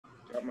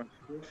my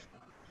stuff.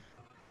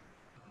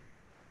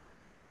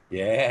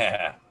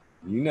 Yeah,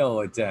 you know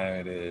what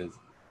time it is.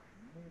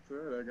 That's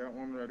right. I got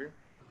one ready.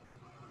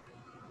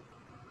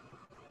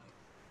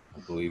 I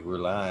believe we're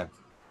live.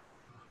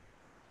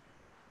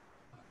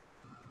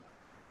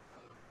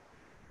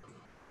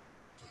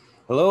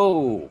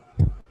 Hello,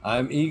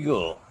 I'm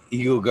Eagle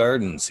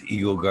Gardens,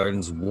 Eagle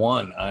Gardens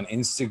 1 on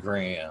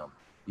Instagram.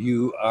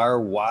 You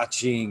are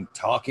watching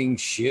Talking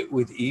Shit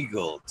with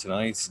Eagle.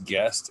 Tonight's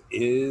guest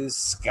is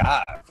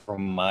Scott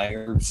from My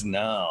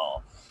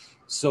HERBSNOW.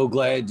 So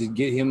glad to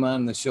get him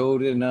on the show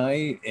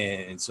tonight,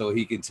 and so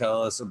he can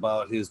tell us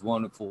about his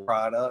wonderful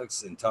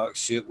products and talk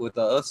shit with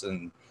us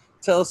and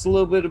tell us a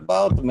little bit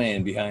about the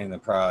man behind the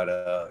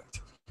product.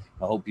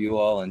 I hope you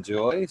all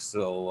enjoy.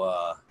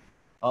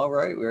 All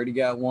right, we already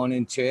got one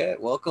in chat.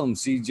 Welcome,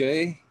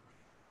 CJ.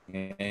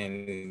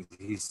 And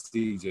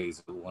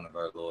CJ's one of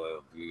our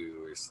loyal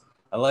viewers.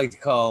 I like to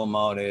call them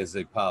out as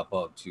they pop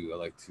up too. I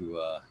like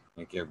to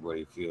make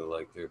everybody feel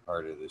like they're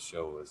part of the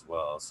show as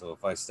well. So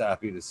if I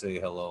stop you to say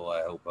hello,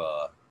 I hope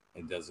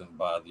it doesn't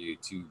bother you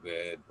too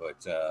bad,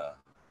 but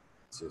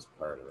it's just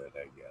part of it,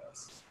 I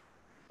guess.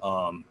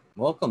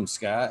 Welcome,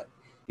 Scott.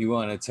 You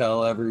want to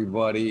tell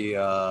everybody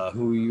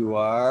who you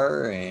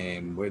are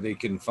and where they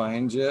can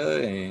find you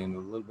and a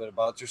little bit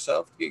about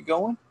yourself to get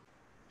going?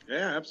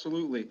 Yeah,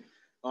 absolutely.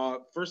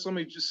 First, let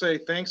me just say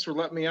thanks for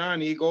letting me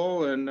on,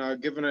 Eagle,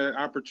 and giving an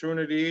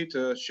opportunity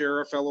to share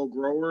our fellow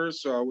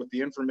growers with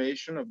the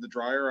information of the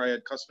dryer I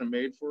had custom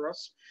made for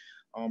us.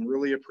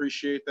 Really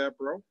appreciate that,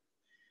 bro.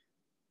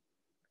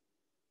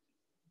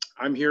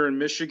 I'm here in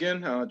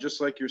Michigan,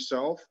 just like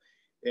yourself,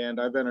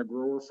 and I've been a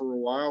grower for a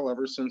while,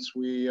 ever since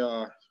we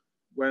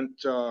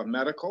went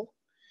medical.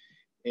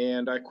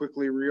 And I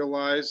quickly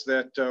realized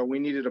that we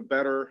needed a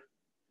better,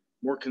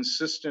 more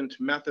consistent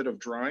method of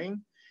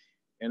drying.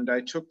 And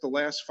I took the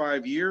last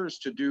 5 years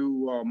to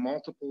do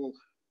multiple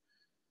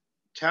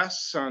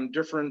tests on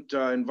different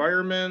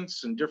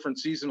environments and different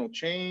seasonal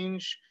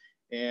change.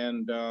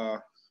 And I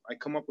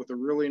come up with a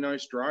really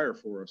nice dryer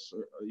for us.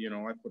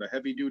 I put a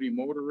heavy duty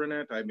motor in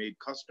it. I made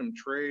custom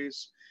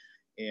trays,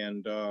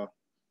 and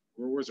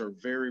growers are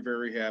very,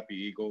 very happy,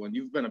 Eagle. And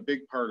you've been a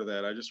big part of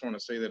that. I just want to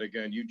say that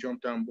again. You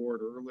jumped on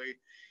board early,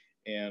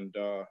 and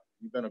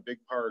you've been a big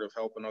part of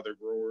helping other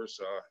growers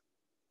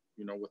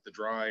with the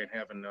dry and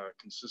having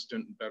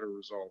consistent and better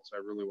results. I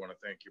really want to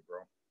thank you, bro.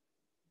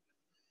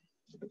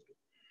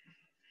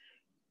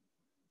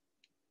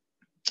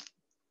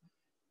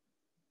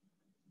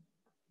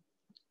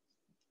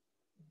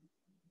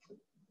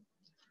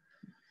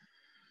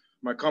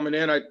 Am I coming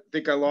in? I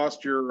think I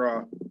lost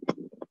your,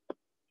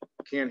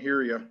 can't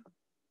hear you.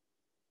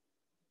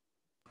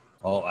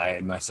 Oh, I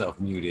had myself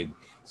muted.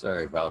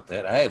 Sorry about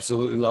that. I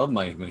absolutely love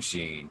my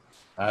machine.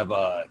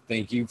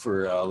 Thank you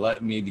for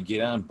letting me to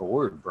get on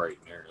board bright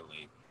and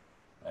early.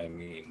 I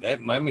mean, that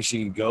my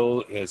machine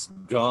has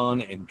gone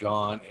and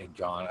gone and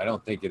gone. I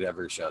don't think it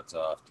ever shuts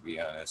off, to be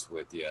honest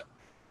with you.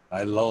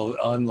 I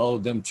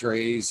unload them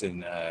trays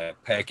and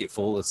pack it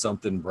full of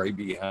something right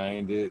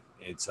behind it.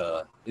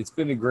 It's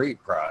been a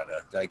great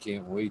product. I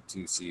can't wait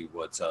to see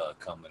what's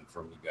coming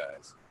from you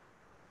guys.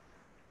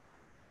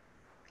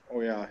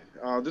 Oh yeah,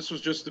 this was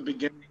just the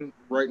beginning.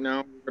 Right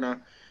now, we're gonna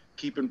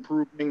keep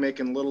improving,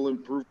 making little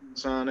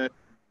improvements on it.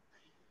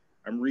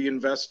 I'm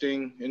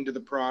reinvesting into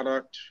the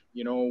product,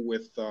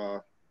 with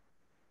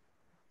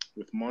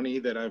money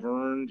that I've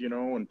earned,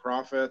 and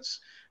profits.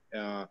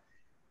 Uh,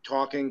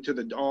 Talking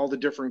to all the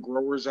different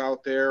growers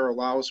out there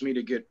allows me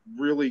to get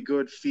really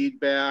good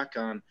feedback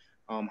on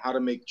how to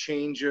make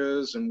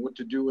changes and what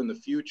to do in the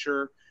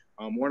future.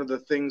 One of the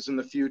things in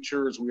the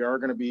future is we are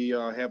going to be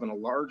having a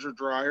larger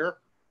dryer.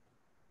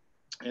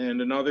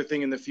 And another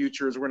thing in the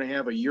future is we're going to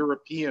have a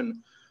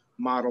European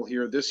model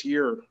here this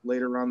year.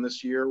 Later on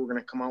this year, we're going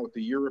to come out with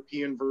the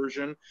European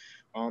version.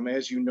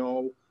 As you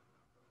know,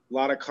 a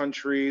lot of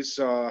countries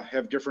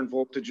have different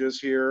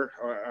voltages here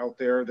out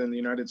there than the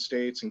United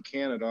States and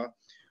Canada,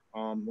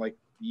 like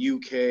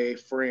UK,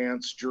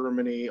 France,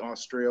 Germany,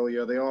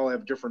 Australia. They all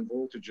have different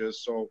voltages.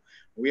 So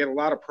we had a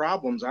lot of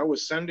problems. I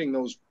was sending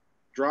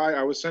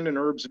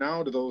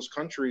HERBSNOW to those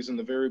countries in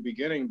the very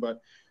beginning, but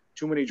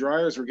too many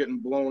dryers were getting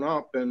blown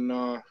up, and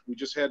we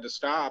just had to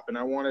stop. And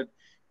I wanted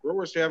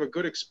growers to have a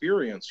good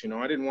experience.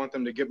 I didn't want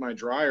them to get my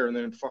dryer and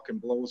then it fucking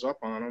blows up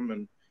on them,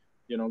 and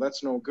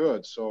that's no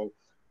good. So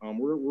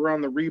we're on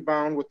the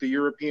rebound with the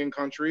European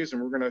countries,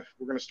 and we're gonna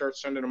start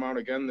sending them out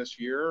again this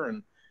year.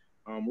 And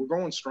we're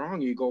going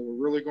strong, Eagle.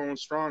 We're really going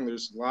strong.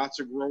 There's lots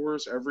of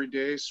growers every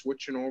day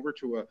switching over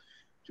to an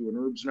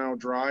HERBSNOW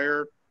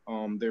dryer.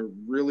 They're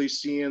really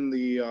seeing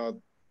the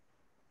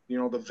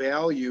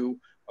value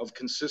of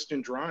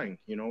consistent drying.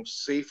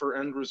 Safer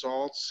end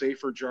results,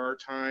 safer jar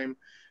time.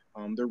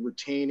 They're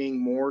retaining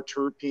more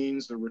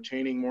terpenes. They're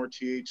retaining more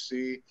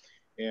THC,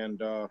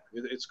 and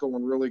it's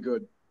going really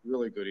good,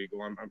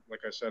 Eagle. I'm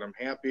like I said, I'm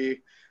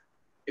happy.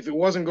 If it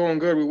wasn't going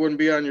good, we wouldn't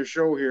be on your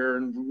show here,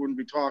 and we wouldn't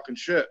be talking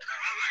shit.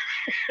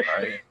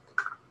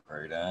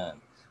 Right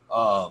on.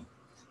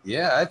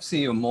 Yeah, I've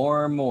seen them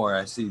more and more.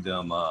 I see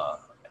them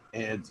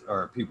ads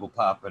or people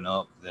popping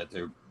up that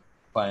they're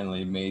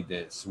finally made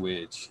that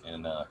switch,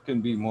 and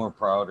couldn't be more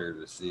prouder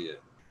to see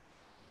it.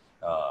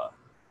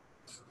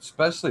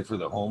 Especially for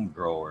the home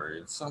grower,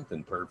 it's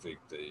something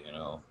perfect.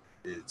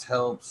 It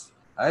helps.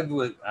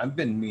 I've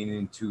been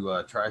meaning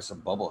to try some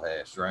bubble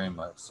hash, trying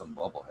some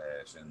bubble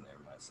hash in there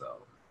myself.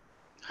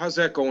 How's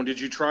that going? Did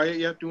you try it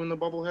yet, doing the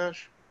bubble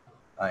hash?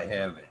 I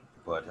haven't,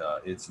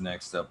 but it's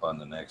next up on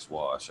the next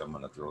wash. I'm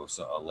gonna throw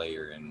a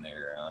layer in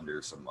there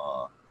under some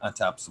on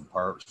top of some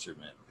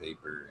parchment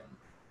paper and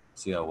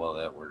see how well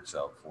that works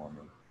out for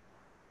me.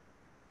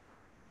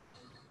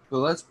 But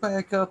let's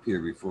back up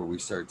here before we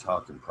start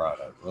talking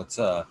product. Let's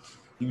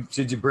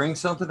did you bring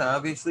something?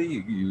 Obviously,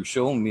 you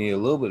showed me a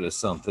little bit of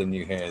something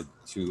you had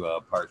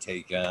to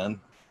partake on.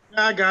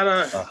 Yeah, I got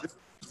a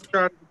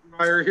shot of the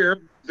dryer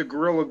here, the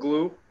Gorilla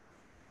Glue.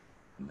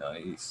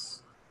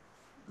 Nice.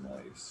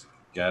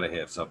 Gotta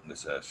have something to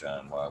sesh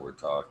on while we're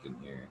talking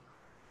here.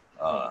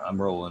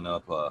 I'm rolling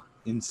up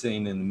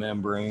Insane in the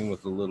Membrane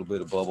with a little bit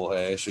of bubble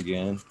hash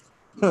again.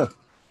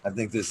 I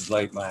think this is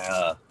like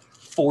my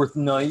fourth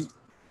night.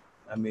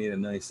 I made a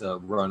nice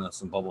run of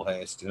some bubble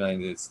hash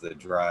tonight. It's the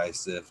dry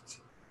sift.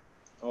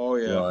 Oh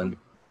yeah. Run.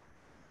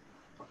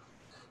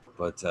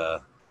 But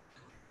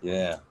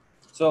yeah.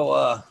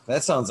 So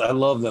that sounds. I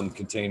love them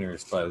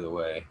containers, by the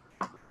way.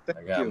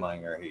 I got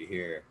mine right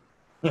here.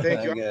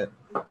 Thank you.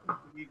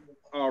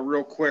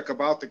 Real quick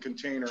about the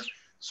container.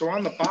 So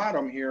on the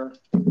bottom here,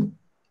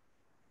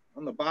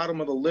 on the bottom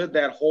of the lid,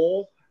 that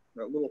hole,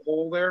 that little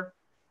hole there,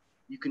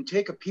 you can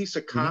take a piece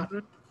of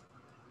cotton.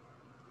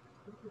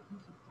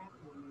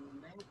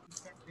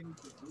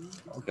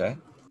 Okay.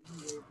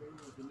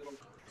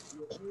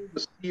 You'll hold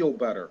the seal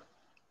better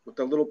with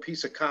the little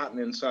piece of cotton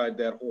inside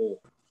that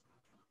hole.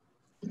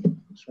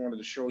 Just wanted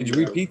to show you. Could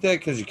you repeat that?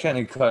 Because you kind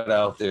of cut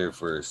out there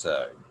for a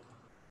sec.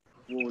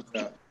 What was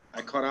that?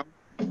 I cut out?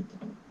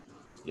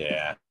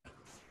 Yeah.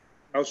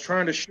 I was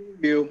trying to show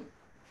you.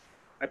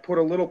 I put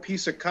a little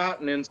piece of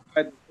cotton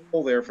inside the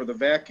hole there for the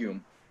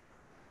vacuum,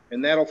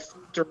 and that'll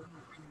filter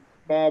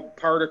small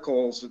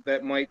particles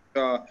that might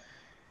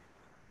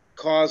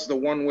cause the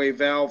one-way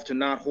valve to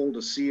not hold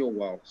a seal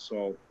well.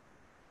 So,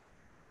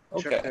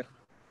 okay.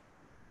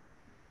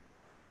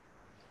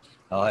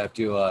 I'll have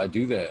to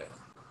do that.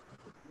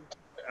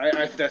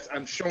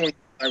 I'm showing.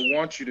 I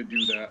want you to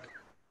do that.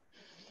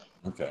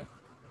 Okay.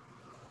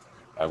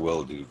 I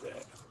will do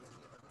that.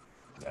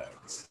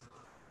 Nice.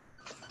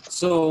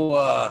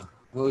 So,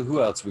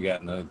 who else we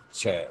got in the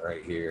chat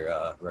right here?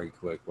 Right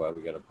quick while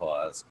we got to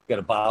pause. We got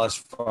Abolish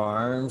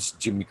Farms,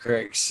 Jimmy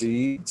Crack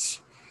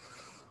Seeds,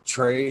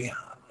 Trey.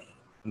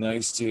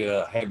 Nice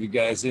to have you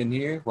guys in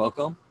here.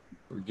 Welcome.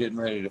 We're getting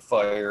ready to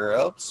fire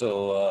up.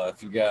 So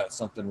if you got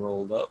something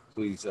rolled up,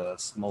 please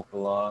smoke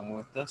along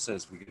with us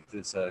as we get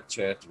this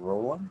chat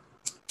rolling.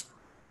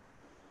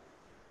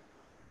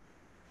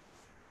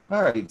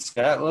 All right,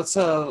 Scott, let's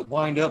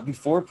wind up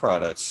before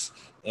products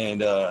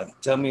and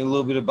tell me a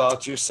little bit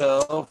about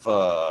yourself,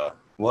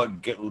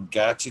 what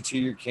got you to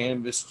your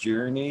cannabis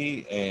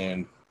journey,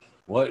 and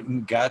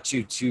what got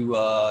you to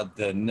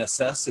the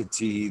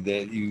necessity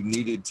that you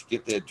needed to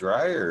get that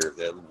dryer,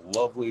 that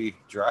lovely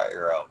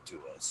dryer out to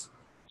us.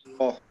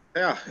 Oh,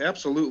 yeah,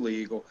 absolutely,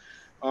 Eagle.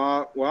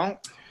 Well,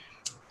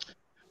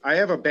 I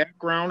have a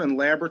background in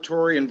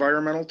laboratory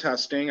environmental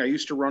testing. I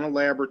used to run a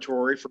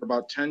laboratory for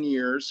about 10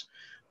 years.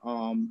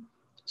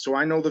 So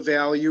I know the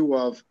value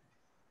of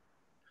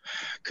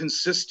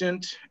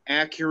consistent,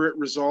 accurate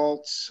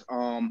results.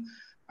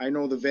 I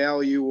know the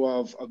value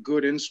of a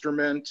good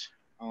instrument.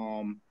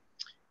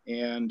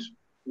 And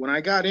when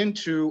I got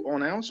into,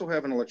 and I also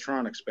have an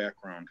electronics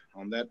background,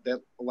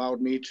 that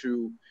allowed me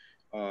to,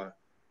 it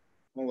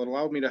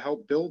allowed me to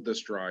help build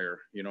this dryer,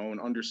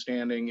 and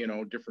understanding,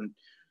 different,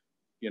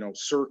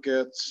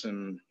 circuits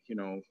and,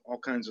 all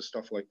kinds of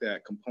stuff like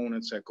that,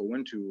 components that go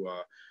into,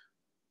 a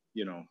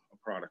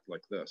product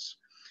like this.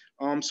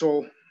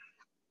 So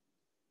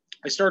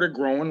I started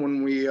growing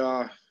when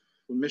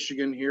when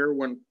Michigan here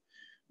went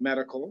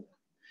medical.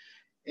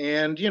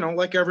 And,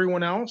 like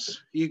everyone else,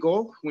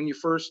 Eagle, when you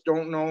first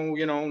don't know,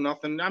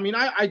 nothing. I mean,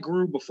 I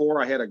grew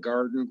before. I had a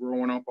garden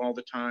growing up all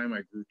the time.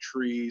 I grew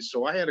trees.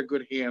 So I had a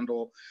good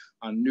handle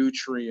on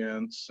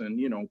nutrients and,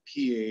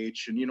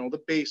 pH and,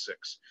 the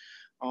basics.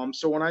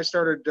 So when I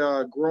started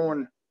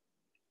growing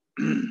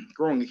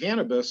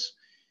cannabis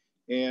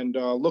and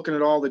looking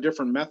at all the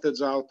different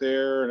methods out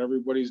there and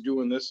everybody's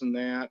doing this and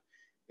that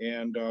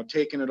and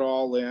taking it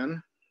all in,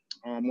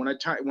 when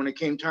it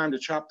came time to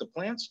chop the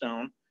plants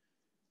down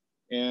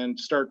and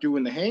start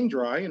doing the hang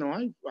dry,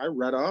 I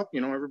read up,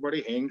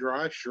 everybody hang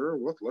dry, sure,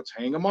 let's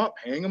hang them up.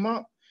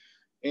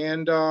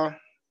 And,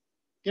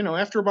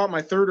 after about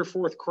my third or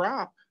fourth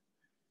crop,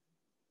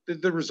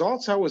 the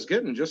results I was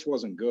getting just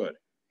wasn't good.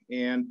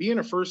 And being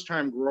a first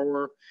time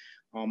grower,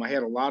 I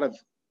had a lot of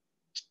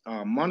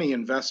money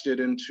invested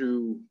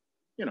into,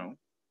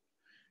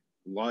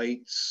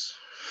 lights,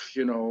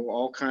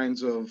 all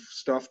kinds of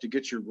stuff to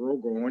get your grow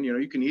going.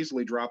 You can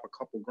easily drop a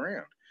couple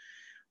grand.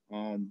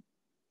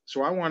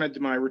 So I wanted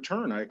my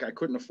return. I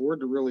couldn't afford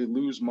to really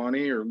lose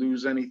money or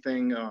lose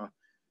anything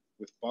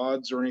with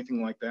buds or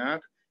anything like that.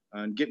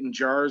 And getting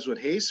jars with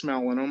hay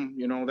smell in them,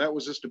 you know, that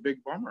was just a big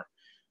bummer.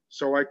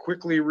 So I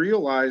quickly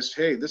realized,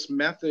 hey, this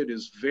method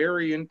is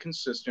very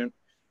inconsistent,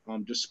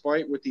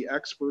 despite what the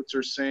experts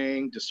are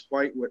saying,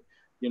 despite what,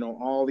 you know,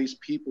 all these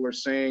people are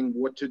saying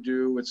what to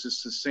do. It's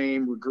just the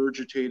same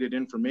regurgitated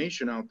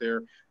information out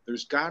there.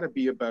 There's got to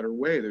be a better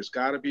way. There's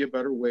got to be a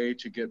better way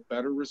to get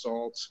better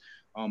results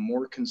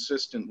more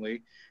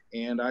consistently.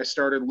 And I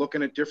started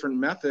looking at different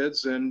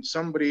methods, and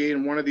somebody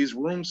in one of these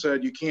rooms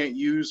said, you can't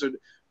use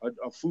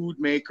a food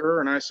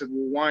maker. And I said,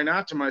 well, why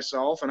not, to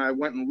myself? And I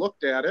went and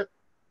looked at it,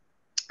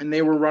 and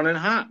they were running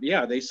hot.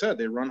 Yeah, they said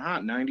they run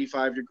hot,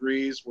 95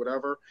 degrees,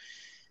 whatever.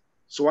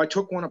 So I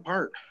took one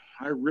apart.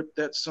 I ripped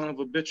that son of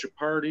a bitch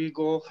apart,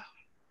 Eagle,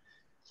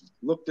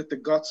 looked at the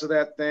guts of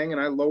that thing, and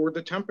I lowered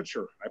the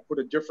temperature. I put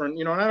a different,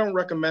 you know, and I don't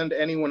recommend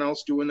anyone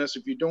else doing this.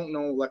 If you don't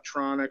know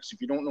electronics,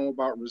 if you don't know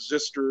about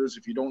resistors,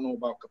 if you don't know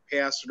about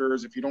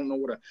capacitors, if you don't know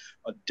what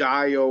a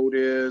diode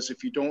is,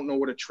 if you don't know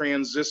what a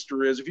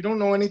transistor is, if you don't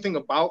know anything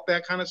about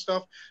that kind of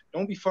stuff,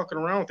 don't be fucking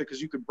around with it,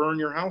 because you could burn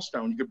your house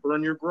down. You could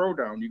burn your grow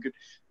down.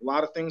 A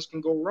lot of things can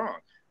go wrong.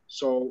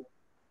 So,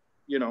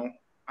 you know,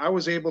 I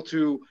was able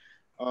to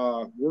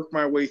work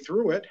my way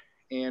through it.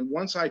 And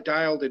once I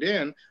dialed it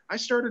in, I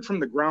started from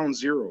the ground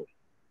zero,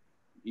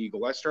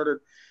 Eagle. I started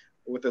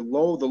with the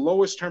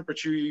lowest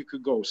temperature you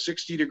could go,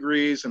 60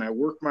 degrees, and I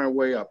worked my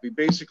way up. It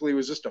basically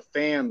was just a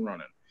fan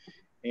running.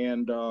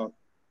 And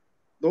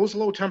those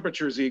low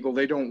temperatures, Eagle,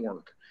 they don't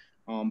work.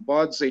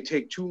 Buds, they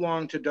take too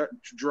long to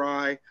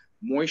dry.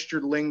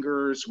 Moisture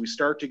lingers. We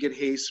start to get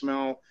hay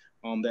smell.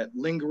 That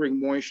lingering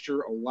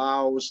moisture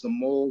allows the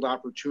mold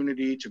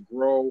opportunity to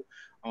grow.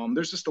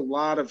 There's just a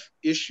lot of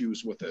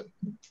issues with it.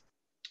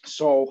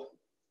 So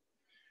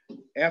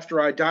after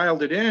I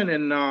dialed it in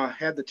and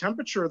had the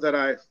temperature that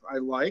I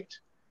liked,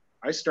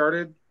 I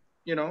started,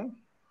 you know,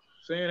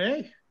 saying,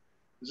 hey,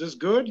 is this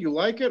good? You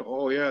like it?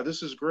 Oh yeah,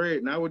 this is great.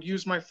 And I would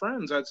use my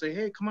friends. I'd say,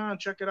 hey, come on,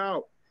 check it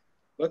out.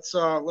 Let's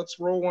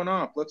roll one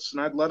up.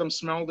 And I'd let them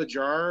smell the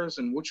jars,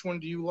 and which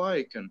one do you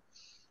like? And,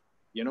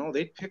 you know,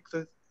 they'd pick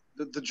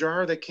the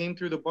jar that came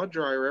through the bud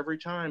dryer every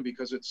time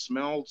because it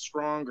smelled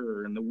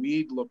stronger and the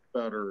weed looked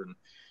better.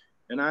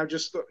 And I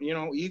just, you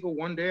know, Eagle,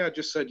 one day I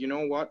just said, you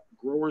know what?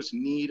 Growers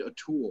need a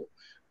tool.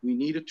 We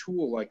need a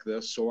tool like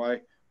this. So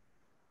I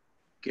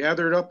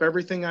gathered up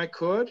everything I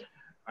could.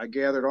 I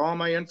gathered all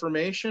my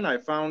information. I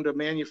found a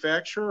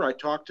manufacturer. I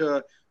talked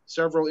to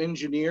several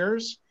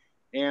engineers,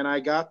 and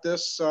I got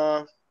this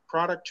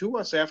product to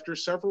us after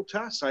several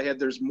tests.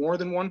 There's more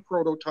than one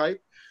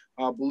prototype.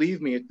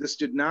 Believe me, this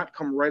did not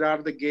come right out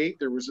of the gate.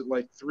 There was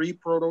like 3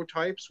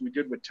 prototypes we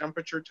did with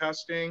temperature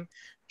testing,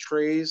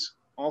 trays,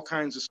 all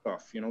kinds of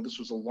stuff. You know, this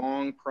was a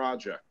long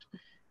project.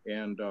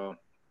 And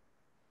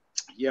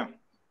yeah,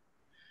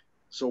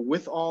 so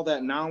with all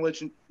that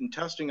knowledge and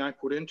testing I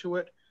put into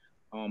it,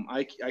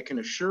 I can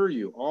assure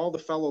you, all the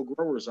fellow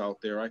growers out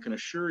there, I can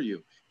assure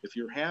you, if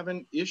you're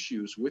having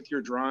issues with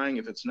your drying,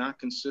 if it's not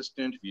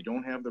consistent, if you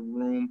don't have the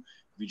room,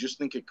 if you just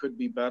think it could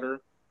be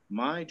better,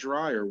 my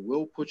dryer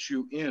will put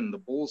you in the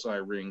bullseye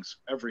rings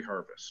every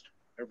harvest,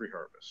 every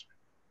harvest.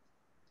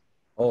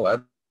 Oh,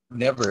 I've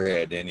never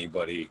had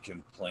anybody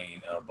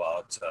complain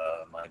about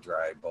my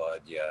dry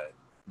bud yet.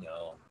 You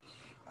know,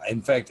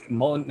 in fact,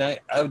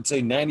 I would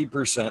say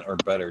 90% or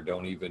better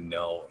don't even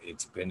know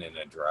it's been in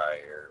a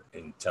dryer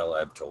until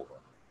I've told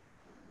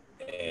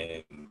them,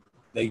 and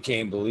they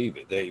can't believe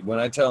it. When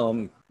I tell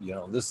them, you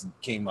know, this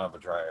came off a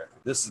dryer,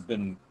 this has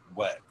been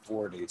wet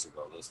 4 days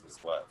ago. This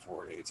was wet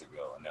 4 days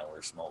ago, and now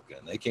we're smoking.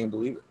 They can't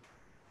believe it.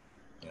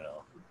 You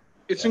know,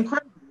 it's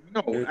incredible.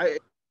 No,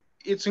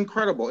 it's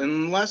incredible.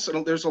 Unless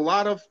there's a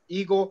lot of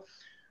Eagle.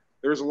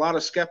 There's a lot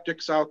of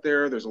skeptics out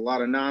there. There's a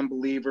lot of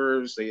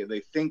non-believers.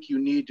 They think you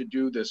need to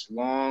do this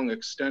long,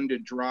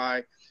 extended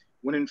dry,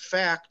 when in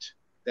fact,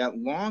 that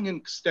long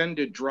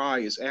extended dry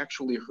is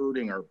actually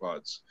hurting our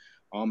buds.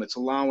 It's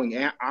allowing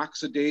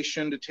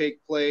oxidation to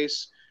take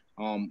place.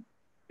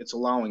 It's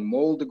allowing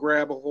mold to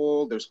grab a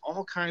hold. There's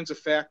all kinds of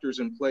factors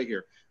in play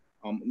here.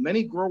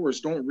 Many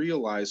growers don't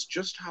realize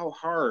just how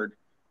hard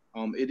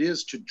it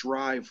is to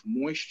drive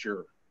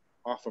moisture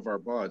off of our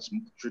buds,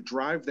 to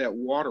drive that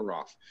water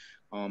off.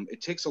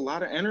 It takes a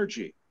lot of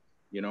energy,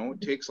 you know,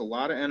 it takes a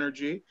lot of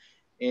energy.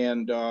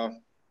 And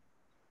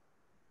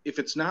if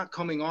it's not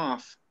coming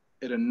off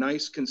at a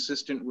nice,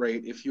 consistent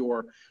rate, if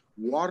your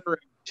water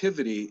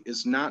activity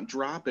is not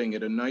dropping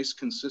at a nice,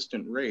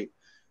 consistent rate,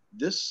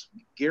 this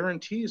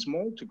guarantees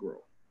mold to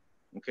grow.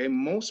 Okay,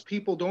 most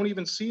people don't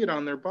even see it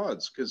on their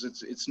buds because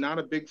it's not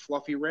a big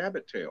fluffy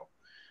rabbit tail.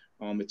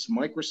 It's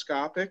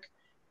microscopic,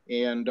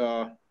 and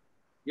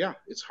yeah,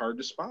 it's hard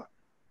to spot.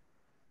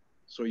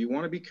 So you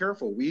want to be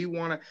careful. We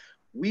want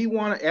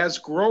to, as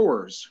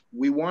growers,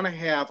 we want to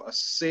have a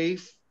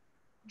safe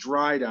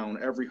dry down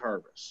every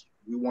harvest.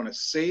 We want a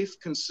safe,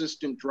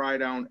 consistent dry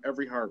down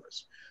every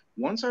harvest.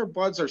 Once our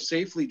buds are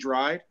safely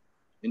dried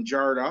and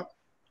jarred up,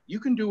 you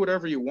can do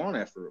whatever you want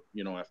after,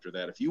 after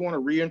that. If you want to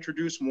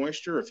reintroduce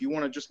moisture, if you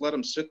want to just let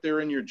them sit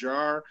there in your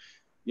jar,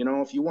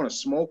 if you want to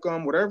smoke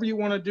them, whatever you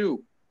want to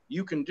do,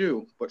 you can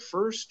do. But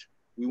first,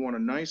 we want a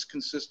nice,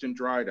 consistent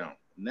dry down.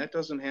 And that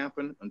doesn't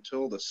happen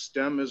until the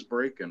stem is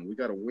breaking. We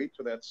got to wait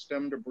for that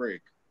stem to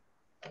break.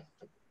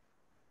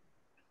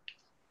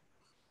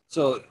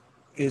 So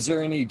is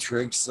there any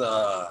tricks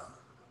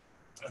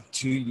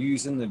to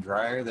using the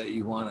dryer that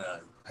you want to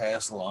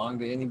pass along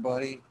to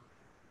anybody?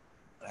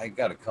 I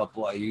got a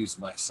couple I use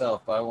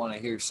myself, but I want to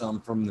hear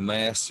some from the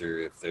master.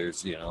 If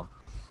there's,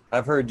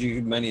 I've heard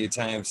you many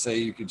times say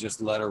you could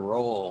just let her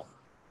roll.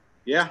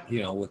 Yeah.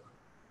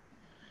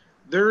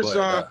 There's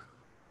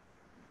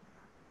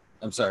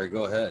I'm sorry,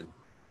 go ahead.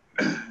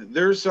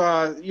 There's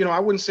I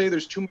wouldn't say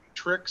there's too many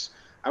tricks.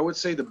 I would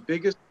say the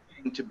biggest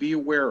thing to be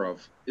aware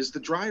of is the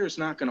dryer's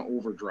not going to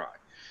over dry.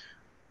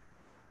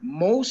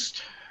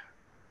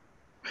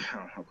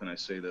 How can I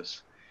say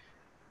this?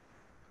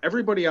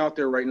 Everybody out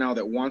there right now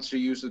that wants to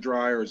use the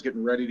dryer, is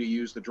getting ready to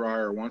use the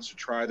dryer, wants to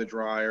try the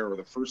dryer, or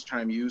the first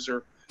time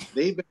user,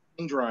 they've been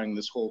hang drying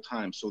this whole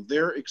time. So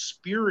their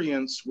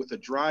experience with a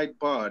dried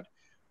bud,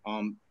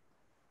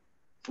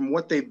 from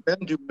what they've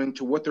been doing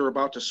to what they're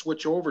about to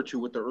switch over to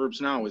with the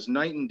HERBSNOW, is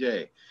night and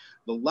day.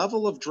 The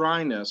level of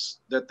dryness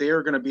that they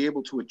are going to be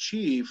able to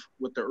achieve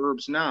with the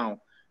HERBSNOW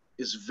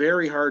is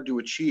very hard to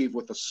achieve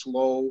with a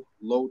slow,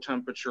 low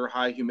temperature,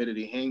 high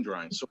humidity hang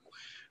drying. So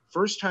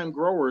first time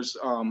growers,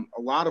 a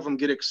lot of them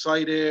get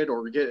excited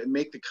or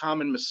make the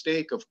common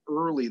mistake of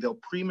they'll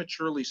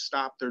prematurely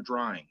stop their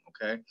drying,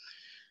 okay?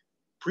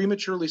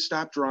 Prematurely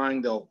stop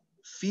drying, they'll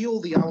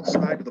feel the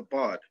outside of the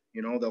bud,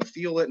 they'll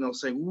feel it and they'll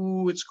say,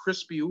 ooh, it's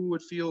crispy, ooh,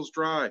 it feels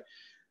dry.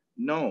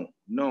 No.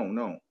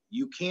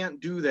 You can't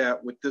do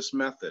that with this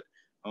method.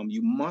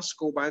 You must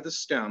go by the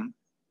stem.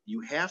 You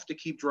have to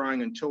keep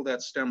drying until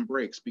that stem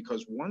breaks,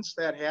 because once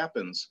that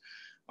happens,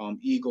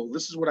 Eagle,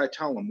 this is what I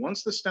tell them.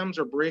 Once the stems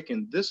are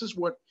breaking, this is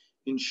what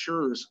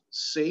ensures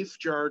safe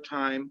jar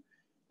time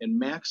and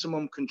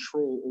maximum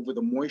control over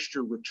the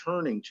moisture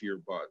returning to your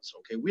buds.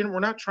 Okay, we're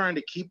not trying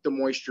to keep the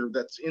moisture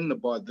that's in the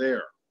bud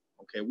there.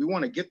 Okay, we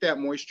want to get that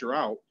moisture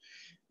out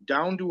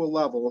down to a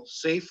level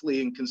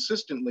safely and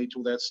consistently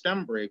till that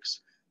stem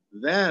breaks,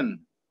 then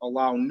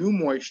allow new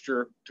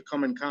moisture to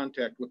come in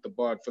contact with the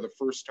bud for the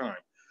first time.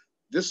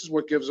 This is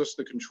what gives us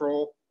the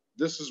control.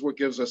 This is what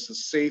gives us the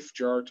safe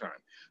jar time.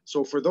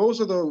 So for those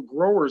of the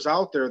growers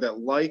out there that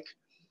like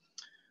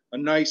a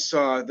nice,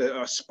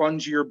 a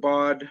spongier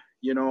bud,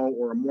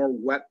 or a more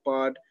wet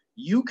bud,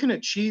 you can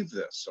achieve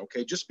this,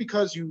 okay? Just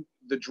because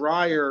the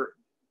dryer,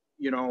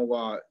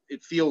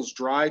 it feels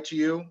dry to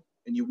you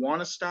and you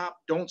want to stop,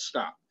 don't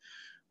stop.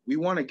 We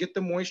want to get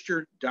the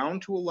moisture down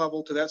to a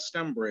level to that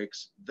stem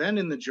breaks, then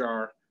in the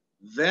jar,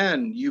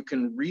 then you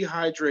can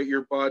rehydrate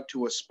your bud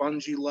to a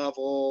spongy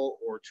level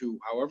or to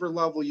however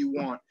level you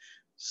want,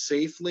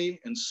 safely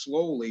and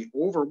slowly.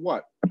 Over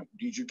what?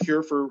 Did you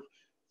cure for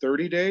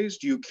 30 days?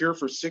 Do you cure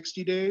for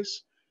 60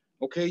 days?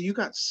 Okay, you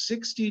got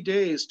 60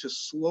 days to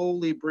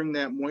slowly bring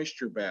that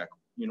moisture back.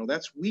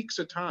 That's weeks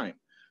of time.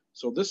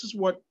 So this is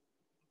what,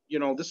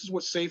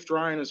 safe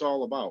drying is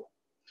all about.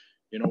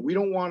 We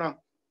don't want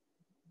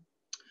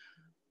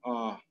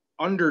to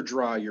under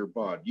dry your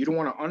bud. You don't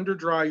want to under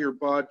dry your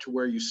bud to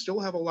where you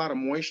still have a lot of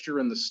moisture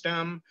in the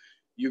stem.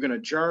 You're going to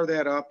jar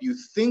that up. You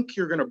think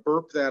you're going to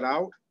burp that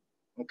out,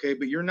 okay,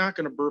 but you're not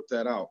going to burp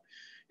that out.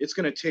 It's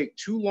going to take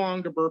too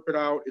long to burp it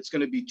out. It's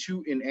going to be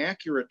too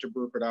inaccurate to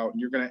burp it out,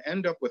 and you're going to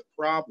end up with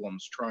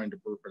problems trying to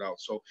burp it out.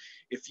 So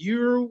if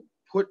you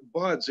put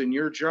buds in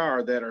your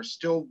jar that are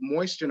still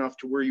moist enough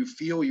to where you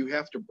feel you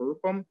have to burp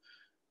them,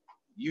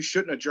 you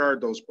shouldn't have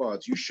jarred those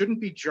buds. You shouldn't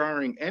be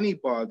jarring any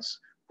buds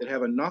that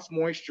have enough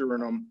moisture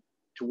in them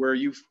to where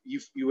you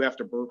have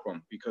to burp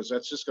them, because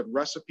that's just a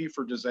recipe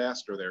for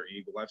disaster there,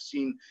 Eagle. I've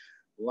seen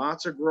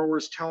lots of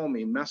growers tell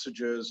me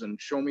messages and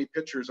show me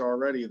pictures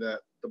already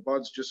that the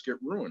buds just get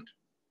ruined.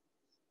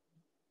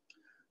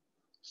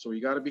 So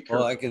you got to be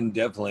careful. Well, I can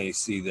definitely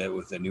see that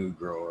with a new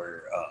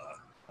grower.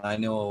 I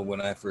know when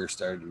I first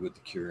started with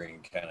the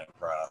curing kind of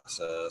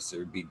process,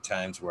 there'd be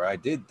times where I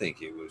did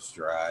think it was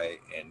dry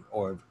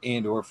or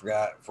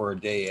forgot for a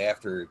day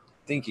after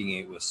thinking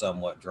it was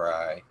somewhat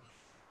dry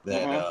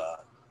that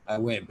I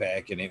went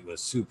back and it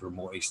was super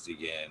moist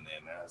again,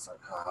 and I was like,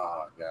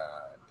 oh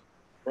God.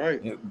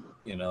 Right. It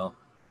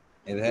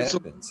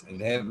happens. It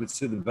happens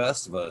to the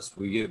best of us.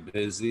 We get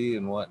busy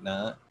and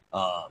whatnot.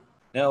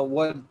 Now,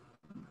 what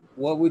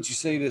would you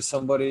say to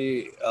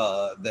somebody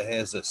that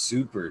has a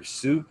super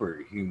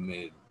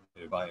humid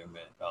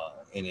environment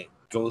and it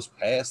goes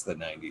past the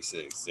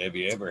 96? Have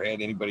you ever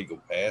had anybody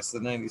go past the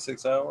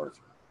 96 hours?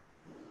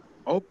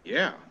 Oh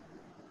yeah,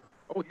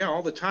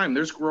 all the time.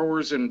 There's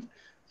growers in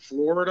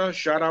Florida.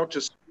 Shout out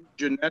to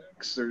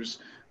genetics. There's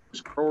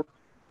growers in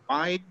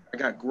Hawaii. I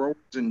got growers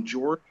in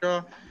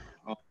Georgia.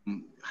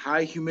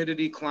 High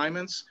humidity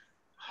climates,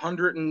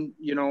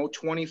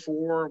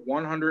 124,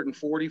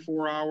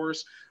 144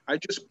 hours. I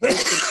just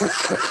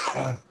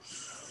posted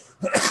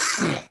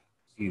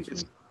Excuse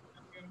me.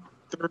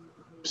 30,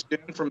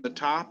 in from the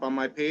top on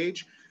my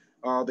page,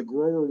 the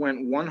grower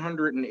went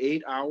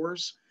 108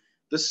 hours.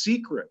 The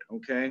secret,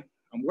 okay,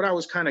 what I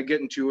was kind of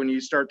getting to, and you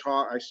start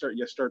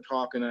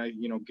talking, I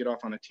get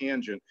off on a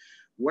tangent.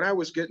 What I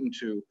was getting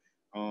to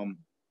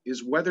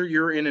is whether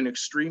you're in an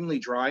extremely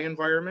dry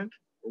environment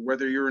or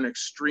whether you're in an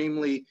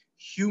extremely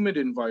humid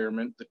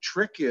environment, the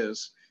trick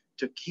is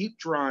to keep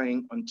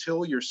drying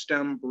until your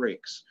stem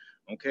breaks.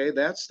 Okay,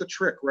 that's the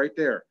trick right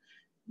there.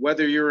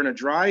 Whether you're in a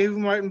dry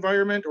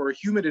environment or a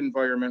humid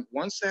environment,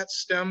 once that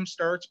stem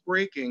starts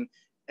breaking,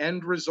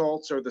 end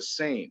results are the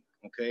same.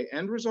 Okay,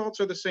 end results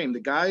are the same.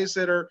 The guys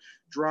that are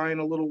drying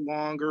a little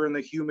longer in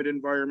the humid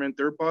environment,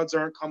 their buds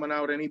aren't coming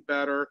out any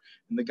better.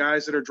 And the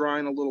guys that are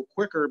drying a little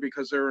quicker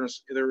because they're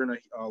in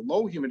a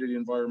low humidity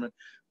environment,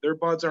 their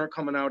buds aren't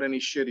coming out any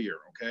shittier.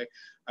 Okay,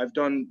 I've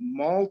done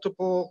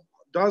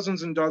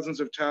dozens and dozens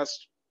of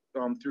tests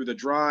through the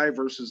dry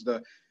versus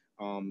the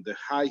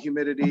high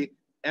humidity.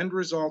 End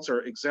results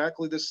are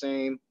exactly the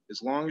same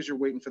as long as you're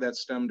waiting for that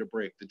stem to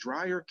break. The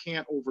dryer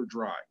can't over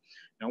dry.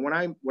 Now, what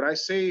I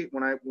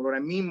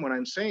mean when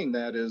I'm saying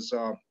that is,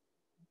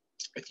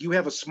 if you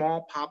have a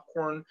small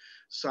popcorn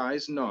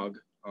size nug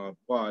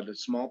bud, a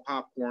small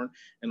popcorn,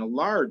 and a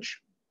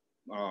large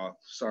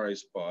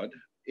size bud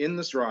in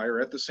this dryer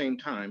at the same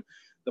time,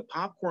 the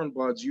popcorn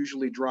buds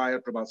usually dry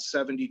up about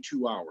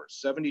 72 hours,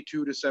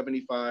 72 to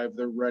 75.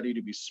 They're ready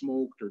to be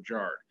smoked or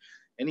jarred.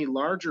 Any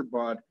larger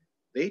bud,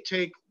 they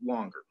take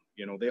longer.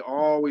 They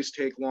always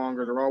take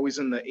longer. They're always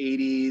in the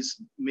 80s,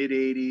 mid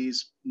 80s,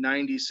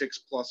 96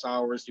 plus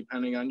hours,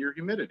 depending on your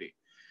humidity.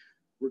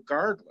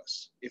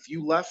 Regardless, if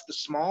you left the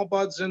small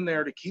buds in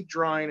there to keep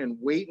drying and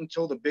wait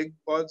until the big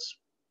buds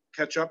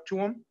catch up to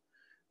them,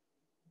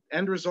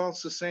 end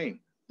result's the same.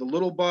 The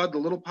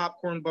little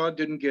popcorn bud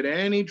didn't get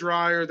any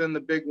drier than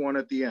the big one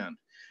at the end.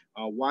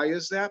 Why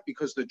is that?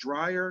 Because the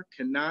dryer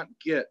cannot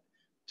get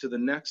to the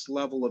next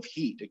level of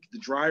heat. The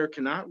dryer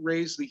cannot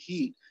raise the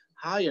heat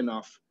high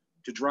enough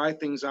to dry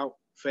things out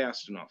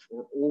fast enough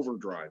or over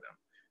dry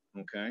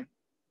them. Okay.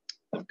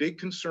 The big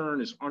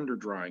concern is under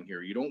drying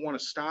here. You don't want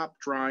to stop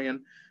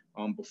drying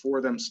before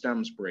them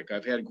stems break.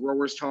 I've had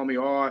growers tell me,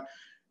 oh,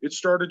 it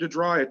started to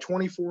dry at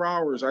 24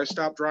 hours. I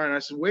stopped drying. I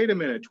said, wait a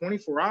minute,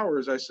 24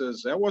 hours? I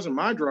says, that wasn't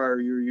my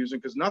dryer you were using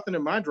because nothing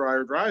in my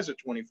dryer dries at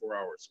 24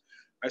 hours.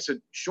 I said,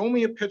 show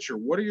me a picture.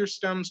 What are your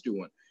stems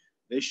doing?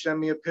 They send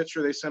me a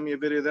picture. They send me a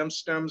video. Them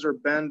stems are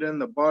bending.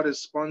 The bud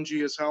is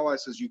spongy as hell. I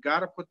says, you got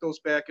to put those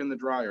back in the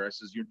dryer. I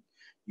says, you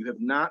have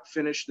not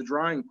finished the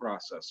drying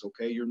process.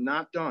 Okay. You're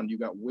not done. You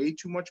got way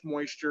too much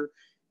moisture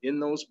in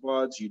those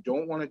buds. You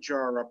don't want to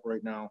jar up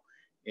right now.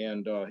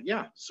 And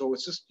yeah, so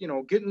it's just,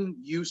 getting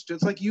used to,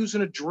 it's like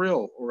using a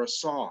drill or a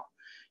saw,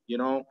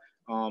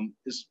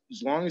 as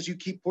long as you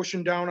keep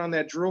pushing down on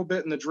that drill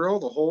bit in the drill,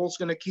 the hole's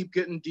going to keep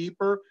getting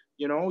deeper.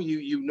 You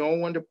know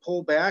when to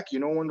pull back, you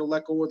know when to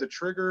let go of the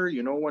trigger,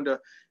 you know when to,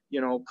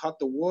 cut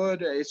the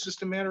wood. It's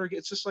just a matter of,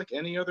 it's just like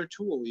any other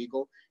tool,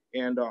 Eagle.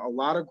 And a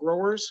lot of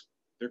growers,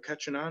 they're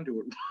catching on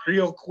to it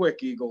real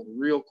quick, Eagle,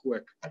 real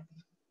quick.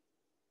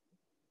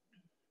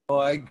 Oh,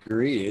 I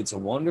agree. It's a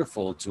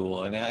wonderful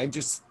tool. And I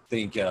just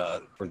think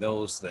for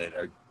those that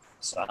are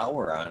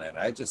sour on it,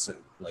 I just,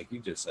 like you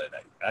just said,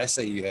 I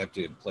say you have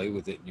to play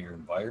with it in your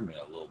environment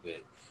a little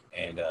bit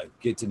and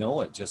get to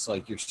know it, just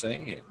like you're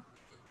saying.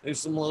 There's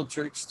some little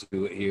tricks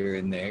to it here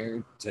and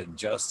there to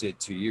adjust it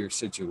to your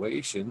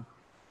situation.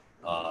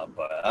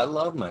 But I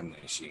love my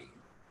machine.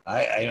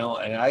 I know,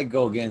 and I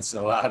go against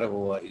a lot of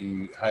what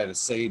you had to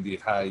say to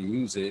how to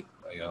use it.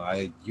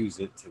 I use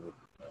it to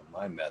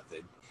my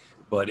method,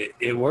 but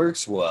it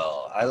works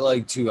well. I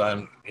like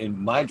to, in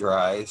my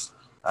dries,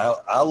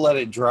 I'll let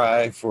it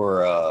dry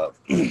for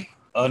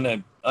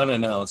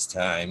unannounced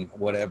time,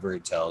 whatever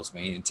it tells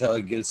me, until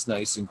it gets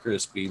nice and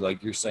crispy,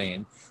 like you're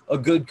saying, a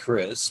good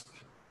crisp.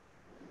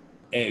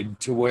 And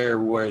to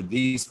where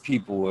these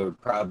people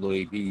would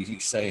probably be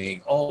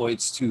saying, oh,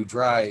 it's too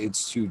dry,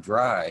 it's too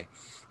dry.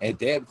 At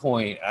that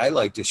point, I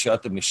like to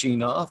shut the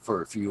machine off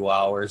for a few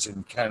hours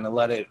and kind of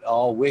let it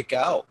all wick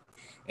out,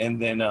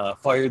 and then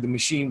fire the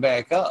machine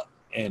back up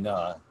and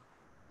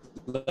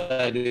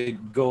let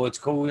it go its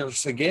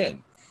course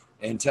again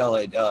until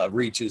it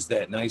reaches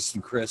that nice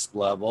and crisp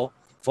level.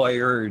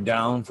 Fire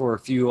down for a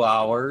few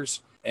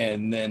hours,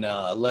 and then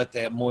let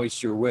that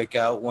moisture wick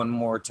out one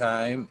more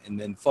time, and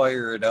then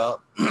fire it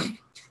up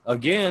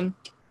again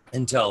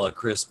until a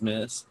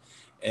crispness.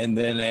 And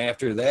then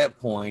after that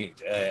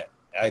point,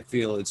 I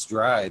feel it's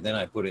dry. Then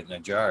I put it in a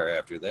jar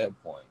after that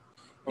point.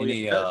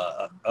 Any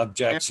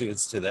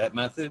objections to that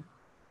method?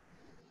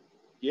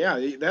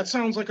 Yeah, that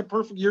sounds like a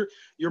perfect,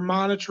 you're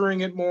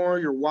monitoring it more,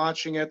 you're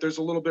watching it. There's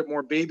a little bit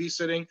more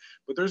babysitting,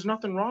 but there's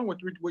nothing wrong with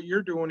what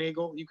you're doing,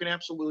 Eagle. You can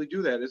absolutely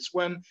do that. It's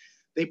when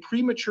they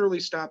prematurely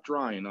stop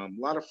drying. A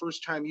lot of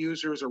first-time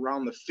users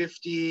around the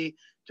 50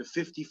 to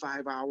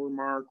 55 hour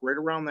mark, right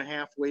around the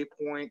halfway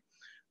point.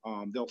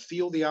 They'll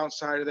feel the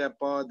outside of that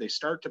bud. They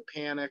start to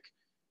panic.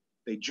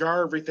 They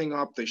jar everything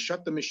up. They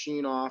shut the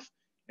machine off,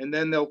 and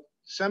then they'll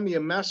send me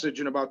a message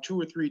in about 2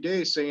 or 3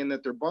 days saying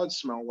that their buds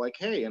smell like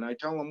hay. And I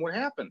tell them what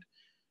happened.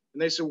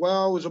 And they said,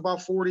 well, it was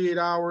about 48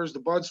 hours. The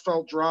buds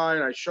felt dry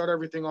and I shut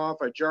everything off.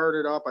 I jarred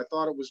it up. I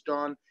thought it was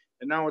done.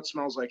 And now it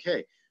smells like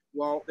hay.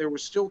 Well, there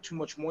was still too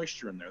much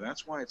moisture in there.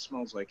 That's why it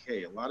smells like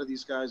hay. A lot of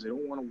these guys, they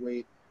don't want to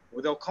wait,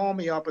 or they'll call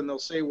me up and they'll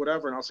say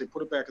whatever. And I'll say,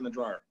 put it back in the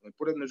dryer. They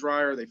put it in the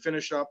dryer. They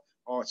finish up.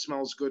 Oh, it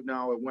smells good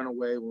now. It went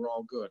away. We're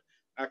all good.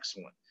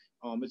 Excellent.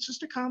 It's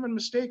just a common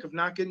mistake of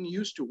not getting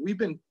used to it. We've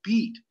been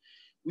beat.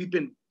 We've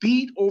been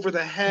beat over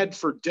the head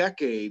for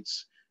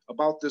decades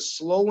about this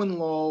slow and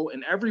low,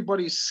 and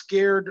everybody's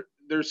scared.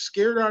 They're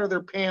scared out of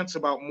their pants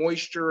about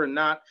moisture and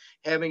not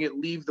having it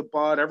leave the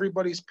bud.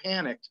 Everybody's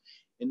panicked,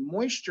 and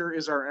moisture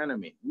is our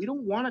enemy. We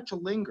don't want it to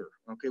linger,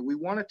 okay? We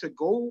want it to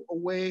go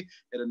away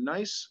at a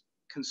nice,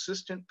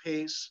 consistent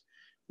pace.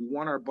 We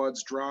want our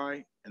buds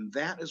dry, and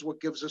that is what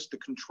gives us the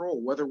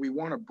control, whether we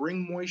want to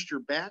bring moisture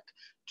back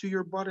to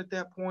your bud at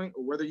that point,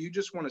 or whether you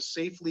just want to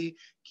safely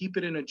keep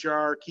it in a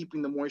jar,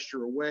 keeping the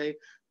moisture away.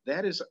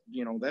 That is,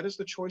 that is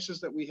the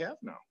choices that we have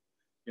now.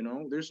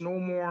 There's no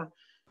more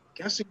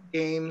guessing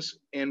games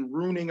and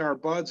ruining our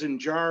buds in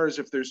jars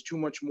if there's too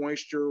much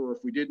moisture or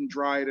if we didn't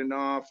dry it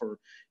enough, or,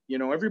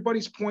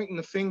 everybody's pointing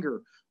the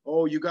finger.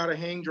 Oh, you got to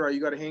hang dry.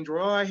 You got to hang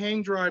dry. Oh, I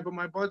hang dry, but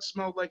my bud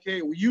smelled like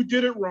hay. Well, you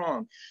did it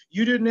wrong.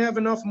 You didn't have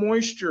enough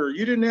moisture.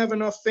 You didn't have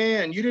enough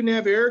fan. You didn't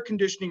have air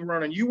conditioning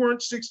running. You weren't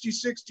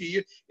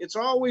 60-60. It's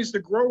always the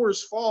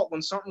grower's fault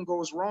when something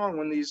goes wrong,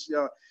 when these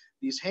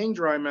hang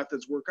dry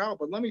methods work out.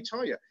 But let me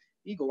tell you,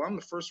 Eagle, I'm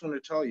the first one to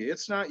tell you,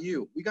 it's not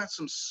you. We got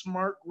some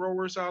smart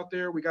growers out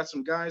there. We got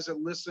some guys that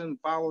listen,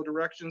 follow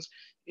directions.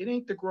 It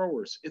ain't the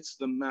growers. It's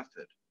the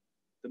method.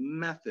 The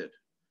method.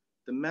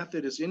 The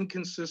method is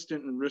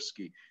inconsistent and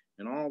risky.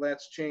 And all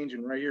that's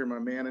changing right here, my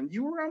man. And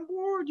you were on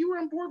board. You were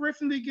on board right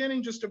from the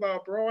beginning, just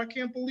about, bro. I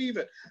can't believe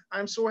it.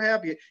 I'm so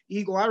happy.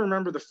 Eagle, I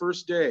remember the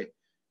first day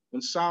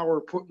when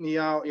Sauer put me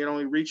out, he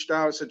reached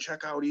out and said,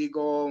 check out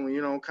Eagle.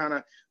 And, kind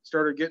of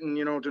started getting,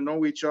 to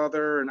know each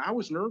other. And I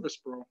was nervous,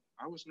 bro.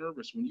 I was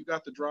nervous when you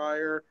got the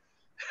dryer.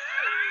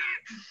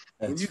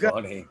 That's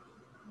funny.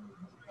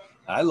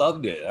 I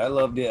loved it. I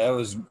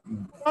was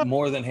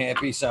more than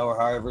happy. Sour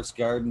Harvest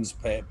Gardens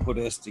put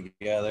us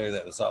together.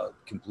 That was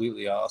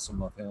completely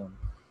awesome of him.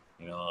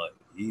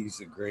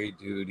 He's a great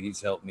dude.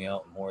 He's helped me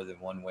out in more than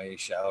one way.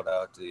 Shout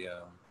out to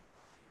him.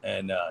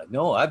 And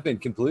no, I've been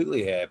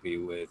completely happy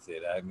with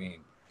it. I mean,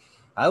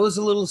 I was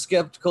a little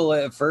skeptical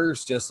at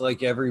first, just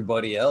like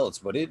everybody else,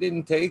 but it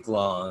didn't take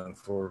long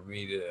for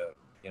me to,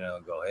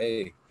 go,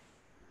 hey,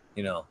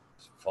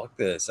 fuck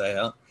this.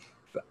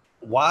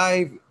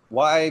 Why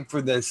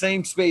for the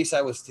same space I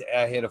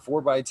had a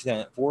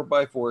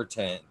 4x4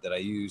 tent that I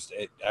used.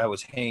 I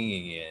was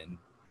hanging in,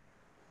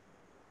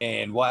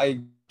 and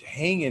why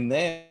hang in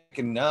that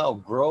can now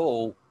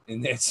grow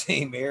in that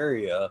same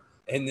area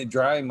and then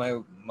dry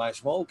my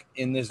smoke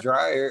in this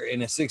dryer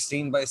in a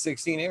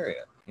 16x16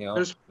 area.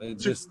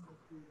 It's just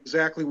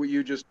exactly what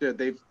you just did.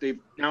 They've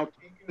now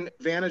taken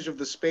advantage of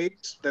the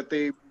space that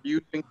they were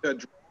using to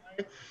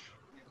dry.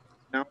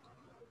 Now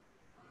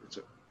it's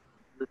a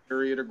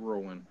area to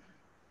grow in.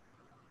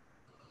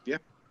 Yeah,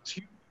 it's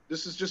huge.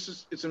 This is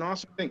just, it's an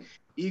awesome thing.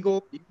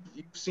 Eagle,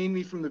 you've seen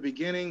me from the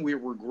beginning.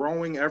 We're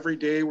growing every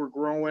day. We're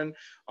growing.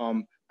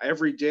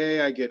 Every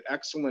day I get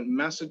excellent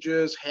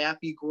messages,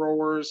 happy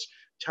growers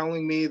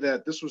telling me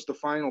that this was the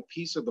final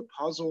piece of the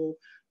puzzle.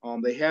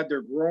 They had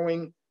their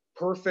growing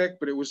perfect,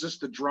 but it was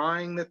just the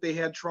drying that they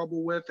had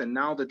trouble with. And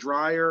now the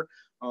dryer,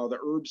 the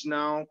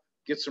HERBSNOW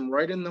gets them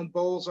right in the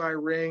bullseye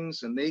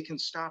rings, and they can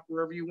stop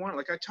wherever you want.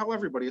 Like I tell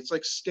everybody, it's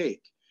like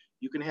steak.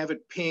 You can have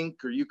it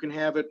pink, or you can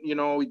have it,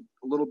 a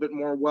little bit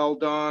more well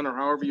done, or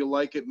however you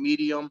like it,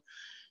 medium.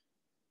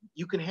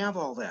 You can have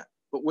all that.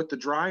 But with the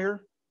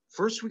dryer,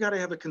 first we got to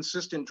have a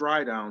consistent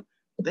dry down.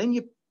 Then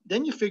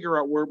you figure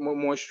out what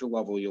moisture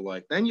level you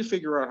like. Then you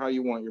figure out how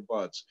you want your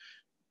buds.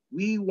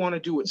 We want to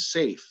do it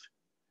safe.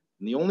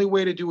 And the only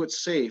way to do it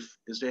safe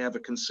is to have a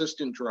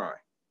consistent dry.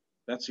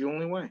 That's the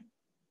only way.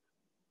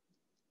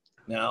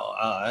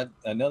 Now,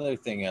 another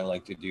thing I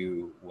like to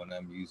do when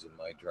I'm using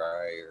my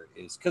dryer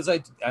is, because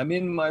I'm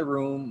in my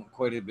room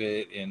quite a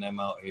bit and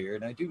I'm out here,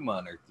 and I do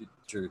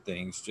monitor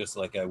things just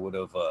like I would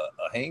of a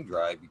hang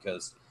dry,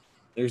 because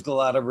there's a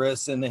lot of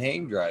risks in the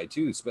hang dry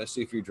too,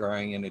 especially if you're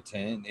drying in a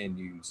tent and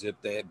you zip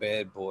that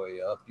bad boy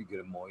up, you get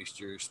a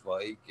moisture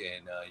spike,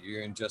 and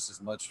you're in just as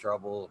much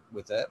trouble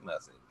with that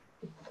method.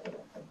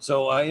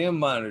 So I am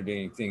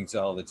monitoring things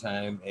all the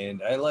time,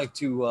 and I like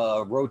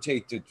to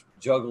rotate to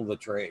juggle the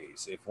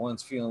trays. If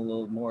one's feeling a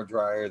little more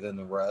drier than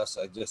the rest,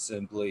 I just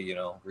simply,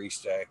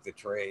 restack the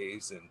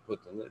trays and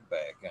put the lid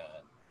back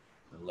on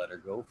and let her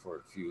go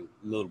for a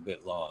little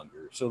bit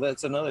longer. So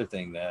that's another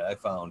thing that I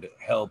found it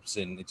helps,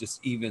 and it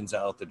just evens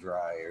out the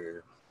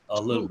dryer a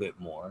little bit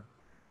more.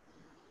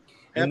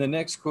 And the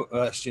next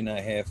question I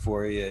have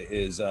for you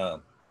is, I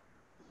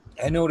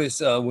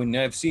notice when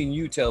I've seen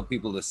you tell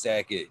people to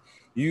stack it,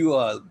 you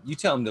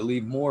tell them to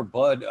leave more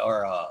bud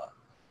or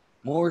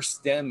more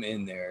stem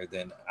in there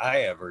than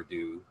I ever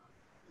do,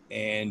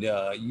 and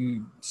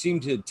you seem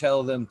to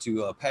tell them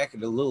to pack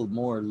it a little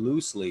more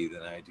loosely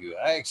than I do.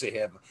 I actually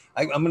have.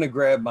 I'm gonna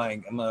grab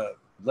mine. I'm gonna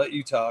let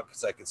you talk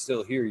because I can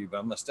still hear you, but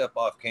I'm gonna step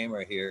off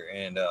camera here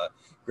and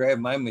grab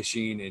my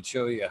machine and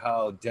show you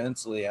how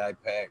densely I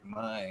pack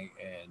mine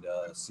and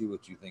see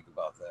what you think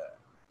about that.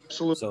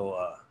 Absolutely.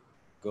 So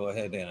go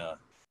ahead and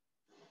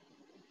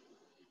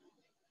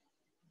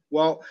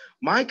Well,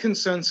 my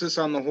consensus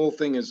on the whole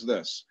thing is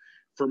this: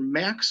 for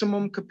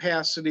maximum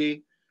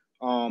capacity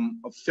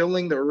of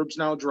filling the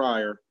HERBSNOW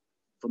dryer,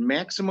 for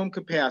maximum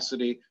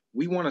capacity,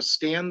 we want to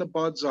stand the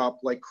buds up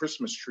like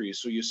Christmas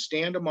trees. So you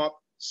stand them up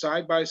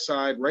side by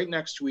side, right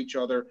next to each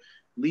other,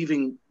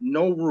 leaving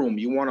no room.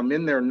 You want them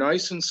in there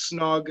nice and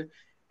snug,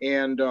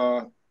 and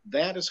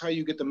that is how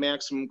you get the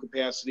maximum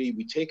capacity.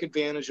 We take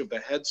advantage of the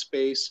head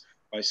space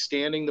by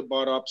standing the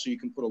bud up so you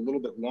can put a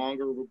little bit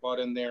longer of a bud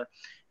in there.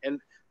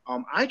 And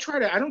I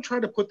don't try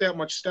to put that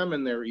much stem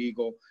in there,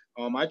 Eagle.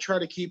 I try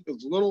to keep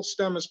as little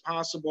stem as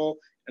possible,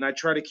 and I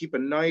try to keep a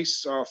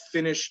nice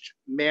finished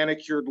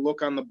manicured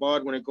look on the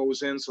bud when it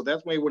goes in. So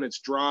that way, when it's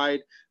dried,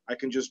 I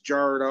can just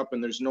jar it up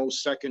and there's no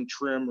second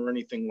trim or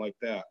anything like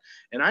that.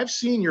 And I've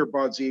seen your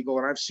buds, Eagle,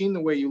 and I've seen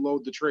the way you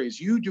load the trays.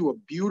 You do a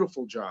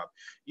beautiful job.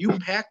 You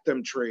pack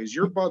them trays.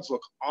 Your buds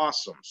look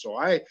awesome. So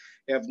I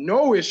have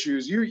no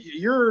issues.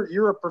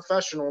 You're a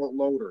professional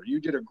loader.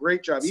 You did a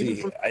great job. see,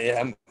 Even for I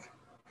am.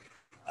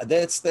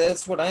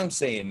 That's what I'm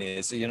saying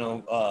is,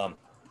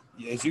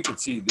 as you can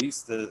see,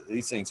 these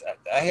things,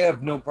 I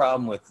have no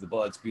problem with the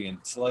buds being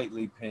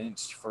slightly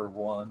pinched for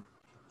one.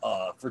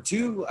 For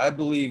two, I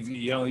believe,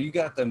 you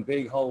got them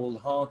big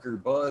old honker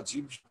buds.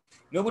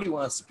 Nobody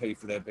wants to pay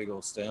for that big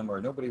old stem, or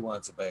nobody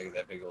wants to bag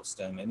that big old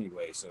stem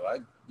anyway. So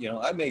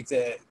I make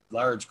that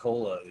large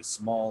cola as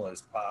small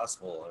as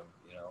possible,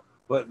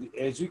 but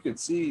as you can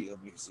see,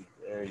 let me see,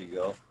 there you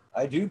go.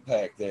 I do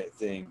pack that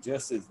thing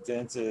just as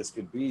dense as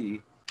could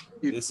be.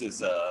 This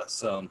is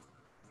some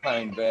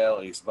Pine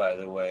Valleys, by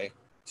the way.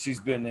 She's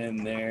been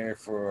in there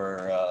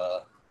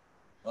for,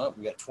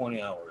 we got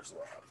 20 hours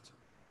left.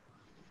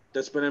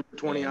 That's been in for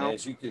 20 and hours.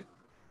 As you could,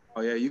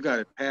 Oh yeah, you got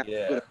it. yeah,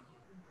 Good.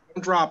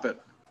 Don't drop it.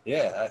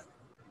 yeah.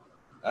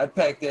 I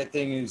pack that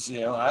thing as,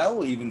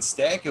 I'll even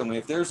stack them.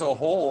 If there's a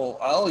hole,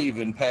 I'll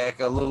even pack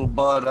a little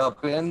bud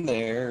up in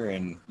there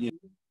and,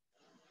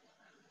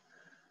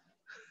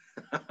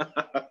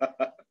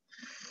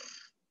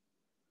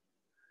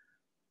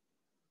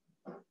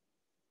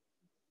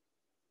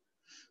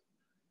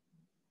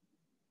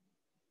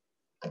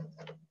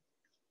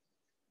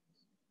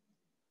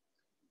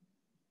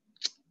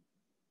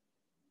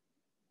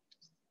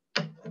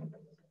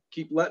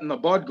 Keep letting the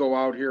bud go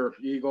out here,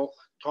 Eagle.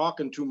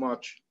 Talking too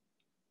much.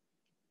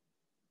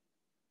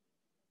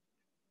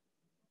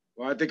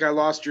 Well, I think I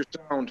lost your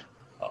sound.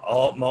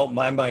 oh,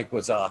 my mic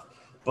was off.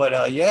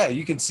 But yeah,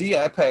 you can see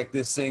I pack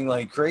this thing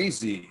like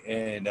crazy,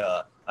 and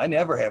I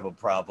never have a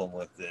problem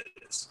with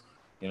this.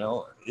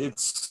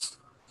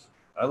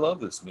 I love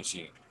this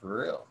machine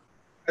for real.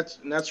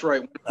 That's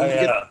right.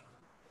 I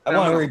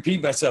want to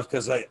repeat myself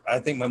because I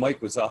think my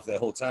mic was off that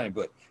whole time,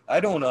 but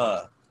I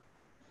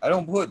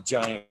don't put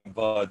giant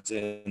buds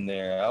in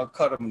there. I'll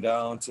cut them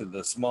down to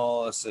the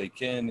smallest they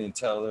can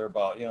until they're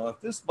about,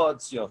 if this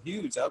bud's,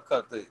 huge, I'll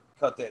cut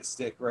that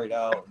stick right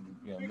out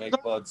and, make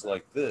buds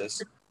like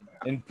this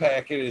and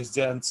pack it as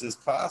dense as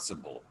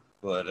possible.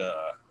 But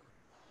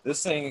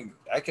this thing,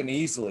 I can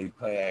easily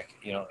pack,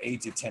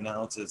 8 to 10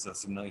 ounces of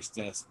some nice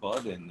dense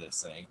bud in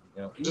this thing,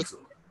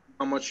 easily.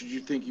 How much did you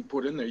think you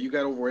put in there? You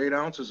got over 8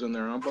 ounces in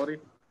there, huh, buddy?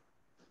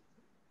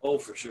 Oh,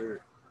 for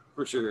sure.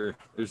 For sure.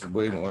 There's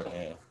way more.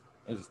 Yeah,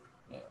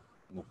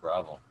 no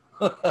problem.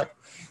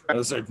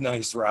 Those are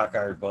nice rock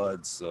hard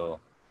buds. So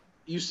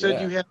you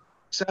said you had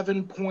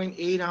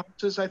 7.8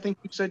 ounces. I think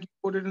you said you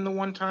put it in the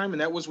one time,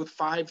 and that was with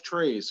 5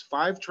 trays.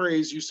 5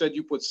 trays. You said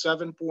you put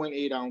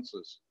 7.8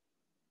 ounces.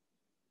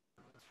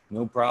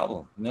 No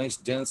problem. Nice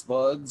dense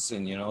buds,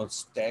 and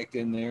stacked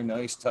in there,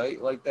 nice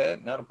tight like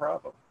that. Not a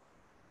problem.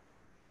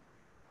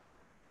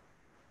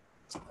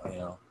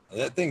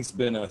 That thing's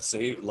been a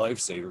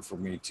lifesaver for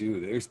me too.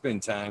 There's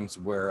been times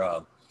where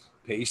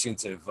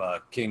patients have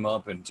came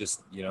up and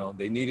just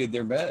they needed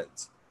their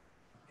meds,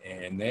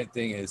 and that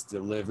thing has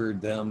delivered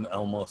them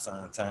almost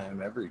on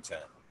time every time.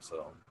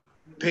 So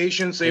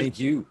patients, thank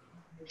you.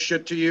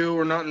 Shit to you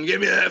or nothing.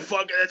 Give me that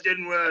fuck. That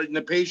didn't work. And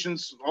the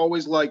patients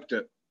always liked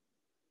it.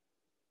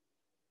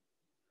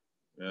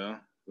 Yeah,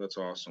 that's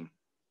awesome.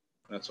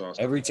 That's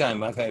awesome. Every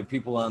time I've had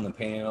people on the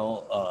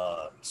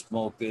panel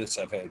smoke this.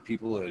 I've had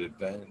people at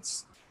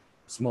events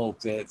smoke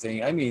that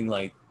thing. I mean,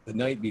 like the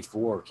night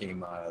before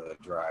came out of the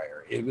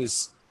dryer. It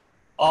was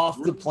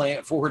off the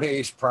plant 4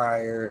 days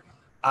prior,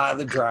 out of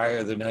the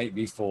dryer the night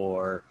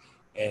before.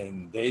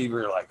 And they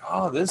were like,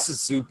 oh, this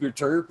is super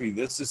terpy.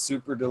 This is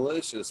super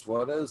delicious.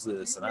 What is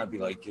this? And I'd be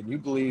like, can you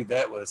believe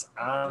that was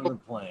on the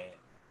plant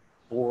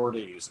 4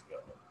 days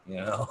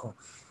ago?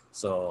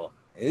 So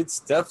it's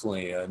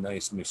definitely a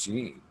nice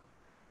machine.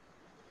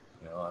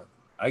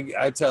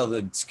 I tell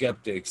the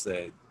skeptics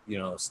that,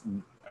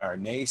 are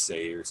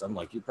naysayers, I'm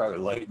like, you're probably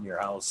lighting your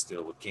house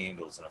still with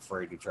candles and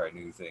afraid to try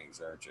new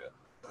things, aren't you?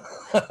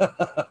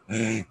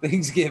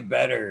 Things get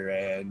better,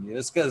 man.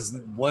 Just because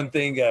one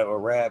thing got a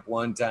wrap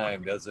one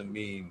time doesn't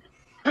mean,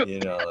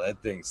 that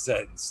thing's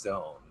set in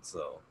stone.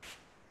 So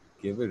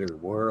give it a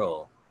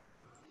whirl.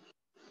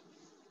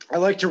 I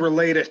like to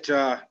relate it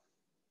to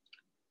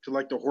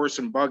like the horse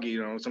and buggy.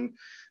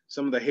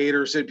 Some of the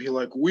haters, they'd be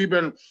like, "We've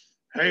been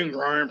hang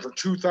drying for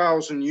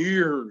 2,000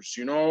 years,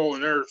 and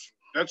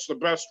that's the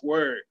best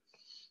way."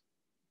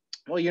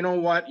 Well, you know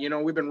what?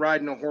 We've been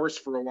riding a horse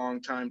for a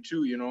long time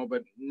too,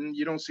 but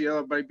you don't see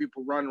other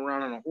people running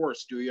around on a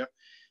horse, do you?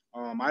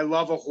 I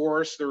love a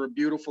horse. They're a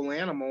beautiful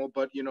animal,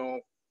 but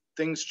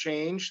things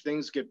change,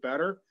 things get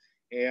better,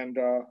 and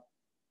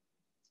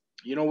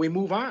we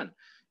move on.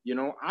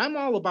 I'm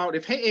all about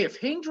if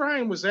hang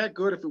drying was that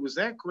good, if it was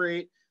that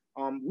great,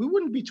 we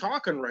wouldn't be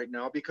talking right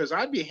now because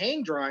I'd be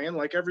hang drying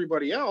like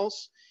everybody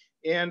else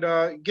and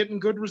getting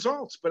good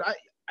results. But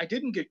I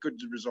didn't get good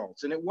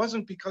results, and it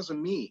wasn't because of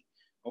me.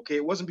 Okay,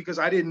 it wasn't because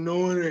I didn't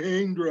know how to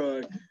hang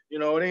dry.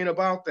 It ain't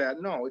about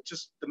that. No, it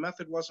just the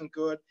method wasn't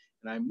good,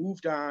 and I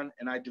moved on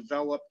and I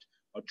developed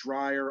a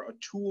dryer, a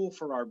tool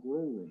for our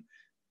grow room,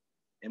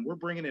 and we're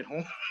bringing it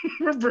home.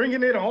 We're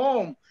bringing it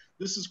home.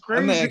 This is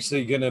crazy. I'm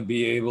actually going to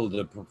be able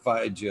to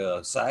provide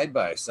you side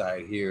by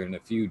side here in a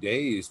few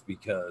days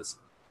because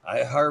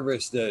I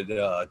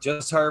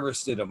just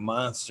harvested a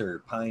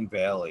monster Pine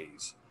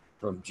Valleys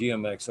from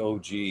GMX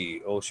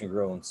OG Ocean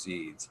Grown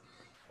Seeds.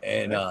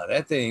 And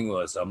that thing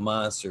was a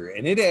monster,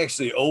 and it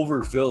actually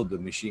overfilled the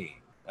machine.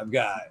 I've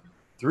got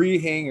 3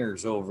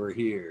 hangers over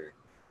here.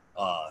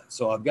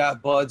 So I've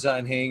got buds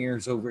on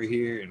hangers over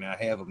here, and I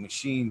have a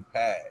machine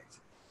packed.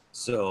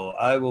 So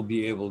I will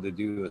be able to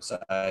do a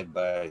side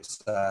by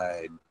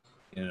side,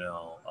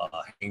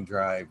 hang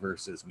dry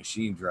versus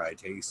machine dry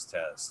taste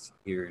test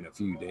here in a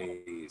few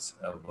days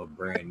of a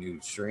brand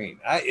new strain.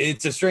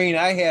 It's a strain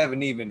I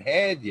haven't even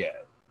had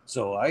yet.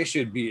 So I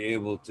should be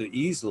able to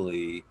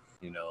easily,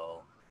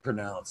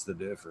 pronounce the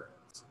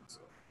difference. So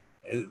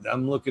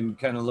I'm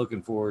kind of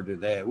looking forward to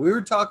that. We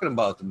were talking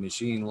about the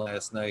machine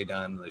last night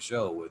on the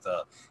show with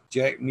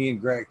me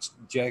and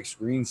Jack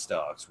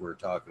Greenstocks. We're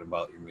talking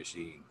about your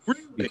machine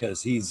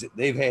because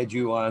they've had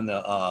you on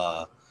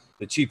the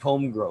Cheap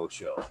Home Grow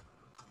show.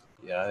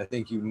 Yeah, I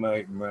think you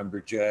might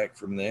remember Jack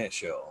from that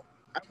show.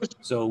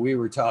 So we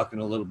were talking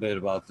a little bit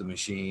about the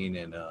machine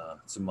and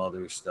some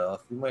other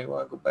stuff. You might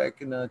want to go back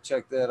and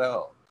check that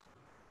out.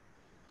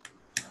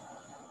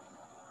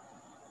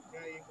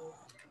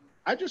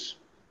 I just,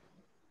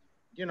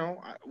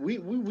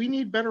 we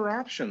need better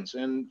options,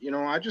 and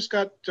I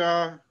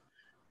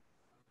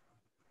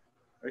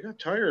got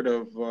tired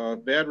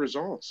of bad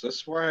results.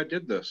 That's why I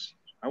did this.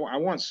 I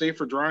want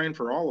safer drying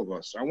for all of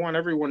us. I want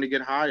everyone to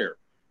get higher.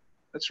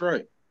 That's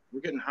right.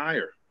 We're getting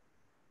higher.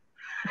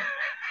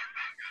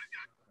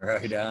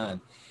 Right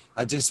on.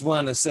 I just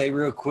want to say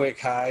real quick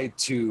hi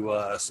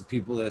to some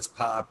people that's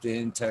popped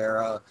in.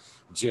 Tara,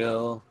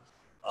 Jill,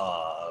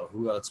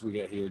 who else we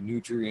got here?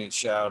 Nutrient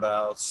shout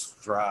outs.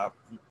 Drop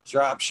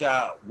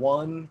shot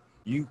 1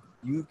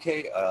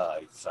 UKSF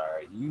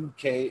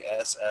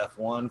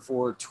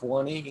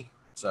 1420.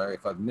 Sorry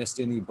if I've missed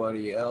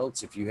anybody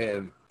else. If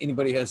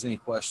anybody has any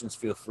questions,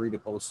 feel free to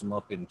post them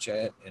up in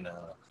chat and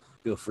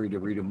feel free to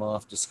read them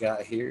off to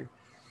Scott here.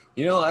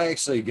 I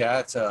actually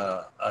got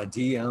a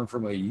DM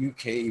from a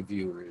UK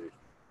viewer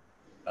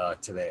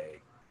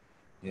today.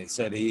 He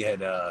said he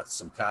had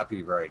some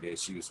copyright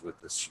issues with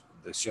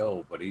the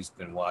show, but he's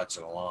been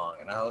watching along.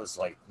 And I was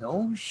like,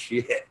 no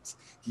shit,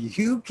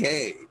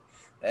 UK.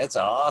 That's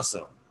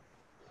awesome.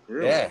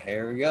 Really? Yeah,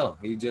 here we go.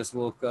 He just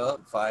woke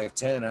up,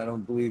 5:10. I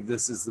don't believe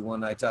this is the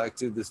one I talked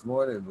to this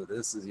morning, but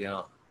this is,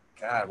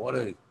 God, what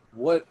a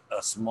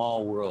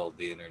small world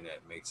the internet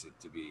makes it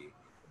to be.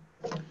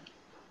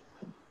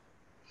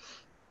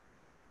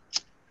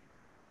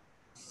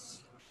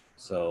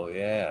 So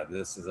yeah,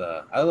 this is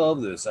I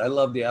love this. I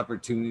love the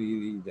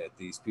opportunity that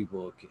these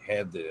people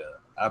have the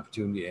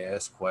opportunity to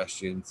ask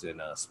questions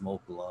and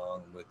smoke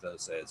along with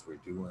us as we're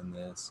doing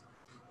this.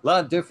 A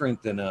lot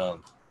different than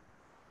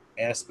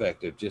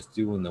aspect of just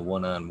doing the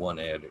one-on-one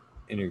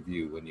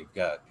interview when you've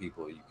got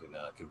people you can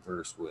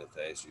converse with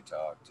as you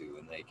talk to,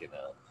 and they can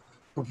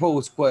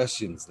propose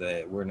questions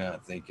that we're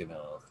not thinking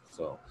of.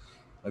 So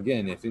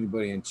again, if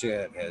anybody in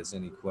chat has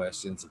any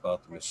questions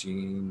about the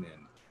machine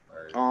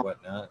or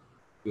whatnot,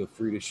 feel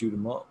free to shoot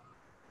them up.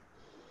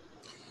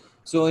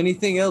 So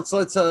anything else?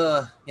 Let's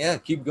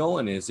keep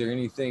going. Is there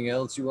anything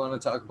else you want to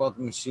talk about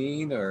the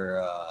machine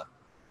or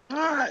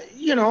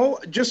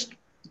just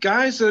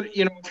guys that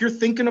if you're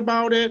thinking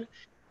about it,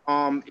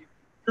 if you're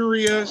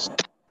curious,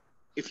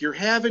 if you're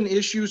having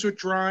issues with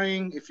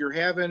drying, if you're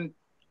having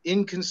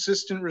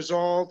inconsistent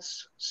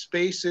results,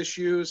 space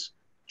issues,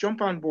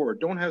 jump on board.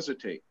 Don't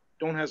hesitate.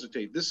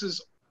 This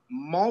is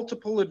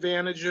multiple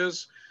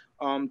advantages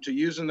to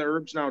using the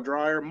HERBSNOW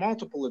dryer.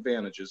 Multiple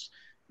advantages,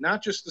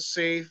 not just the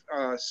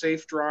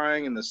safe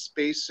drying and the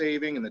space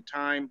saving and the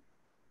time.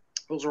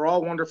 Those are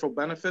all wonderful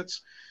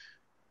benefits.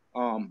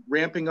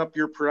 Ramping up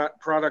your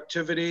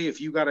productivity. If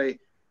you got a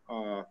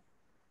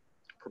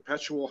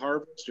perpetual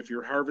harvest. If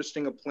you're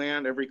harvesting a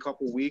plant every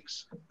couple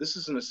weeks, this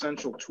is an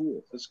essential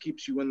tool. This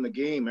keeps you in the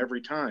game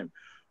every time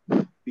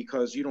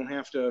because you don't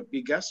have to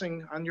be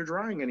guessing on your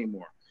drying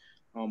anymore.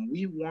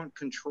 We want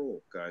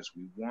control, guys.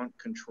 We want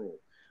control.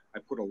 I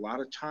put a lot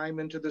of time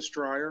into this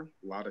dryer,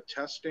 a lot of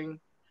testing,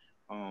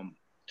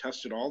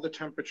 tested all the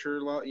temperature,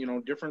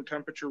 different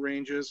temperature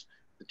ranges.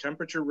 The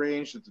temperature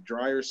range that the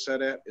dryer is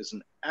set at is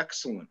an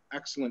excellent,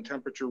 excellent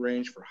temperature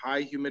range for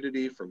high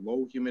humidity, for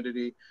low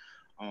humidity.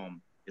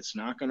 It's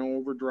not going to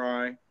over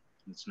dry.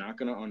 It's not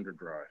going to under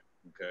dry.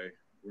 Okay.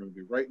 We're going to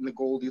be right in the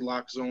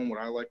Goldilocks zone, what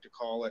I like to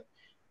call it.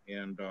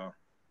 And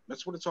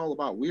that's what it's all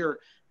about.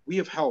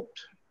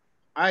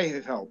 I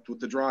have helped with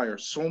the dryer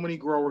so many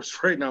growers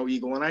right now,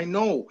 Eagle. And I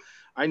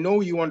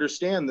know you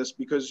understand this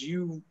because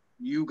you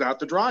got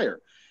the dryer.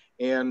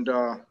 And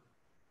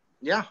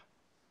yeah,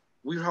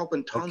 we're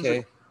helping tons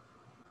of.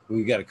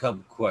 We got a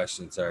couple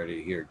questions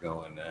already here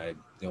going. I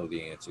know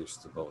the answers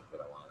to both, but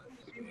I want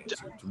to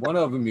answer. One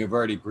of them you've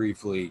already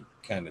briefly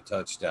kind of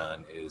touched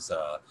on is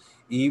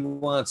he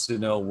wants to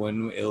know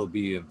when it'll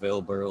be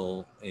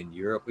available in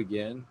Europe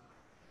again.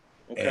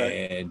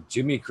 Okay. And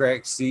Jimmy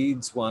Crack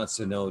Seeds wants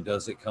to know,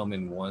 does it come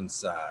in one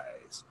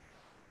size?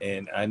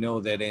 And I know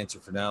that answer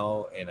for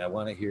now, and I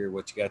want to hear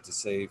what you got to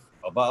say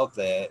about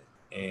that.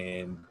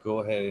 And go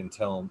ahead and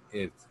tell them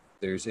if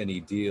there's any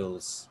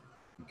deals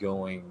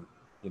going,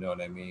 you know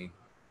what I mean,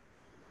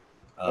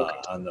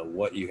 Okay. on the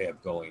what you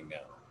have going now.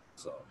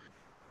 So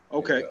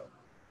okay.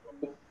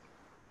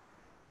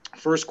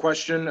 First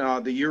question,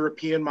 the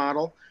European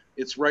model.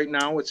 It's right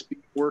now, it's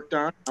being worked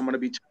on. I'm going to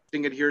be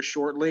testing it here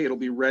shortly. It'll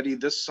be ready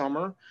this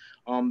summer.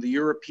 The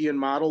European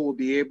model will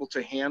be able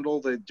to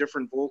handle the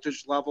different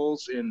voltage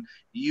levels in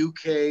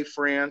UK,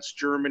 France,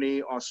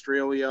 Germany,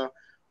 Australia,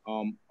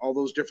 all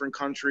those different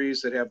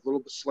countries that have a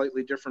little bit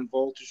slightly different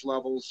voltage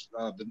levels.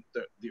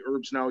 The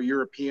HERBSNOW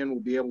European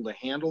will be able to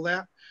handle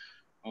that.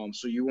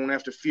 So you won't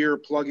have to fear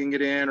plugging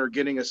it in or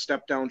getting a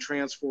step down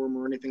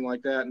transformer or anything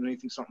like that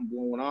and something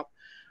blowing up.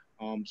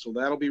 So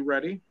that'll be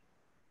ready.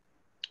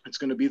 It's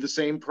going to be the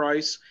same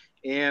price,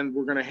 and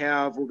we're going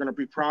to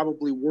be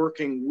probably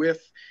working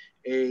with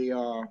a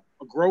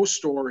grow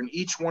store in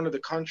each one of the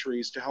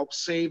countries to help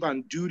save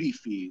on duty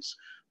fees,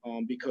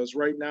 because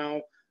right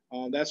now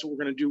that's what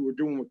we're going to do. We're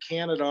doing with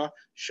Canada.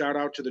 Shout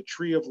out to the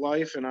Tree of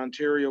Life in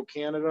Ontario,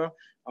 Canada.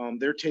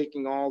 They're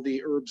taking all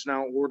the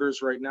HERBSNOW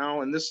orders right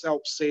now, and this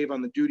helps save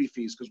on the duty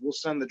fees because we'll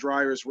send the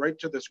dryers right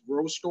to this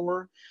grow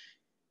store,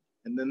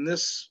 and then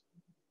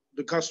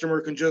the customer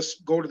can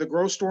just go to the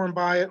grow store and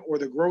buy it, or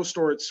the grow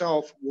store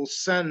itself will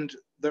send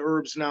the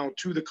HERBSNOW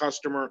to the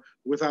customer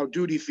without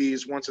duty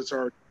fees once it's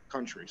our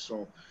country.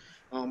 So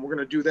we're going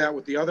to do that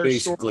with the other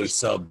basically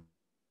stores.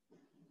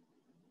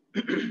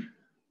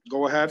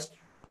 Go ahead.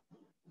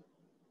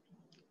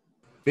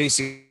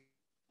 Basically,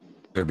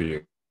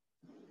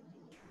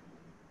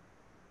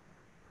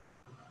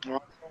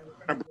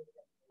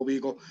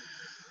 Eagle.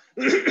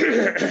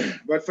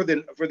 But for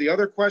the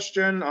other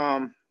question,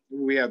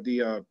 we have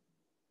the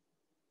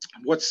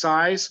what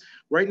size.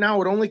 Right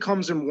now it only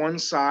comes in one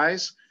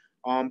size,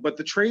 but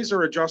the trays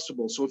are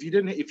adjustable. So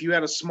if you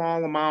had a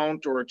small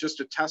amount or just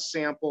a test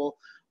sample,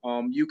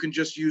 you can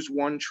just use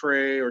one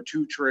tray or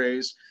two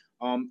trays.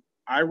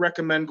 I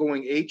recommend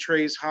going 8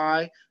 trays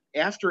high.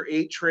 After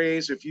 8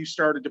 trays, if you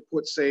started to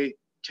put, say,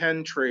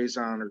 10 trays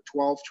on or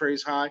 12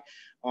 trays high,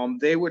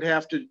 you would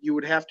have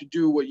to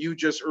do what you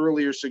just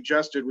earlier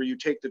suggested, where you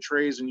take the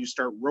trays and you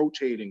start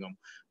rotating them,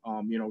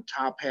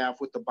 top half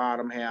with the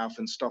bottom half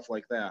and stuff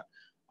like that.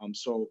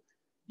 So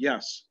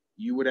yes,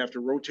 you would have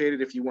to rotate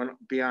it if you went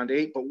beyond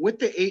 8, but with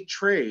the 8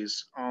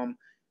 trays,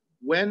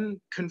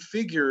 when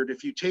configured,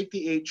 if you take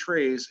the 8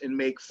 trays and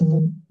make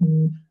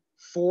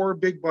 4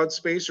 big bud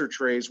spacer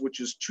trays,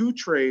 which is 2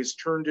 trays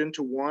turned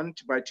into one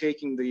by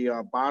taking the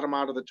bottom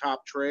out of the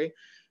top tray,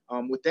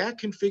 with that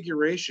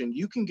configuration,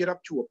 you can get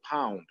up to a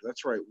pound.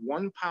 That's right,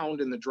 1 pound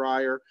in the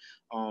dryer.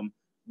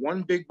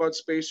 1 big bud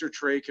spacer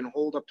tray can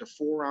hold up to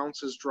 4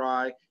 ounces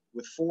dry.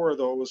 With 4 of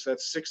those,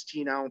 that's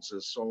 16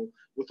 ounces. So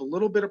with a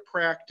little bit of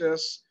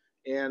practice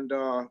and,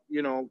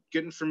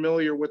 getting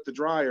familiar with the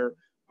dryer,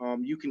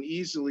 you can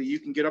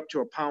get up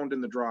to a pound in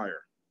the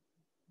dryer.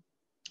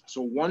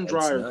 So one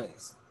dryer.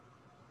 Nice.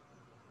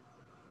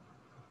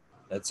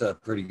 That's a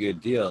pretty good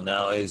deal.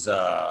 Now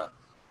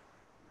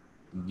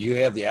you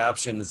have the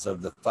options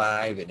of the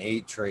 5 and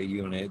 8 tray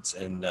units,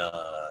 and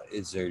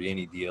is there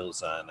any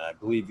deals on? I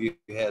believe you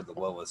had the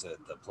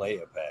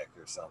Playa pack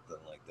or something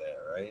like that,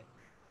 right?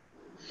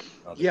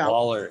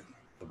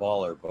 The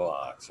baller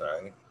box,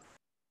 right?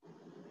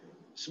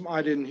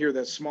 I didn't hear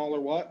that. Smaller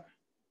what?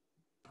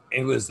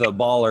 It was the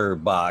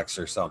baller box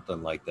or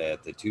something like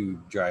that, the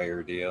 2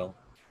 dryer deal.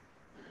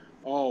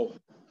 Oh,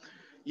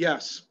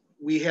 yes.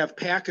 We have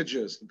package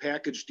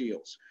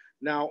deals.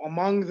 Now,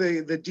 among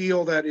the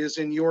deal that is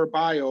in your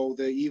bio,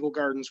 the Eagle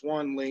Gardens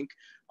 1 link,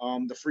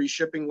 the free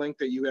shipping link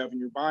that you have in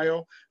your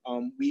bio,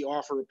 we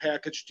offer a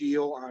package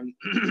deal on,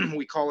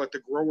 we call it the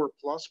Grower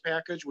Plus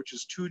package, which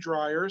is 2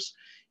 dryers,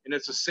 and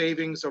it's a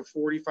savings of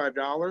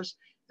 $45.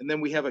 And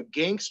then we have a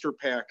gangster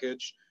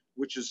package,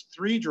 which is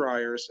 3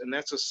 dryers, and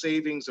that's a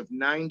savings of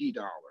 $90.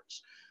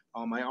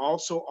 I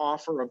also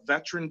offer a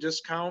veteran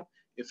discount.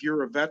 If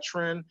you're a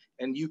veteran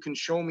and you can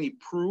show me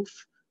proof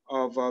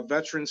of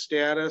veteran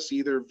status,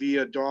 either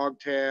via dog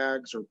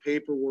tags or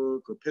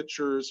paperwork or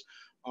pictures,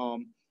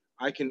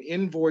 I can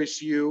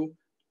invoice you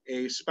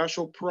a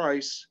special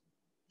price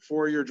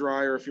for your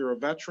dryer if you're a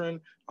veteran.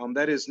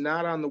 That is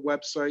not on the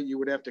website. You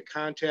would have to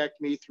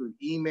contact me through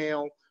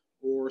email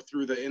or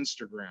through the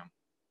Instagram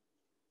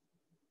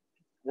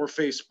or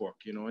Facebook,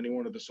 you know, any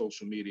one of the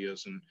social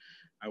medias, and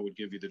I would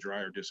give you the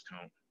dryer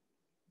discount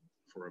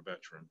for a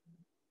veteran.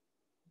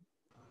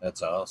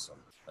 That's awesome.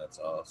 That's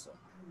awesome.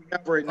 We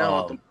have right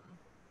now.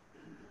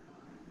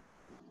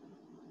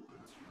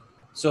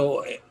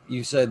 So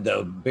you said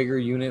the bigger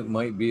unit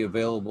might be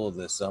available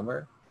this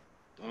summer?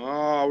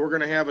 Oh, we're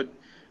gonna have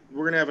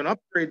an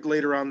upgrade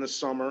later on this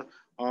summer,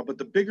 but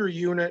the bigger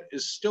unit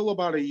is still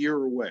about a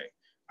year away.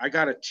 I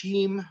got a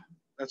team.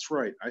 That's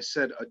right. I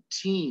said a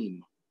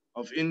team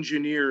of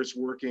engineers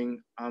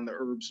working on the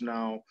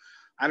HERBSNOW.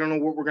 I don't know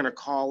what we're gonna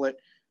call it.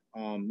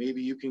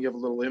 Maybe you can give a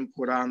little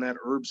input on that.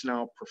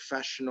 HERBSNOW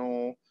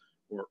Professional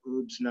or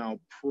HERBSNOW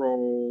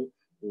Pro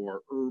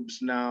or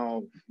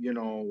HERBSNOW,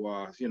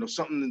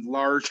 something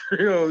larger,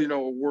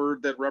 a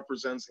word that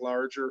represents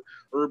larger.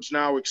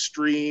 HERBSNOW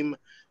Extreme,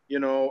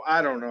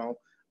 I don't know.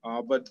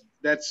 But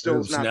that still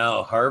is not.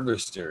 HERBSNOW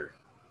Harvester.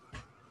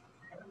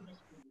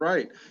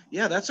 Right.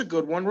 Yeah, that's a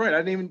good one. Right. I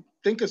didn't even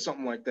think of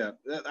something like that.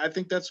 I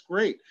think that's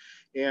great.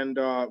 And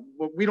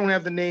we don't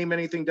have the name,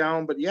 anything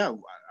down, but yeah,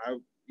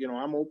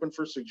 I'm open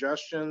for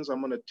suggestions. I'm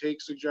going to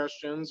take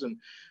suggestions and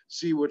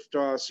see what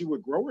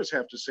growers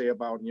have to say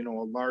about, a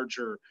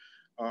larger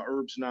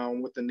HERBSNOW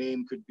and what the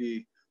name could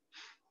be.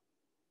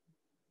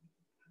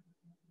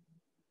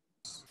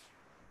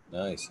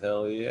 Nice.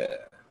 Hell yeah.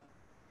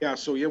 Yeah.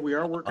 So yeah, we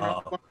are working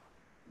on it.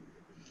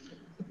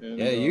 And,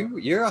 yeah,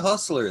 you're a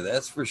hustler,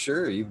 that's for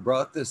sure. You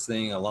brought this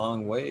thing a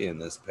long way in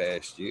this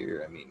past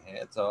year. I mean,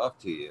 hats off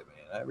to you,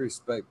 man. I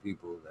respect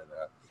people that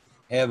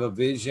have a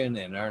vision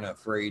and aren't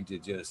afraid to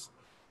just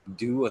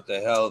do what the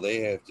hell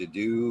they have to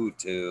do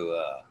to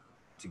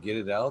get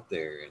it out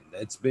there. And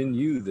that's been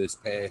you this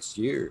past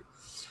year.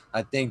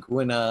 I think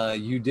when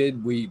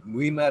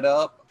we met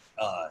up,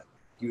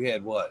 you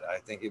had what? I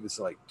think it was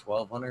like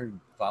 1,200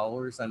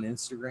 followers on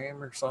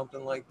Instagram or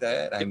something like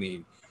that. I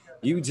mean,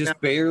 you just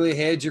barely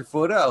had your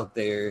foot out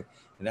there.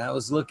 And I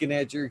was looking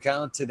at your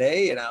account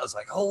today and I was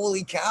like,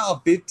 holy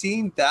cow,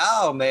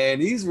 15,000,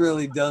 man. He's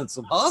really done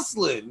some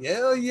hustling.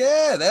 Hell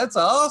yeah, that's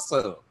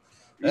awesome.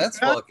 That's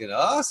fucking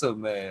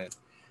awesome, man.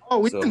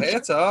 Oh, so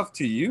hats off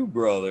to you,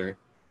 brother.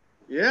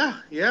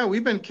 Yeah,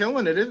 we've been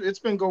killing it. It's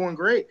been going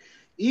great.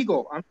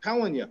 Eagle, I'm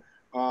telling you,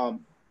 I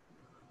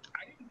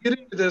didn't get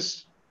into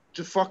this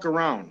to fuck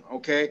around,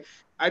 okay?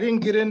 I didn't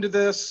get into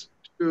this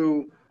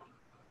to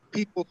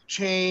people's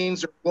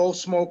chains or blow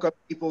smoke up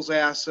people's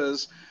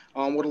asses.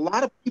 What a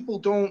lot of people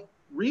don't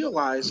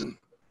realize is the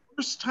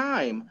first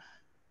time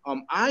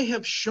I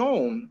have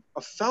shown,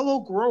 a fellow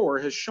grower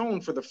has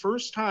shown for the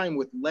first time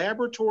with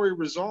laboratory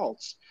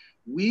results,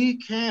 we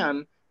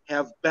can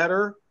have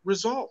better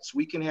results.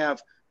 We can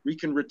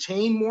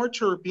retain more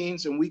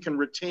terpenes and we can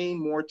retain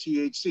more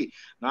THC.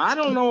 Now, I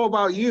don't know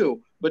about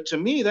you, but to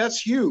me, that's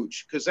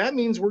huge because that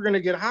means we're going to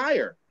get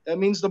higher. That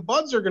means the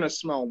buds are going to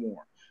smell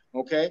more.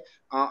 Okay.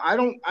 I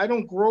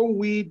don't grow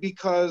weed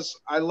because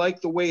I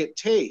like the way it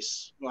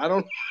tastes. I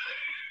don't,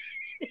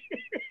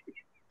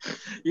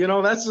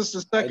 that's just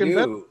a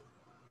second.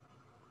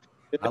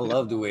 I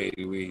love the way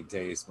weed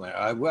tastes,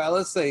 man. Well,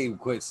 let's say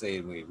quit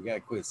saying weed. We got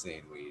to quit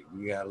saying weed.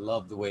 We got to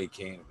love the way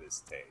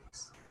cannabis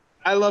tastes.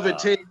 I love it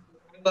taste,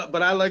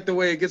 but I like the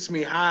way it gets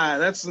me high.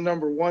 That's the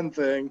number one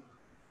thing.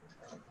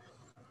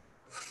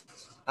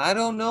 I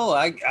don't know.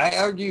 I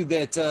argue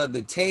that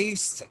the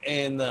taste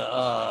and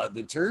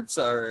the terps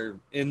are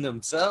in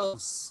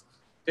themselves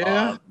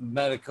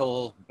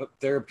medical,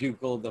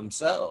 therapeutical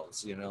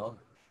themselves.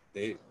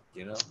 They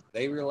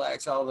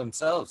relax all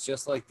themselves,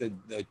 just like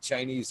the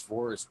Chinese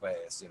forest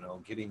baths.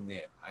 Getting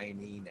that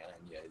pinene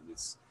on you.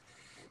 It's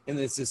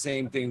the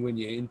same thing when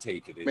you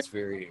intake it. It's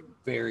very,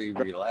 very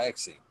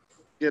relaxing.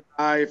 Get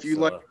high if you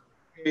like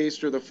the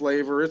taste or the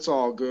flavor. It's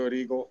all good,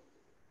 Eagle.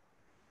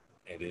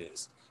 It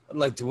is. I'd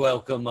like to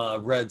welcome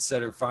Red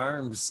Setter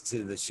Farms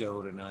to the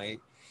show tonight.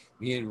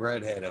 Me and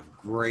Red had a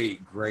great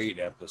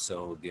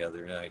episode the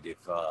other night. If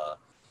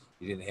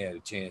you didn't have a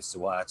chance to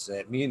watch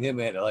that, me and him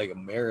had like a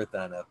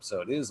marathon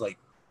episode. It was like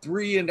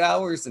 3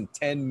 hours and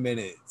 10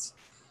 minutes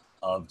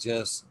of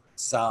just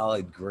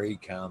solid,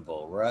 great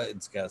convo.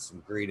 Red's got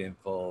some great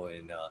info.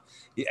 And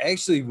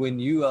actually, when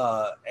you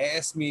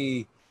asked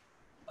me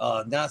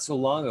not so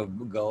long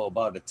ago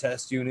about a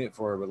test unit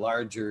for a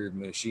larger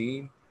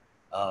machine,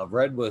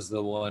 Red was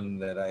the one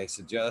that I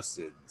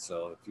suggested.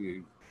 So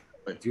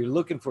if you're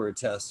looking for a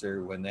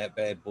tester when that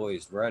bad boy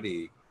is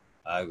ready,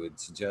 I would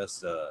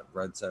suggest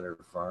Red Setter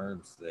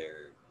Farms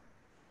there.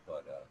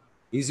 But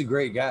he's a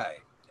great guy.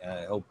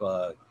 I hope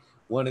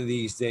one of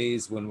these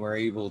days when we're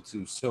able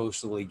to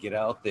socially get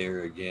out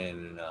there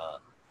again and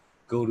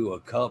go to a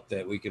cup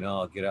that we can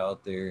all get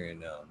out there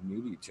and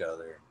meet each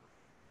other.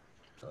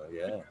 So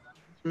yeah,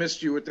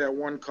 Missed you with that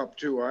one cup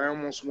too. I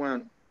almost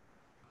went.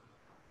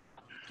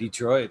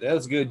 Detroit, that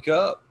was a good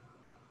cup.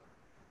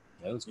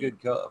 That was a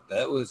good cup.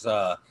 That was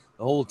the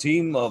whole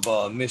team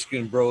of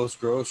Michigan Bros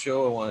Grow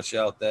Show. I want to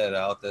shout that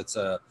out. That's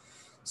a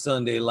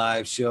Sunday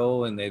live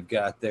show, and they've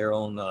got their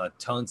own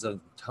tons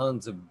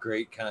of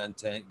great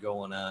content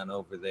going on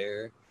over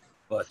there.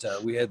 But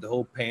we had the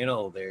whole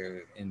panel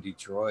there in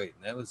Detroit,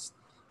 and that was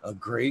a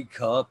great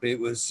cup. It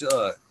was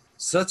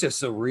such a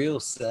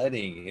surreal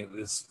setting. It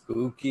was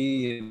spooky,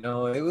 you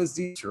know. It was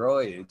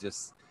Detroit.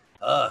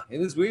 It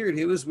was weird.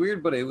 It was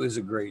weird, but it was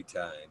a great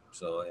time.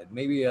 So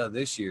maybe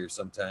this year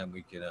sometime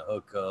we can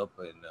hook up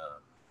and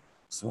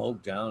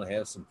smoke down and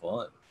have some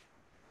fun.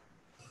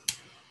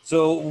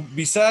 So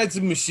besides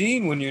the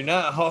machine, when you're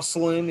not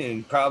hustling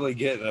and probably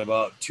getting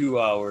about 2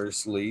 hours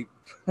sleep,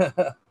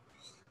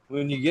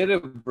 when you get a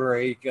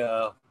break,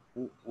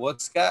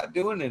 what's Scott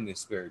doing in his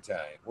spare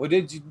time? What do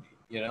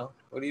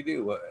you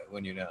do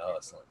when you're not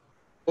hustling?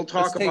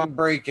 Let's take a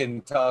break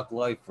and talk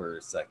life for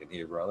a second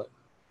here, brother.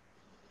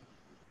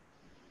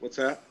 What's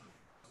that?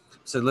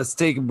 So let's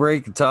take a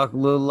break and talk a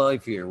little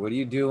life here. What are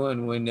you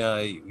doing when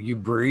you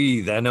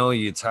breathe? I know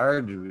it's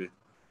hard. It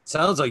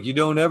sounds like you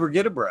don't ever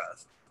get a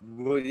breath.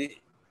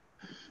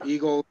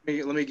 Eagle,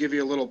 let me give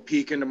you a little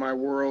peek into my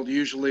world.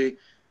 Usually,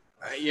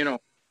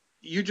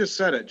 you just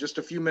said it just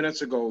a few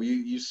minutes ago.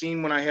 You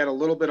seen when I had a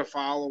little bit of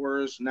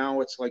followers.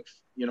 Now it's like,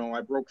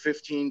 I broke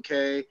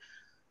 15K.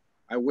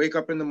 I wake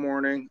up in the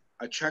morning.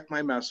 I check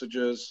my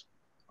messages.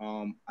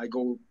 I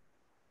go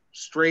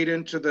straight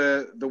into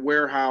the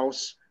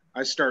warehouse.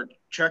 I start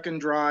checking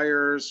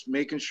dryers,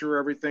 making sure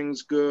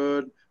everything's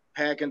good,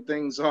 packing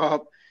things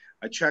up.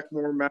 I check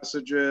more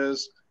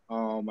messages.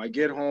 I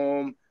get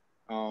home.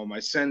 I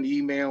send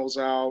emails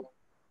out.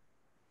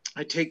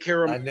 I take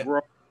care of my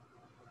growth.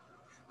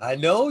 I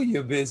know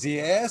you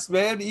busy ass,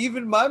 man.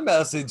 Even my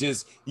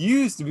messages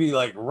used to be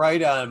like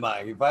right on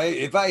mine.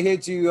 If I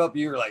hit you up,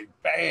 you're like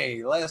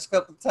bang. Last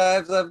couple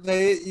times I've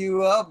hit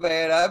you up,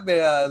 man. I've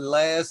been on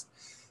last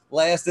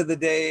of the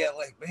day. I'm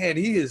like, man,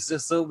 he is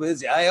just so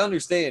busy. I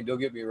understand. Don't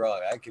get me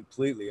wrong. I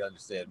completely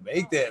understand.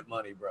 Make that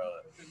money,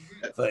 brother.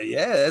 But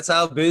yeah, that's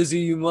how busy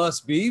you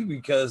must be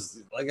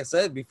because, like I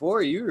said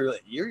before, you're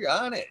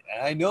on it.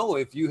 I know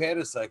if you had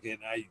a second,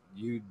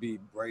 you'd be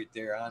right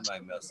there on my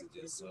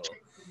messages. So,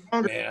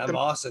 man, I'm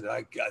awesome.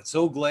 I got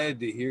so glad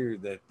to hear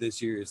that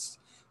this year has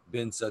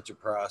been such a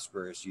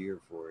prosperous year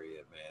for you,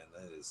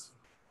 man.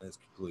 That's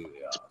completely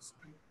awesome.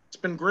 It's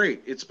been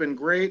great. It's been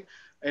great.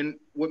 And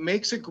what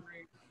makes it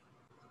great,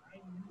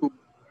 I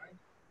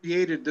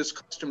created this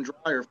custom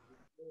dryer for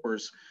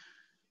yours.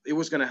 It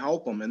was going to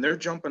help them, and they're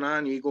jumping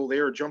on Eagle. They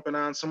are jumping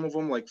on some of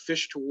them like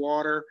fish to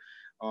water.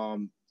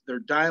 They're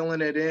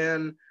dialing it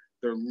in.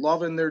 They're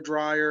loving their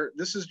dryer.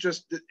 This is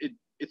just it.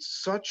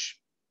 It's such.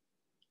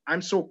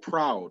 I'm so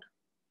proud,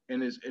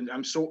 and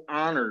I'm so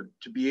honored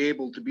to be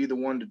able to be the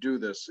one to do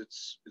this.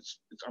 It's.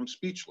 I'm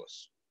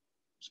speechless.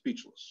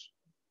 Speechless.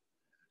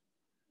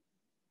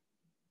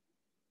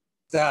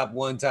 Stop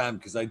one time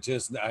because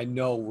I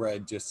know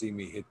Red just see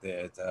me hit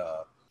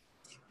that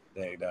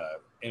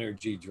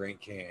energy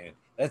drink can.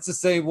 That's the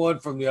same one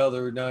from the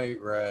other night,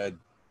 Red.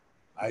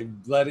 I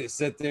let it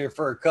sit there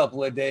for a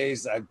couple of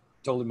days. I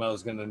told him I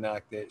was going to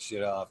knock that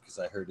shit off because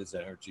I heard his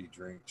energy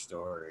drink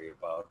story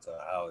about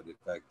how it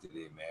affected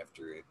him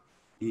after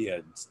he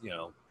had,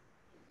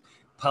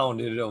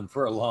 pounded them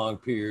for a long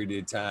period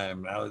of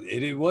time.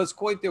 It was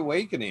quite the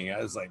awakening.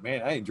 I was like,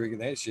 man, I ain't drinking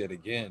that shit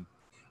again.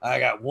 I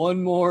got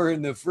one more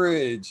in the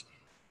fridge,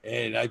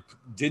 and I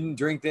didn't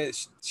drink that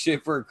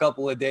shit for a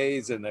couple of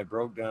days, and I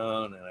broke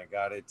down, and I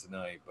got it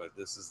tonight. But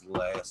this is the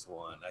last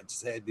one.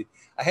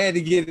 I had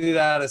to get it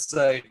out of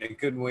sight. I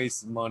couldn't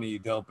waste money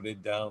dumping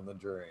it down the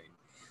drain.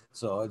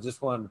 So I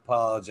just wanted to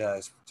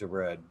apologize to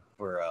Red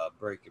for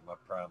breaking my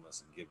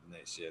promise and giving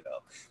that shit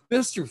up.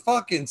 Mr.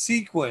 fucking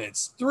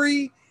Sequence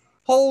 3,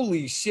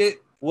 holy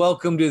shit.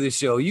 Welcome to the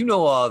show. You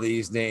know all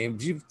these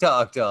names. You've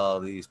talked to all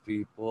these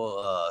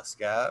people,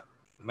 Scott.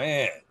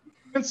 Man,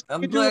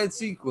 I'm glad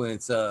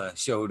Sequence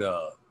showed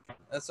up.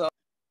 That's all.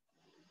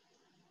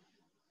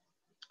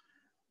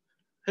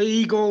 Hey,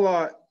 Eagle,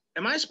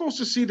 am I supposed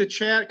to see the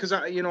chat? Because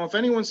if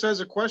anyone says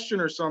a question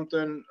or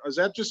something, is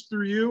that just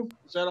through you?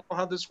 Is that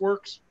how this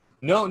works?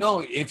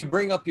 No. If you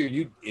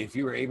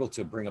were able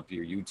to bring up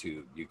your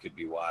YouTube, you could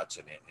be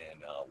watching it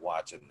and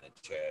watching the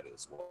chat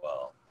as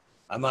well.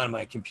 I'm on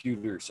my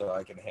computer, so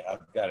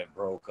I've got it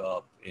broke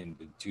up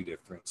into 2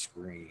 different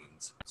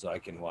screens, so I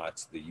can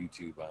watch the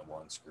YouTube on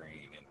one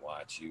screen and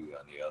watch you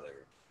on the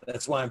other.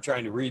 That's why I'm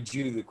trying to read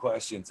you the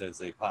questions as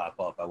they pop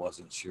up. I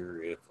wasn't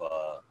sure if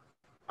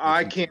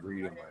I can't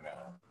read them or not.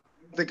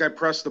 I don't think I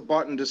pressed the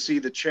button to see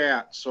the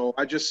chat, so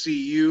I just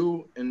see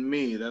you and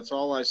me. That's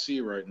all I see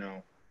right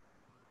now.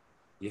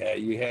 Yeah,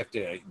 you have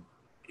to.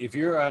 If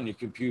you're on your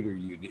computer,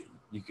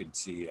 you could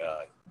see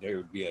there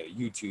would be a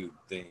YouTube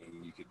thing.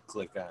 You could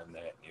click on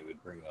that, and it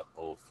would bring up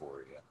both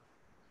for you.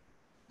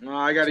 No,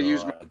 I got to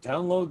use my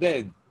download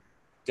that.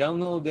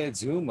 download that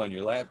Zoom on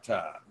your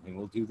laptop, and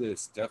we'll do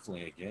this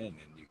definitely again,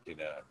 and you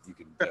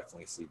can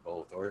definitely see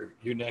both, or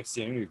your next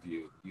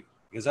interview,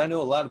 because I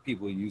know a lot of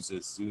people use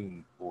this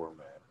Zoom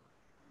format.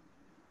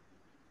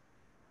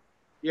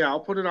 Yeah, I'll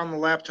put it on the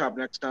laptop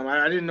next time.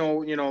 I didn't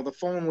know, the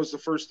phone was the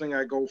first thing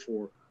I go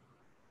for.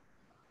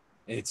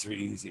 It's the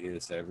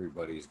easiest.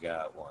 Everybody's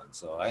got one,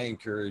 so I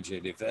encourage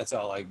it. If that's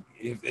all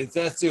if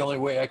that's the only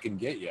way I can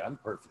get you, I'm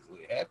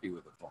perfectly happy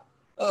with the phone.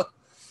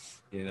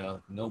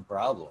 Oh, no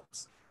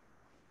problems.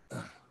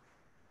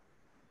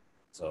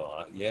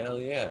 So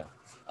yeah.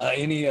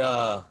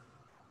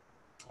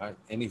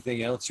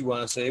 Anything else you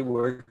want to say?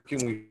 Where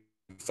can we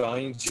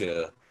find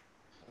you?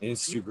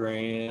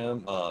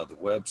 Instagram, the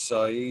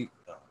website.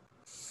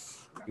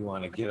 You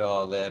want to get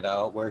all that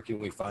out? Where can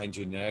we find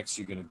you next?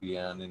 You're going to be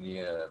on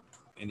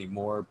any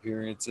more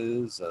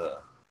appearances?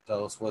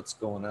 Tell us what's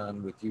going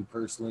on with you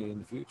personally in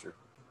the future.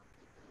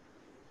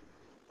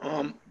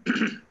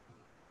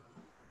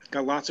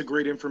 Got lots of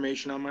great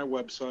information on my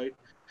website.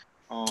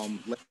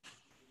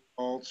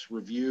 Results,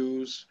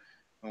 reviews.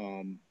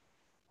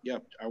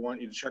 Yep, I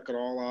want you to check it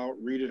all out,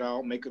 read it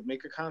out, make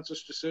a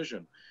conscious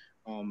decision.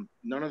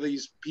 None of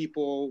these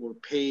people were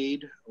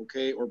paid,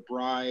 okay, or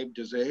bribed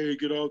to say, hey,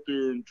 get out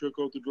there and check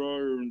out the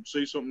dryer and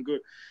say something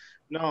good.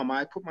 No,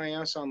 I put my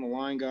ass on the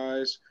line,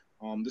 guys.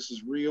 This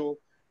is real.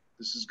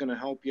 This is going to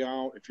help you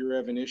out if you're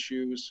having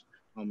issues.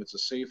 It's a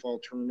safe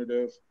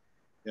alternative.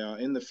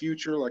 In the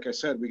future, like I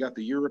said, we got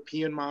the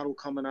European model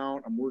coming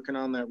out. I'm working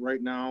on that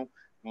right now.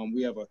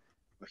 We have a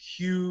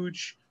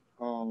huge,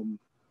 a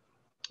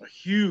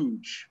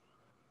huge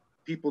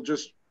people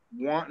just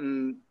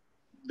wanting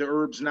the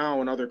herbs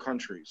now in other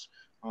countries.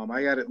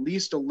 I had at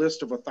least a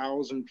list of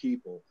 1,000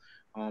 people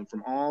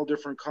from all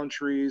different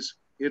countries: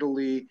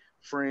 Italy,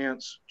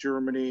 France,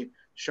 Germany.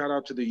 Shout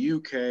out to the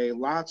UK,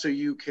 lots of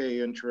UK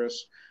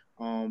interest.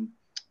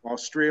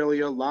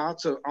 Australia,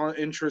 lots of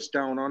interest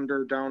down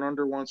under. Down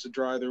under wants to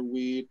dry their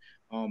weed.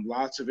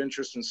 Lots of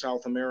interest in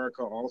South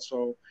America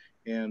also.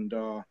 And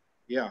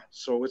yeah,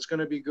 so it's going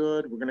to be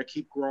good. We're going to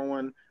keep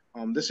growing.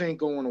 This ain't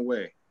going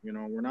away.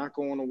 We're not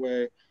going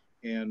away.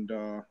 And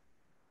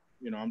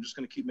I'm just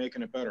going to keep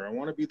making it better. I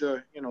want to be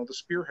the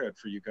spearhead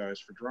for you guys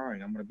for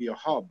drawing. I'm going to be a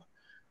hub.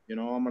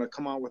 I'm going to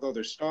come out with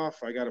other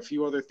stuff. I got a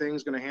few other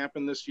things going to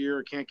happen this year.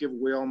 I can't give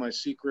away all my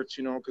secrets,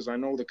 because I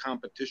know the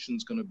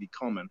competition's going to be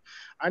coming.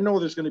 I know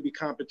there's going to be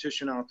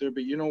competition out there,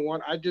 but you know what?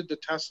 I did the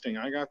testing.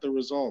 I got the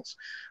results.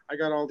 I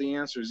got all the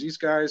answers. These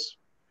guys,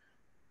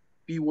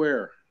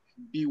 beware.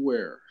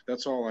 Beware.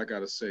 That's all I got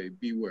to say.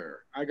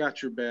 Beware. I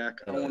got your back.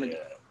 I want to.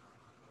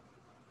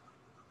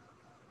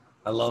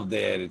 I love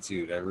the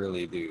attitude. I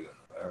really do.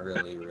 I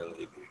really,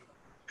 really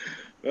do.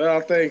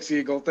 Well, thanks,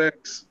 Eagle.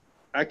 Thanks.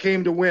 I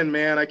came to win,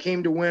 man. I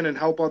came to win and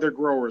help other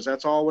growers.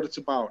 That's all what it's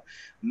about.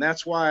 And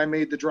that's why I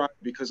made the drive,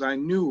 because I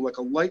knew like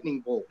a lightning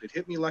bolt. It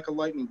hit me like a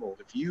lightning bolt.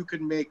 If you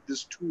can make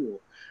this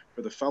tool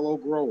for the fellow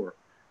grower,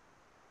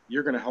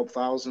 you're going to help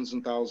thousands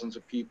and thousands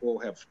of people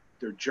have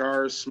their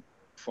jars smell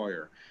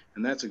fire.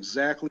 And that's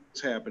exactly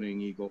what's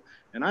happening, Eagle.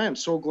 And I am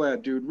so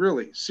glad, dude.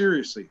 Really,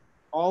 seriously,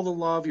 all the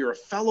love. You're a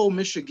fellow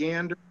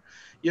Michigander.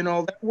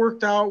 That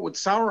worked out with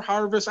Sour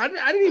Harvest. I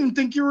didn't even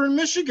think you were in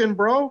Michigan,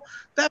 bro.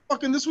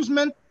 This was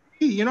meant to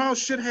be. You know how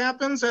shit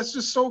happens? That's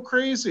just so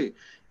crazy.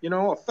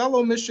 A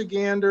fellow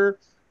Michigander,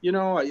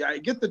 I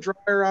get the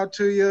dryer out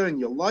to you and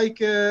you like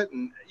it.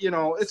 And,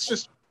 it's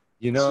just.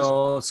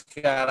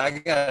 Scott,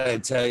 I gotta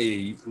tell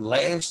you,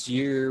 last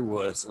year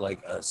was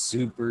like a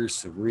super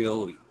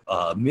surreal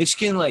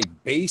Michigan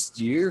based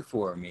year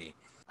for me.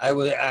 I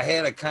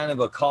had a kind of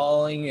a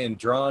calling and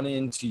drawn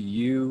into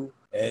you.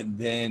 And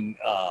then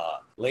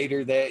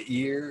later that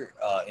year,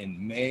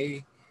 in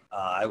May,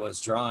 I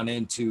was drawn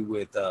into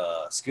with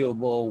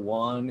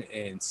skilbo1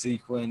 and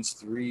sequence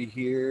 3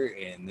 here,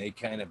 and they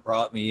kind of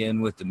brought me in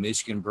with the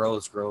Michigan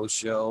Bros Grow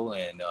Show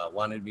and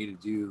wanted me to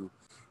do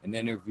an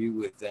interview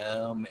with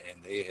them,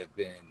 and they have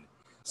been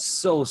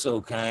so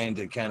kind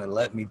to kind of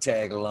let me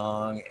tag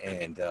along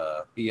and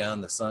be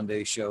on the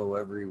Sunday show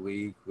every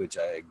week, which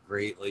I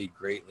greatly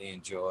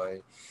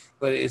enjoy.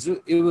 But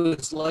it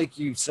was like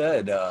you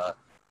said,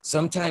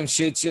 sometimes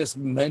shit's just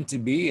meant to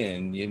be,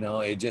 and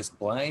it just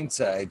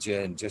blindsides you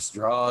and just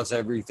draws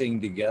everything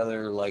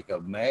together like a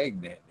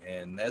magnet.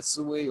 And that's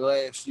the way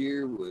last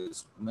year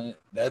was.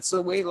 That's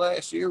the way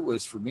last year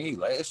was for me.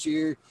 Last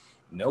year,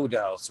 no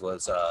doubts,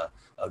 was a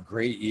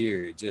great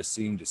year. It just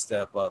seemed to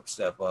step up.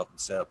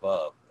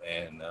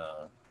 And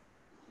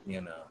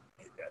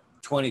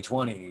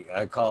 2020,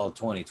 I call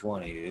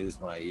 2020 is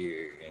my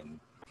year, and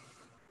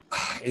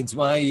it's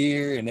my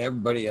year and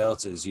everybody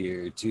else's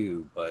year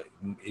too. But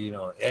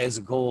as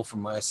a goal for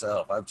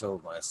myself, I've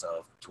told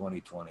myself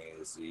 2020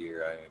 is the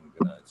year I am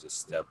gonna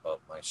just step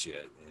up my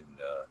shit and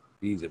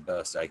be the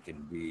best I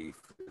can be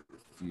for the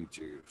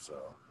future.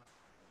 So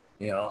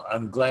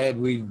I'm glad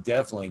we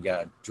definitely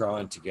got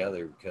drawn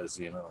together, because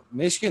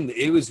Michigan,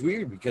 it was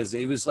weird because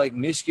it was like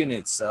Michigan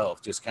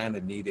itself just kind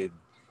of needed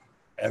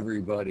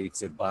everybody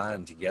to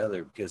bond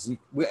together, because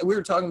we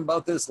were talking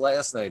about this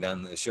last night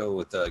on the show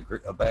with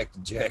back to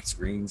Jack's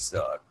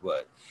Greenstock,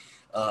 but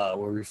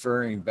we're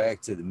referring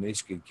back to the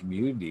Michigan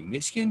community.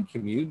 Michigan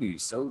community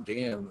is so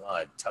damn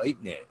tight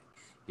knit.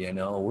 You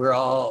know, we're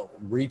all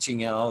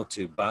reaching out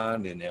to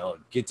bond and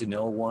get to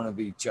know one of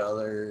each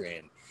other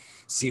and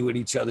see what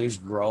each other's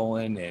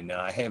growing. And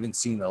I haven't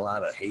seen a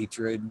lot of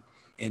hatred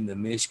in the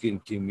Michigan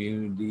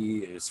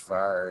community as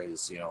far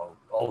as, you know,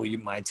 oh,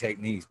 my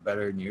technique's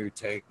better than your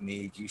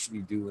technique. You should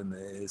be doing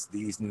this.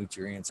 These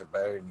nutrients are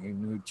better than your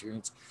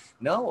nutrients.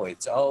 No,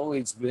 it's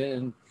always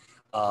been,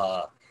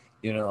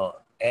 you know,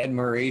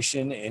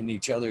 admiration in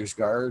each other's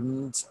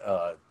gardens,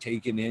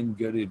 taking in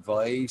good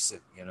advice,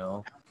 you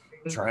know,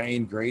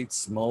 trying great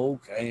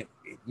smoke. I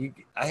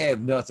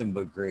have nothing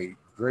but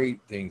great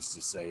things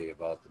to say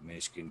about the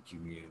Michigan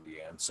community.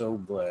 I'm so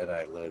glad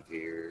I live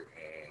here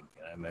and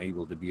I'm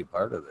able to be a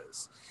part of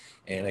this.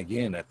 And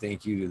again, I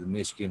thank you to the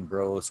Michigan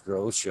Bros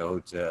Grow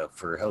Show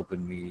for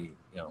helping me,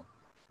 you know,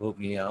 put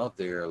me out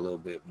there a little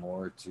bit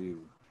more, to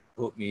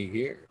put me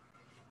here.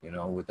 You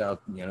know,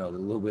 without, you know, a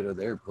little bit of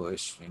their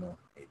push, you know,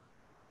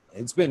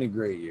 it's been a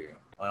great year,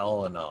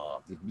 all in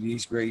all.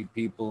 These great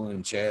people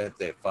in chat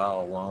that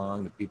follow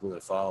along, the people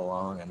that follow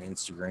along on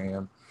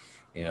Instagram,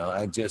 you know,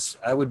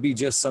 I would be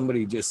just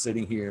somebody just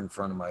sitting here in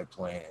front of my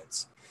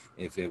plants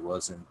if it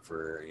wasn't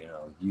for, you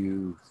know,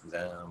 you,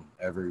 them,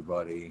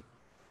 everybody.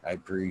 I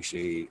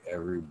appreciate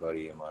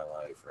everybody in my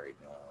life right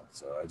now.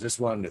 So I just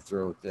wanted to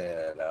throw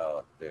that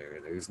out there.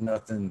 There's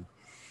nothing,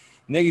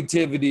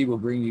 negativity will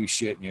bring you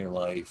shit in your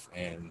life,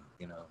 and,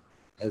 you know,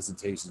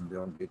 hesitation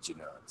don't get you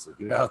none. So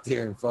get out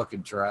there and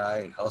fucking try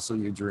and hustle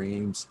your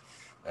dreams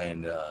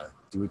and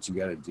do what you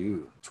got to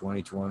do.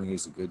 2020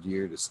 is a good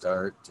year to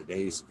start.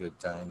 Today's a good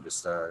time to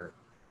start.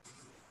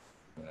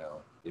 You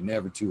know, you're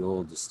never too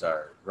old to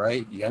start,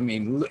 right? I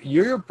mean,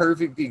 you're a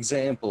perfect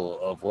example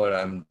of what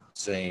I'm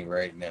saying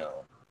right now.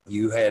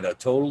 You had a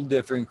total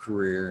different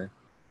career,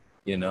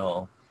 you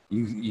know.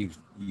 You've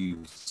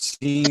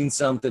seen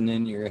something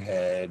in your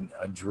head,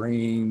 a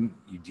dream.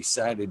 You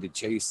decided to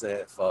chase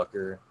that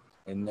fucker.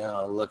 And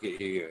now look at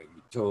you.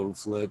 You total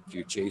flipped.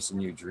 You're chasing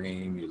your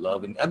dream. You're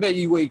loving. I bet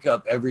you wake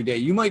up every day.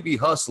 You might be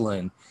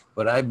hustling,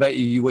 but I bet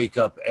you wake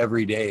up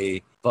every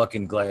day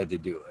fucking glad to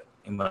do it.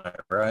 Am I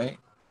right?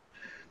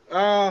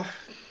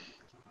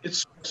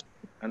 It's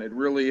and it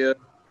really is.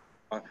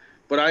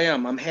 But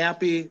I'm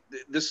happy.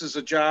 This is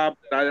a job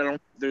that I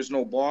don't. There's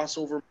no boss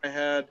over my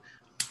head.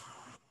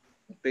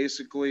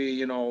 Basically,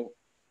 you know,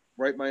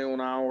 write my own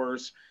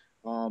hours.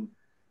 Um,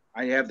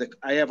 I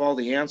have all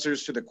the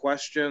answers to the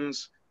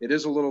questions. It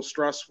is a little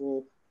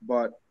stressful,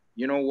 but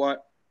you know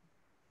what?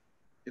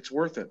 It's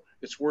worth it.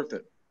 It's worth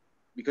it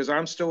because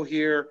I'm still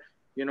here.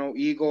 You know,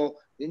 Eagle,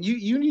 and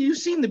you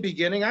seen the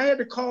beginning. I had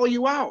to call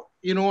you out,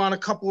 you know, on a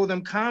couple of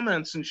them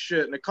comments and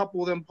shit, and a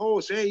couple of them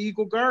posts. Hey,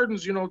 Eagle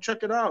Gardens, you know,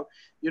 check it out.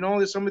 You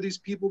know, some of these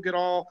people get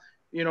all,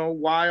 you know,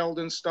 wild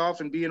and stuff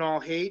and being all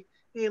hate.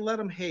 Hey, let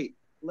them hate.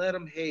 Let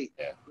them hate.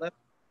 Yeah.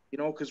 You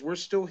know, because we're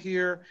still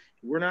here.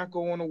 We're not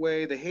going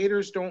away. The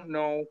haters don't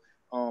know.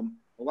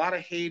 A lot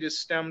of hate is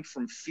stemmed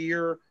from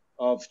fear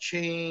of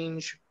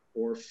change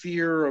or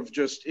fear of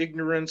just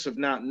ignorance of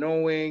not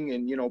knowing.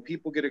 And, you know,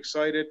 people get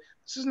excited.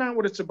 This is not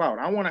what it's about.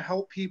 I want to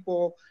help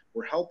people.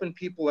 We're helping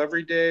people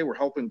every day. We're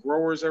helping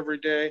growers every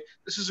day.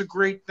 This is a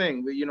great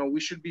thing. You know, we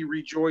should be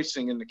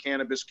rejoicing in the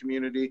cannabis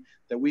community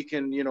that we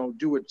can, you know,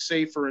 do it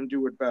safer and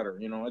do it better.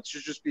 You know, it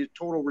should just be a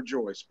total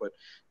rejoice. But,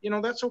 you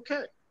know, that's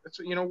okay. That's,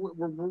 you know,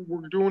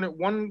 we're doing it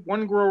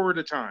one grower at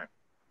a time.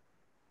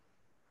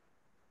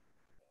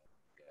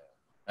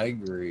 I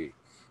agree.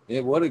 Yeah,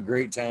 what a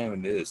great time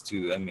it is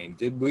too. I mean,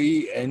 did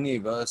we, any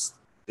of us,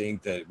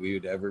 think that we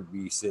would ever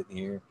be sitting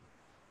here?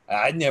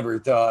 I never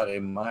thought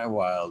in my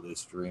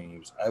wildest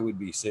dreams I would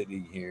be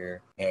sitting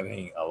here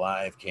having a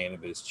live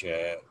cannabis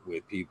chat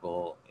with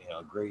people, you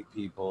know, great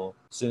people,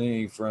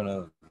 sitting in front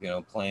of, you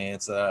know,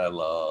 plants that I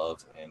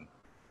love. And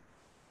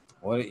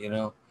what, you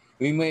know,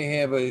 we may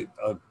have a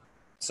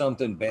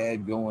something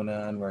bad going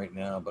on right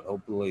now, but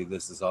hopefully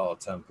this is all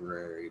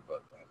temporary.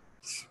 But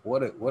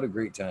what a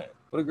great time.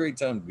 What a great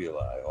time to be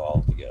alive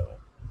all together.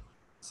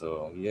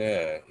 So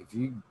yeah, if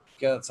you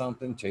got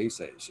something, chase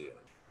that shit.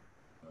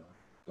 You know,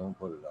 don't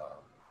put it off.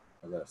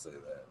 I gotta say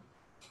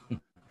that.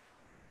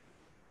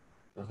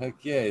 Well, heck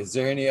yeah. Is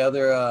there any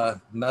other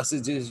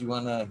messages you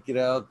want to get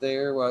out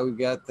there while we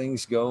got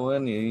things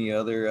going? Any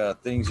other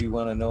things you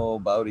want to know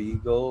about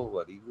Eagle?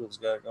 What Eagle's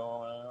got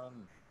going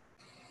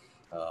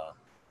on?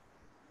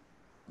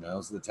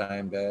 Now's the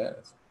time to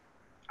ask.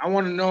 I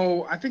want to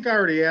know. I think I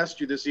already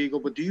asked you this, Eagle,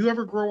 but do you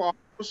ever grow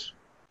autos?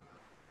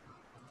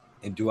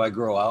 And do I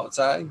grow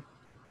outside?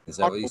 Is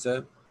that what you Auto,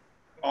 said?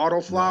 auto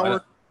No, I flower,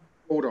 don't.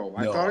 photo.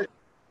 I thought No, it.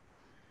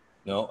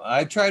 no.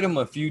 I tried them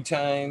a few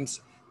times.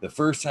 The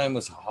first time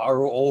was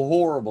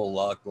horrible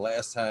luck. The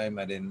last time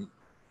I didn't,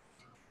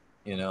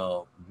 you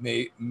know,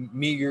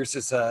 meager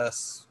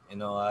success. You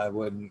know, I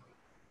wouldn't.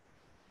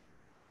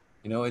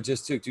 You know, it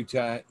just took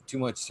too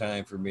much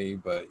time for me.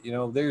 But you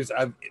know,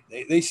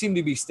 they seem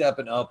to be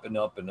stepping up and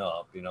up and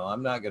up. You know,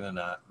 I'm not gonna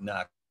not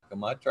knock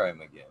them. I'd try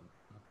them again.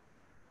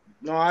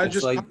 No, I It's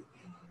just like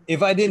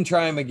if I didn't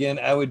try them again,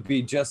 I would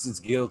be just as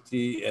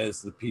guilty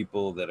as the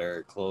people that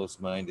are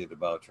close-minded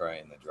about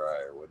trying the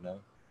dryer, wouldn't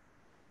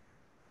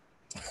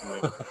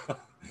yeah. I?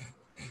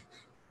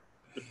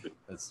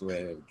 That's the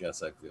way I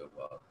guess I feel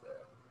about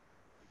that.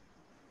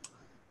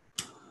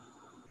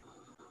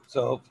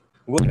 So,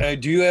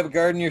 do you have a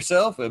garden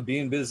yourself?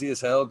 Being busy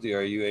as hell,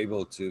 are you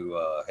able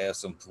to have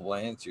some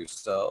plants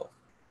yourself?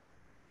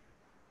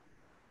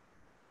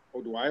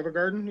 Oh, do I have a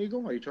garden,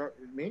 Eagle? Are you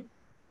talking me?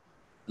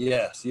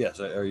 Yes, yes.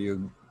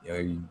 Do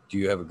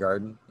you have a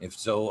garden? If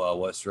so,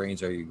 what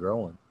strains are you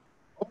growing?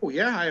 Oh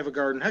yeah, I have a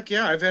garden. Heck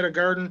yeah, I've had a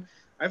garden.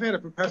 I've had a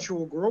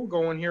perpetual grow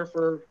going here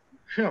for,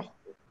 you know,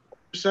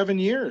 7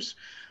 years.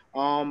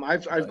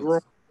 I've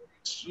grown,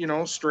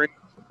 Nice. straight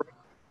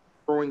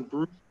growing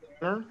Bruce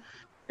Banner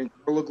and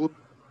Gorilla Glue.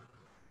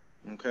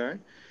 Okay.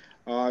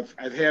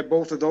 I've had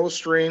both of those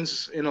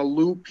strains in a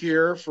loop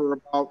here for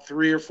about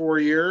 3 or 4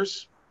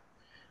 years.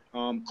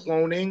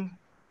 Cloning,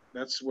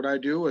 that's what I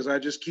do. Is I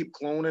just keep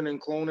cloning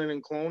and cloning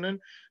and cloning.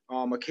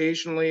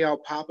 Occasionally, I'll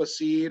pop a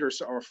seed, or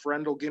a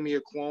friend will give me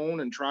a clone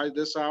and try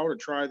this out or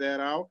try that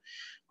out.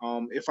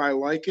 If I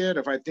like it,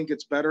 if I think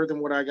it's better than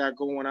what I got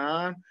going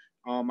on,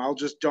 I'll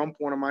just dump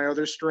one of my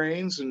other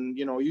strains. And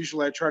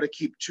usually I try to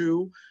keep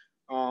two.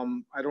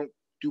 I don't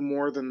do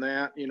more than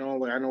that.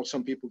 Like I know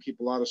some people keep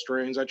a lot of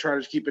strains. I try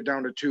to keep it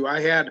down to two.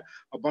 I had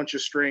a bunch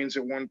of strains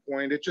at one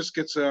point. It just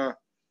gets you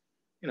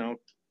know,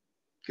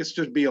 gets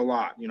to be a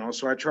lot.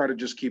 So I try to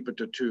just keep it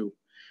to two.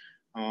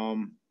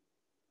 Um,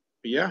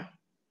 but yeah,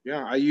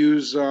 I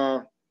use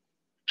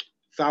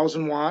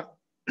 1,000 watt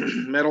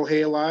metal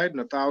halide and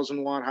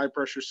 1,000 watt high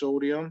pressure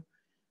sodium.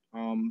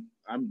 I'm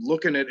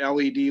looking at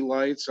LED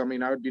lights. I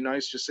mean, I would be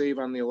nice to save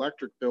on the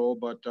electric bill,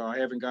 but I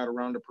haven't got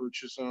around to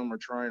purchasing them or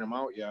trying them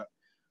out yet.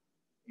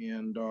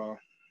 And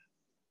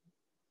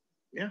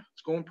yeah,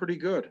 it's going pretty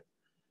good.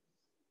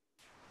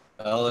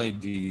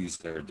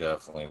 LEDs are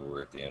definitely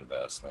worth the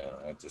investment.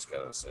 I just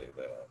gotta say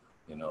that.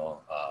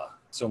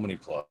 So many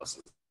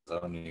pluses. I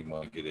don't even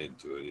want to get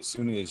into it. As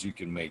soon as you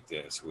can make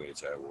that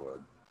switch, I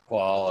would.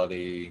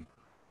 Quality,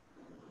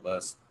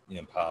 less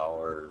in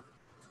power,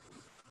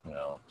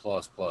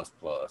 plus, plus,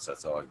 plus.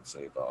 That's all I can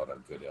say about a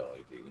good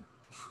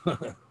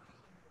LED.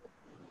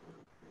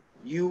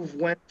 You've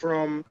went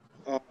from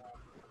the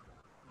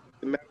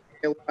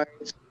metal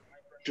halides,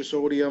 pressure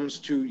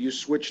sodiums to you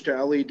switch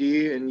to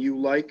LED, and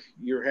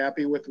you're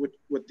happy with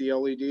the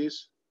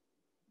LEDs.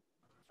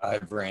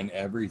 I've ran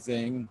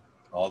everything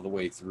all the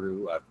way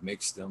through. I've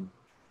mixed them.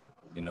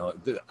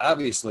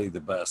 Obviously the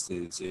best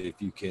is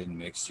if you can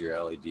mix your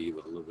LED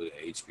with a little bit of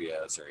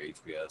HPS or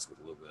HPS with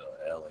a little bit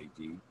of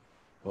LED.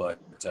 But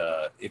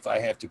if I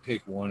have to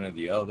pick one or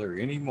the other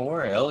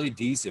anymore,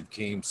 LEDs have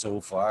came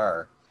so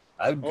far.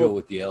 I would go Oh,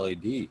 with the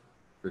LED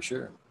for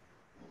sure.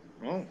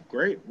 oh,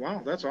 great!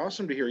 Wow, that's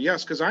awesome to hear.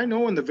 Yes, because I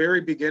know in the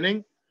very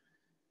beginning,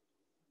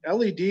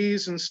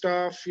 LEDs and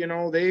stuff,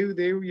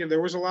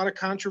 there was a lot of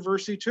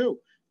controversy too.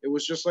 It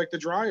was just like the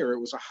dryer; it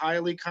was a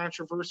highly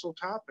controversial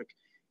topic.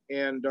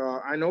 And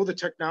I know the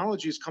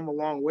technology's come a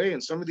long way,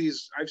 and some of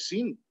these I've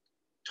seen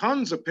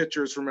tons of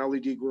pictures from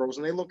LED grows,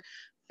 and they look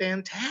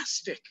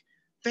fantastic,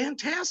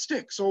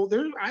 fantastic. So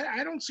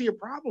I don't see a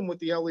problem with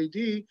the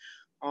LED.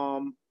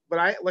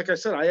 But like I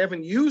said, I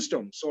haven't used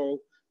them, so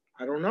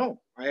I don't know.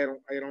 I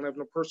don't have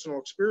no personal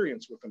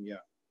experience with them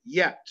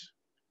yet.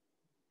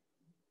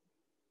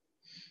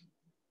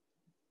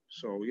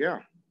 So yeah,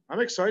 I'm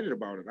excited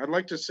about it. I'd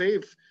like to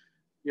save,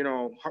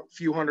 a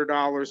few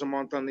 $100s a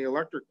month on the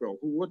electric bill.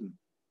 Who wouldn't?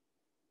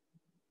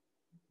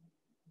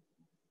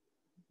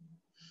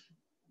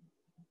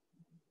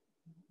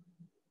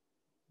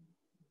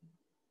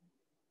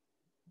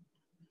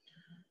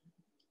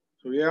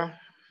 So yeah,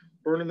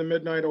 burning the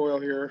midnight oil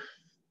here.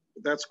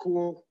 That's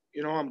cool.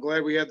 I'm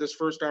glad we had this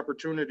first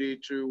opportunity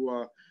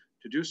to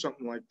do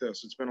something like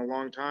this. It's been a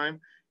long time,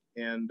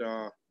 and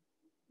I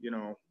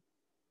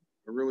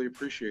really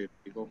appreciate it,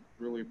 Eagle.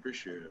 Really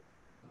appreciate it.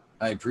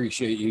 I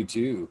appreciate you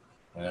too,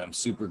 and I'm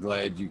super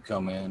glad you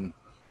come in.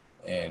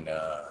 And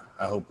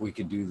I hope we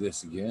can do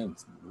this again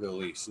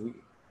really soon.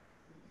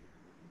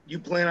 You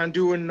plan on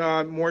doing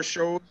more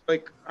shows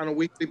like on a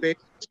weekly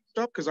basis and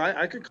stuff? Because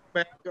I could come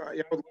back.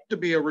 I would love to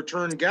be a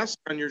return guest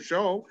on your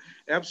show.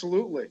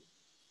 Absolutely.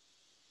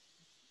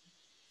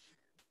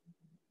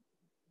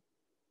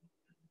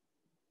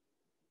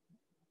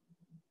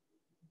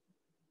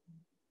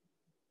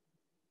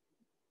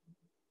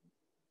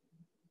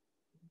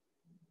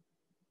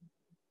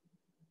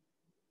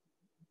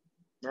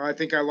 I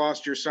think I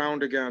lost your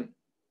sound again.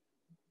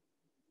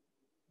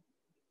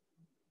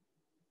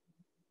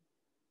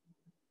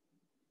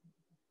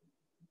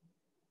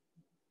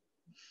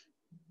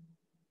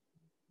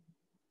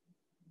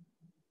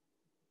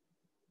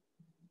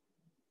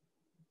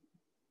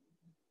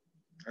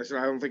 I said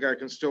I don't think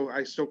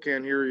I still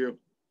can't hear you.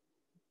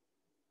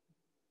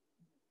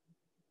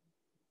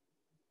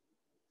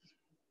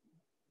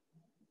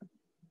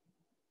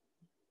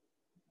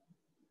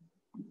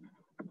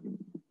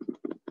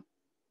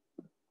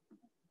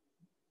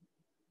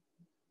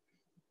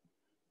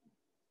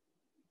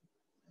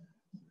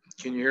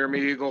 Can you hear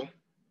me, Eagle?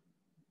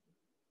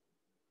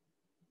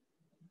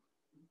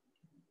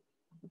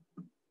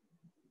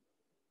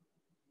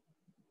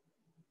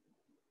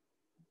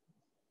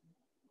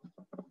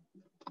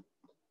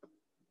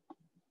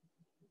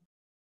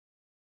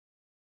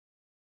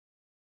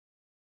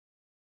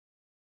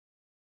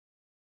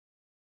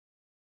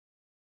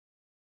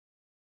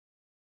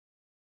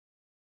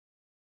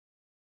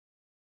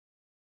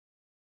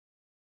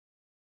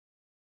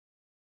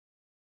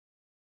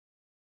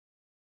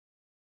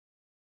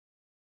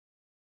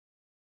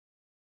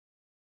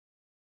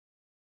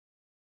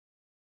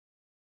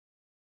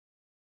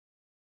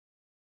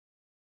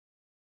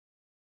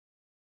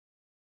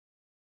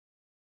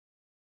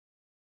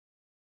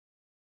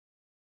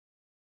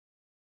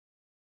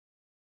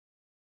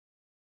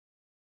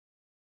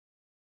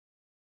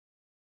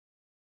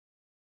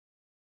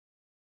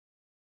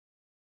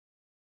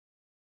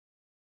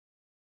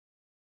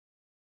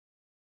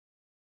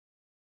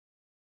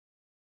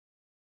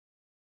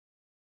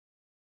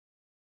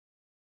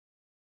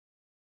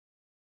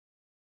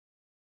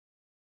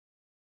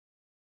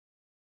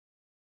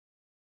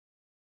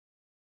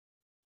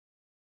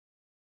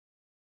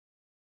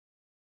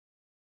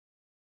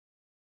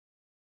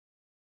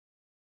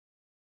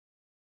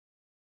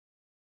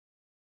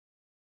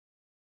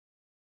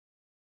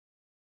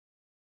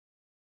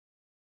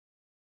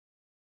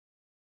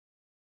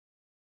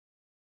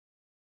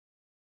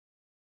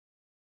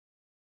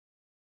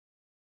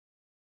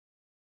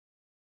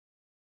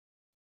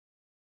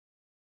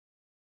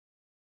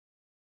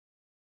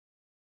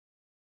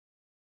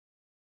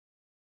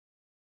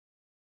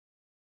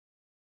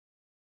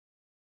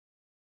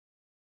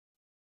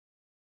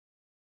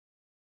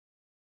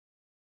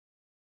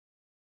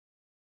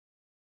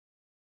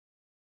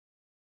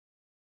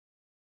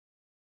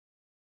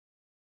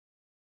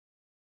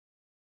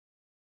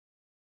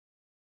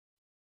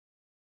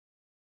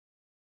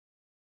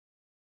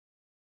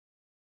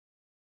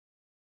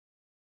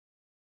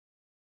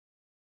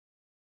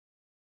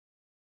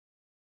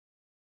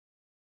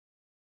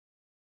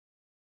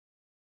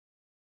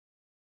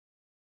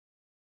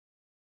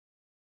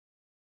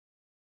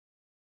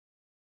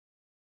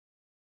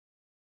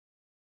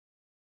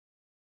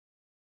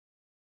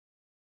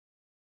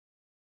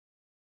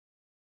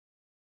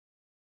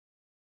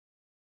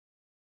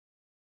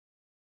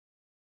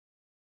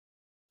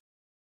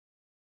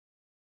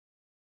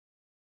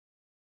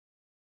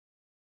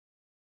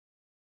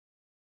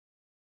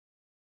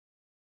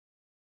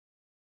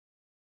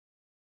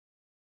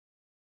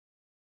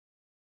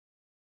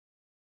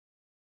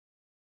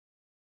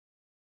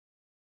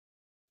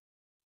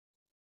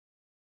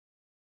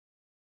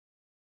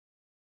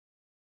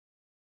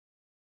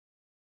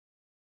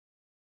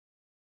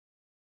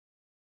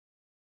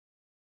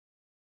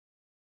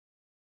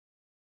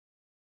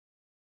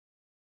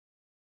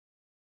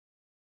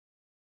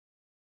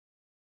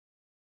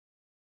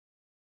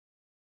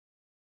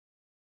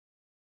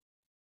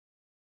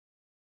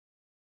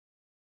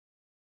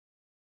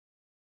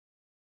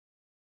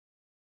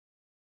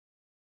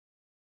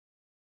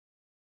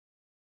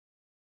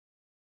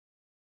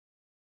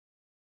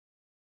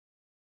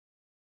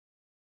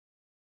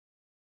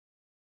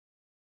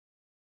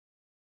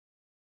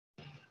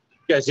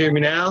 You guys hear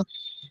me now? It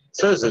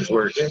says it's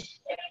working.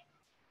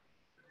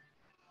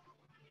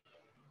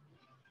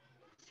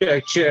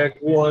 Check, check,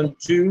 1,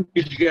 2.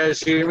 Can you guys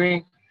hear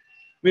me?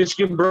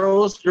 Michigan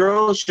Bros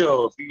Throw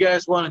Show. If you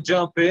guys want to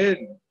jump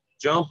in,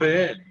 jump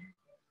in.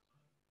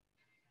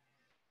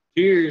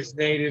 Cheers,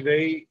 Native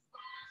 8.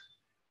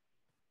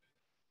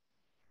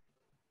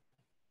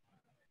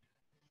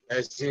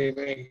 Guys hear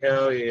me?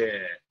 Hell yeah.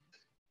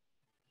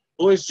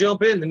 Boys,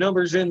 jump in. The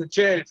number's in the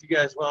chat if you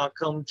guys want to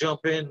come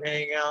jump in,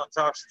 hang out,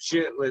 talk some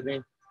shit with me.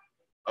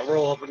 I'll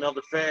roll up another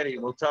fatty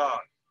and we'll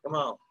talk. Come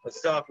on,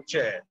 let's talk with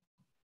Chad.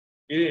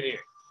 Get in here.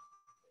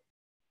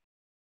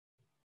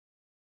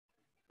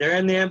 They're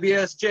in the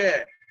MBS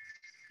chat.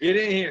 Get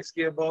in here,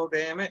 skilbo,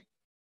 damn it.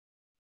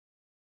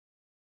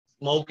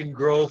 Smoke and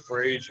Grow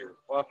Frazier.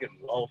 Fucking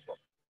welcome.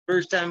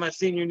 First time I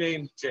seen your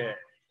name, Chad.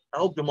 I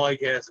hope the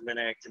mic hasn't been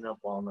acting up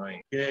all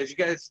night.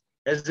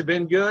 Has it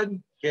been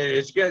good?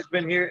 Has you guys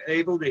been here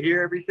able to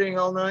hear everything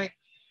all night?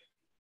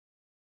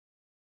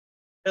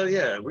 Hell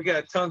yeah, we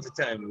got tons of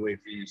time to wait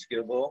for you,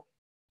 Skilbo.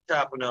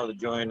 Top another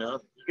join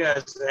up. You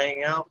guys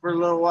hang out for a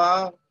little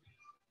while.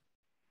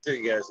 So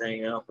you guys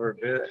hang out for a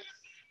bit.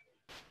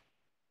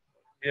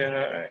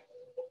 Yeah, all right.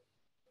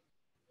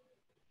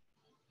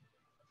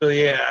 So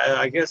yeah,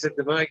 I guess if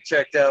the mic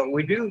checked out,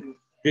 we do.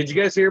 Did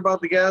you guys hear about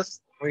the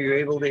guest? Were you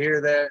able to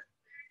hear that?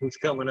 Who's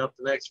coming up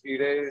the next few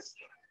days?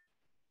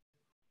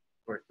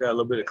 We've got a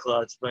little bit of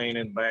Clutch playing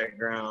in the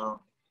background.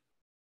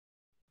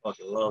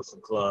 Fucking love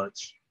some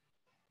Clutch.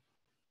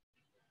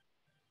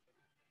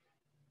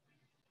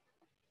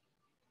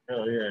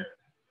 Hell yeah.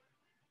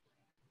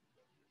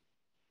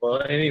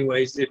 Well,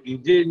 anyways, if you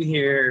didn't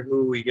hear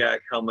who we got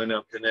coming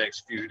up the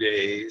next few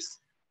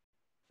days,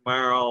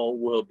 tomorrow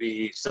will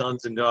be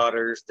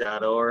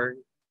sonsanddaughters.org,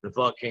 the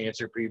fuck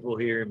cancer people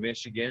here in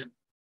Michigan.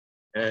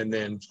 And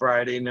then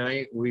Friday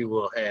night, we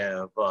will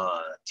have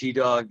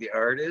T-Dog the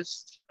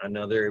artist,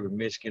 another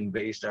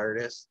Michigan-based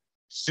artist.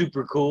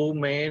 Super cool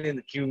man in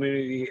the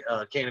community,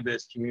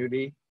 cannabis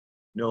community,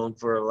 known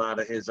for a lot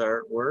of his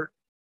artwork.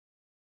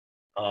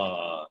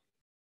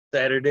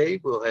 Saturday,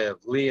 we'll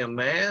have Liam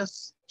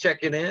Mass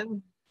checking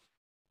in.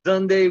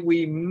 Sunday,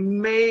 we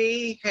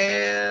may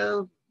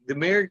have the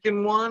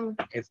American one.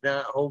 If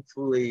not,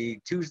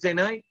 hopefully Tuesday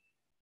night.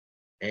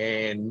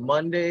 And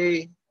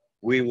Monday,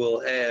 we will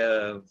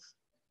have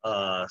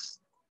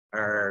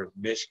our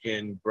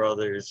Michigan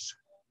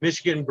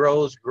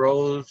Bros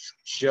Grows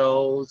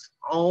show's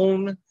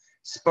own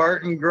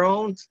Spartan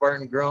Grown.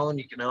 Spartan Grown,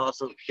 you can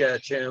also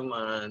catch him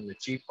on the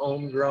Cheap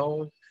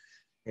Homegrown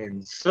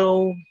and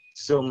so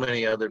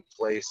many other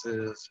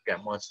places.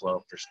 Got much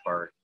love for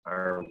Spartan,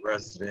 our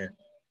resident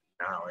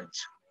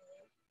knowledge.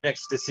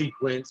 Next to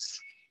Sequence,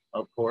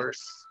 of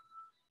course,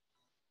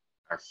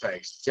 our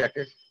facts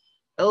checker.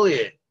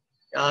 Elliot,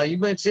 you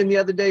mentioned the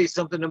other day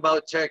something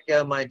about check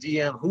my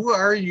DM. Who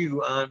are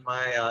you on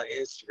my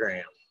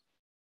Instagram?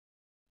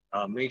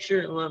 Make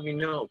sure to let me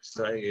know,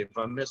 because if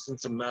I'm missing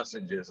some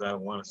messages, I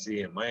want to see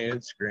it. My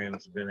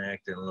Instagram's been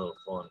acting a little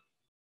fun.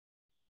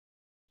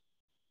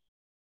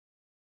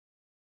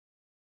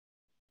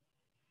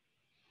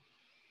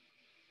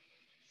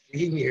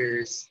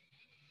 Seniors,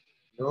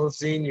 no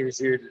seniors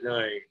here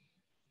tonight,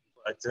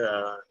 but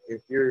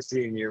if you're a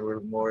senior, we're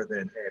more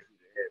than happy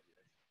to have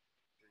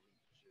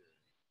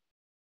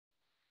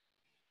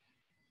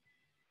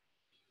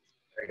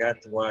you. I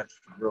got to watch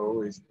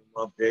Broly's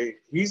update.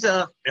 He's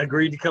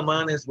agreed to come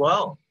on as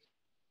well.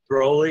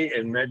 Broly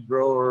and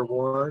MedGrower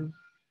 1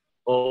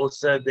 both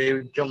said they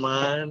would come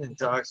on and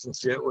talk some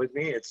shit with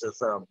me. It's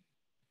just we're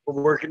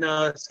working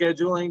on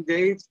scheduling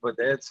dates, but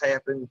that's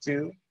happened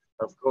too.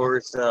 Of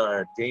course,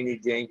 Danny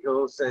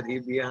Danko said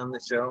he'd be on the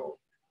show.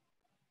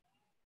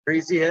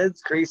 Crazy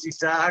Heads, Crazy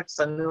Socks.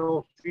 I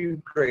know a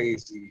few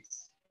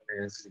crazies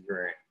on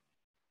Instagram.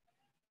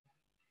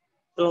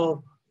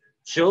 So,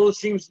 show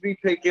seems to be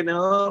picking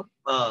up.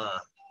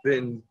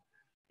 Been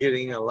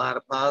getting a lot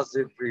of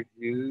positive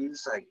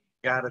reviews. I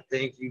gotta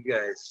thank you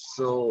guys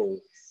so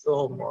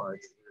much for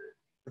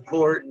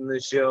supporting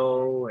the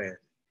show and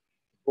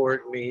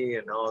support me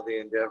and all the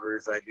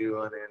endeavors I do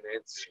on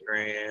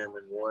Instagram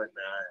and whatnot.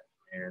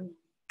 And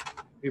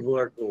people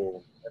are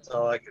cool. That's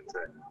all I can say.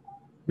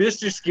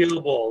 Mr.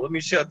 Skilbo, let me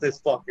shut this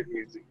fucking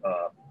music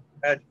off.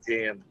 God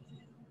damn.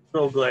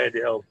 So glad to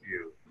help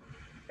you.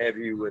 Have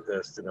you with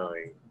us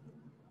tonight.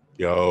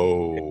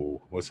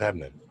 Yo, what's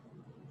happening?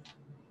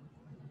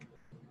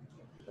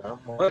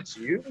 Not much.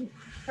 You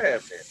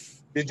happening?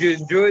 Did you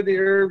enjoy the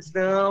herbs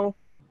now?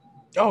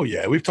 Oh,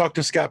 yeah. We've talked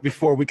to Scott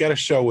before. We got a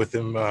show with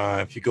him.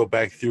 If you go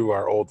back through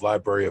our old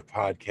library of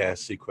podcast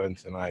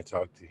sequence, and I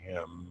talked to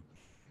him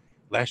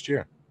last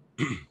year.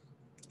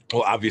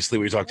 Well, obviously,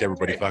 we talked to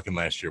everybody fucking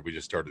last year. We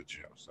just started the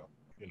show, so,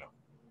 you know.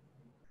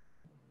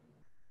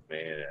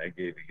 Man,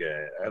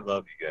 I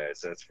love you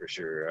guys, that's for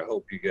sure. I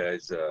hope you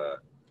guys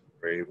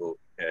were able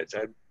to catch.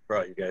 I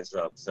brought you guys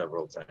up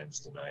several times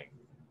tonight.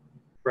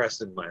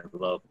 Expressing my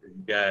love for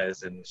you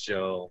guys and the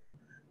show.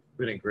 It's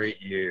been a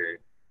great year.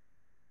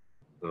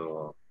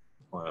 So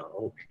I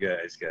hope you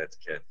guys got to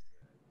catch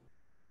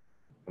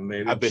that.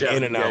 Maybe I've been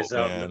in and out,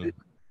 man. Out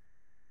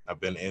I've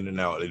been in and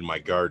out in my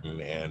garden,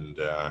 and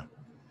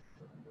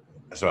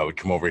so I would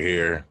come over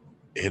here,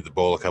 hit the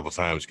bowl a couple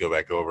times, go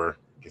back over,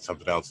 get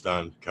something else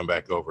done, come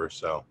back over.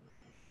 So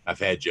I've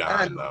had you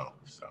on, though.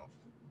 So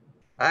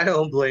I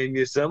don't blame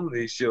you. Some of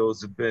these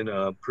shows have been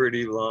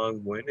pretty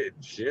long-winded.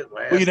 Shit,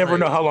 well, you never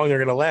know how long they're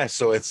gonna last.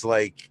 So it's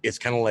like, it's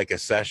kind of like a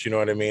sesh, you know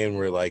what I mean?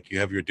 Where like you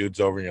have your dudes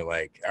over and you're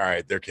like, all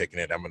right, they're kicking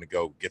it. I'm gonna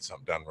go get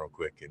something done real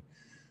quick, and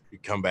you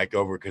come back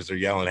over because they're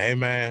yelling, "Hey,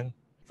 man,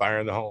 fire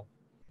in the hole!"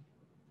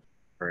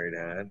 Right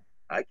on.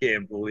 I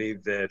can't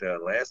believe that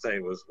last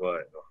night was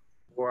what,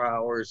 4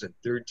 hours and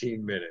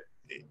 13 minutes.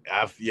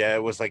 Yeah,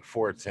 it was like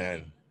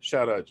 4:10.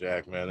 Shout out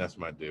Jack, man, that's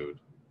my dude.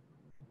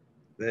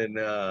 Then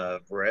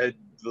Brad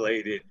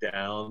laid it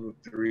down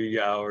 3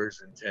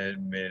 hours and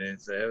 10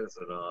 minutes. That was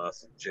an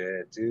awesome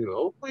chat too.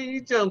 Hopefully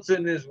he jumps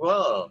in as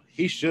well.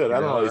 He should.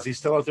 I don't know. Is he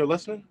still out there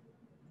listening?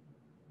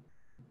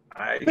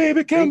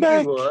 Baby, come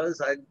back. He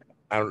was.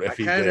 I don't know if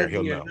he's there.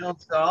 He'll know.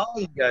 Announced all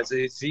you guys,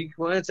 a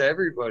sequence.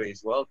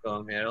 Everybody's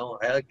welcome. You know,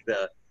 heck,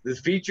 the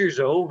feature's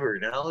over.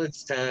 Now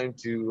it's time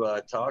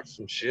to talk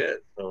some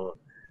shit. So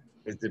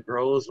if the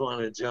bros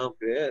want to jump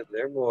in,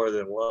 they're more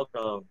than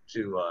welcome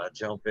to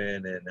jump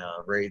in and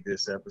raid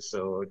this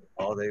episode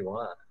all they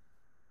want.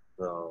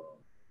 So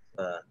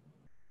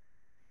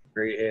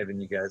great having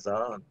you guys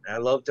on. I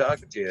love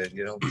talking to you.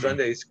 You know,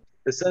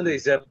 the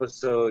Sundays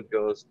episode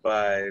goes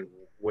by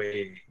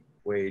way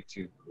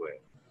too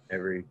quick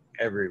every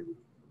week.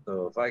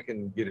 So if I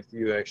can get a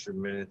few extra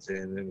minutes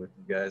in with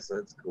you guys,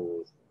 that's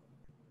cool.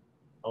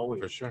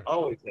 Always, for sure.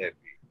 Always happy.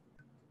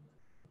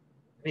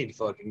 I need to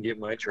fucking get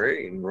my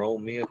tray and roll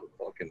me up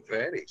a fucking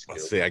fatty.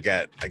 Let's see. I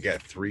got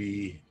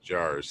 3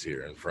 jars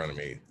here in front of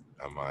me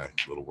on my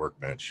little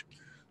workbench.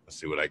 Let's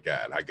see what I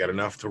got. I got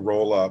enough to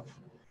roll up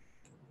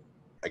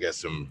I got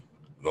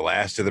the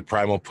last of the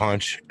Primal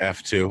Punch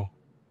F2.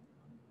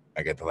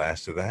 I got the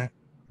last of that.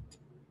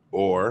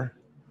 Or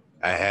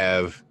I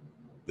have,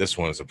 this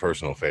one is a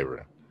personal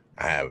favorite.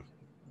 I have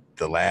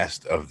the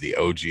last of the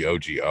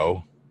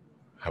OGO.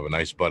 Have a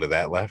nice butt of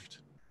that left.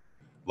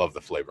 Love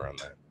the flavor on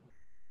that.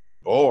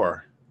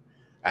 Or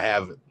I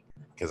have,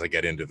 because I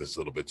get into this a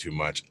little bit too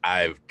much,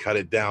 I've cut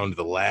it down to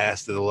the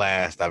last of the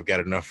last. I've got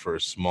enough for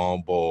a small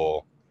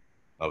bowl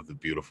of the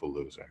Beautiful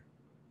Loser.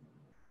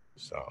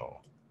 So,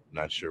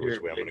 not sure which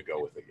way I'm going to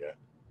go with it yet.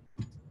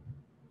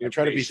 I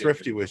try to be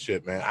thrifty with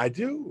shit, man. I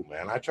do,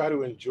 man. I try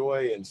to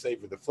enjoy and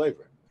savor the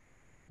flavor.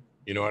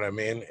 You know what I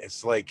mean?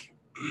 It's like,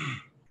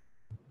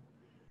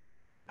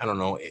 I don't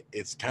know.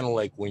 It's kind of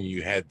like when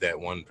you had that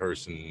one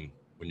person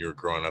when you were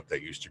growing up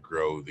that used to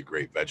grow the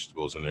great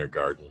vegetables in their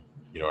garden.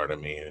 You know what I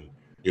mean? And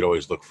you'd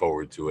always look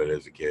forward to it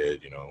as a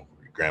kid. You know,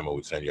 your grandma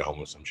would send you home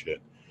with some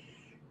shit.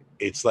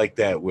 It's like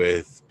that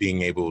with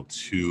being able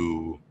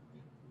to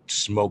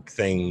smoke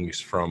things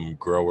from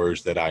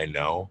growers that I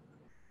know,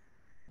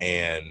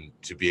 and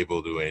to be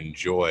able to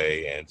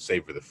enjoy and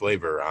savor the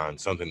flavor on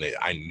something that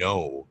I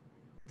know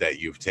that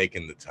you've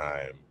taken the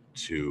time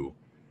to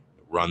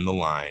run the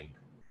line,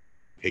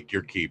 pick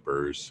your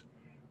keepers,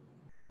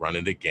 run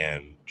it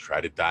again,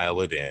 try to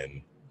dial it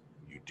in.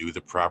 You do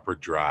the proper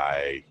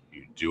dry,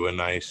 you do a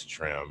nice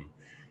trim,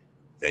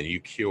 then you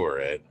cure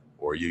it,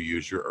 or you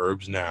use your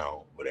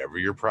HERBSNOW, whatever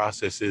your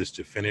process is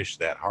to finish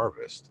that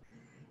harvest.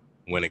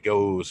 When it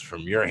goes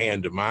from your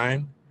hand to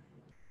mine,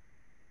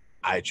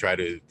 I try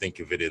to think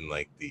of it in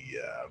like the,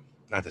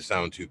 not to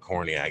sound too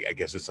corny, I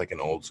guess it's like an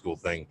old school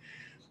thing.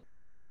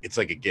 It's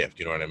like a gift,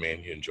 you know what I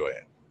mean? You enjoy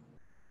it.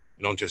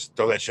 You don't just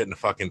throw that shit in the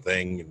fucking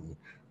thing and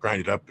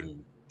grind it up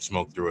and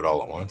smoke through it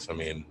all at once. I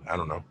mean, I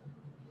don't know.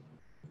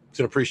 It's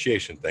an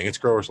appreciation thing. It's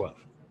grower's love.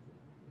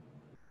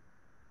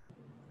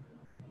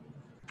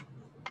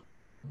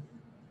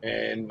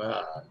 And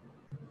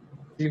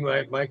see,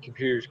 my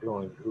computer's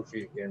going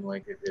goofy again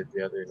like it did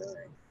the other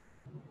night.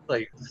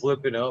 Like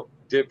flipping up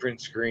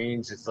different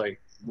screens. It's like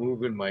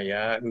moving my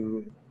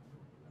Yahoo,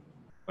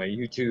 my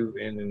YouTube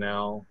in and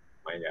out,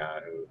 my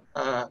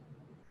Yahoo.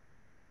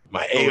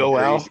 My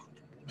AOL.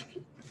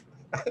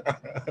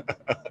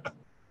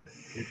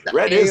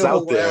 Red is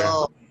out there.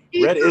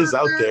 Red is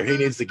out there. He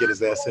needs to get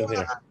his ass in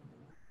here.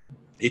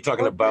 He's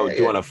talking about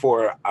doing a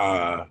 4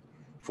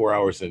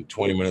 hours and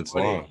 20 minutes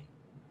long.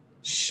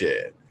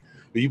 Shit.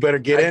 Well, you better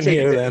get in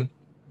here then.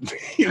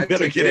 You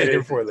better get in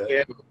here for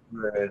that.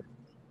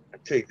 I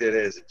take that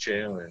as a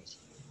challenge.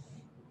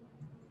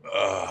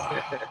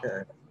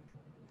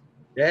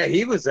 Yeah,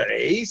 he was an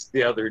ace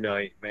the other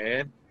night,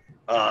 man.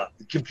 The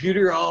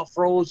computer all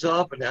froze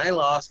up and I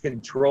lost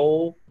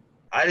control.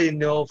 I didn't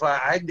know if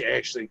I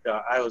actually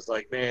thought, I was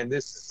like, man,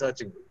 this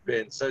is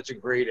been such a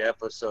great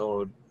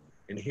episode,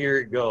 and here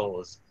it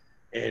goes.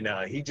 And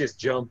he just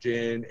jumped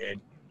in and,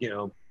 you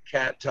know,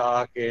 kept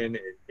talking and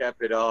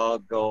kept it all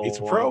going. He's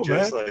a pro,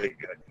 just man. like,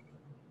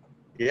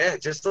 yeah,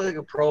 just like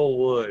a pro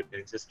would.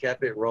 It just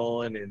kept it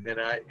rolling, and then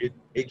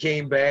it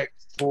came back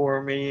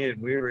for me,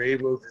 and we were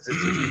able to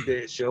just keep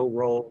that show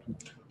rolling.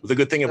 Well, the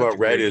good thing about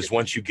Red is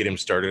once you get him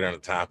started on a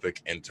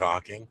topic and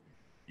talking,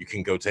 you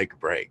can go take a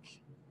break.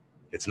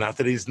 It's not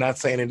that he's not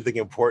saying anything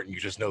important.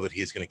 You just know that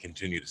he's going to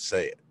continue to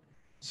say it.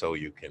 So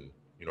you can,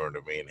 you know what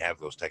I mean, have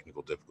those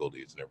technical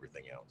difficulties and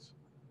everything else.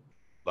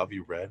 Love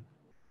you, Red.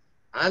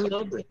 I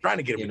love it. Trying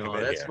to get him to come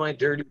in in that's here. My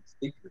dirty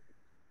secret.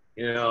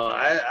 You know,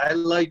 I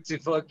like to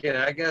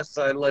I guess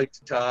I like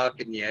to talk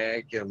and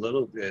yak a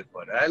little bit,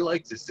 but I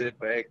like to sit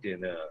back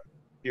and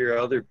hear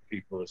other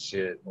people's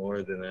shit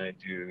more than I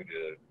do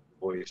to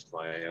voice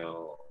my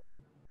own.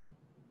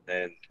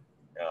 And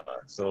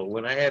so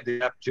when I had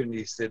the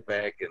opportunity to sit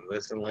back and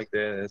listen like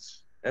that,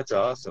 that's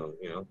awesome.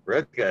 You know,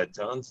 Brett's got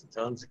tons and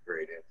tons of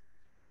great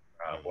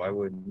info. Why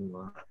wouldn't you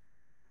want?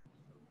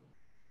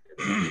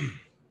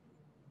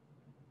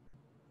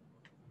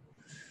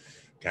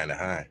 Kind of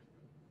high.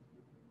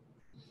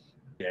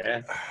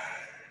 Yeah.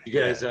 You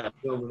guys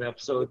film an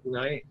episode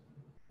tonight?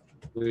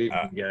 I believe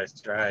you guys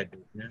tried,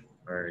 didn't you?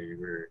 Or you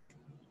were?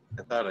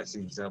 I thought I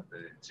seen something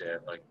in the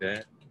chat like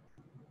that.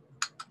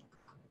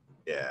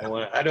 Yeah.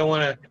 I don't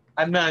want to.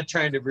 I'm not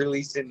trying to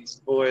release any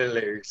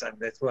spoilers.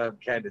 That's why I'm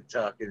kind of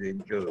talking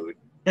in code.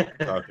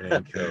 Talking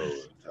in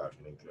code.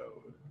 Talking in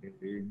code.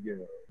 There you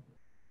go.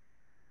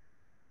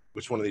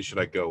 Which one of these should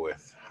I go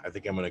with? I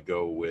think I'm going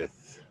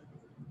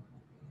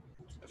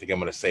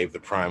to save the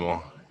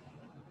Primal.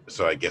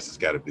 So I guess it's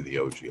got to be the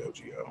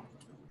OGO.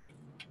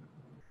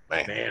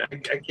 Man, I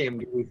can't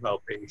believe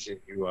how patient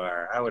you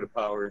are. I would have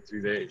powered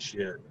through that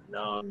shit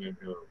long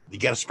ago. You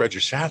got to spread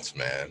your shots,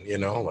 man. You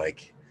know,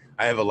 like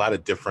I have a lot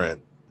of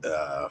different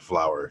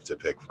flower to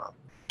pick from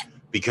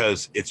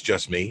because it's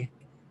just me.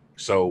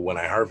 So when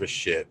I harvest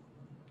shit,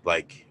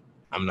 like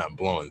I'm not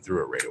blowing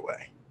through it right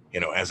away. You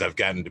know, as I've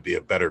gotten to be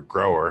a better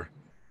grower,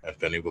 I've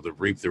been able to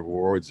reap the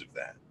rewards of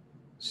that.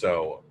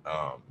 So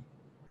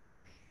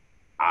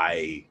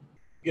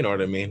you know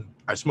what I mean?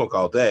 I smoke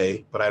all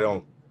day, but I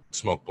don't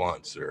smoke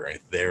blunts or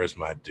there's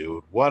my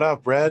dude. What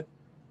up, Red?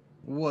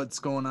 What's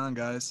going on,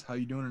 guys? How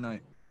you doing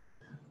tonight?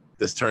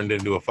 This turned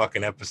into a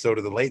fucking episode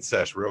of the late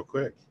sesh real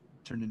quick.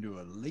 Turned into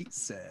a late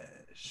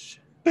sesh.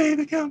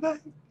 Baby, come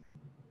back.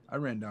 I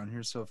ran down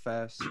here so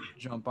fast.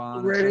 Jump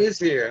on. Red is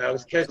here. I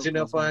was catching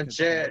So up on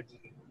chat.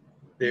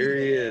 There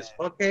he is.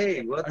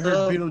 Okay, what's I heard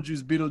up?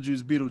 Beetlejuice,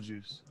 Beetlejuice,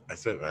 Beetlejuice.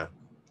 That's it, man.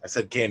 I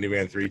said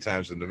Candyman 3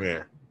 times in the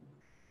mirror.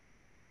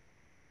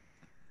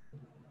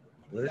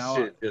 This Now,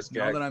 shit just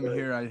now got that I'm good.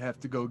 here, I have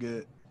to go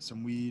get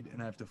some weed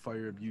and I have to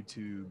fire up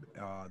YouTube.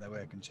 That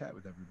way I can chat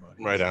with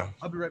everybody. Right on.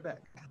 I'll be right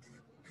back.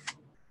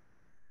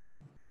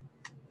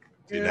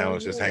 Dude, now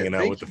it's just Yeah, hanging out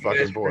thank with the you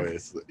fucking guys for-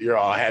 boys. You're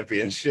all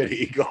happy and shit,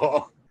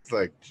 Eagle. It's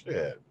like,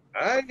 shit.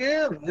 I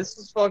am. This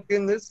is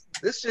fucking this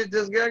shit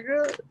just got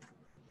good.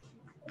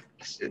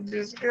 Shit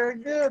just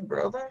got good,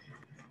 brother.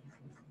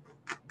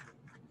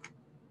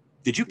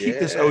 Did you keep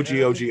this Yeah.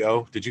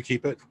 OGO? Did you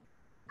keep it?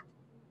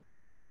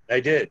 I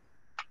did.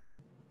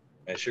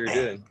 I sure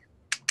did.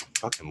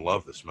 Fucking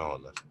love the smell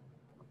of this. People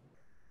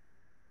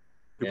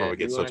Yeah, probably if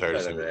get you so want a tired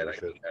of cut seeing that, this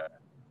shit.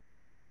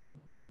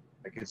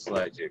 I can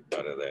slide you a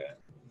cut of that.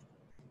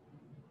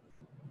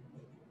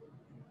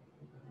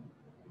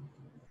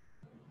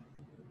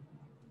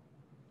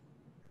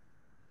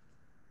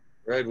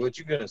 Red, what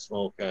you gonna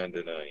smoke on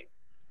tonight?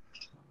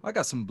 I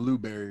got some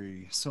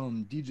blueberry,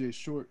 some DJ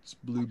Shorts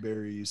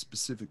blueberry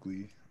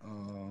specifically.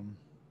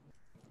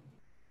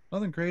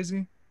 Nothing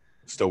crazy.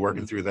 Still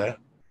working through that?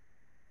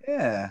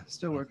 Yeah,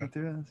 still working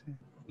through it.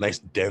 Nice,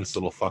 dense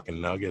little fucking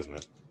nug, isn't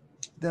it?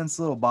 Dense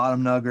little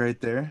bottom nug right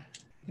there.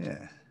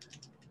 Yeah.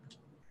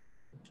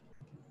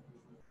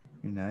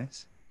 You're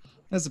nice.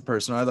 As a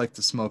person, I like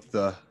to smoke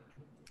the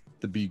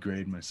B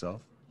grade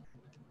myself.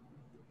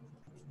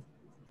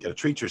 Gotta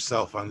treat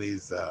yourself on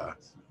these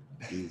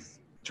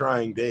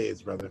trying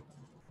days, brother.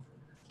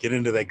 Get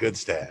into that good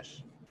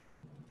stash.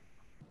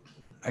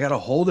 I gotta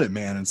hold it,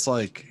 man. It's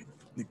like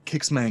it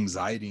kicks my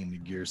anxiety into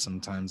gear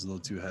sometimes a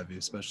little too heavy,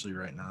 especially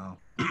right now.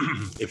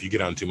 If you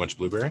get on too much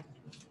blueberry.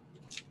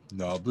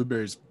 No,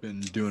 blueberry's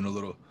been doing a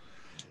little,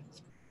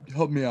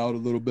 helped me out a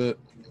little bit.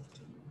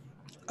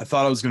 I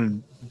thought I was gonna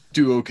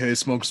do okay,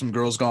 smoke some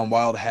Girls Gone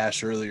Wild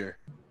hash earlier,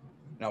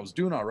 and I was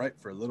doing all right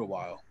for a little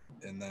while,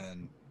 and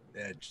then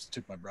it just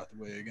took my breath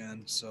away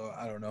again. So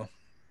I don't know.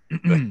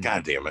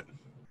 God damn it.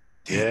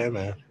 Yeah,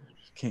 man.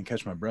 Can't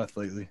catch my breath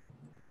lately.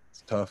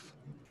 It's tough.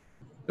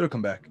 It'll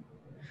come back.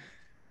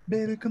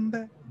 Baby, come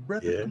back.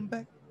 Breath will come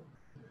back.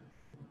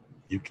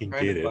 You can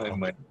Trying get to it. find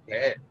my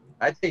cat.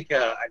 I think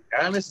I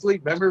honestly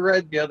remember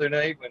Red the other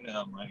night when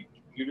my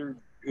computer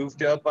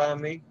goofed up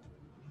on me.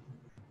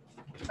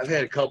 I've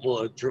had a couple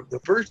of the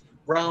first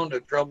round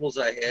of troubles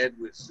I had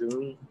with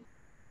Zoom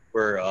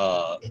were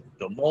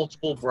the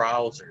multiple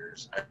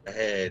browsers. I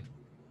had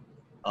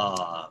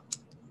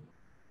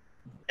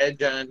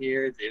Edge on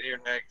here, the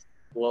Internet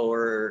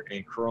Explorer,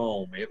 and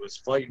Chrome. It was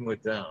fighting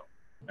with them.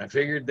 I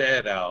figured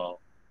that out,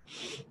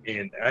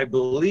 and I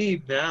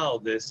believe now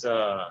this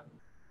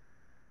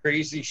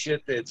crazy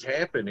shit that's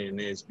happening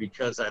is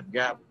because I've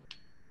got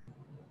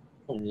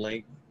a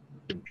linked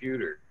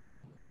computer.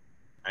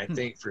 I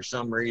think for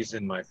some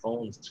reason my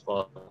phone's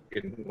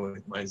fucking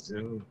with my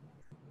Zoom.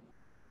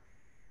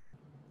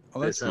 Oh,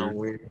 that's sound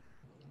weird. weird.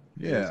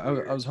 Yeah,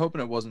 I was hoping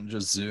it wasn't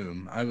just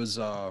Zoom. I was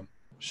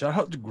shout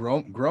out to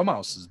Grow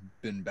Mouse has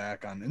been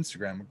back on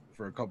Instagram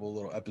for a couple of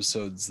little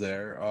episodes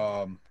there.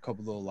 A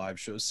couple little live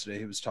shows today.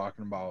 He was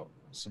talking about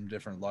some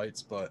different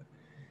lights, but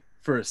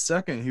for a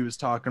second he was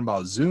talking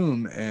about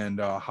Zoom and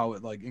how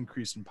it like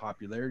increased in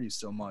popularity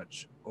so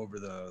much over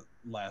the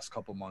last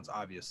couple months.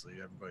 Obviously,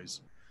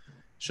 everybody's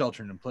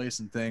sheltering in place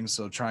and things,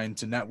 so trying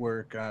to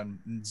network on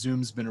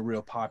Zoom's been a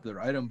real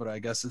popular item, but I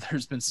guess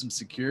there's been some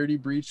security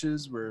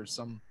breaches where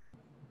some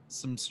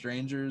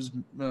strangers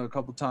a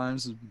couple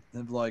times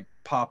have like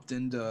popped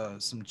into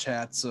some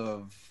chats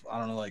of, I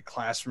don't know, like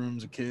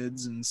classrooms of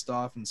kids and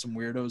stuff, and some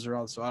weirdos are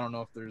out. So I don't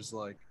know if there's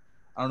like,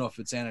 I don't know if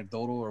it's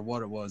anecdotal or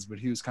what it was, but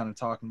he was kind of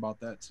talking about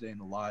that today in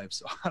the live.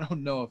 So I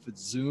don't know if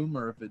it's Zoom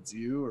or if it's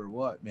you or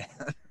what, man.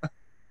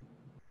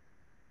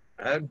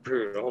 I'd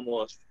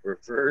almost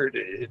prefer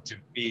it to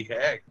be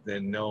hacked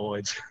than know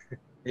it's,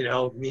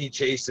 me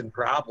chasing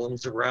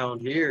problems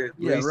around here. At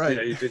least right.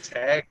 If it's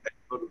hacked, that's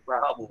no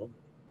problem.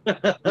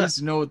 At least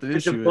you know what the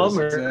It's a issue is.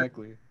 bummer.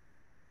 Exactly.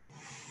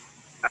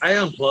 I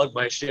unplug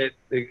my shit.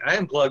 I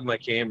unplug my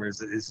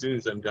cameras as soon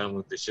as I'm done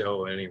with the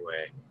show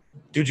anyway.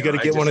 Dude, you got to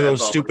get one of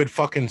those stupid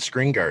fucking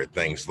screen guard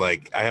things.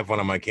 Like, I have one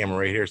on my camera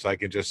right here, so I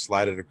can just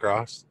slide it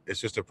across.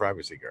 It's just a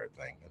privacy guard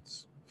thing.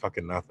 It's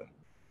fucking nothing.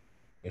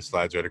 It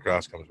slides right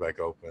across, comes back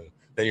open.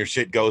 Then your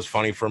shit goes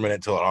funny for a minute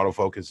until it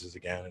autofocuses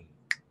again and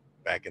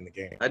back in the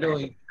game. I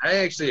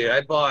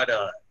bought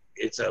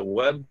it's a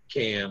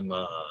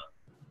webcam.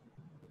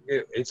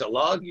 It's a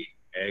Logi,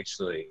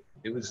 actually.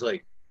 It was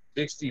like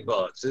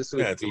 $60. This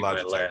would it's a be my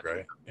Logitech, laptop.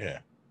 right? Yeah.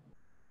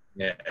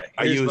 Yeah.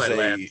 I Here's use my a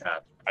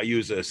laptop. I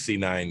use a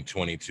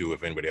C922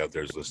 if anybody out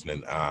there is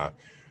listening.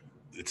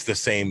 It's the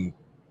same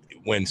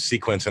when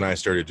Sequence and I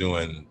started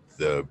doing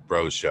the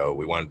Bros show,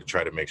 we wanted to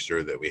try to make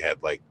sure that we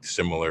had like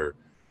similar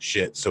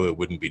shit so it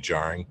wouldn't be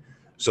jarring.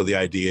 So the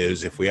idea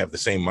is if we have the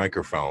same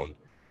microphone,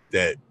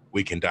 that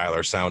we can dial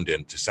our sound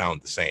in to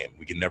sound the same.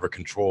 We can never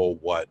control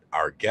what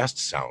our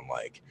guests sound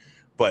like,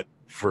 but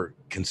for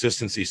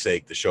consistency's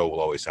sake, the show will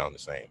always sound the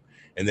same.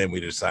 And then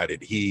we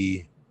decided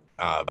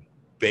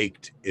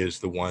Baked is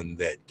the one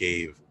that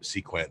gave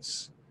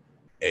Sequence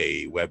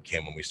a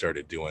webcam when we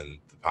started doing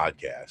the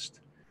podcast.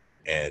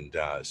 And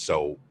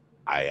so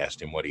I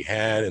asked him what he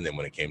had. And then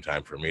when it came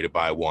time for me to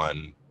buy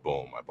one,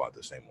 boom, I bought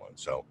the same one.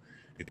 So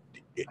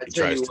it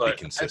tries to be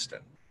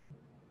consistent.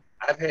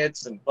 I've had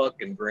some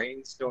fucking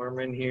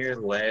brainstorming here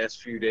the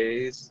last few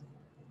days.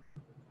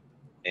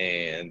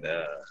 And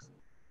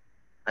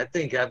I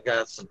think I've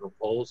got some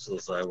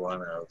proposals I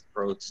want to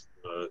approach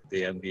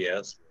the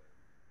MBS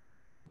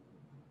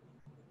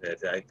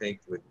with that I think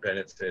would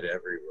benefit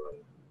everyone.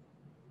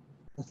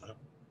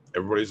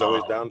 Everybody's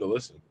always down to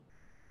listen.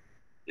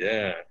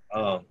 Yeah.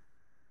 I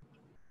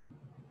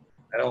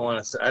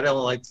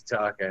don't like to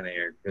talk on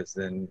air because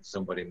then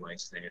somebody might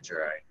snatch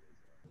your eye.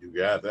 You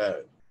got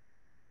that.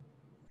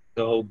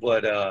 So,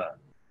 but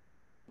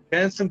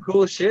kind of some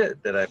cool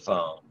shit that I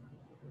found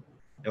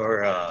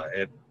or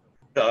had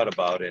thought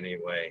about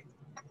anyway.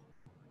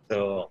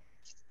 So,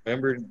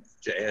 remember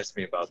to ask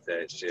me about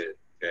that shit,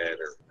 Chad,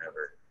 or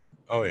whatever.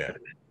 Oh yeah.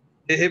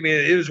 It hit me.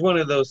 It was one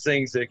of those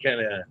things that kind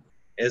of,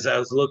 as I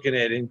was looking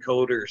at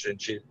encoders and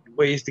shit,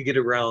 ways to get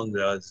around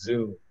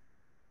Zoom,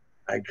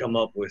 I'd come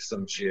up with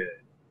some shit,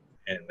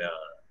 and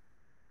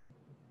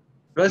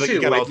but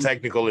you got all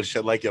technical and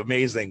shit. Like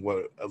amazing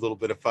what a little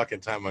bit of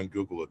fucking time on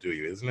Google will do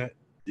you, isn't it?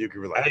 You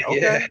could be like,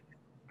 okay, yeah.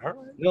 All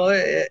right. No,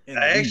 I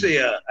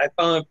actually I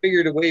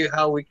figured a way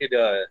how we could.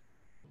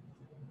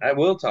 I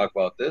will talk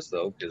about this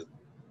though, because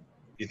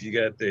if you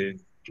got the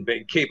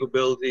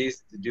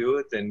capabilities to do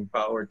it, then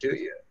power to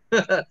you.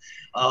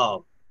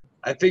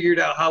 I figured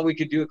out how we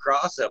could do a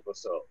cross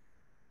episode.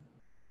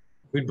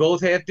 We'd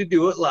both have to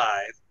do it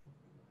live.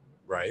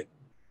 Right.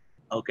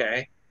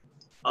 Okay.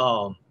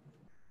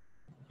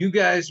 You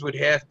guys would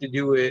have to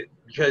do it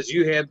because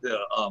you have the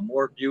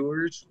more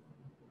viewers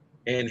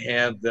and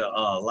have the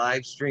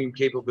live stream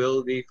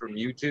capability from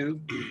YouTube.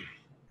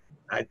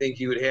 I think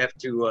you would have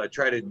to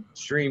try to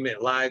stream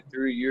it live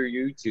through your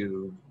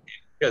YouTube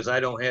because I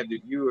don't have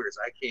the viewers.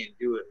 I can't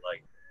do it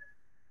like that.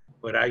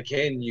 But I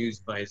can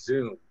use my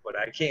Zoom. But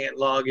I can't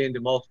log into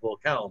multiple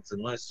accounts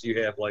unless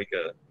you have like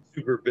a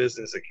super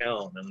business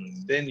account,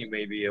 and then you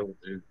may be able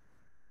to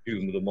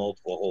do the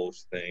multiple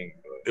host thing.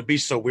 But it'd be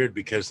so weird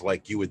because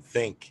like you would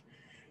think,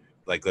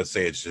 like let's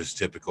say it's just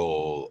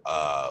typical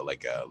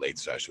like a late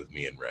sesh with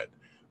me and Red.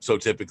 So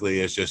typically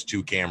it's just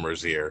two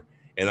cameras here,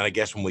 and then I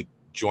guess when we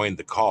joined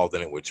the call,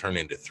 then it would turn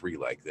into three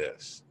like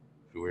this.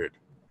 Weird.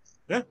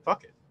 Yeah,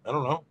 fuck it. I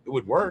don't know. It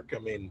would work. I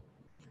mean,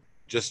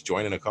 just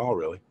joining a call,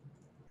 really.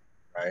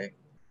 Right.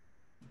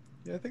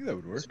 Yeah, I think that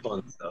would work. It's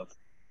fun stuff.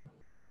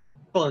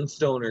 Fun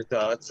stoner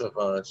thoughts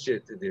of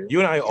shit to do. You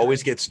and I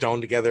always get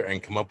stoned together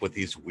and come up with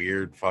these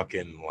weird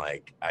fucking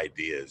like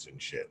ideas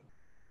and shit.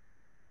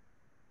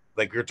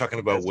 Like we were talking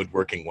about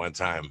woodworking one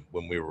time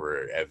when we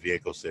were at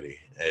Vehicle City,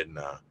 and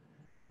I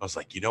was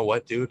like, you know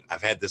what, dude?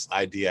 I've had this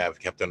idea I've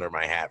kept under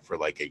my hat for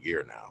like a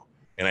year now,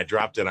 and I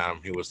dropped it on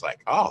him. He was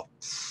like, oh,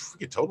 you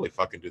could totally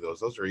fucking do those.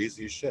 Those are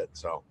easy as shit.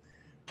 So,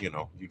 you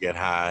know, you get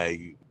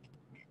high,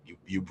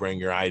 you bring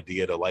your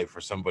idea to life for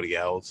somebody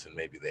else, and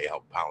maybe they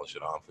help polish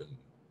it off and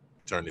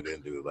turn it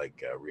into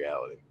like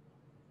reality.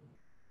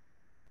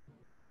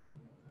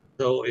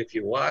 So if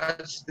you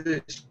watched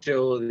the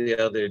show the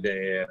other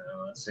day,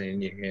 I'm not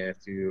saying you have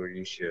to or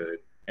you should.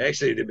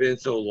 Actually, it's been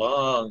so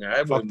long.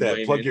 I Fuck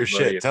that. Plug your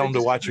shit. Tell them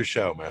to watch your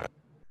show, man.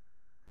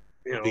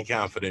 You know, be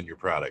confident in your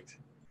product.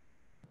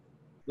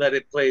 Let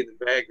it play in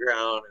the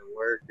background and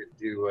work and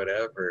do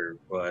whatever.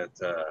 But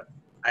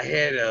I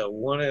had a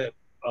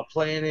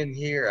plan in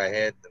here. I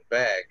had in the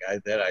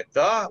back that I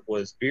thought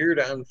was Beard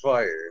on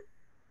Fire.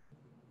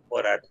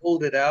 But I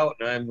pulled it out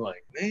and I'm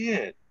like,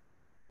 man,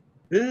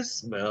 this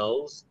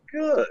smells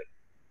good.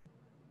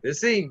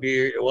 This ain't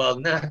beard. Well,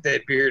 not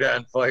that Beard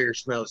on Fire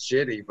smells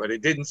shitty, but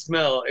it didn't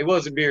smell. It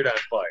wasn't Beard on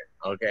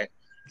Fire. Okay.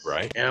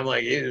 Right. And I'm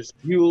like, it was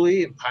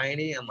fuely and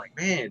piney. I'm like,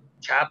 man,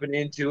 chopping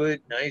into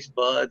it, nice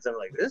buds. I'm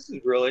like, this is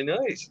really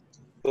nice.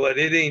 But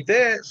it ain't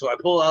that. So I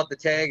pull out the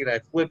tag and I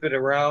flip it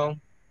around.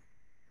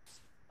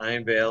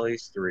 Pine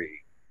Valley's 3.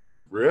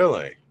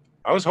 Really?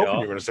 I was hoping you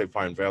were going to say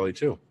Pine Valley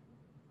too.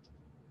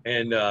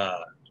 And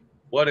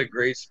what a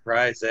great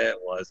surprise that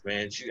was,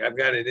 man. I've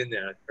got it in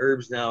the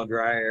HERBSNOW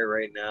dryer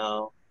right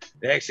now.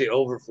 They actually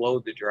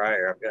overflowed the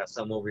dryer. I've got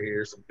some over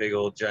here, some big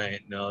old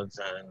giant nugs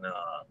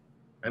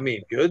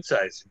on, good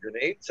size,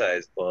 grenade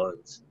size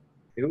buds.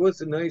 It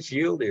was a nice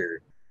yield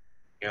here.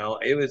 You know,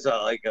 it was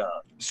like a.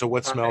 So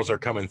what smells are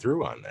coming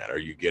through on that? Are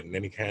you getting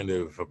any kind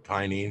of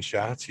pinene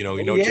shots?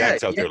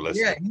 Jack's out there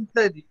listening.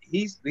 Yeah,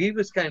 he said he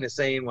was kind of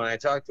saying when I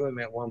talked to him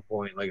at one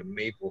point, like a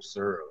maple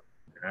syrup.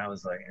 And I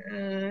was like,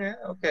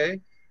 okay.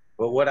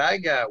 But what I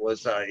got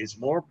was is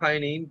more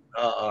pinene,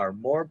 or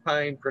more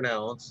pine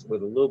pronounced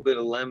with a little bit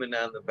of lemon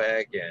on the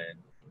back end.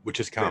 Which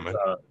is common.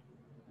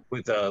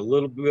 With a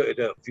little bit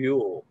of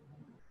fuel.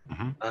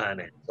 on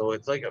it. So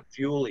it's like a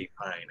fuely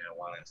pine, I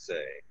want to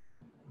say.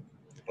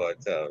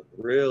 But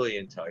really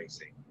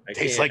enticing.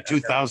 Tastes like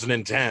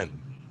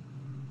 2010.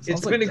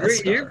 It's been a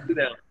great year for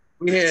them.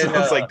 We had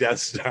Sounds like Death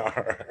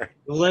Star.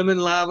 lemon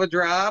lava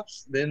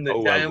drops, then the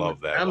I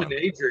love that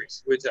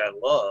dominatrix, which I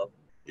love.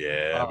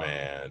 Yeah,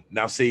 man.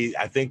 Now, see,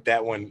 I think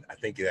that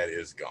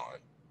is gone.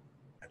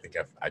 I think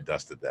I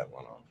dusted that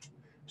one off.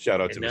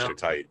 Shout out to Mr.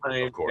 Tight,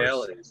 of course.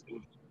 Valleys.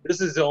 This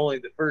is only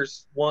the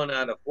first one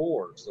out of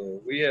 4,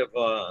 so we have,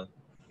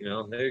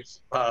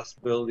 there's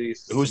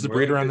possibilities. Who's the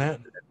breeder on that?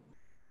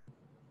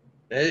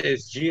 That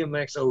is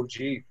GMX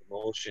OG from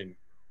Ocean.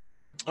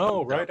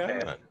 Oh, right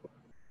on.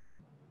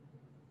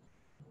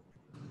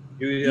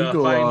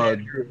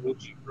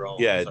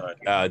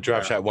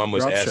 Drop Shot 1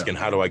 was asking,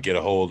 how do I get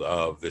a hold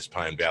of this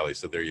Pine Valley?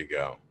 So there you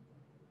go.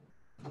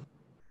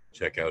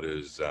 Check out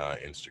his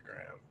Instagram.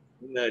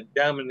 And the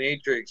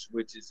dominatrix,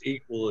 which is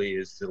equally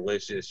as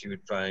delicious, you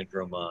would find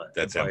from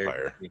that's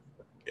Empire.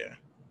 Yeah.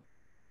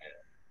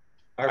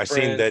 I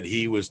seen that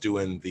he was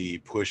doing the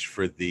push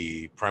for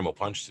the Primal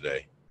Punch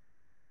today.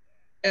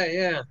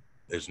 Yeah.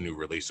 There's a new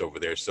release over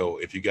there. So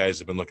if you guys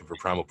have been looking for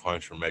Primal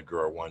Punch from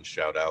Edgar R1,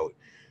 shout out.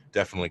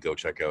 Definitely go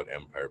check out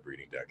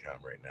empirebreeding.com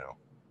right now.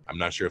 I'm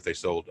not sure if they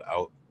sold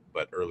out,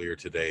 but earlier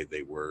today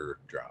they were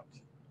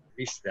dropped.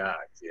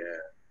 Restocked, yeah.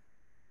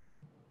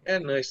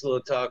 Had a nice little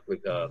talk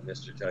with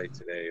Mr. Tight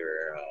today,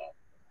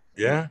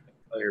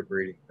 Empire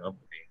Breeding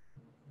Company.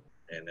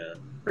 And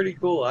pretty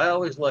cool. I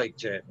always like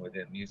chatting with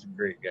him. He's a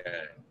great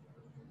guy.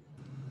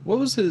 What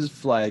was his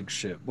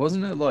flagship?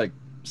 Wasn't it like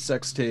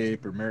Sex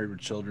Tape or Married with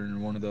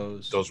Children, one of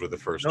those? Those were the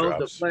first drops.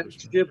 The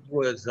flagship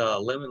was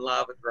Lemon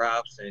Lava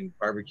Drops and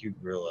Barbecue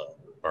Gorilla.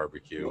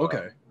 Barbecue.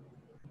 Okay.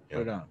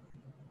 Right on.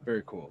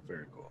 Very cool.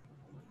 Very cool.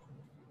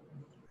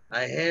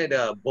 I had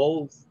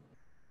both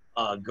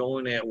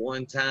going at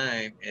one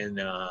time, and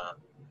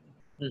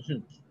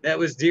that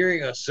was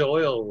during a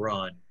soil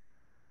run.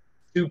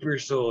 Super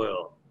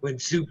soil. When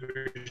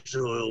super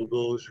soil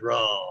goes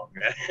wrong.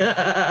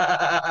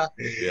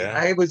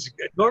 I was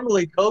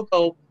normally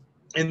cocoa,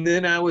 and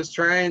then I was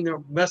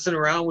messing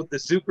around with the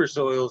super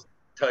soils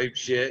type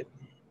shit,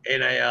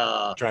 and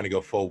I trying to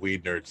go full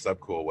weed nerd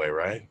subcool way,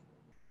 right?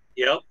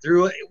 Yep,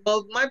 through it.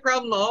 Well, my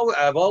problem,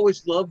 I've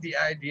always loved the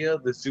idea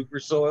of the super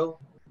soil,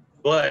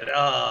 but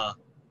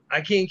I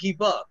can't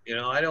keep up.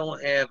 I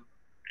don't have,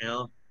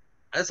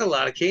 that's a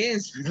lot of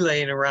cans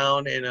laying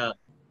around in a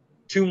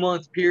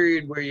 2-month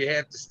period where you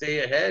have to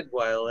stay ahead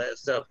while that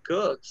stuff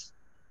cooks.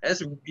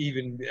 That's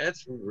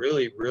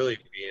really, really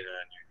being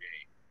on your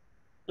game.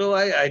 So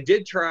I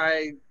did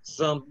try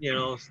some,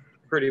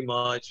 pretty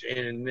much,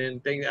 and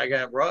then I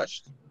got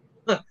rushed.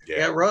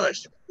 Got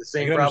rushed. The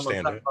same problem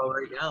I'm talking about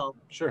right now.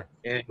 Sure.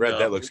 And, Red,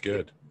 that looks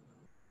good.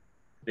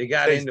 They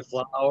got into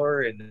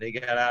flower and they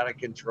got out of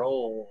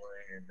control,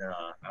 and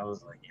I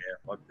was like, yeah,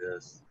 fuck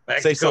this.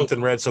 Say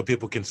something, Red, so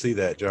people can see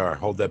that jar.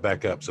 Hold that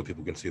back up so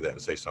people can see that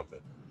and say something.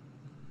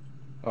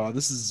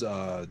 This is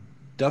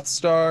Death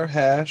Star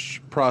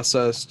hash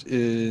processed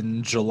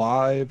in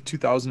July of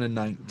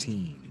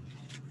 2019.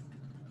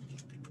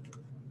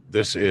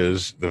 This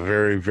is the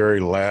very, very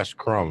last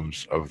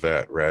crumbs of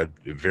that, Red.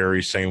 The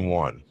very same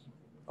one.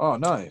 Oh,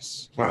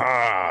 nice.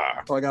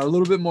 Ah. Well, I got a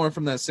little bit more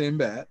from that same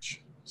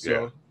batch.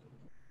 So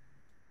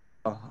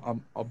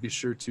I'll be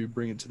sure to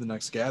bring it to the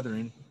next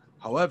gathering.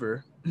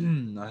 However,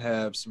 I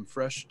have some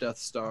fresh Death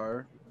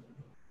Star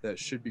that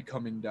should be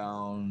coming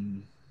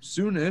down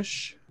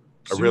soonish.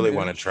 I really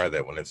want to try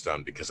that when it's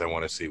done because I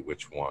want to see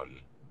which one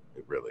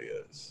it really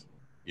is.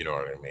 You know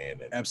what I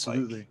mean? And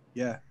absolutely.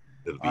 Yeah.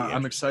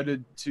 I'm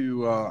excited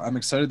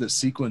that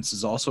Sequence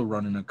is also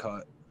running a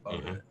cut of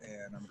it,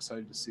 and I'm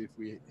excited to see if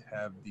we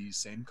have the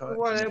same cut.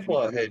 Why that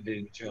butthead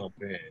didn't jump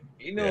in?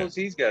 He knows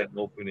he's got an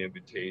open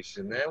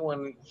invitation.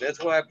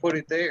 That's why I put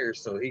it there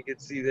so he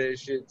could see that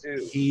shit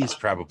too. He's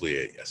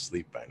probably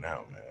asleep by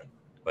now, man.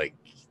 Like,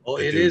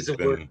 it is a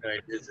work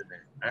night, isn't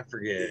it? I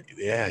forget.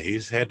 Yeah,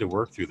 he's had to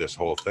work through this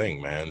whole thing,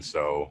 man.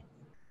 So,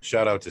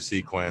 shout out to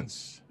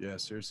Sequence. Yeah,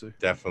 seriously.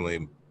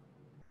 Definitely,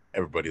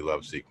 everybody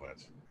loves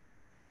Sequence.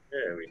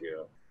 There we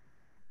go.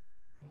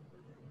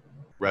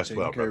 Rest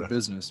well, brother.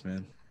 Business,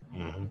 man.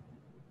 Mm-hmm.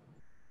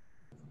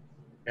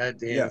 God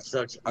damn, it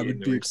sucks. I would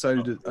be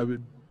excited.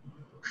 I'm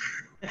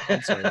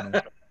sorry,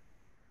 man.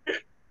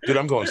 Dude,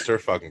 I'm going stir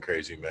fucking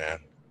crazy, man.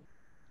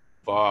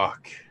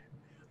 Fuck.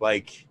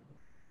 Like,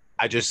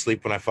 I just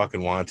sleep when I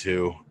fucking want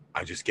to.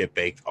 I just get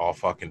baked all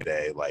fucking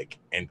day,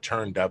 and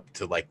turned up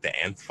to the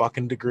nth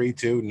fucking degree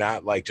too.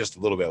 Not just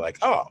a little bit. I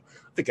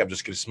think I'm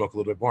just gonna smoke a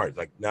little bit more. It's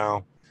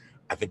no.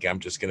 I think I'm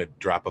just going to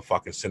drop a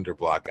fucking cinder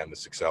block on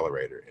this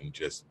accelerator and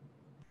just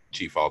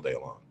chief all day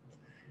long.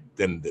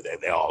 Then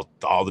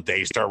all the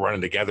days start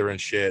running together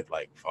and shit.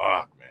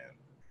 Fuck, man.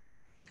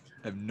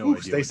 I have no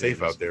idea. Stay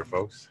safe out there,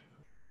 folks.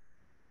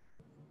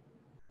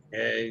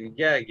 Yeah, you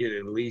gotta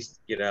at least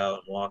get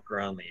out and walk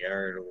around the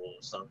yard a little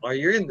something. Oh,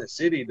 you're in the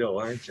city though,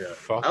 aren't you?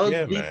 Fuck How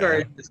yeah, deep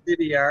are in the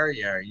city are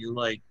you? Are you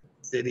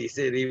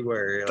city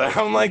where?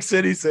 I'm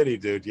city,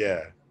 dude.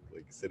 Yeah,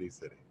 city.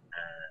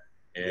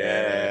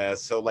 Yeah.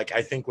 So like,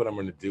 I think what I'm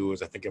gonna do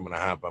is I think I'm gonna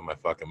hop on my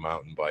fucking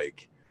mountain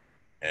bike,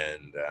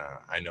 and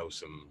I know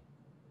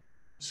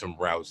some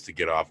routes to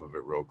get off of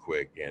it real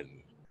quick and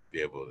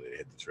be able to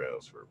hit the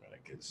trails for a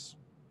minute, because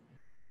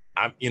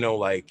I'm,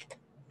 like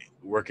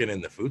working in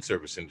the food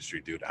service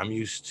industry, dude. I'm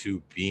used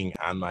to being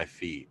on my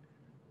feet,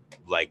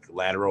 like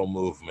lateral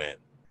movement,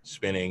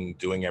 spinning,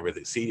 doing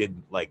everything.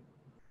 Seated, like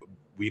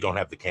we don't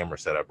have the camera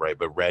set up right,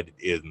 but Red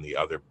in the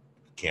other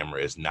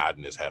camera is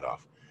nodding his head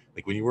off.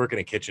 Like when you work in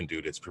a kitchen,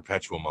 dude, it's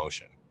perpetual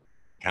motion,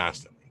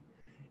 constantly,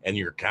 and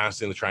you're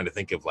constantly trying to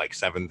think of like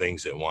 7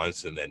 things at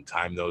once, and then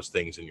time those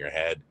things in your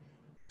head.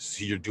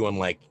 So you're doing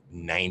like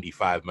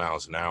 95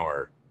 miles an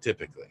hour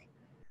typically,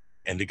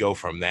 and to go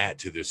from that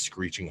to this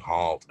screeching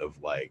halt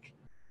of like,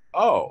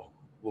 oh,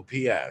 well,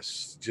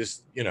 P.S.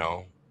 just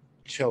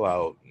chill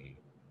out, and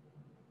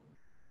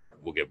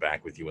we'll get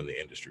back with you when the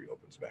industry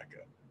opens back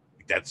up.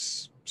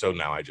 That's so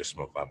now I just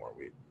smoke a lot more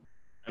weed.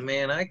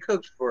 Man, I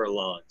cooked for a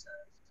long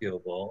time,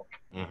 skilbo.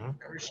 Mm-hmm.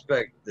 I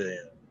respect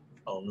the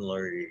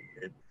culinary.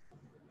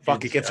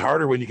 Fuck, it gets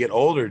harder when you get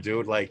older,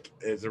 dude. Like,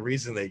 there's a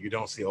reason that you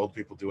don't see old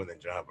people doing their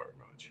job very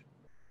much.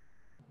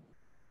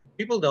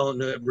 People don't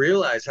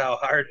realize how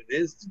hard it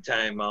is to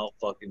time out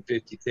fucking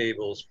 50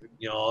 tables,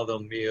 all the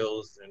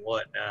meals and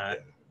whatnot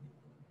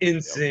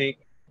in sync.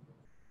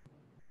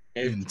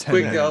 In It's 10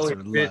 quick minutes out.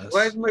 or less.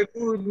 Why is my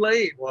food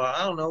late? Well,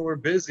 I don't know. We're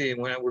busy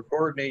and we're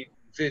coordinating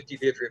 50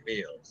 different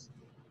meals.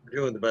 We're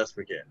doing the best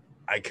we can.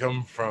 I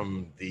come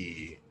from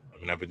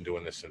I've been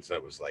doing this since I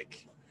was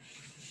like,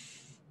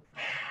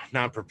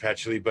 not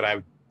perpetually, but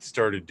I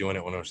started doing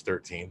it when I was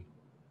 13.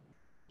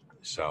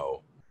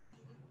 So,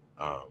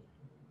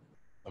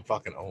 I'm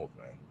fucking old,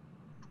 man.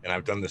 And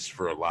I've done this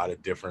for a lot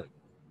of different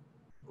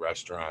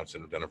restaurants,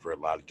 and I've done it for a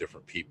lot of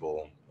different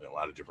people and a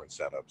lot of different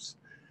setups.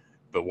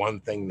 But one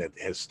thing that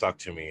has stuck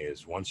to me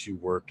is once you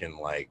work in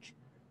like,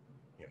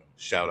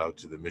 shout out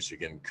to the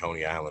Michigan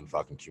Coney Island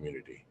fucking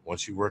community.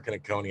 Once you work in a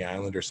Coney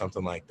Island or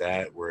something like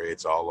that, where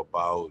it's all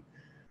about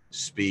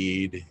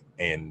speed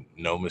and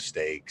no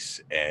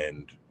mistakes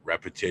and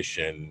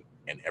repetition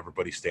and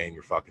everybody stay in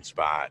your fucking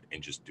spot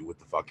and just do what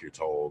the fuck you're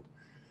told,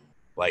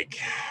 like,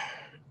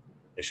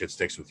 it shit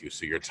sticks with you.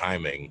 So your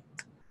timing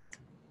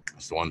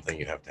is the one thing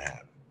you have to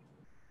have.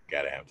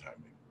 Gotta have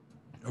timing.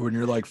 When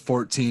you're like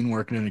 14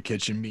 working in a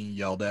kitchen being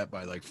yelled at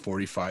by like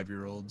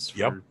 45-year-olds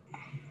for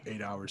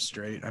 8 hours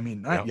straight. I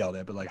mean, not yelled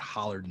at, but like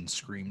hollered and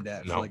screamed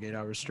at for like 8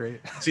 hours straight.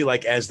 See,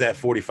 like as that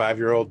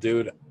 45-year-old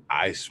dude,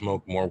 I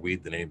smoke more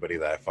weed than anybody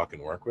that I fucking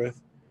work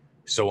with.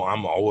 So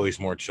I'm always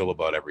more chill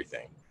about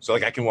everything. So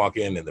like I can walk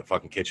in the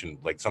fucking kitchen,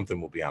 like something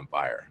will be on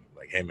fire.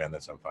 Like, hey man,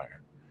 that's on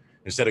fire.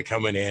 Instead of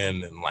coming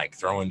in and like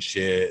throwing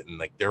shit, and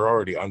like they're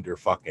already under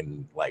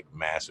fucking like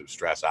massive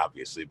stress,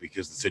 obviously,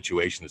 because the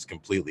situation is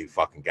completely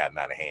fucking gotten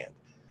out of hand.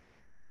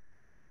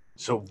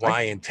 So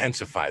why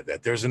intensify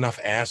that? There's enough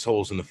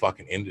assholes in the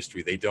fucking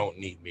industry. They don't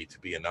need me to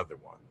be another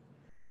one.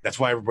 That's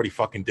why everybody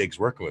fucking digs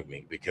working with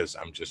me, because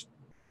I'm just,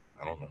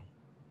 I don't know.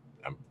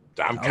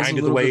 I'm kind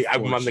of the way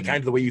I'm the kind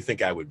of the way you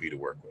think I would be to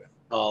work with.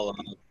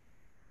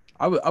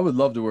 I would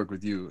love to work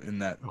with you in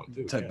that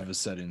type of a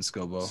setting,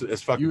 Skilbo.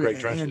 It's fucking great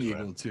trenches, and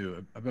Eagle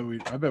too. I bet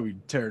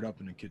we'd tear it up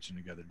in the kitchen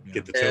together.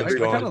 Get the tunes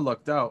going. I kind of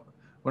lucked out.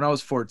 When I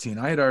was 14,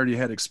 I had already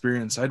had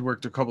experience. I'd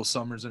worked a couple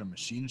summers in a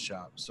machine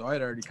shop, so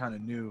I'd already kind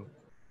of knew,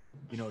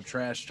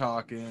 trash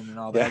talking and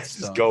all that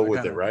stuff. Just go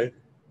with it, right?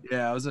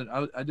 Yeah,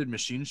 I did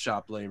machine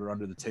shop labor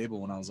under the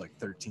table when I was like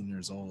 13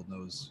 years old.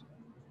 Those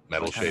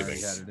metal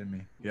shavings. Had it in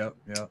me. Yep.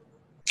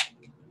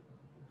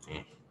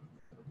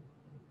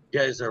 You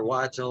guys are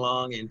watching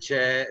along in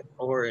chat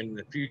or in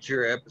the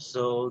future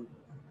episode.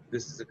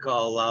 This is a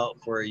call out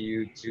for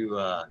you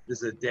to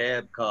this is a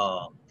dab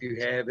call. If you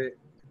have it,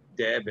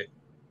 dab it.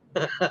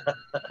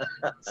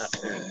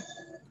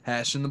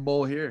 Hash in the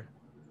bowl here.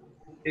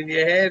 If you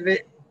have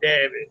it,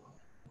 dab it.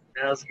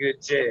 Now's a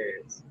good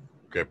chance.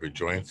 Grab your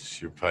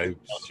joints, your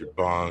pipes, your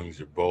bongs,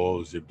 your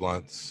bowls, your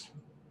blunts.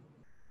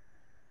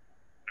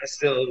 I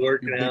still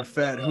working your big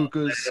fat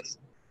hookahs.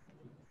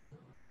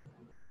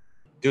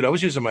 Dude, I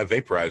was using my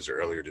vaporizer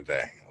earlier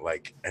today.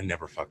 Like, I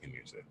never fucking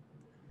use it.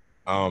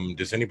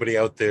 Does anybody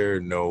out there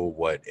know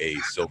what a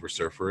Silver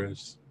Surfer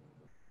is?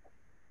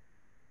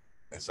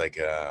 It's like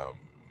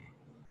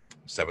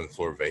 7th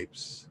floor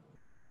vapes.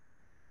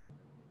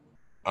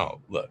 Oh,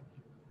 look.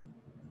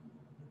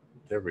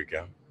 There we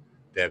go.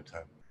 Dab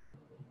time.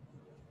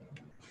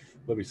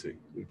 Let me see.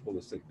 Let me pull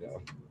this thing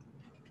down.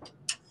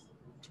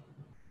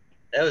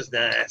 That was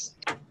nice.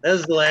 That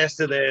was the last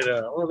of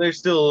that. Well, there's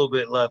still a little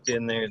bit left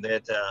in there.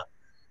 That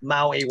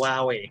Maui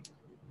Wowie.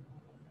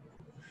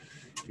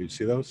 You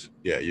see those?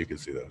 Yeah, you can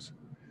see those.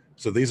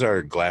 So these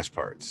are glass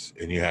parts,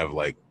 and you have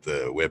like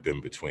the whip in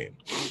between.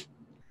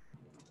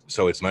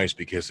 So it's nice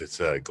because it's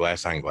a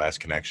glass on glass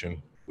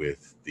connection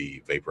with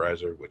the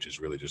vaporizer, which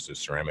is really just a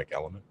ceramic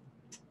element.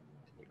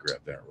 Let me grab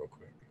that real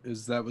quick.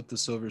 Is that what the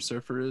Silver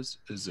Surfer is?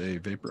 Is a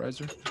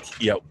vaporizer?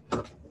 Yep.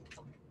 Let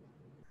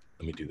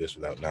me do this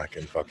without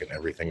knocking fucking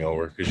everything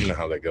over, because you know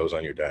how that goes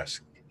on your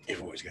desk.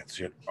 You've always got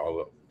shit all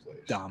over the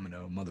place.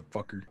 Domino,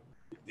 motherfucker.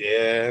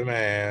 Yeah,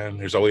 man.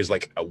 There's always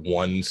like a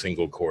one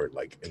single cord.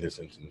 Like in this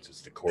instance,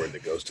 it's the cord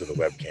that goes to the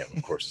webcam.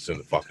 Of course, it's in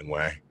the fucking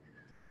way.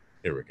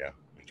 Here we go.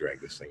 Let me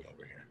drag this thing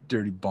over here.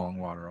 Dirty bong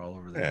water all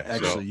over there. Yeah,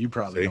 Actually, so, you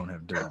probably see? don't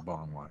have dirty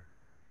bong water.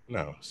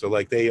 No. So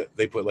like they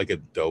put like a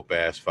dope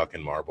ass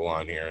fucking marble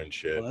on here and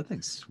shit. Oh, that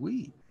thing's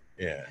sweet.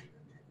 Yeah.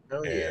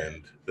 Oh, yeah.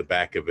 And the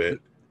back of it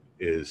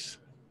is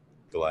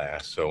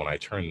glass. So when I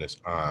turn this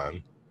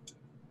on,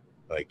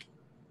 like,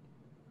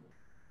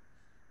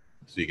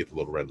 so you get the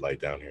little red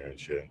light down here and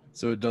shit.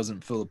 So it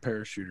doesn't fill a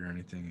parachute or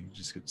anything. You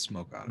just get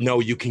smoke out of it. No,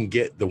 you can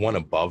get the one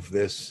above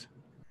this.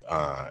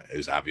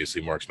 Is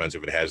obviously more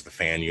expensive. It has the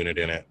fan unit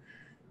in it.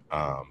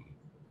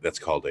 That's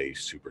called a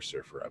Super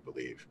Surfer, I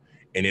believe,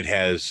 and it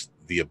has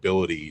the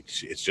ability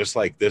to, it's just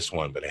like this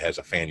one, but it has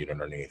a fan unit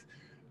underneath.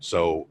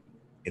 So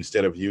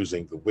instead of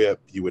using the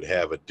whip, you would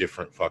have a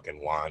different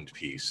fucking wand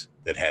piece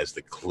that has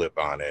the clip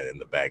on it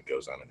and the bag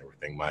goes on and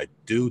everything. My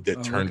dude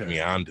that turned me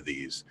on to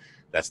these,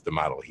 that's the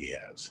model he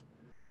has.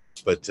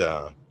 But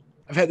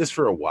I've had this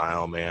for a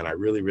while, man. I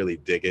really, really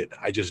dig it.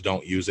 I just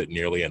don't use it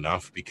nearly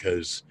enough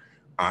because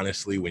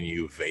honestly, when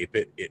you vape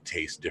it, it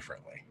tastes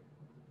differently.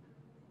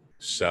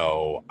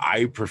 So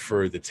I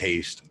prefer the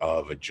taste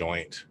of a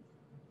joint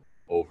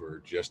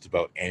over just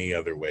about any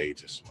other way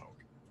to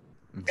smoke.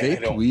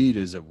 Vape weed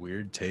is a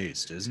weird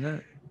taste, isn't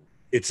it?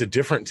 It's a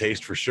different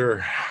taste for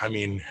sure. I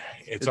mean,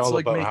 it's all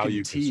like about how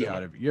you tea consume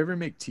out of it. You ever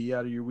make tea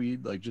out of your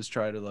weed? Like just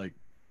try to like.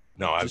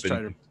 No,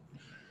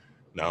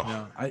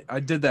 No, I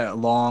did that a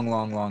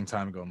long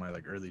time ago in my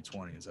like early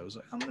 20s. I was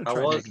like, I'm gonna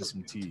try making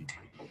some tea.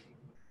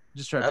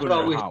 Just try putting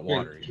it in hot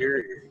water.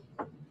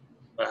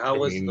 But how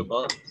was the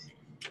buzz?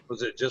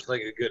 Was it just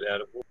like a good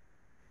edible?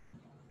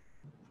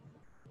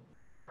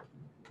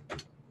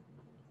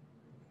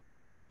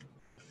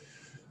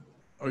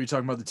 Oh, you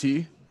talking about the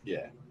tea?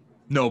 Yeah.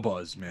 No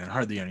buzz, man.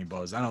 Hardly any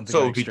buzz. I don't think.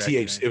 So it would be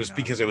THC. It was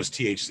because it was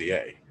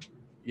THCA.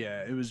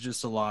 Yeah, it was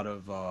just a lot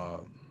of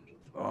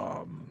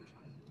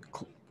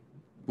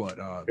what?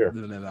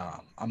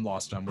 I'm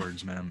lost on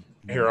words, man.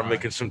 Here, I'm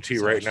making some tea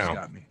right now.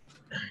 Got me.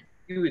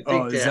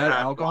 Oh, is that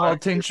alcohol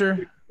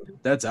tincture?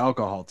 That's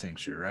alcohol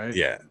tincture, right?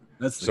 Yeah.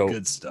 That's the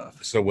good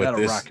stuff. So what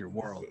that'll this, rock your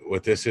world.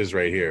 What this is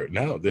right here.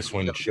 No, this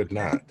one should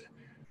not.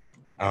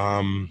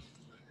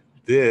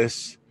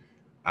 This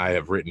I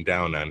have written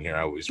down on here.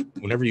 I always,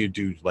 whenever you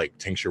do like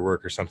tincture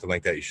work or something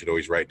like that, you should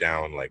always write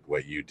down like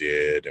what you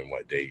did and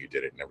what day you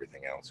did it and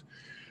everything else.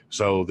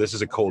 So this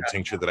is a cold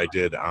tincture that I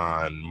did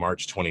on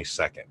March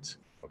 22nd.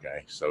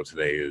 Okay. So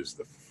today is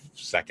the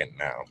 2nd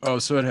now. Oh,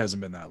 so it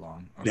hasn't been that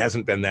long. Okay. It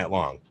hasn't been that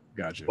long.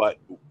 Gotcha. But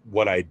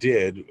what I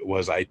did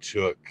was I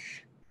took,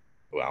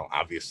 well,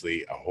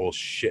 obviously a whole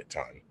shit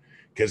ton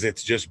because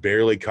it's just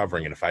barely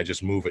covering. And if I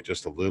just move it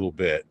just a little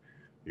bit,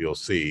 you'll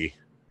see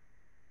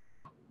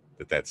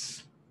that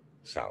that's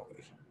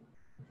solid.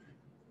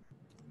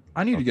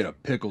 I need to get a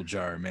pickle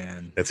jar,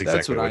 man. That's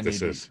exactly what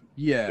this is.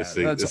 Yeah, that's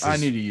what I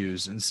need to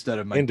use instead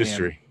of my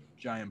industry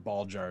giant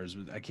ball jars.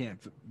 I can't,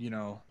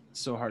 it's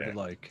so hard to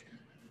like.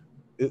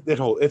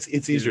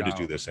 It's easier to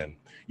do this in.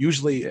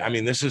 Usually, I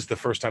mean, this is the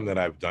first time that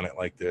I've done it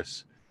like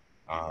this.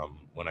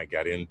 When I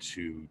got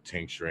into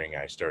tincturing,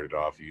 I started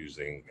off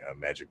using a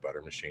magic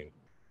butter machine,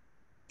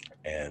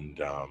 and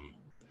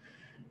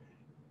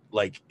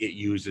like it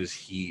uses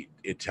heat,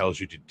 it tells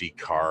you to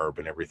decarb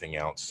and everything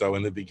else. So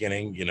in the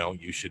beginning,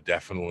 you should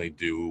definitely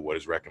do what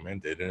is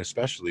recommended, and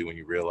especially when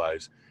you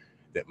realize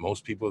that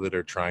most people that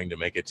are trying to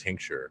make a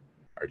tincture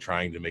are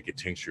trying to make a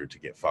tincture to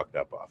get fucked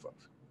up off of.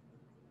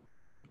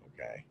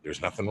 Okay,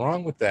 there's nothing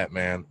wrong with that,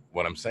 man.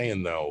 What I'm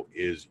saying though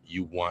is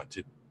you want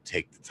to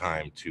take the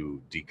time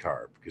to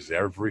decarb, because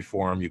every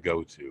forum you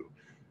go to,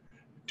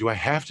 do I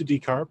have to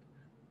decarb?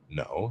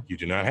 No, you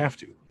do not have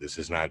to. This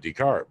is not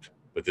decarbed,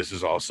 but this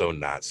is also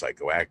not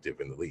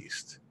psychoactive in the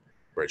least,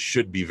 where it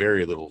should be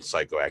very little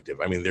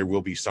psychoactive. I mean, there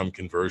will be some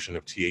conversion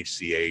of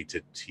THCA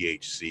to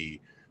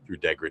THC through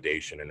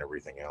degradation and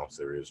everything else.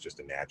 There is just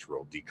a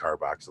natural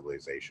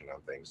decarboxylation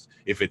on things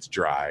if it's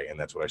dry, and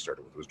that's what I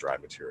started with, was dry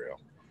material.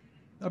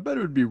 I bet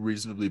it would be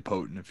reasonably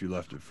potent if you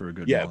left it for a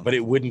good month. But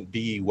it wouldn't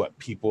be what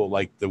people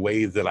like the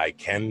way that I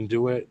can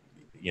do it.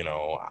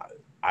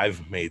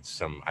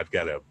 I've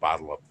got a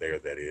bottle up there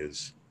that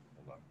is,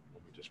 hold on,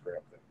 let me just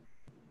grab that.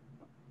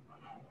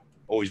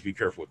 Always be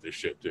careful with this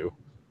shit too,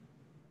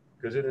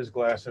 because it is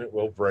glass and it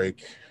will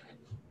break.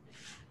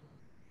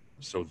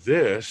 So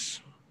this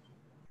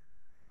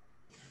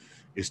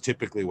is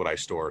typically what I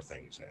store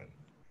things in.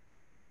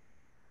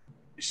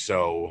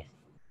 So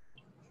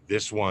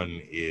this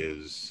one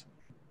is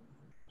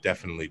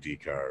definitely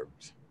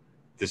decarbed.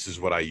 This is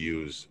what I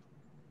use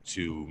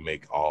to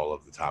make all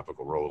of the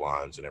topical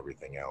roll-ons and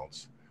everything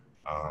else.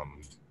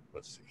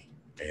 Let's see.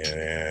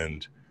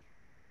 And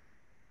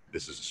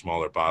this is a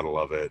smaller bottle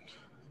of it.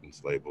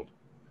 It's labeled.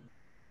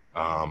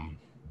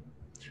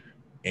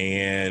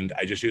 And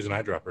I just use an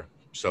eyedropper.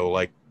 So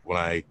like when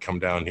I come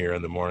down here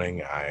in the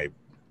morning, I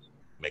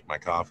make my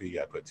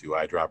coffee. I put 2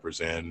 eyedroppers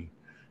in.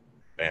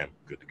 Bam,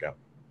 good to go.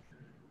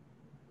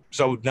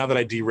 So now that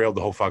I derailed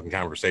the whole fucking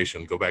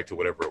conversation, go back to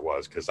whatever it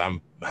was because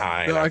I'm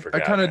high and No, I I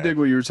forgot. kind of dig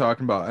what you were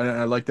talking about, and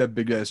I like that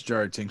big ass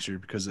jar of tincture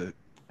because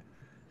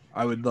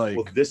I would like.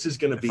 Well, this is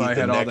going to if be I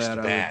the had all next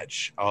that,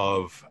 batch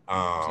of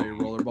say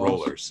roller balls?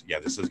 rollers. Yeah,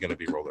 this is going to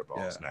be roller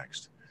balls Yeah.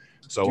 next.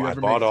 Do So you I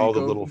ever bought make all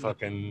the Fico? little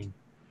fucking.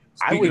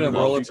 I Speaking would of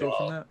love roller to. Fico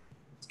from ball, that.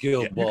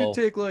 skill Yeah. ball.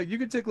 You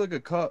could take like a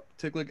cup,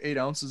 take like 8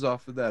 ounces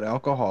off of that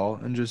alcohol,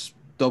 and just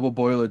double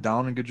boil it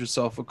down and get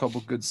yourself a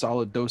couple good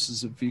solid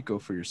doses of Fico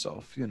for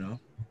yourself. You know,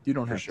 you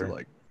don't For have sure. to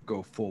like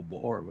go full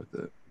bore with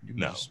it. You can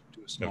No, just do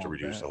a You small have to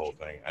reduce batch. the whole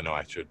thing. I know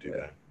I should do Yeah.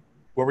 that.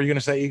 What were you going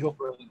to say, Eagle?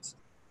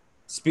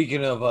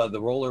 Speaking of the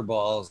roller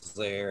balls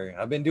there,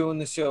 I've been doing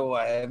the show.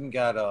 I haven't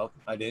got up.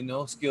 I didn't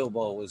know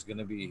Skilbo was going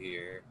to be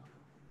here.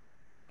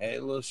 Had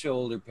a little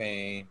shoulder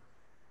pain.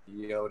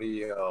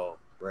 Yo,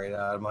 right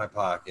out of my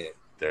pocket.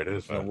 There it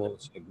is, No man.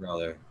 bullshit,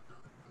 brother.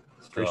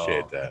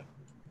 Appreciate So, that.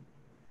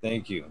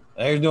 thank you.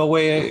 There's no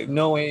way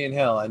in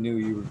hell I knew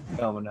you were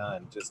coming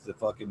on just to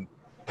fucking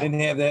didn't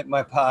have that in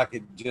my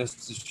pocket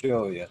just to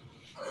show you.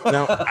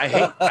 Now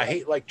I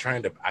hate like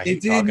trying to. I hate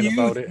It's in talking use,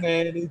 about it.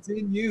 man. It's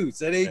in use.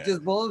 That ain't Yeah.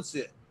 just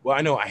bullshit. Well,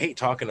 I know I hate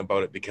talking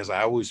about it because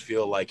I always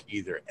feel like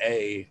either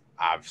A,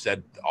 I've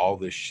said all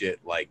this shit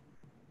like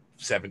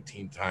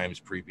 17 times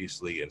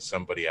previously, and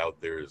somebody out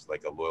there is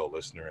like a loyal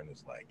listener and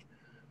is like,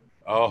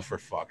 oh, for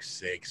fuck's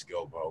sake,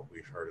 Skilbo,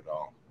 we've heard it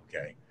all.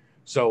 Okay.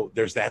 So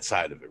there's that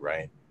side of it,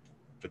 right?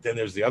 But then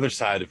there's the other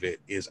side of it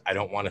is I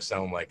don't want to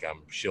sound like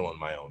I'm shilling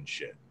my own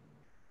shit.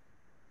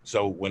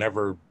 So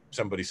whenever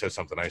somebody says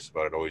something nice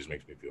about it, it always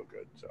makes me feel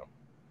good. So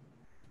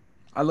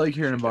I like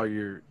hearing about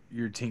your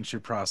tincture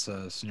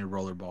process and your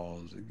roller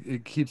balls.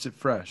 It keeps it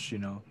fresh, you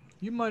know.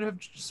 You might have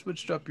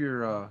switched up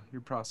your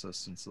process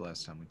since the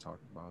last time we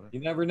talked about it.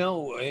 You never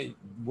know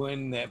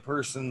when that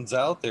person's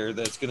out there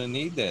that's going to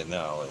need that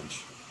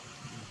knowledge.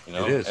 You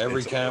know, It is.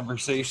 every It's-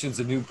 conversation's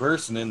a new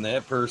person, and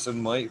that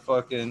person might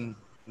fucking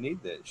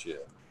need that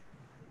shit.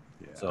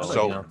 Yeah. So, I like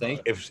So, you know, hearing thank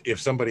about it. if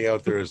somebody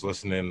out there is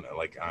listening,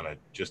 like on a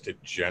just a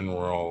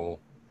general,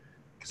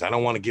 because I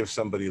don't want to give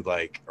somebody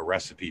like a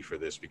recipe for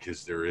this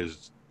because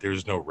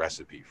there's no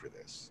recipe for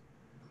this.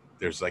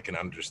 There's like an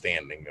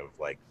understanding of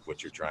like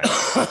what you're trying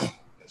to do,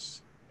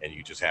 this, and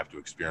you just have to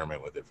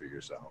experiment with it for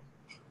yourself.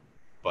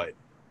 But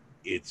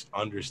it's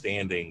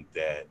understanding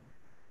that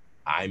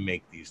I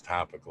make these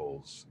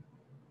topicals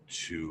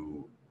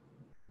to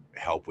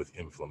help with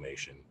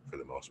inflammation for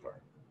the most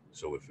part.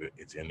 So if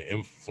it's an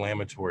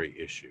inflammatory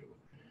issue,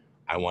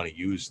 I want to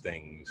use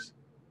things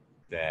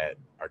that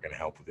are going to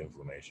help with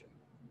inflammation.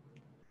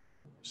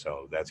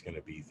 So that's going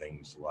to be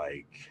things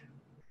like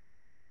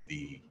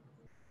the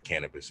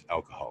cannabis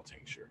alcohol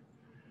tincture.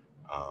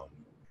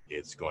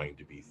 It's going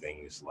to be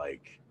things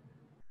like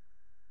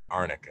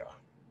arnica.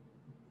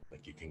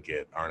 Like you can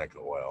get arnica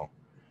oil,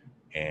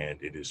 and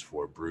it is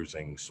for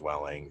bruising,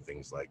 swelling,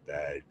 things like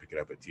that. You pick it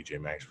up at TJ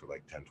Maxx for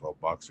like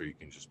 $10-12, or you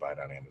can just buy it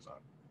on Amazon.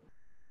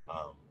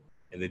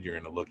 And then you're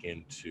going to look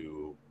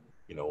into,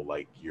 you know,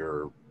 like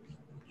you're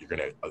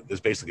going to, this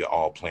is basically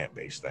all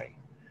plant-based thing.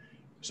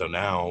 So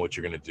now what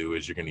you're going to do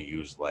is you're going to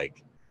use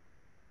like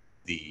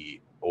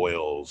the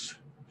oils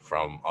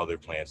from other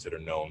plants that are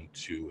known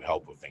to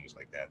help with things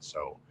like that.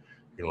 So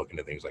you're going to look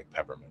into things like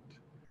peppermint,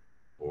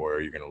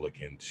 or you're going to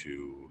look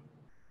into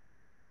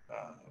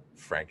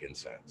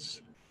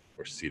frankincense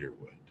or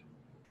cedarwood,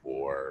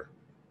 or,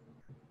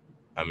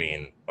 I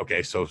mean,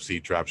 okay, so see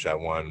Drop Shot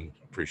One,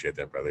 appreciate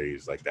that, brother.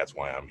 He's like, that's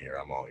why I'm here.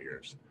 I'm all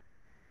ears.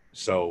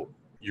 So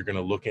you're going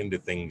to look into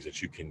things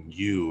that you can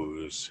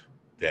use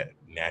that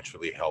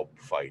naturally help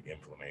fight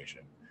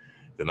inflammation.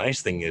 The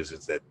nice thing is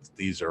that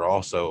these are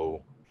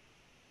also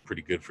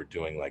pretty good for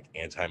doing like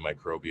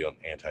antimicrobial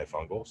and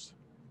antifungals.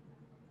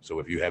 So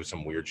if you have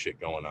some weird shit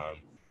going on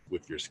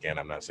with your skin,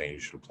 I'm not saying you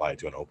should apply it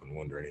to an open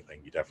wound or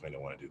anything. You definitely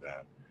don't want to do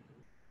that.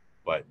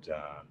 But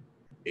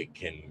it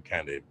can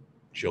kind of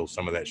chill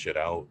some of that shit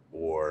out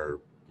or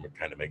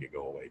kind of make it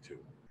go away too.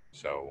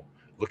 So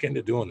look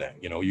into doing that.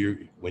 You know,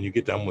 when you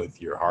get done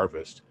with your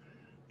harvest,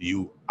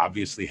 you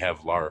obviously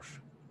have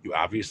larf, you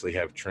obviously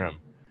have trim,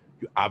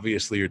 you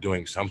obviously are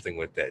doing something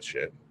with that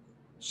shit.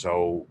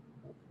 So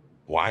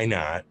why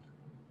not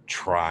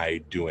try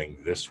doing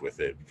this with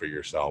it for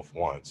yourself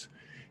once?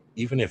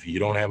 Even if you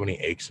don't have any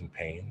aches and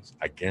pains,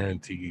 I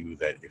guarantee you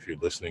that if you're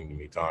listening to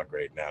me talk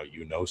right now,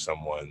 you know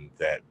someone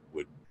that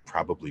would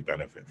probably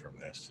benefit from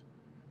this.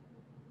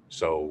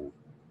 So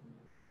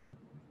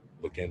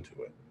look into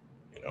it,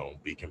 you know,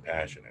 be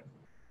compassionate.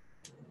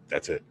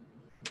 That's it.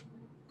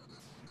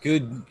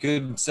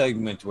 Good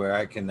segment where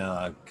I can,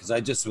 because I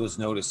just was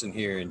noticing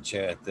here in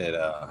chat that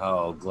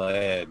how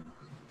glad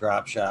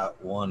Drop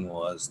Shot One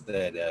was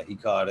that he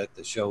caught at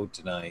the show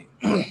tonight.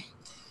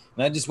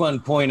 And I just want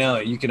to point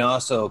out, you can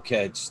also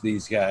catch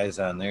these guys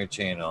on their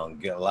channel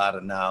and get a lot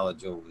of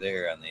knowledge over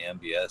there on the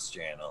MBS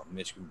channel,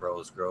 Michigan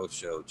Bros Growth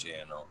Show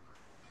channel.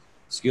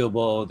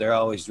 Skilbo, they're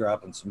always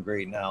dropping some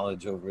great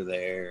knowledge over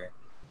there.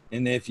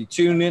 And if you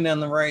tune in on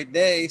the right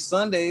day,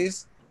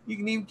 Sundays, you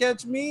can even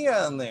catch me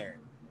on there.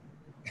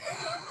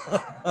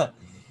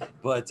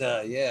 But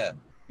yeah,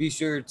 be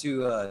sure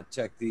to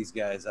check these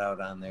guys out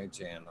on their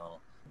channel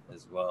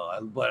as well.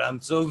 But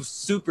I'm so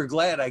super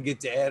glad I get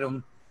to add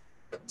them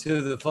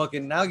to the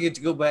fucking. Now I get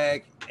to go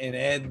back and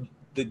add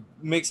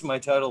mix my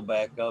title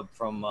back up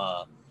from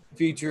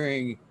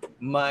featuring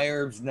My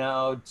Herbs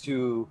Now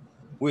to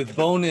with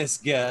bonus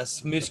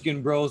guests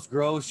Michigan Bros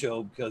Grow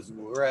Show, because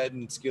Red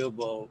and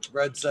Skilbo,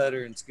 Red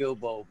Setter and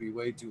Skilbo will be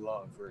way too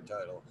long for a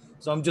title.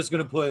 So I'm just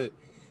gonna put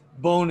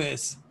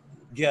bonus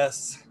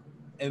guests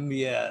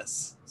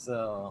MBS.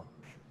 So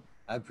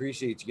I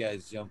appreciate you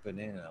guys jumping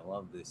in. I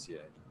love this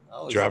shit.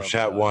 Drop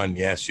Shot One.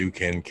 Yes, you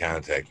can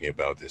contact me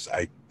about this.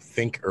 I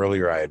think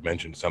earlier I had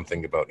mentioned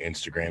something about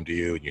Instagram to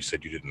you, and you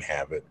said you didn't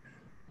have it.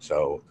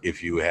 So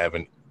if you have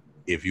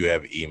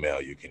email,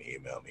 you can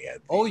email me at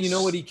these. Oh, you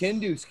know what he can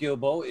do,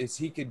 Skilbo, is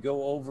he could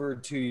go over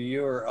to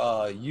your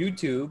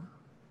YouTube,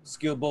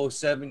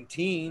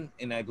 Skilbo17,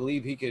 and I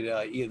believe he could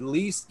at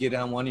least get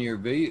on one of your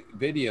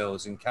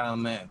videos and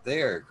comment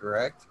there,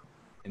 correct?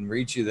 And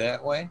reach you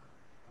that way.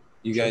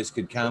 You guys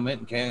could comment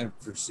and kind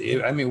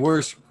of, I mean,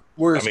 worst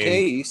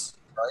case,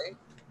 right?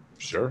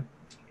 Sure.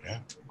 Yeah.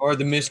 Or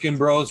the Michigan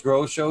Bros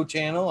Grow Show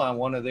channel on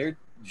one of their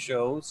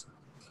shows.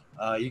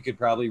 You could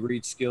probably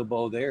reach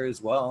Skilbo there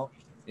as well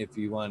if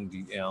you wanted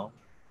to,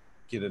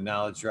 get a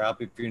knowledge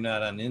drop if you're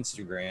not on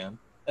Instagram.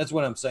 That's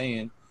what I'm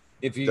saying.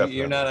 If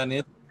you're not on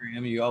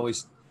Instagram, you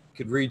always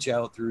could reach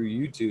out through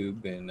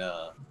YouTube and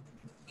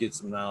get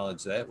some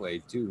knowledge that way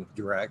too,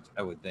 direct,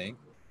 I would think.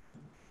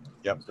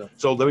 Yep.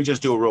 So let me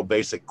just do a real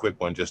basic quick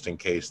one just in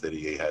case that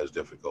he has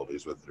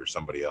difficulties with it or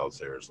somebody else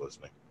there is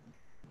listening.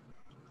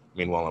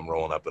 Meanwhile, I'm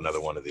rolling up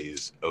another one of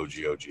these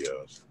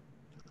OGOs.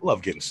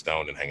 Love getting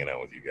stoned and hanging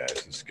out with you guys.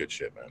 It's good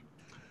shit, man.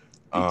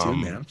 Me too,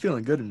 man. I'm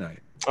feeling good tonight.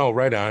 Oh,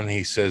 right on.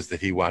 He says that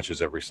he watches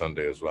every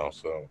Sunday as well.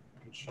 So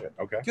good shit.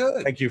 Okay.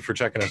 Good. Thank you for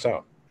checking us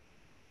out.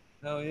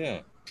 Hell yeah.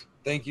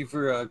 Thank you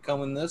for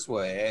coming this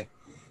way,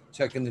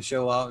 checking the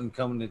show out and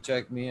coming to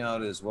check me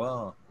out as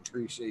well.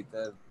 Appreciate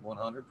that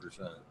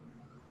 100%.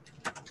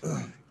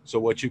 So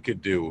what you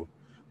could do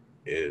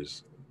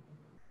is,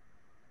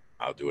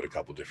 I'll do it a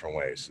couple different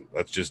ways.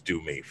 Let's just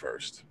do me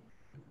first.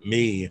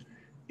 Me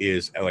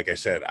is, like I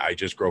said, I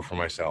just grow for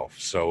myself.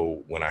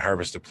 So when I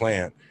harvest a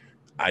plant,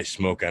 I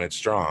smoke on it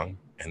strong.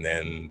 And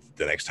then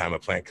the next time a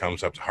plant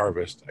comes up to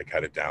harvest, I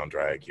cut it down,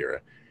 dry it, cure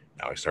it.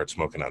 Now I start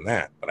smoking on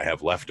that, but I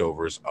have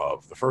leftovers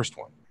of the first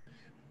one.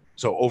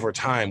 So over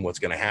time, what's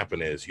going to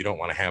happen is you don't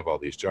want to have all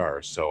these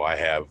jars. So I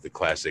have the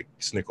classic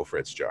Snickle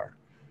Fritz jar,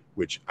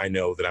 which I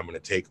know that I'm going to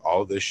take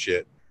all of this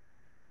shit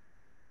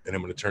and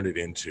I'm going to turn it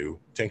into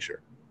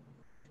tincture.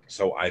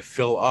 So I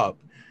fill up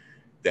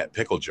that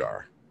pickle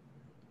jar.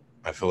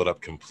 I fill it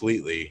up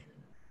completely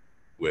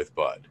with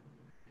bud.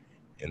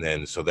 And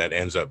then, so that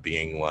ends up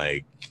being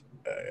like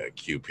a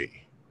QP,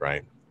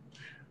 right?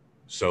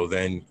 So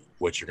then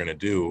what you're going to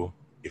do,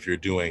 if you're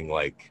doing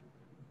like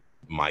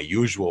my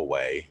usual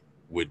way,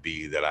 would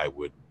be that I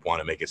would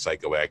want to make it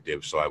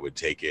psychoactive. So I would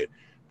take it,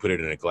 put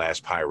it in a glass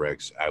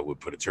Pyrex. I would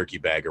put a turkey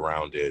bag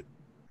around it,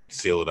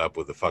 seal it up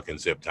with a fucking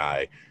zip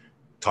tie,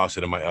 toss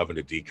it in my oven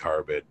to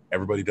decarb it.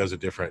 Everybody does a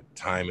different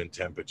time and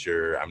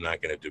temperature. I'm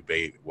not going to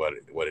debate what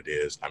it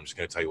is. I'm just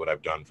going to tell you what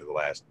I've done for the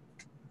last,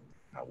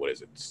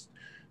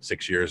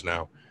 6 years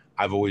now.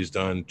 I've always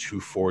done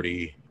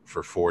 240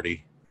 for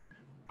 40.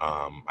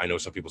 I know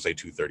some people say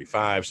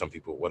 235, some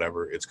people,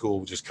 whatever. It's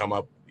cool. Just come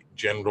up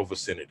general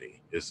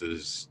vicinity.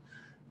 It's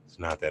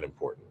not that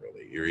important,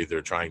 really. You're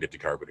either trying to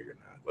decarb it or you're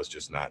not. Let's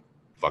just not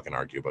fucking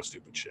argue about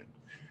stupid shit.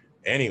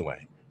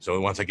 Anyway, so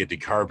once I get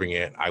decarbing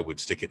it, I would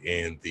stick it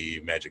in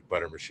the magic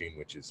butter machine,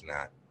 which is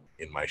not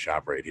in my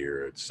shop right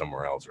here. It's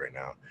somewhere else right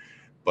now.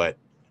 But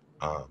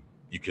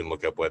you can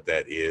look up what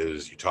that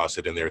is. You toss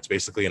it in there. It's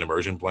basically an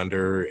immersion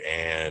blender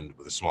and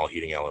with a small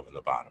heating element in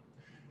the bottom.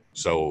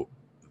 So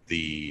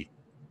the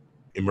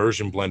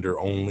immersion blender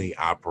only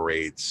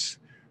operates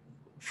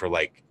for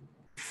like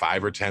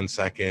 5 or 10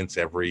 seconds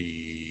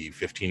every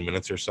 15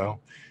 minutes or so.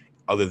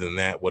 Other than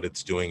that, what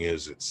it's doing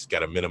is it's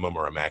got a minimum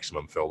or a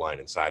maximum fill line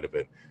inside of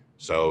it.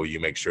 So you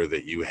make sure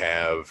that you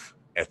have,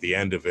 at the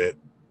end of it,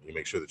 you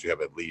make sure that you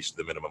have at least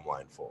the minimum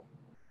line full.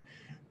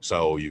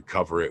 So you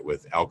cover it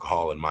with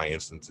alcohol. In my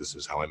instance, this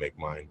is how I make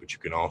mine, but you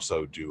can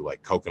also do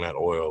like coconut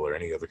oil or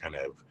any other kind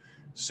of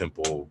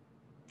simple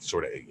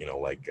sort of,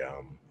 like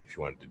if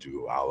you wanted to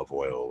do olive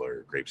oil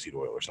or grapeseed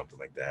oil or something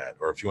like that.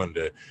 Or if you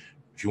wanted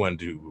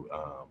to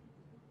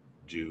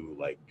do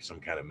like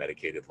some kind of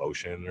medicated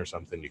lotion or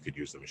something, you could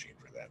use the machine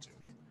for that too.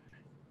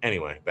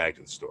 Anyway, back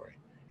to the story.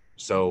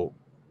 So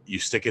you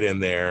stick it in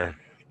there,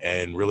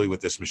 and really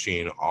with this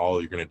machine,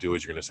 all you're going to do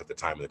is you're going to set the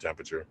time and the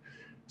temperature.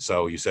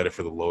 So you set it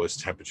for the lowest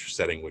temperature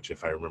setting, which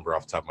if I remember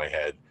off the top of my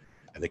head,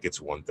 I think it's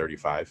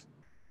 135.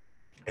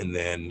 And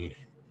then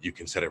you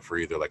can set it for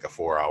either like a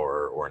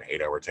 4-hour or an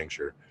 8-hour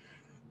tincture.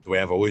 The way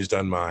I've always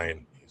done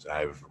mine is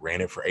I've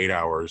ran it for 8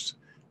 hours.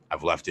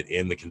 I've left it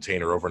in the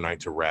container overnight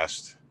to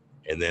rest.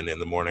 And then in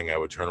the morning, I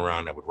would turn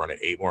around, I would run it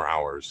 8 more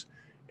hours.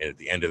 And at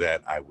the end of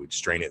that, I would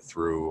strain it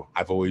through.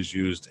 I've always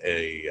used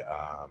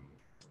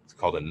it's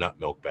called a nut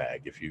milk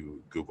bag. If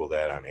you Google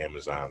that on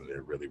Amazon,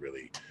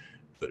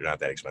 they're not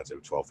that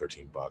expensive, 12,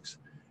 13 bucks.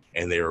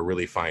 And they're a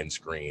really fine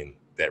screen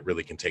that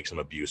really can take some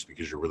abuse,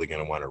 because you're really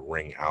going to want to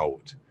wring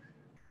out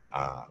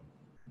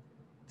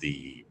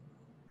the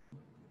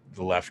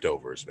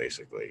leftovers,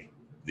 basically,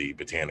 the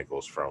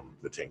botanicals from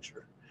the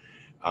tincture.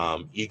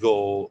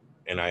 Eagle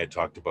and I had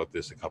talked about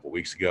this a couple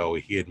weeks ago.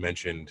 He had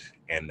mentioned,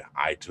 and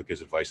I took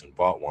his advice and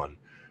bought one,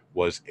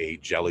 was a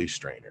jelly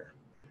strainer,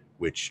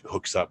 which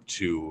hooks up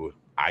to,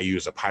 I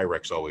use a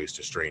Pyrex always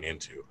to strain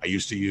into. I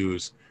used to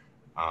use.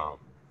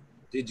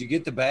 Did you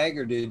get the bag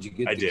or did you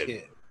get the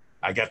kit?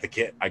 I got the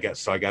kit. I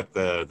got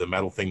the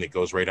metal thing that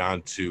goes right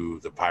on to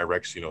the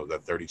Pyrex, you know, the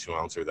 32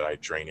 ouncer that I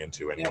train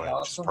into anyway. Yeah,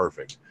 awesome. Which is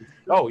perfect.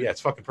 Oh yeah,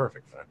 it's fucking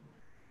perfect, man.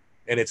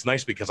 And it's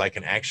nice because I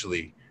can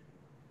actually,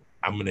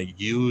 I'm going to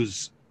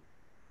use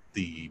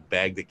the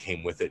bag that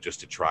came with it just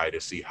to try to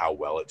see how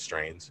well it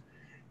strains.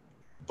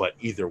 But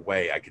either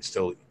way, I could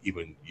still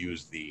even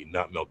use the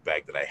nut milk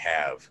bag that I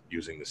have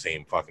using the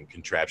same fucking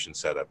contraption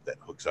setup that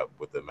hooks up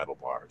with the metal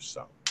bars.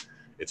 So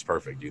it's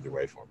perfect either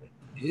way for me.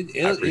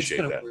 I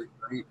appreciate that. Work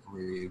great for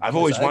you, I've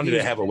always wanted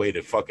to have a way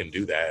to fucking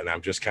do that. And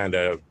I'm just kind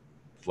of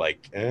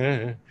like,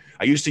 I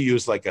used to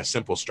use like a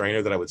simple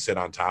strainer that I would sit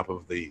on top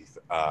of the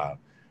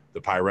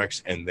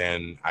Pyrex, and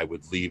then I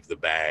would leave the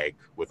bag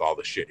with all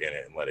the shit in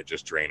it and let it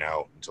just drain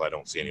out until I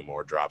don't see any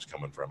more drops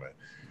coming from it.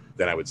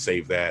 Then I would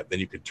save that. Then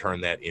you could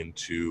turn that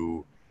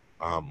into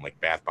like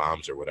bath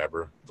bombs or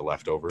whatever, the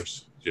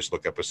leftovers. Just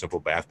look up a simple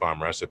bath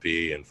bomb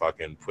recipe and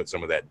fucking put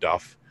some of that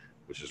duff,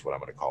 which is what I'm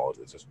going to call it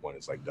at this point.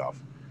 It's like duff.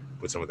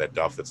 Put some of that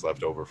duff that's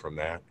left over from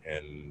that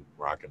and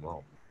rock and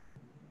roll.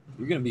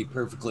 You're going to be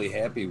perfectly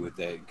happy with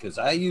that, because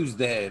I use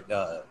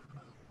that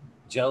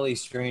jelly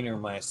strainer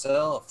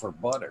myself for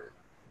butter,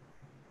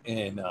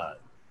 and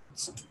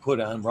put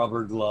on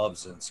rubber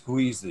gloves and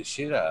squeeze the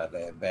shit out of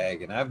that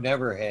bag, and I've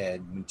never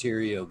had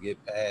material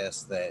get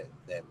past that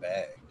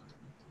bag.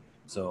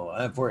 So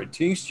I'm for a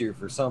tincture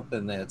for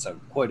something that's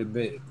quite a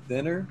bit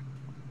thinner.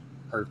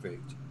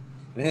 Perfect.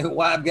 And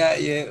while I've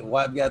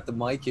got the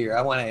mic here,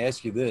 I want to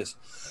ask you this.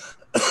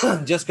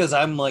 Just because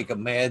I'm like a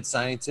mad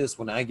scientist,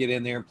 when I get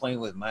in there and playing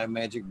with my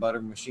magic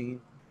butter machine.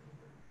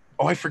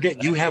 Oh, I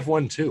forget you have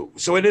one too.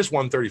 So it is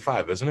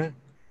 135, isn't it?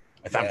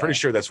 I'm pretty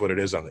sure that's what it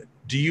is on it.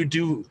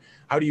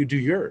 How do you do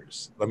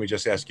yours? Let me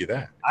just ask you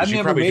that.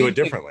 You probably do it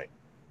differently.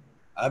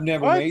 I've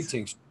never made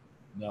tincture.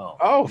 No.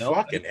 Oh,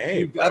 fucking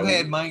A. I've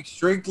had mine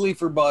strictly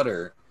for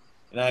butter.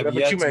 And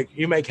but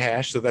you make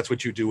hash, so that's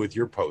what you do with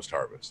your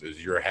post-harvest,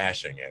 is you're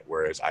hashing it,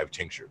 whereas I've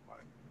tinctured mine.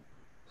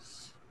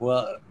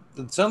 Well,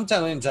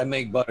 sometimes I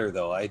make butter,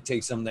 though. I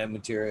take some of that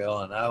material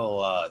and I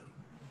will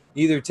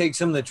either take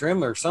some of the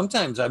trim, or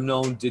sometimes I'm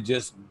known to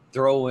just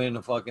throw in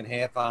a fucking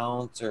half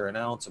ounce or an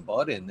ounce of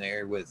butter in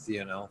there with,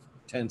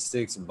 10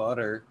 sticks of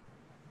butter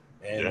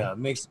and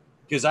mix,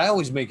 because I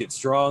always make it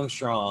strong.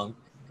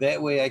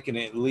 That way I can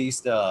at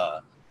least,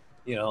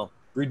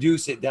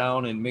 reduce it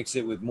down and mix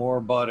it with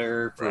more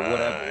butter for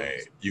whatever.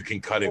 You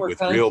can cut it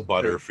with real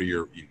butter for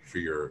your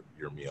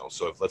meal.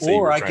 So if let's say you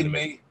were trying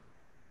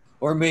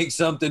to make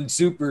something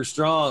super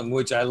strong,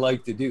 which I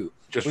like to do.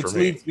 Which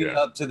leads me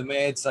up to the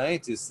mad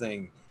scientist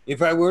thing.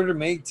 If I were to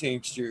make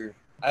tincture,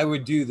 I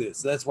would do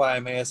this. That's why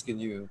I'm asking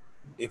you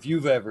if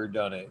you've ever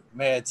done it,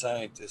 mad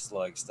scientist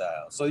like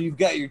style. So you've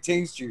got your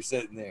tincture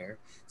sitting there.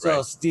 It's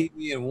all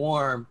steamy and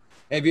warm.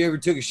 Have you ever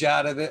took a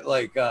shot of it?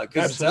 Like,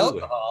 because it's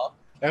alcohol.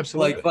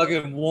 Absolutely. Like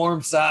fucking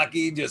warm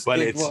sake, just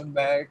kick one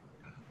back.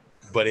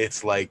 But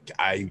it's like,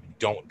 I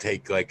don't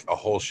take like a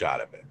whole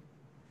shot of it.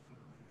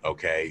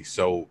 Okay.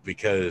 So,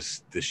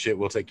 because the shit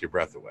will take your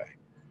breath away.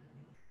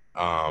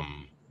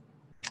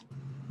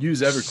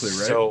 Use Everclear,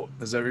 right? So,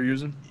 is that what you're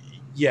using?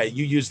 Yeah,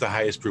 you use the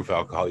highest proof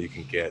alcohol you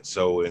can get.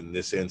 So in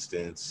this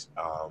instance,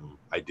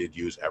 I did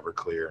use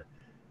Everclear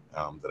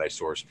that I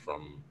sourced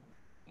from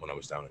when I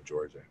was down in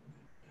Georgia.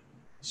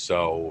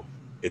 So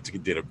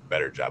it did a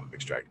better job of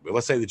extracting. But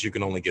let's say that you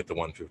can only get the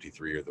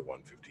 153 or the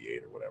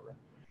 158 or whatever.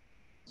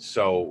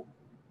 So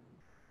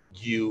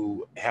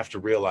you have to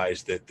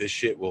realize that this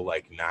shit will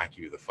like knock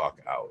you the fuck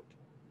out.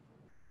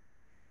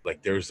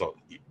 Like there's a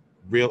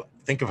real,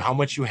 think of how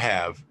much you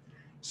have.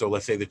 So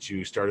let's say that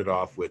you started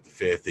off with the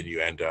fifth and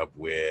you end up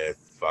with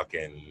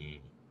fucking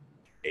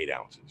 8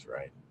 ounces,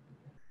 right?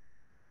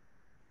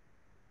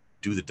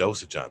 Do the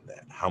dosage on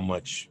that. How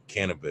much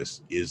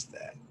cannabis is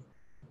that?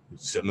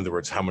 So in other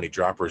words, how many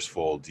droppers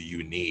full do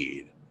you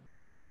need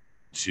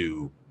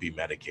to be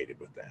medicated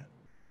with that?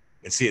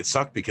 And see, it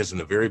sucked because in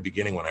the very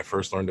beginning, when I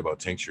first learned about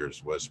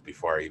tinctures was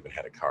before I even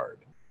had a card.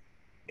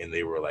 And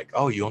they were like,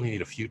 oh, you only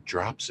need a few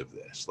drops of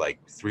this, like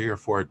 3 or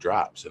 4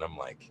 drops. And I'm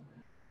like,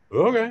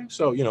 okay.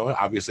 So,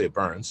 obviously it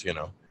burns,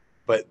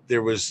 but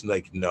there was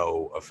like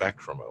no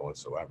effect from it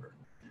whatsoever.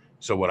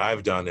 So what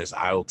I've done is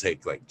I'll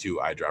take like 2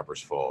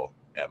 eyedroppers full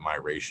at my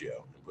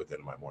ratio and put that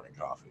in my morning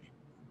coffee.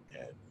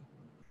 And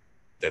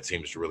that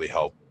seems to really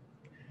help.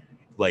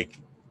 Like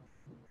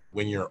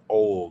when you're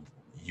old,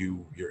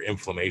 your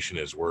inflammation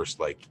is worse,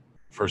 like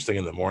first thing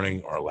in the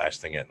morning or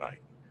last thing at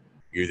night.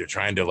 You're either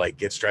trying to like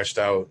get stretched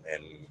out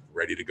and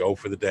ready to go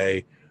for the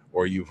day,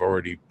 or you've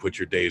already put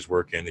your day's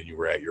work in and you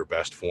were at your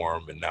best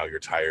form and now you're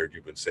tired,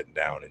 you've been sitting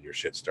down and your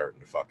shit's starting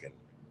to fucking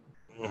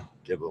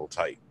get a little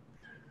tight.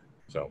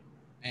 So,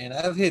 and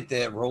I've hit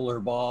that roller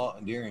ball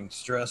during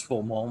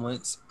stressful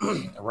moments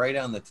right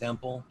on the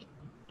temple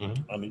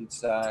on each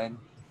side.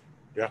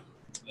 Yeah.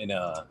 And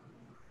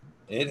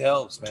it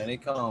helps, man.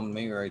 It calmed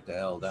me right the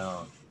hell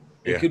down.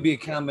 It Yeah. could be a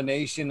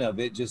combination of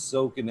it just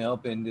soaking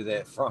up into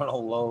that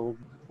frontal lobe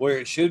where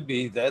it should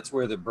be. That's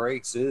where the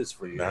brakes is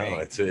for you. No,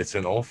 it's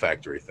an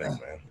olfactory thing,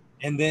 man.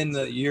 And then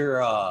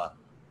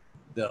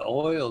the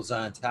oils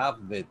on top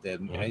of it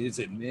that is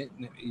it mint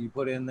you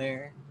put in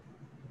there?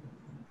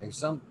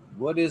 There's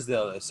what is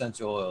the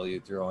essential oil you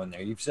throw in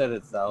there? You've said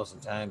it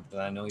 1,000 times, but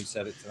I know you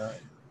said it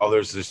tonight. Oh,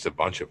 there's just a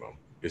bunch of them.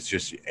 It's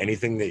just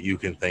anything that you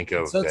can think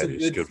of that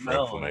is good for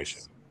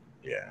inflammation.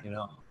 Yeah. You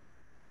know,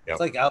 yep. It's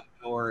like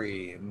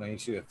outdoory. It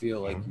makes you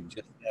feel like you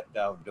just stepped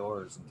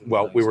outdoors.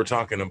 Well, we were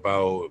talking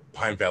about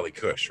Pine Valley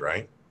Kush,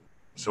 right?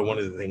 So one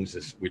of the things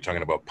is we're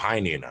talking about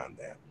pining on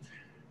that.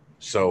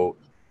 So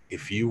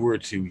if you were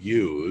to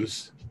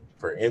use,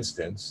 for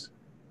instance,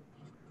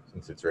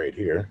 since it's right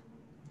here,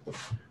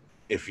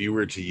 if you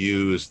were to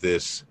use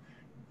this,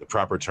 the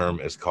proper term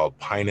is called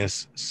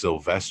Pinus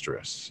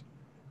sylvestris.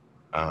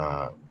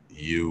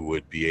 You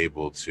would be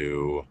able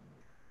to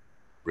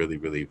really,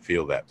 really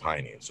feel that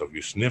pining. So if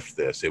you sniffed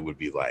this, it would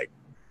be like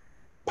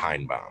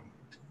pine bomb.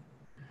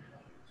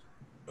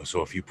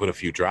 So if you put a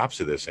few drops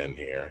of this in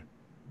here,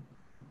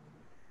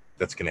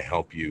 that's going to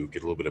help you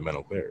get a little bit of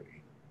mental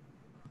clarity.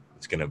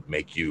 It's going to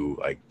make you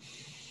like,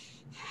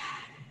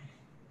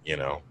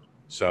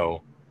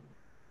 so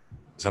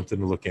something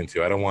to look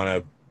into. I don't want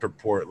to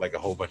purport like a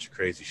whole bunch of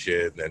crazy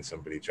shit and then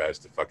somebody tries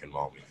to fucking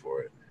maul me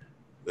for it.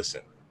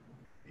 Listen,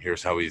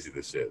 here's how easy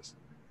this is.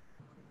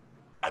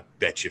 I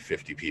bet you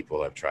 50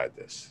 people have tried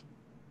this.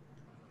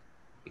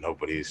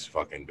 Nobody's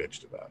fucking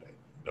bitched about it.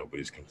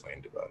 Nobody's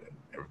complained about it.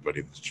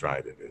 Everybody that's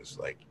tried it is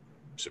like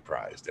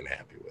surprised and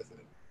happy with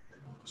it.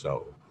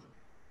 So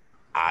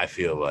I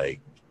feel like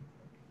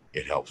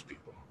it helps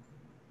people.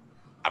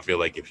 I feel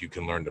like if you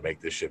can learn to make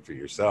this shit for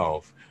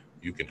yourself,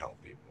 you can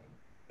help people.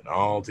 And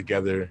all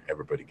together,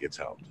 everybody gets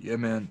helped. Yeah,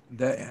 man.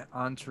 That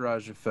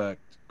entourage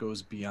effect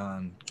goes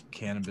beyond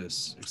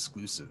cannabis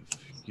exclusive,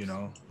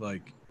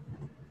 like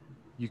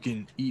you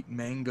can eat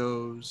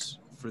mangoes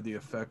for the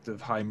effect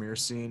of high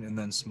myrcene and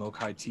then smoke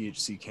high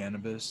THC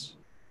cannabis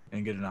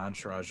and get an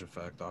entourage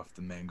effect off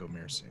the mango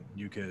myrcene.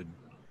 You could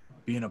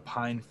be in a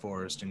pine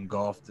forest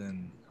engulfed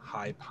in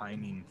high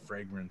pining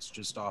fragrance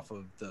just off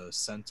of the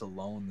scent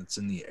alone that's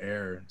in the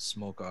air and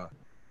smoke a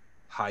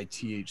high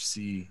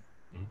THC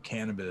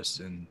cannabis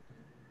and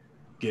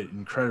get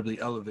incredibly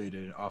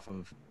elevated off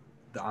of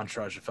the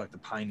entourage effect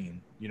of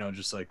pining,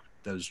 just like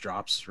those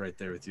drops right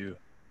there with you.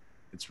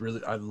 It's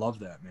really, I love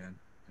that, man.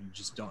 You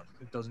just don't,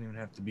 it doesn't even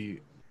have to be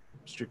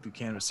strictly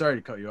cannabis. Sorry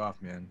to cut you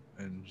off, man,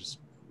 and just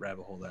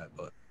rabbit hole that,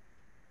 but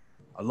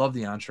I love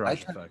the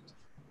entourage effect.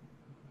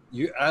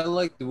 I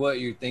like what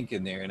you're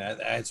thinking there, and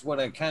it's what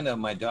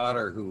my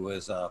daughter who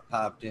was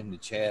popped into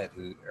chat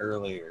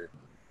earlier,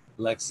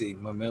 Lexi,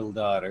 my middle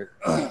daughter,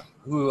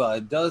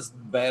 who does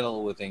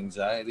battle with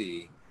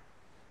anxiety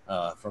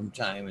from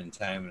time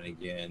and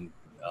again.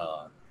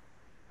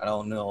 I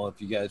don't know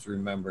if you guys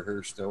remember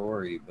her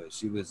story, but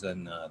she was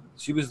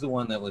the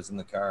one that was in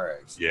the car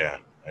accident. Yeah,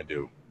 I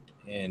do.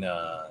 And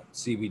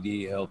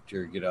CBD helped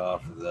her get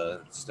off of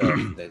the stuff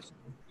that she was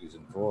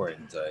using for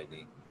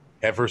anxiety.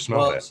 Have her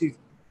smell that.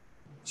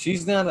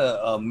 She's not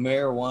a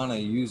marijuana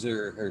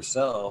user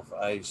herself.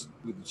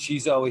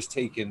 She's always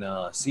taken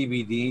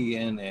CBD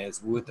in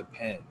as with a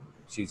pen.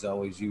 She's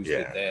always used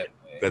it that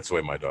way. That's the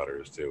way my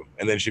daughter is too.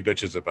 And then she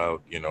bitches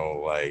about,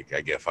 like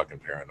I get fucking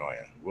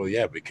paranoia. Well,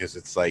 yeah, because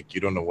it's like you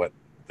don't know what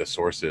the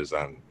source is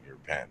on your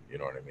pen. You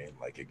know what I mean?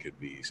 Like it could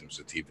be some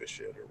sativa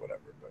shit or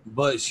whatever.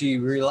 But she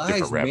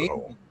relies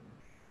mainly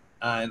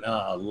on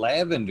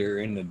lavender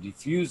in the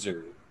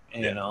diffuser.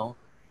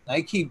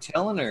 I keep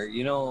telling her,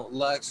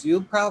 Lex,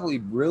 you'll probably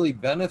really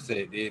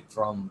benefit it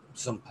from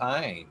some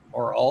pine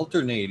or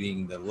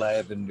alternating the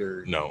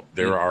lavender. No,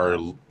 there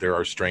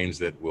are strains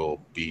that will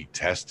be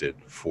tested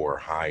for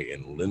high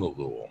in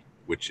linalool,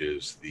 which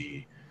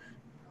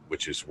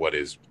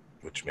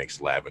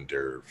makes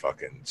lavender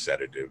fucking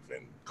sedative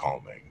and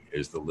calming,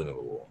 is the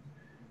linalool.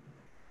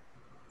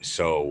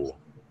 So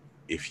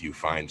if you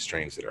find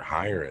strains that are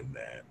higher in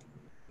that,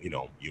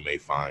 you may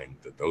find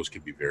that those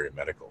could be very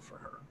medical for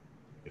her.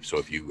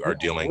 If you are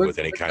dealing with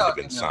any kind of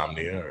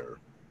insomnia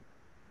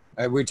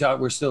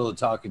we're still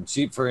talking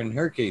cheap for, in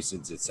her case,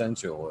 it's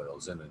essential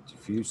oils and a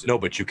diffuser. No,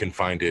 but you can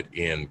find it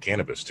in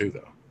cannabis too,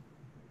 though.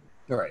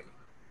 Right.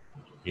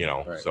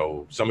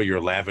 So some of your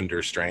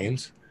lavender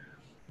strains,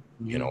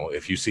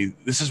 if you see,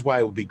 this is why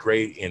it would be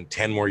great in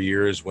 10 more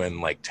years when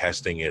like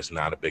testing is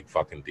not a big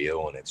fucking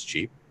deal and it's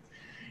cheap.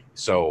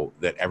 So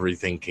that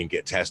everything can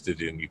get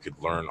tested and you could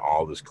learn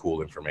all this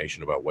cool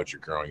information about what you're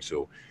growing.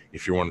 So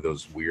if you're one of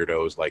those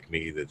weirdos like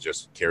me that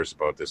just cares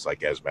about this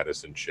like as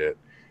medicine shit,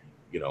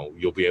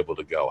 you'll be able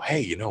to go,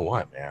 hey, you know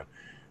what, man?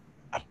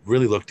 I've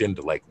really looked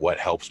into like what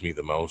helps me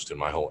the most in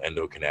my whole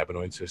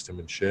endocannabinoid system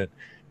and shit.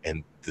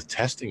 And the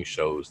testing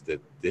shows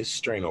that this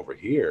strain over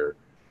here,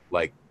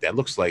 like that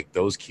looks like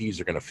those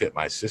keys are going to fit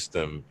my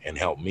system and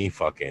help me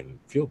fucking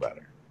feel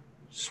better.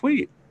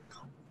 Sweet.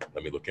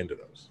 Let me look into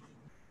those.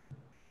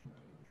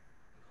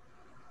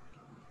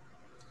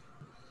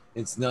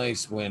 It's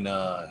nice when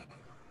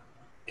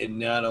it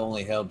not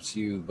only helps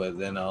you, but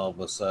then all of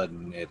a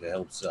sudden it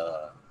helps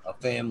a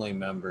family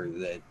member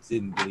that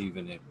didn't believe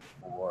in it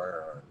before,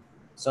 or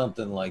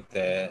something like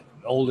that.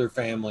 An older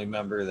family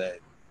member that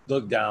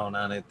looked down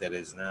on it that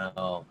is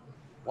now,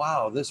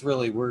 wow, this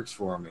really works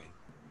for me.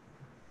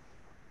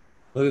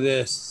 Look at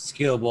this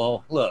skill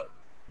ball. Look,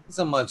 that's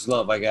how much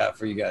love I got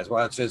for you guys.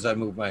 Watch as I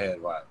move my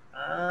head. Watch.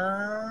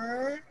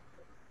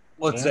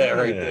 What's that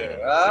right there?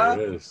 There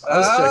it is. I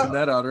was checking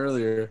that out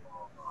earlier.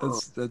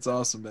 That's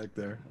awesome back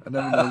there. I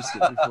never noticed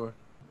it before.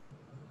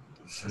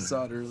 I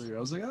saw it earlier. I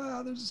was like,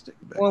 there's a stick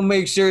back. Well,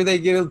 make sure they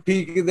get a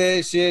peek of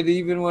that shit,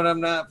 even when I'm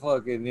not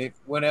fucking it,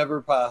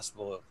 whenever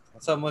possible.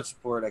 That's how much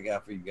support I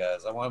got for you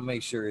guys. I want to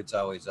make sure it's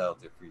always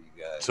out there for you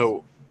guys.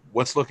 So,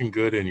 what's looking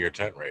good in your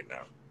tent right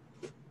now?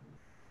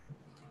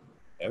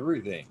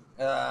 Everything.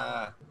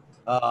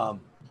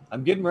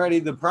 I'm getting ready.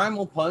 The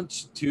Primal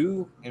Punch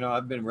 2,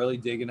 I've been really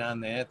digging on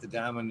that. The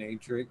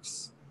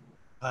Dominatrix.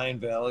 Pine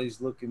Valley's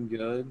looking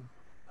good.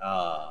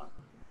 I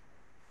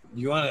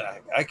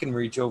can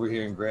reach over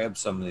here and grab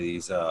some of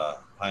these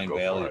Pine Go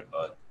Valley,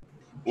 but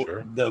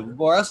sure. The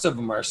rest of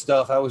them are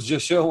stuff. I was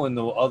just showing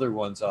the other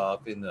ones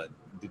off in the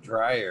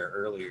dryer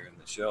earlier in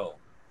the show.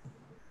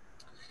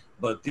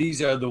 But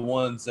these are the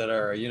ones that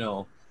are,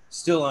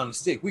 still on the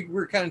stick. We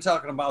were kind of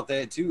talking about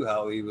that too,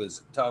 how he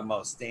was talking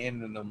about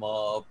standing them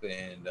up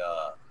and,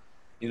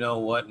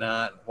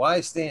 whatnot.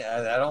 Why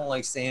stand? I don't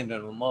like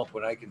standing them up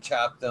when I can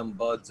chop them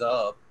buds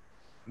up,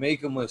 make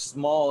them as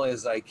small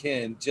as I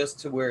can, just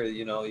to where,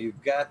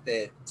 you've got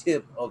that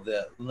tip of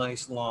that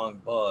nice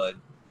long bud,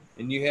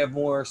 and you have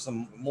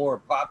some more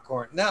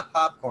popcorn, not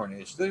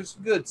popcornish. There's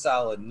good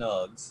solid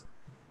nugs,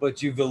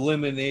 but you've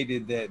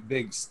eliminated that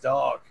big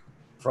stalk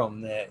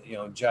from that,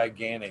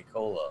 gigantic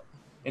cola.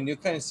 And you'll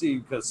kind of see,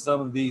 because some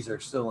of these are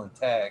still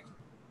intact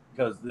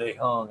because they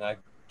hung. I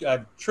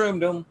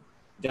trimmed them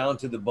down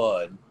to the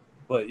bud,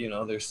 but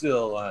they're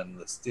still on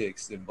the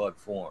sticks in bud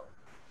form.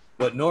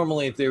 But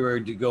normally, if they were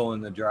to go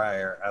in the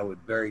dryer, I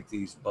would break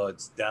these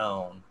buds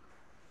down.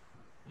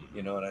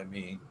 You know what I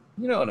mean?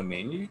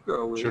 You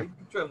grow with Sure. it.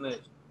 You trim this.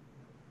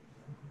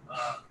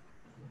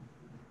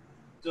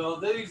 So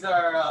these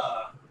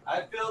are.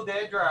 I filled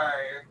that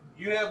dryer.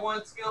 You have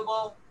one, skill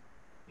ball?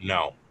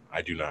 No,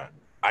 I do not.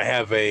 I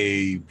have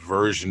a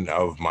version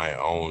of my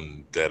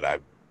own that I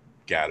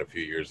got a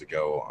few years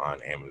ago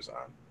on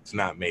Amazon. It's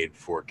not made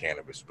for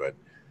cannabis, but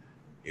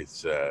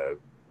it's a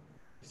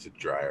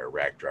dryer,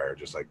 rack dryer,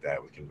 just like that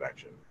with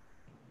convection.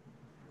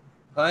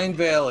 Pine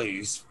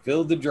Valleys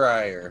filled the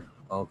dryer,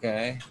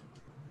 okay?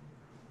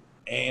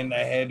 And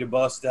I had to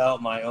bust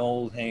out my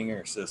old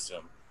hanger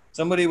system.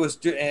 Somebody was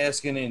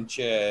asking in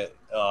chat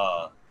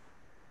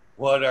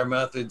what our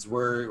methods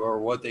were or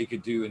what they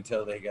could do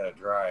until they got a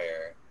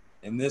dryer.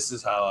 And this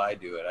is how I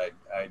do it.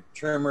 I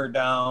trim her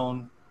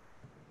down.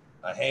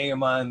 I hang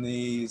them on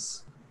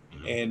these.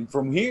 Mm-hmm. And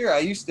from here, I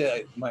used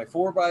to, my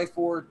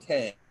 4x4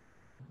 tent,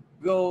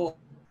 go,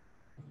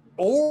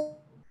 or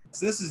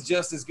this is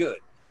just as good.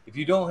 If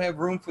you don't have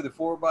room for the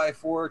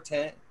 4x4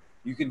 tent,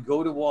 you can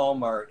go to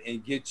Walmart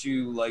and get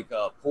you like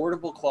a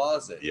portable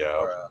closet.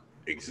 Yeah,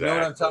 exactly. You know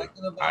what I'm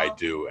talking about? I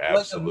do,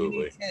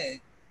 absolutely. Like a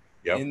mini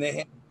tent, and they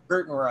have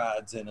curtain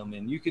rods in them,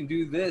 and you can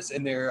do this,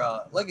 and they're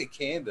like a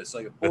canvas,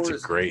 like a porous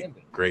canvas. That's a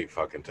canvas. great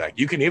fucking tech.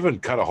 You can even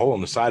cut a hole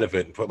in the side of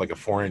it and put like a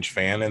 4-inch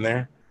fan in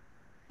there.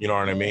 You know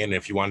what I mean?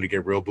 If you wanted to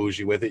get real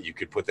bougie with it, you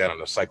could put that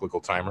on a cyclical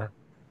timer.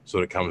 So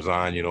it comes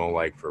on,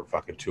 like for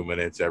fucking 2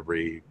 minutes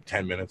every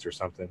 10 minutes or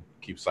something.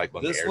 Keep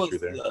cycling the air through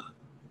there.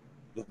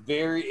 The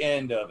very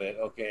end of it,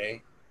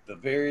 okay? The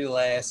very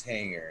last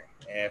hanger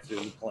after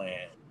the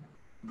plant.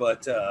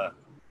 But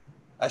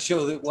I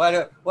show that. Why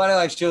do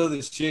I show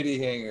this shitty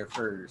hanger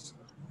first?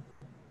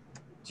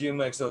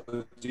 GMX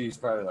OG is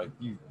probably like,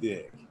 you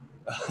dick.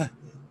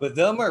 But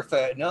them are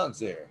fat nugs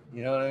there.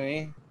 You know what I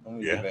mean? Let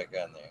me get back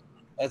on there.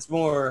 That's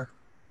more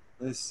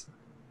this.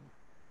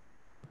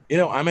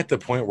 I'm at the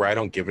point where I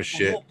don't give a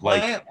shit.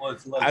 Like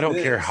I don't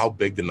care how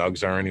big the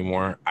nugs are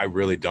anymore. I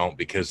really don't,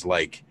 because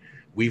like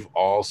we've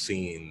all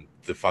seen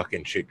the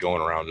fucking shit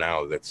going around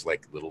now that's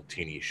like little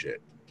teeny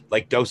shit.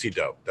 Like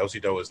Do-si-do.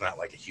 Do-si-do is not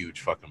like a huge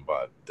fucking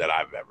bud that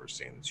I've ever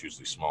seen. It's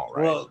usually small,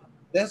 right? Well,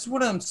 that's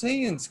what I'm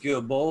saying,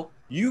 Skilbo.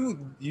 You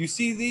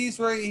see these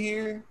right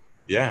here?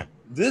 Yeah.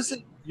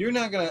 I'm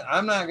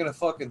not gonna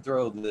fucking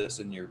throw this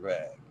in your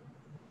bag.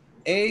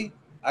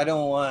 I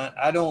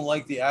don't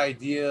like the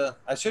idea.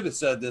 I should have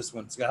said this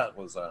when Scott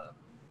was on.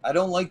 I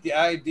don't like the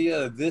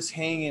idea of this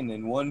hanging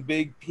in one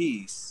big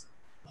piece,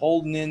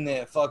 holding in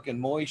that fucking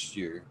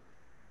moisture,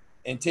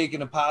 and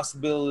taking a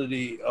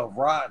possibility of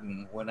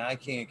rotting when I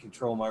can't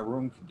control my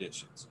room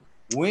conditions.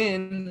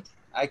 When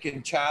I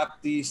can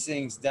chop these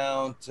things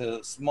down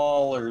to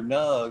smaller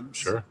nugs.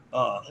 Sure.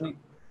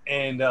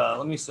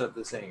 Let me set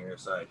this hanger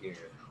aside here.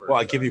 Well,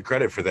 I give you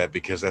credit for that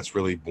because that's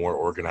really more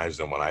organized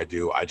than what I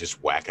do. I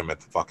just whack them at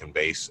the fucking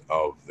base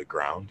of the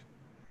ground,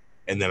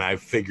 and then I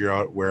figure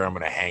out where I'm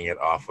going to hang it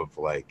off of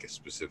like a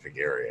specific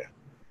area,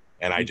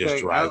 and I just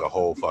dry the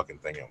whole fucking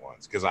thing at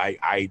once because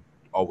I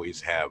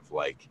always have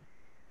like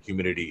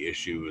humidity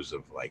issues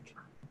of like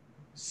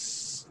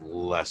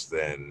less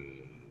than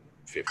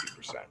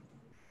 50%.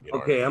 You know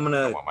okay, what I mean?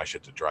 I I want my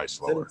shit to dry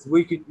slower. Since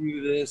we could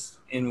do this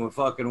and we're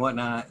fucking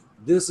whatnot,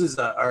 this is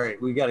all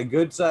right. We got a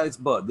good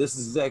sized bud. This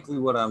is exactly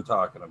what I'm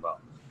talking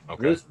about.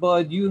 Okay. This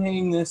bud, you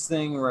hang this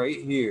thing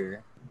right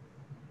here,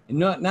 and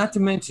not to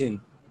mention,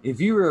 if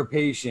you were a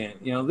patient,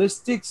 you know this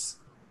stick's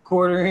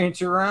quarter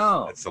inch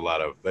around.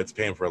 That's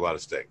paying for a lot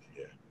of stick.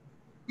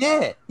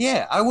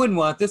 Yeah. I wouldn't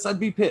want this. I'd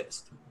be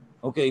pissed.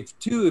 Okay.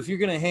 Two, if you're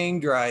gonna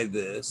hang dry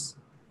this,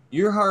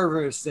 you're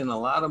harvesting a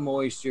lot of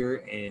moisture,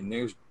 and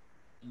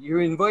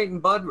you're inviting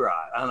bud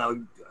rot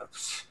on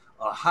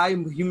a high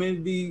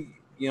humidity,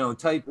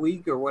 type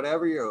week or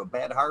whatever. You're a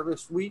bad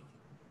harvest week.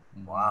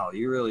 Wow,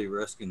 you're really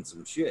risking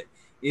some shit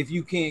if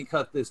you can't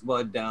cut this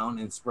bud down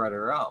and spread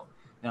her out.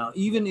 Now,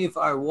 even if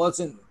I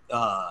wasn't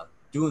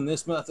doing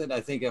this method,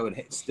 I think I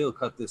would still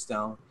cut this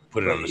down.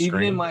 Put it on the even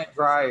screen. In my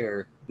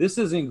dryer, this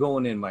isn't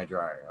going in my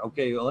dryer.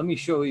 Okay, well, let me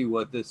show you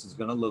what this is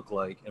going to look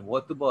like and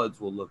what the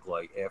buds will look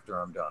like after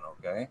I'm done.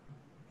 Okay,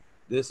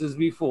 this is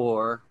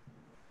before.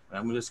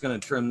 I'm just going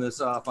to trim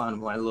this off on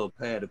my little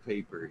pad of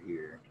paper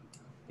here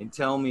and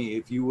tell me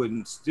if you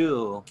wouldn't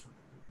still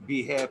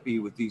be happy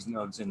with these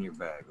nugs in your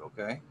bag,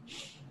 okay?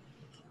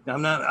 Now,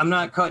 I'm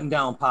not cutting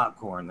down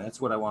popcorn. That's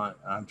what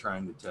I'm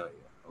trying to tell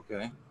you,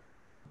 okay?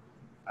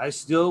 I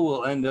still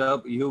will end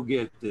up, you'll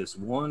get this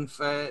one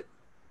fat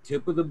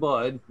tip of the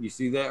bud. You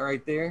see that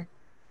right there?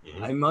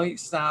 Mm-hmm. I might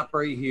stop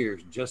right here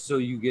just so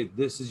you get,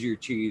 this is your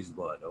cheese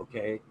bud,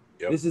 okay?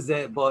 Yep. This is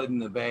that bud in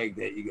the bag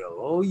that you go,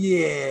 oh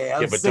yeah.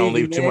 Yeah, but don't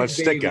leave too much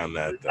stick on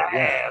that, though.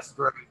 Yeah,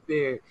 right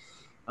there.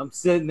 I'm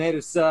setting that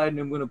aside, and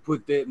I'm gonna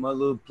put that in my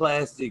little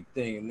plastic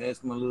thing, and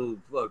that's my little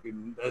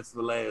that's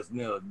the last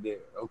nug there.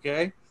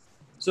 Okay,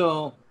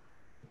 so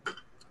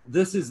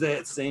this is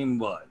that same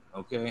bud.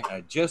 Okay,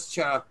 I just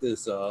chopped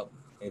this up.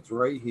 It's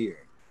right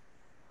here.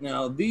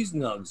 Now these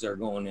nugs are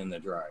going in the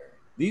dryer.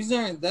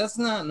 That's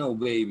not no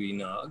baby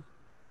nug.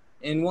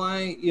 And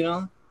why,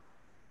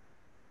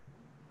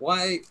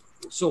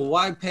 so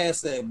why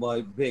pass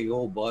that big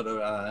old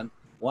butter on?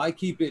 Why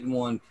keep it in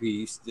one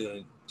piece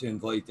to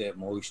invite that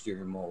moisture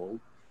and mold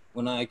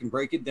when I can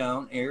break it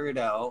down, air it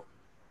out?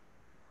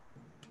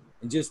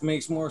 It just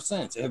makes more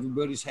sense.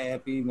 Everybody's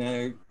happy.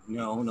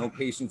 No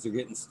patients are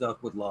getting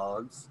stuck with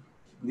logs.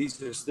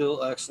 These are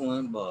still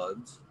excellent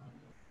buds.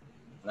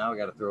 Now I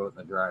got to throw it in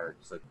the dryer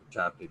because I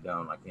chopped it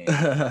down. I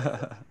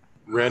can't.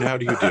 Red, how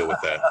do you deal with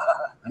that?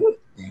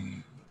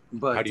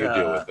 How do you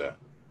deal with that?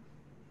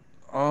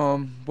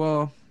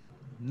 Well,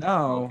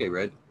 now, okay,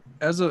 Red.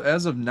 As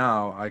of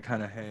now, I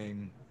kind of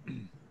hang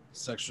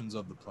sections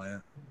of the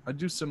plant. I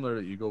do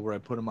similar to Eagle, where I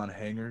put them on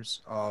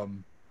hangers,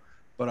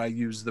 but I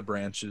use the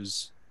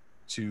branches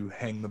to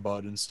hang the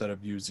bud instead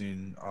of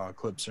using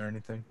clips or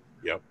anything.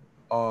 Yep.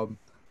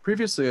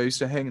 Previously, I used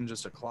to hang in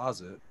just a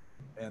closet,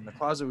 and the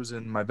closet was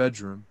in my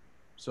bedroom,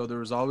 so there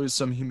was always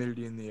some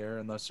humidity in the air,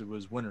 unless it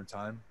was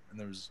wintertime, and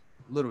there was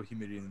little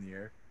humidity in the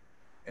air.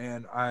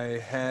 And I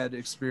had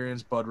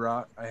experienced bud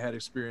rot. I had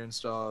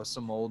experienced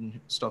some mold and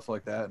stuff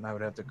like that, and I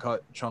would have to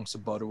cut chunks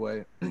of bud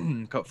away,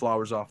 cut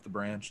flowers off the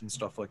branch and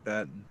stuff like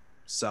that, and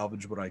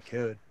salvage what I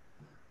could.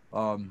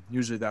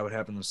 Usually that would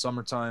happen in the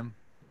summertime.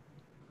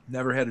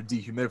 Never had a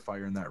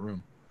dehumidifier in that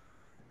room.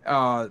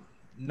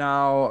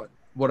 Now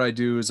what I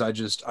do is I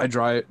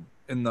dry it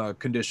in the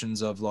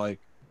conditions of like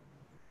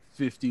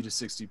 50 to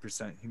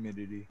 60%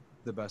 humidity.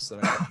 The best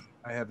that I have.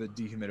 I have a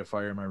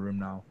dehumidifier in my room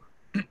now.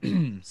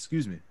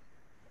 Excuse me.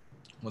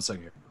 1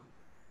 second here.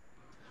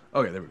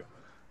 Okay, there we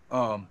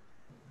go.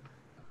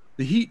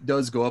 The heat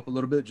does go up a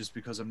little bit just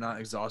because I'm not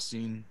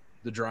exhausting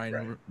the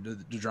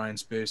drying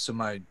space, so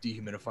my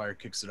dehumidifier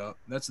kicks it up.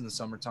 That's in the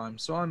summertime.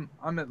 So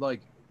I'm at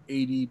like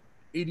 80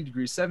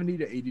 degrees, 70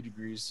 to 80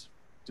 degrees,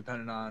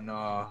 depending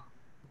on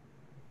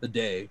the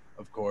day,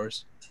 of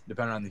course,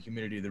 depending on the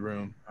humidity of the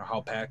room or how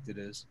packed it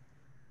is.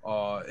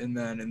 And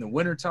then in the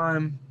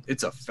wintertime,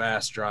 it's a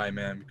fast dry,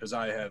 man, because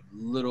I have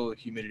little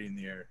humidity in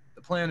the air.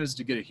 The plan is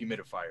to get a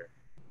humidifier.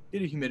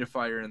 Get a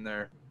humidifier in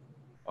there.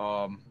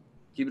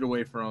 Keep it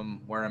away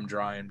from where I'm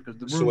drying, because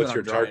the room. So what's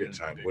your target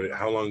time?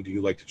 How long do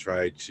you like to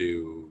try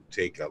to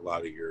take a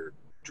lot of your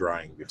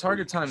drying?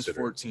 Target time is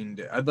 14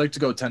 days. I'd like to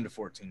go 10 to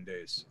 14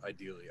 days,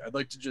 ideally. I'd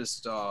like to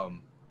just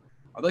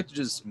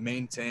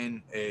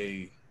maintain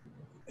an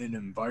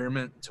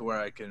environment to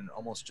where I can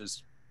almost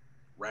just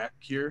rack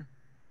cure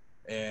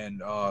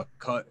and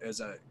cut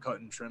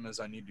and trim as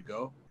I need to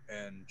go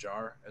and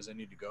jar as I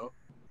need to go.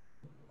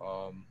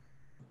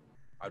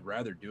 I'd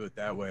rather do it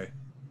that way.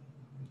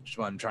 Just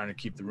why I'm trying to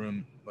keep the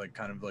room like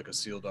kind of like a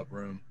sealed up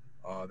room.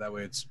 That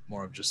way it's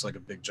more of just like a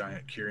big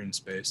giant curing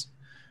space.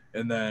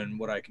 And then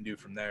what I can do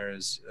from there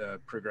is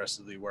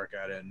progressively work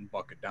at it and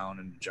bucket down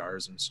in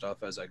jars and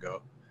stuff as I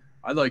go.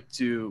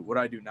 What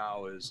I do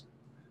now is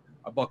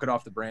I bucket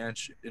off the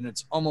branch, and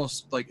it's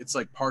almost like it's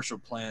like partial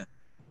plant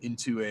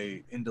into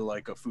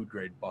like a food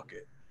grade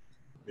bucket.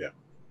 Yeah.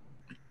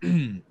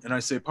 And I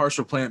say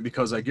partial plant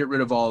because I get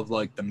rid of all of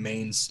like the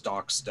main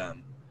stalk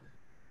stem,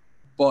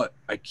 but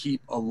I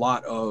keep a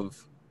lot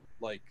of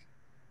like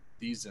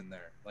these in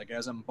there. Like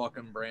as I'm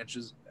bucking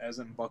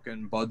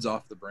buds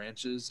off the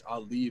branches,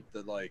 I'll leave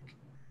the like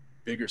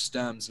bigger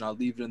stems and I'll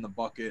leave it in the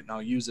bucket, and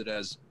I'll use it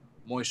as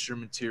moisture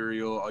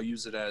material. I'll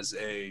use it as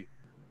a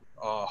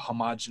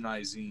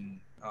homogenizing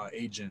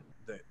agent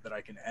that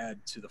I can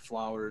add to the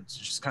flower to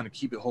just kind of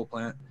keep it whole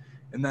plant.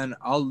 And then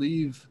I'll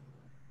leave.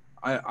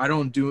 I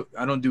don't do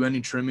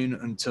any trimming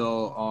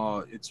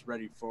until it's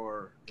ready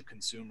for the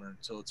consumer,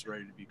 until it's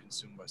ready to be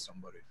consumed by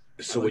somebody.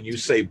 So when you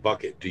say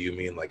bucket, do you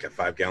mean like a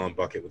 5-gallon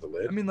bucket with a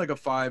lid? I mean like a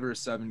 5 or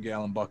 7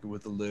 gallon bucket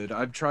with a lid.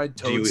 I've tried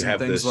totes and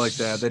things like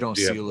that. They don't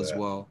seal as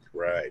well.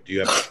 Right. Do you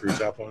have the screw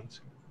top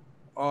ones?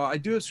 I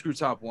do have screw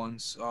top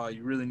ones.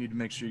 You really need to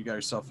make sure you got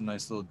yourself a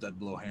nice little dead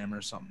blow hammer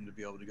or something to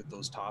be able to get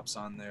those tops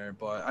on there.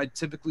 But I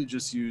typically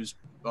just use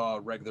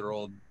regular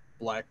old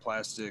black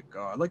plastic.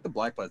 I like the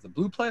black plastic. The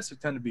blue plastic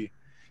tend to be,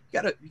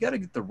 you gotta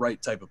get the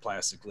right type of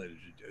plastic lid.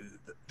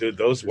 Dude,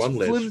 those one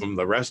lids from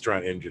the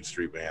restaurant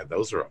industry, man,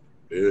 those are a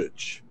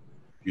bitch.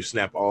 You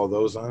snap all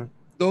those on?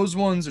 Those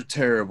ones are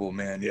terrible,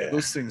 man. Yeah.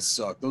 Those things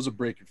suck. Those will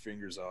break your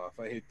fingers off.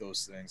 I hate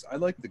those things. I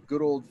like the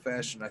good old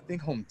fashioned. I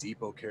think Home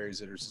Depot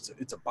carries it, or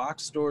it's a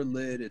box store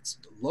lid. It's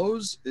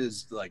Lowe's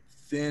is like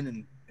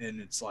thin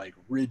and it's like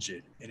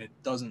rigid and it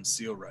doesn't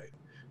seal right.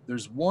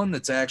 There's one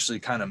that's actually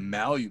kind of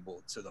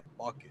malleable to the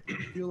bucket.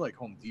 I feel like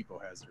Home Depot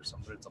has it or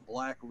something, but it's a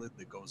black lid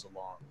that goes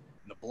along.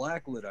 And the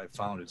black lid I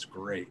found is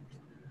great.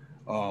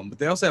 But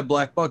they also have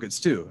black buckets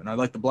too, and I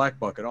like the black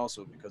bucket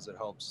also because it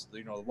helps.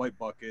 The white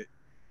bucket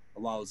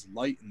allows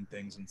light and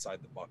things inside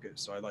the bucket,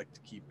 so I like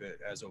to keep it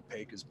as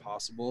opaque as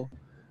possible.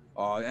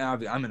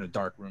 I'm in a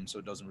dark room, so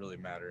it doesn't really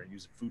matter.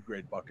 Use a food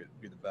grade bucket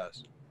would be the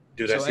best.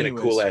 Dude, I seen a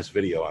cool ass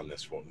video on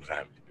this one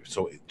time.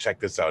 So check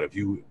this out. If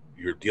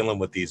you're dealing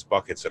with these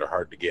buckets that are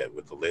hard to get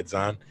with the lids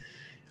on,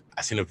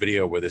 I seen a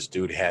video where this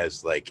dude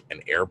has like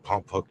an air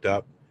pump hooked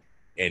up,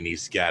 and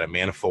he's got a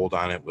manifold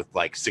on it with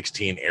like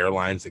 16 air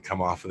lines that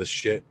come off of this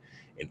shit,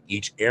 and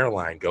each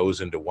airline goes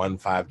into one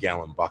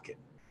 5-gallon bucket.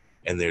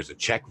 And there's a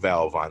check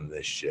valve on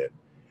this shit.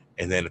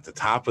 And then at the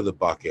top of the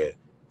bucket,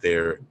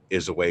 there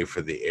is a way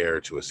for the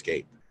air to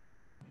escape.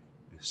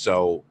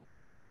 So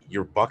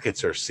your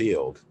buckets are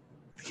sealed.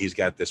 He's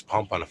got this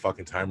pump on a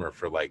fucking timer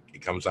for like,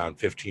 it comes on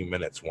 15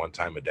 minutes one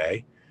time a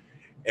day.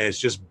 And it's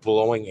just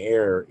blowing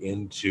air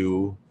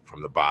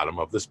from the bottom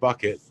of this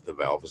bucket. The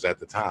valve is at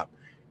the top.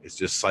 It's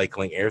just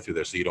cycling air through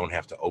there so you don't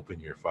have to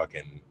open your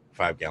fucking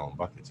 5-gallon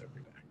buckets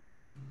every day.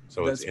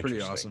 So that's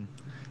pretty awesome.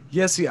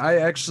 Yeah, see, I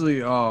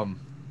actually,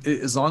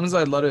 as long as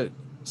I let it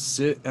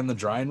sit in the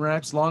drying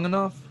racks long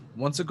enough,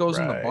 once it goes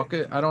in the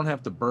bucket, I don't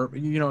have to burp.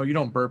 You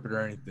don't burp it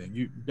or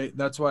anything.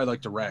 That's why I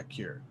like to rack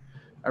cure.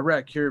 I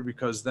rack cure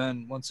because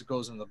then once it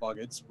goes in the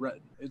bucket,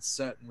 it's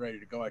set and ready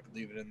to go. I can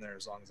leave it in there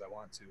as long as I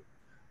want to.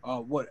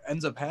 What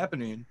ends up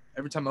happening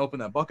every time I open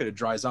that bucket, it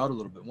dries out a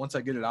little bit. Once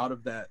I get it out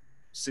of that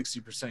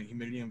 60%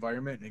 humidity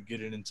environment and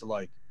get it into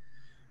like,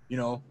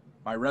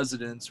 my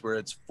residence where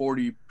it's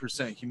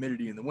 40%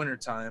 humidity in the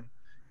wintertime,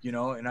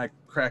 and I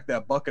crack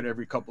that bucket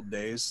every couple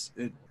days,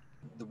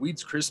 the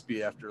weed's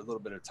crispy after a little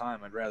bit of time.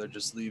 I'd rather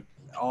just leave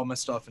all my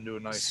stuff into a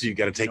nice. So you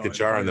got to take the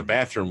jar in the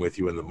bathroom with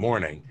you in the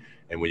morning,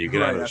 and when you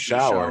get out of the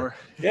shower,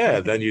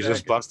 then you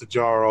just bust the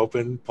jar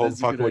open, pull the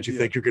fucking what you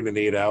think you're going to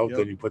need out,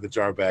 then you put the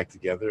jar back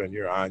together, and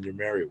you're on your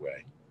merry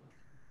way.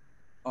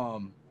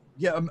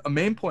 A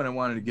main point I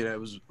wanted to get at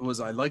was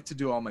I like to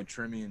do all my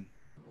trimming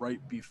right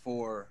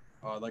before,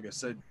 like I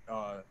said,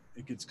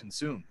 it gets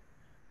consumed.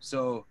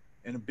 So,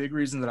 and a big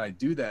reason that I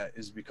do that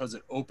is because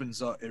it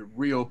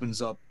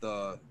reopens up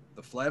the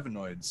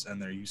flavonoids,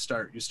 and there you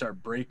start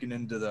breaking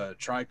into the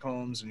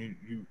trichomes, and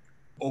you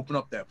open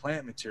up that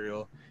plant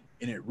material,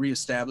 and it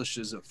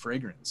reestablishes a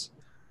fragrance.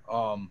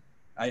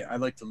 I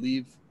like to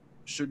leave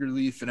sugar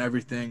leaf and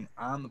everything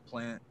on the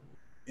plant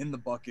in the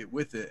bucket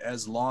with it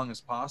as long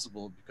as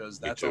possible, because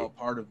that's all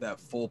part of that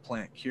full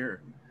plant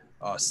cure.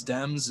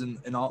 Stems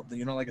and all,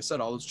 like I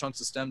said, all those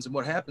chunks of stems. And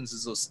what happens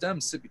is those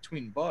stems sit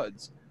between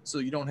buds, so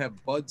you don't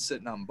have bud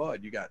sitting on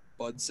bud. You got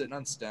bud sitting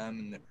on stem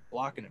and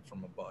blocking it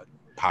from a bud.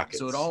 Pockets.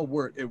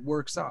 So it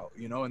works out,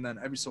 and then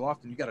every so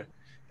often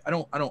I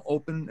don't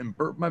open and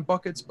burp my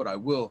buckets, but I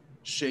will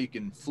shake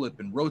and flip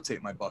and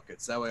rotate my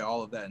buckets. That way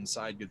all of that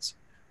inside gets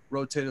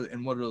rotated,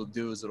 and what it'll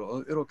do is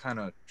it'll kind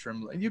of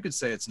trim. And you could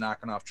say it's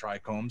knocking off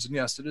trichomes, and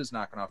yes, it is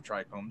knocking off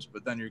trichomes,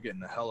 but then you're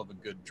getting a hell of a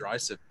good dry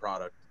sift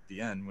product at the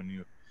end when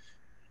you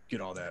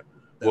get all that.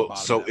 Well,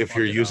 so if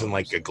you're using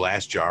like a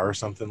glass jar or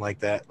something like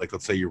that, like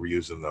let's say you were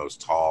using those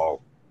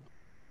tall,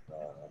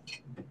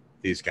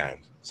 these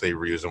kinds, say you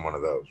were using one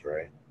of those,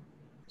 right?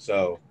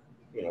 So,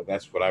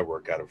 that's what I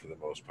work out of for the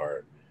most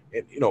part.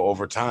 And,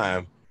 over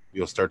time,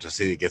 you'll start to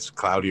see it gets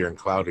cloudier and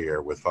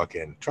cloudier with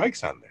fucking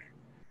trikes on there.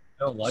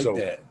 I don't like So-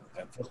 that.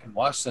 I fucking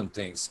wash some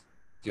things.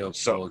 Yo,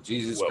 So,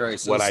 Jesus what-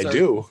 Christ. what those I start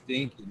do-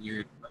 thinking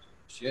you're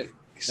shit.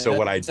 So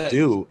what I That's it.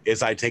 do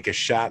is I take a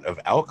shot of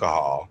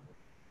alcohol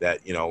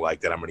that, you know,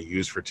 like that I'm going to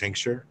use for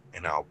tincture,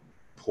 and I'll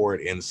pour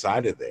it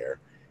inside of there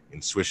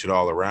and swish it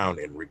all around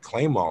and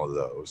reclaim all of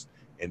those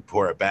and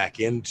pour it back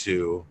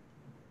into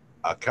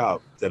a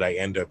cup that I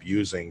end up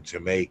using to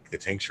make the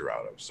tincture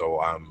out of.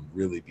 So I'm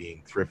really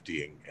being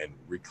thrifty and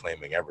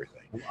reclaiming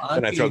everything.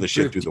 And I throw the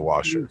shit through the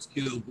washer.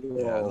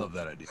 Yeah, I love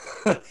that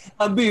idea.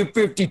 I'm being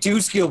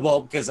 52 skill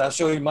ball because I'll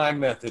show you my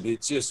method.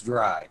 It's just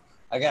dry.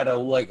 I got a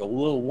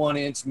little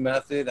 1-inch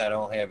method. I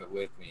don't have it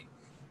with me,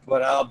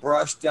 but I'll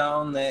brush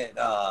down that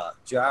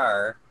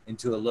jar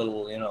into a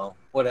little, you know,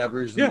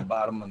 whatever's in the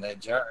bottom of that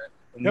jar,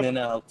 and then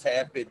I'll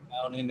tap it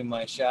down into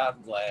my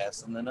shot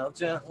glass, and then I'll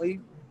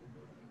gently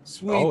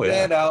sweep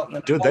that out, and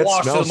then Dude, I'll that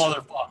wash smells- the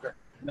motherfucker.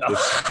 No.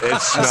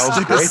 It smells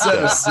Stick a great set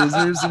though. of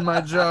scissors in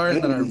my jar,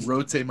 and then I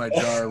rotate my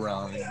jar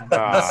around. And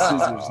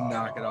scissors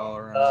knock it all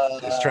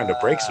around. It's trying to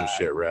break some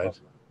shit, Red.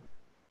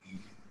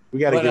 We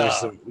got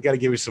to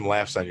give you some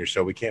laughs on your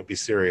show. We can't be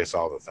serious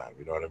all the time.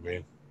 You know what I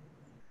mean?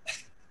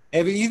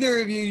 Have either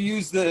of you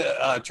used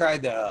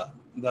tried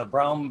the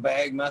brown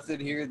bag method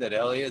here that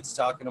Elliot's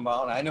talking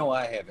about? I know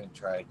I haven't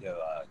tried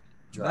to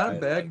Not a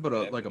bag, like but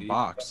that, like a but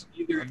box.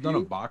 either I've of done a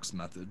you? box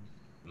method.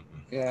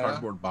 Yeah,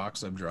 Cardboard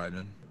box I've dried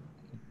in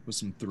with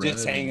some thread.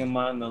 just hang them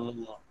on the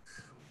little.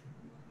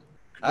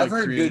 I I've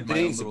heard created good my own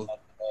things little about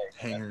the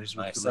bag hangers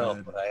with myself,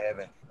 thread. but I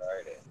haven't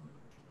tried it.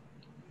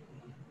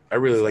 I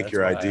really So like that's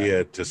your why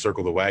idea to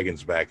circle the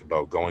wagons back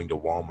about going to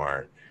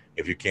Walmart.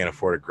 If you can't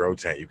afford a grow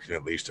tent, you can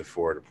at least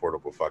afford a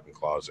portable fucking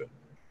closet.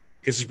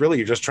 Because really,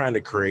 you're just trying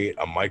to create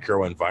a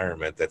micro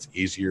environment that's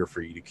easier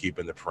for you to keep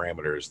in the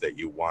parameters that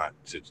you want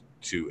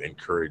to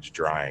encourage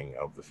drying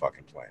of the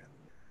fucking plant.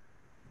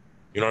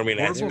 You know what I mean?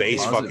 That's Portable base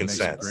closet fucking makes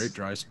sense. a great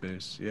dry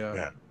space.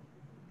 Yeah.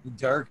 It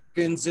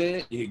darkens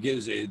it. It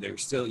gives it.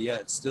 There's still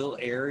it's still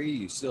airy.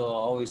 You still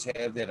always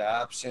have that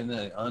option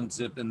of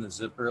unzipping the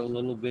zipper a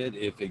little bit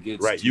if it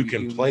gets Right, you too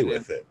can humid play in.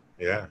 with it.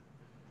 Yeah,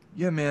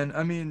 Yeah, man.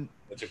 I mean,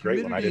 that's a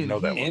great one. I humidity didn't know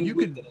and that heat,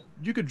 one.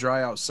 And you could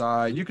dry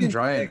outside. You can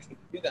dry it actually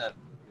get on in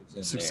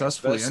there,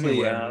 successfully especially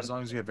anywhere on- as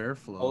long as you have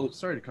airflow. Oh.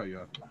 Sorry to cut you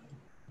off.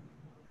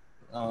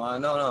 Oh,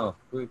 no.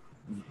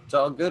 It's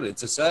all good.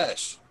 It's a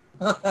sesh.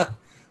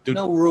 Dude.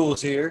 No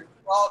rules here.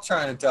 We're all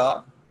trying to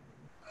talk.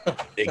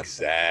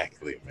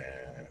 Exactly,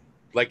 man.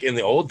 Like in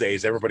the old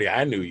days, everybody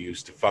I knew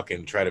used to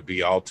fucking try to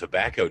be all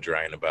tobacco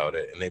drying about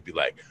it, and they'd be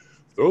like,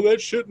 "Throw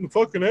that shit in the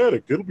fucking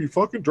attic. It'll be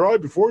fucking dry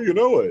before you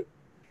know it."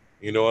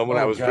 You know, and when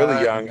I was really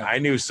God. young, I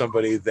knew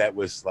somebody that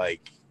was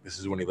like, this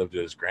is when he lived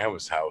at his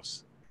grandma's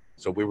house.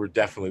 So we were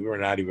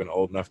not even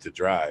old enough to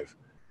drive.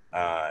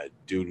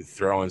 Dude,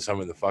 throwing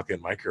some in the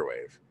fucking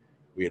microwave.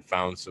 We had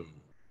found some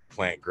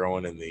plant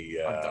growing in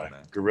the I've done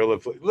that. gorilla.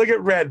 Look at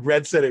Red.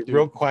 Red said it Dude,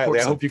 real of quietly.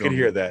 I course hope I've you could done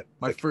hear it. that.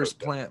 My Like, first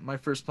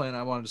plant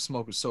I wanted to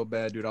smoke was so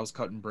bad, dude. I was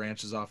cutting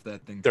branches off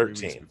that thing 3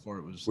 weeks 13. before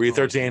it was. Were you oh,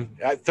 13?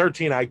 At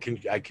 13, I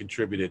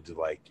contributed to,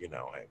 like, you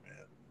know,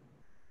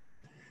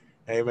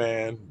 hey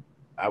man,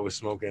 I was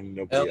smoking.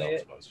 Nobody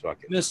Elliot. else was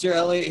fucking. Mr.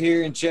 Elliot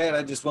here in chat.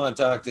 I just want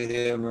to talk to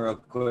him real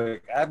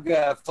quick. I've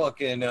got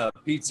fucking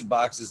pizza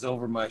boxes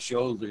over my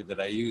shoulder that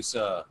I use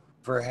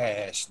for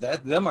hash.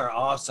 Them are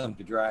awesome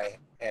to dry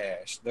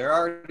hash. They're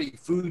already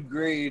food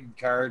grade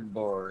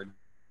cardboard.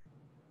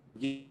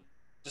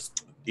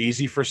 Just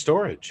Easy for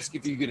storage. ask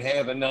if you could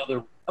have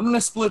another. I'm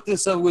gonna split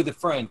this up with a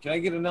friend. Can I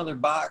get another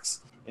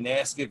box? And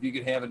ask if you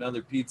could have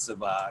another pizza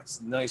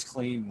box, nice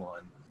clean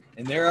one.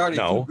 And they're already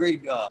No. food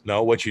grade.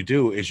 No, what you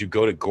do is you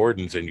go to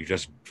Gordon's and you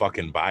just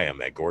fucking buy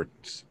them at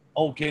Gordon's.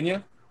 Oh, can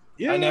you?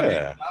 Yeah. I never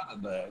even thought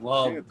of that.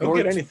 Well, Yeah, don't get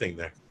Gordon's, anything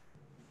there.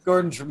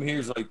 Gordon's from here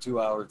is like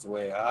 2 hours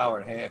away, an hour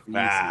and a half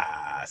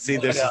easy. See,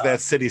 But, this is that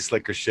city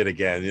slicker shit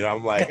again. You know,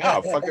 I'm like,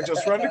 oh, fucking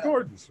just run to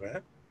Gordon's,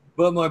 man.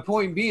 But my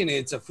point being,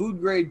 it's a food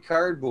grade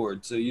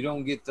cardboard, so you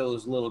don't get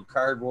those little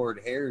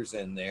cardboard hairs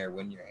in there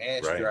when your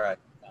hash Right. dries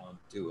down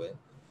to it.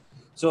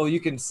 So you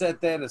can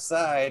set that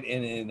aside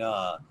and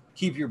then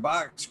keep your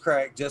box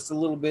cracked just a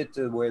little bit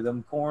to where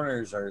them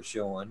corners are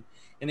showing,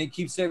 and it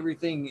keeps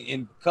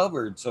everything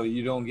covered so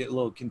you don't get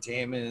little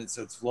contaminants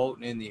that's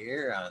floating in the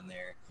air on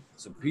there.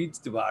 So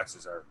pizza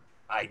boxes are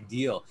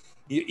ideal.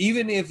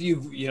 Even if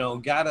you've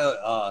got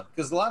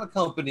because a lot of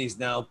companies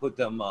now put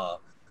them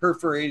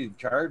perforated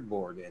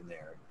cardboard in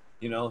there,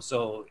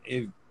 so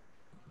if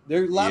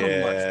there a lot of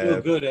them are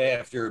still good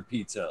after a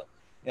pizza.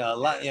 Yeah, a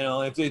lot.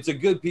 If it's a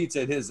good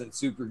pizza, it isn't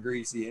super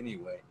greasy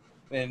anyway.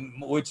 And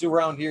which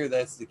around here,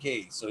 that's the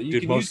case. So you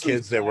Dude, can most usually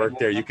kids that work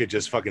there, find you could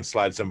just fucking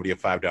slide somebody a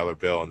 $5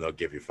 bill and they'll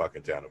give you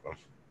fucking 10 of them.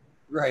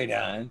 right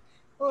on.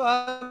 Well,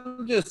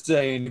 I'm just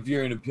saying, if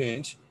you're in a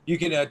pinch, you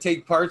can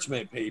take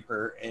parchment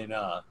paper and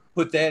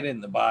put that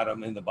in the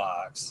bottom in the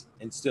box,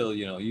 and still,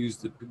 use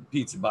the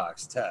pizza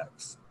box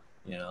text.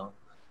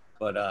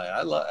 But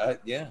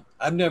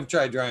I've never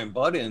tried drying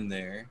butt in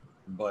there,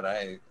 but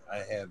I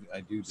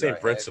I do Same dry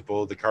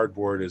principle. The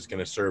cardboard is going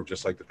to serve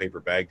just like the paper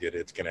bag did.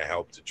 It's going to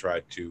help to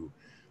try to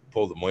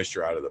pull the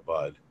moisture out of the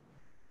bud.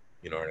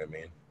 You know what I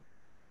mean?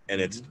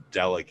 And it's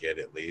delicate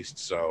at least.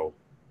 So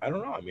I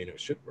don't know. I mean, it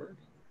should work.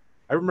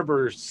 I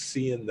remember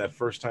seeing that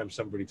first time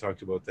somebody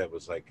talked about that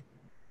was like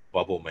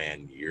Bubble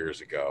Man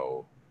years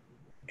ago.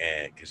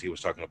 And because he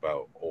was talking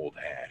about old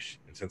hash.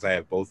 And since I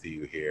have both of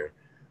you here,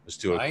 let's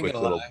do a quick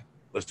little,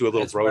 That's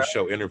bro where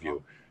show interview.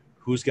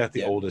 Who's got the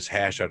Yeah. oldest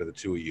hash out of the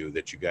two of you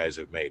that you guys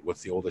have made?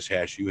 What's the oldest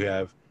hash you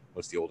have?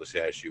 What's the oldest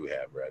hash you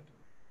have, Red?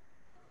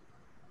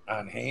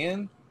 on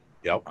hand.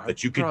 Yep, I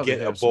that you could probably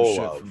get a have some bowl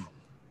shit of. from-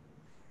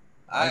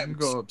 I can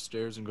go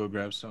upstairs and go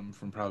grab something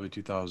from probably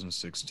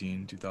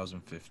 2016,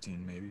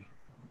 2015, maybe.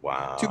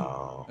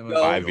 Wow. That might be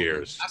 5 older.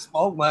 years. I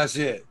smoke my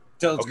shit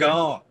till it's Okay.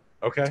 gone.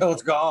 Okay. Till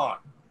it's gone.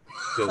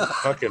 The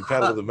fucking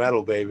pedal to the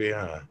metal, baby,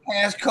 huh?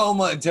 Hash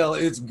coma until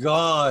it's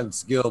gone,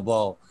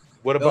 skilbo.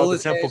 What about the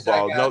oldest temple hash I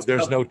ball? got No, is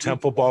there's no couple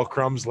temple weeks ball ago.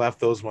 crumbs left.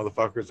 Those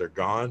motherfuckers are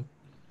gone.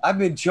 I've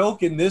been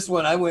choking this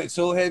one. I went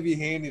so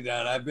heavy-handed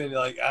on. I've been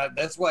like,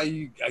 that's why I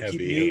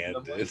keep muting the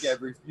mic Heavy-handed.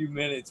 every few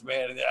minutes,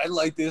 man. I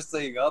light this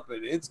thing up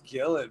and it's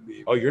killing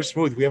me. Oh, man. you're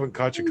smooth. We haven't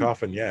caught you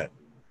coughing yet.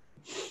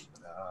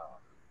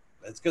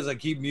 That's because I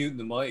keep muting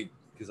the mic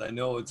because I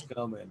know it's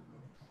coming.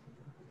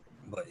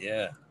 But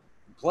yeah.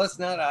 Plus,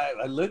 I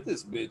lit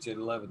this bitch at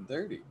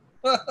 11:30.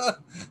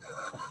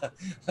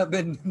 I've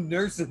been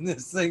nursing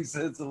this thing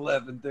since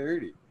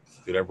 11:30.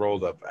 Dude, I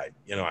rolled up. I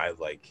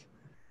like.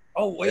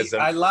 Oh wait, As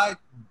I'm- I lied.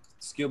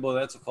 Skibbo,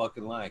 that's a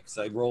fucking lie because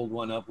I rolled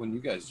one up when you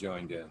guys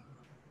joined in.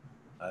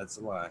 That's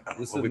a lie. I don't know,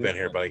 This is well, a we've new been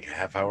here one. about like a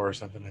half hour or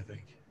something, I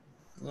think.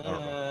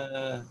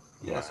 Yeah,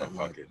 Nah, something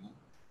fuck like it.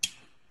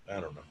 that.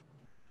 I don't know.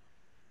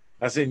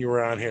 I seen you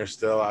were on here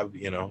still. Like,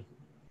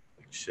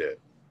 shit.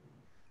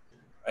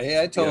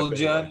 Hey, I told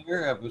you anyway. on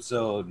your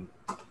episode,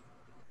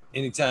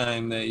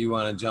 anytime that you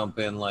want to jump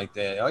in like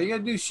that, all you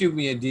gotta do is shoot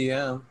me a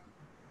DM.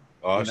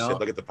 Oh, You shit. know?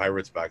 Look at the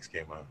Pirates box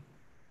came on.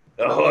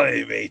 Oh.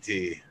 Ahoy,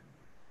 matey.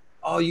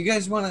 Oh, you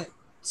guys want to?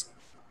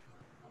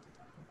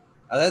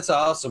 Oh, that's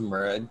awesome,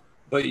 Red.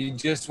 But you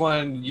just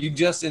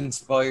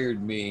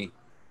inspired me.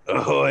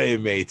 Ahoy,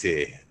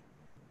 matey.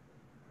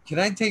 Can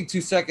I take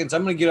 2 seconds?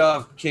 I'm gonna get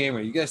off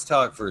camera. You guys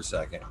talk for a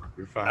second.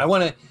 You're fine. I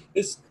want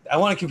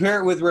to compare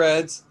it with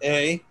Red's,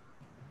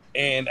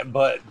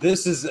 but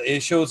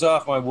it shows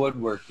off my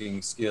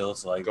woodworking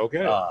skills. Like, Go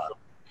get it. Yeah,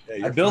 I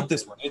you're built fine.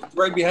 this one. It's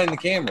right behind the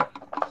camera.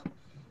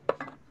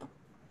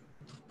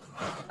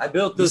 I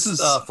built this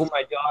for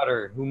my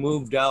daughter who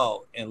moved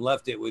out and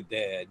left it with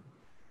Dad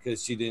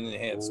because she didn't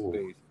have Ooh.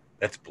 space.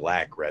 That's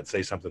black, Red.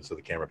 Say something so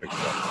the camera picks it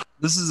up.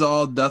 This is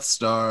all Death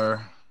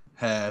Star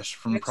hash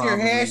from That's probably.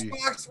 your hash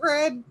box,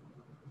 Red?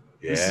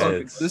 Yeah,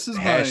 This is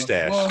hash my,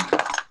 stash.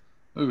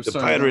 Ooh, The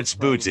sorry, Pirate's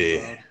probably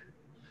booty. loud.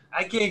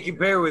 I can't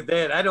compare with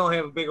that. I don't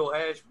have a big old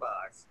hash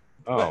box.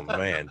 Oh,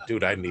 man.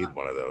 Dude, I need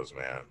one of those,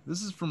 man.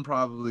 This is from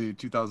probably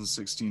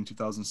 2016,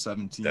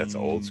 2017. That's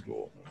old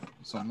school.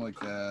 Something like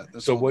that.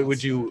 That's So all what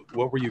Death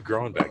were you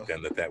growing back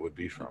then that would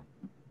be from?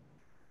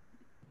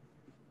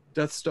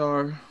 Death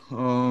Star.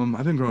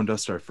 I've been growing Death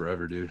Star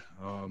forever, dude.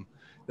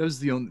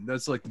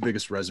 That's like the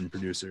biggest resin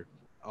producer.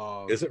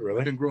 Is it really?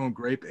 I've been growing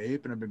Grape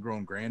Ape and I've been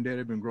growing Granddad.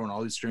 I've been growing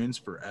all these strains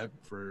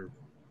for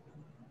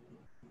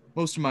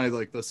most of my,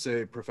 like, let's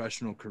say,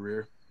 professional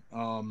career.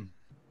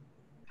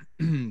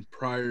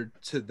 Prior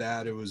to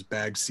that, it was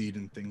bag seed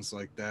and things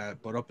like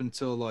that. But up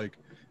until like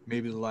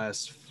maybe the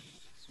last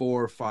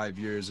 4 or 5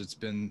 years, it's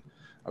been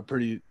a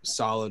pretty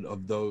solid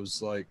of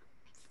those like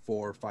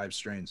 4 or 5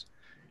 strains.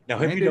 Now,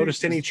 have you Granddad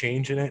noticed any is-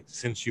 change in it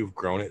since you've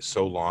grown it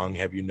so long?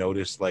 Have you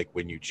noticed, like,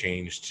 when you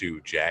changed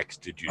to Jax,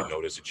 did you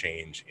notice a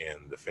change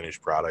in the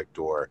finished product,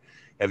 or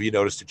have you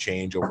noticed a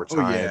change over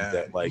time?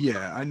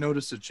 I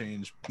noticed a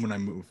change when I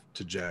moved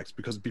to Jax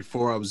because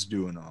before I was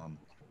doing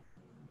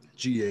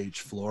GH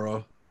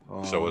Flora.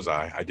 So was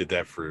I. I did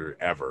that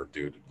forever,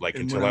 dude. Like,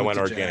 And until when I I went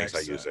went to organics, Jax,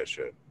 I used that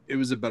shit. It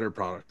was a better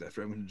product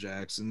after I went to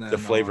Jax, and then The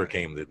flavor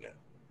came, didn't it?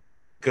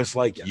 Because,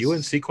 like, you and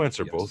Yes. Sequence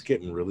are Yes. both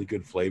getting really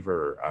good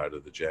flavor out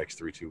of the Jax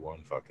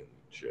 321 fucking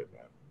shit,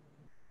 man.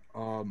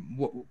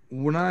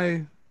 When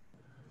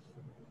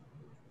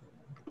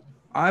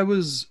I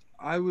was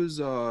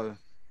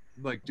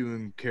like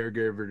doing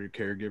caregiver to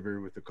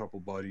caregiver with a couple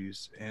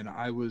buddies, and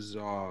I was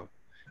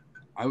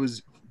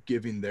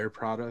giving their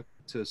product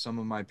to some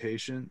of my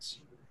patients,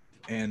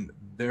 and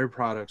their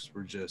products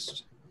were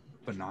just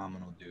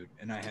phenomenal, dude.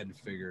 And I had to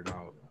figure it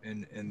out,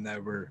 and they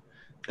were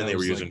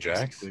using Jax?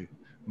 basically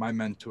my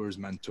mentor's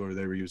mentor.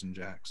 They were using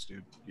Jax,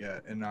 dude. Yeah,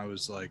 and I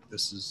was like,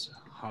 this is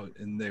how,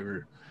 and they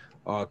were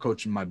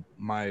coaching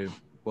my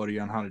buddy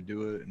on how to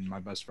do it, and my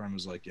best friend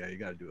was like, yeah, you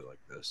got to do it like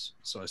this.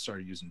 So I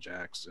started using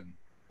Jax, and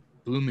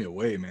blew me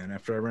away, man.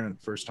 After I ran it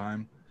the first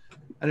time,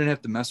 I didn't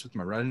have to mess with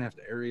my res. I didn't have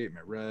to aerate my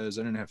res.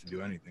 I didn't have to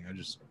do anything. I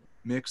just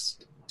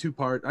mixed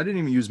 2-part. I didn't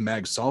even use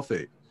mag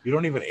sulfate. You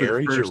don't even For the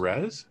aerate your first-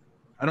 res?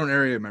 I don't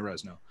aerate my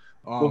res, no.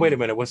 Well, wait a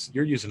minute.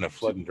 You're using a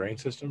flood and drain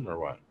system or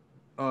what?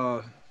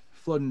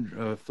 Flood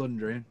and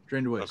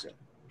drain to waste. Okay.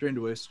 Drain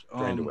to waste.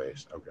 Drain to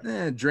waste.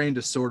 Okay. Drain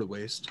to sort of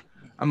waste.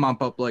 I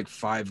mop up like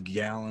 5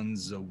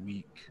 gallons a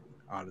week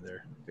out of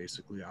there,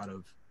 basically out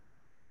of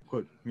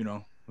what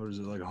is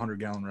it, like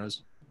 100-gallon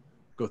res?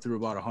 Go through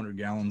about 100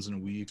 gallons in a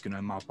week, and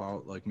I mop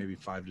out like maybe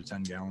 5 to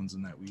 10 gallons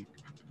in that week.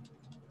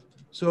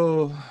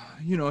 So,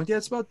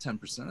 it's about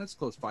 10%. That's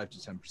close 5 to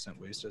 10%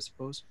 waste, I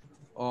suppose.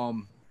 But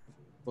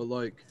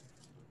like,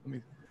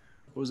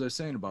 what was I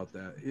saying about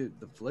that?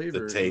 The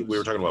flavor. We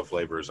were talking about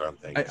flavors on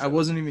things. I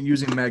wasn't even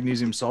using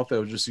magnesium sulfate. I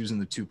was just using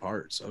the 2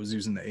 parts. I was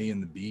using the A and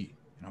the B,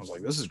 and I was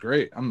like, "This is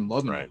great. I'm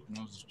loving it." And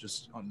I was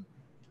just on.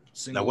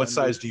 Now, what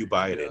size do you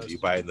buy it in? Do you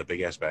buy it in the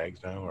big ass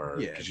bags now, or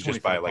because you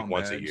just buy it like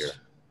once a year?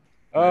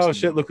 Oh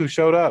shit! Look who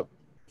showed up!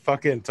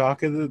 Fucking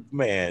talking to the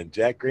man.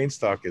 Jack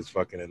Greenstock is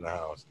fucking in the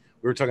house.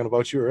 We were talking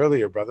about you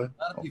earlier, brother.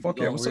 Oh fuck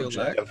yeah! What's up,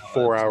 Jack? A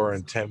 4-hour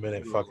and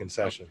 10-minute fucking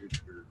session. I'm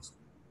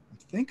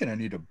thinking I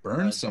need to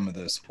burn some of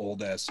this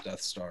old ass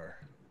Death Star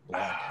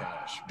black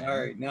hash. Man. All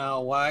right, now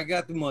while I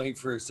got the mic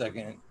for a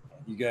second,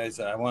 you guys,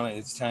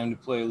 it's time to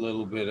play a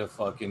little bit of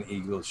fucking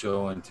Eagle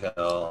Show and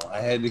Tell. I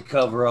had to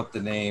cover up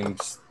the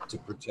names to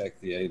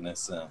protect the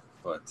innocent,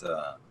 but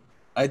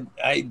I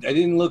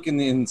didn't look in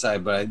the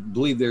inside, but I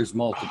believe there's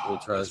multiple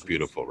treasures. It's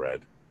beautiful,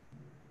 Red.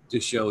 To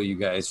show you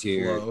guys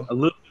here Hello. a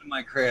little bit of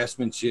my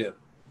craftsmanship.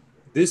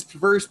 This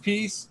first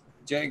piece,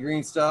 Jack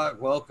Greenstock,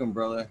 welcome,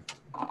 brother.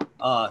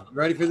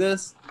 Ready for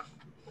this?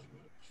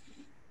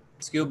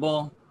 Skill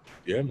ball?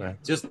 Yeah, man.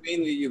 Just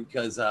mainly you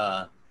because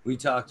we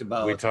talked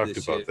about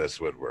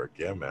this woodwork.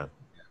 Yeah, man.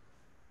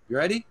 You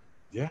ready?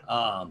 Yeah.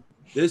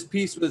 This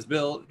piece was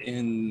built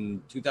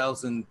in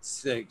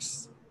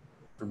 2006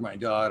 for my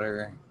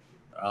daughter,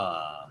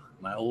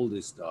 my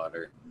oldest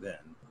daughter then.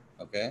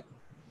 Okay.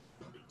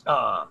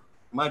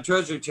 My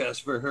treasure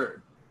chest for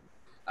her.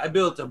 I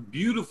built a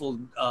beautiful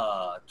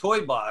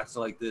toy box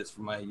like this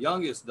for my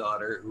youngest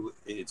daughter, who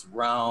it's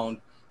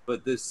round,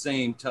 but this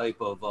same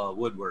type of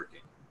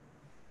woodworking.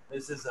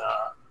 This is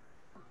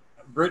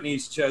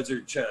Brittany's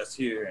treasure chest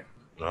here.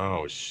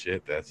 Oh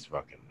shit, that's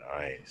fucking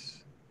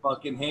nice.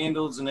 Fucking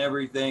handles and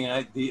everything.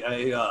 I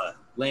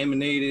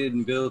laminated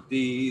and built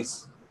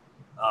these.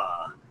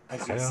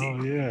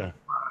 Hell yeah.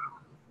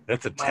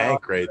 That's a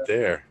tank right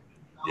there.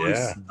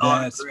 Yeah.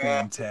 That's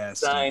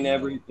fantastic. Sign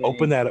everything.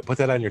 Open that up. Put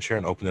that on your chair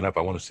and open it up.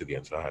 I want to see the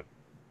inside.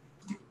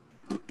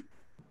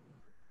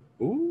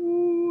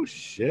 Ooh,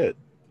 shit.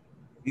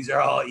 These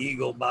are all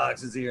Eagle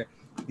boxes here.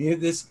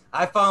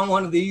 I found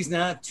one of these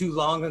not too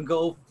long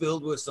ago,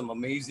 filled with some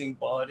amazing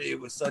bud. It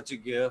was such a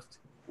gift.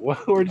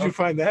 Where did you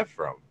find that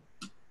from?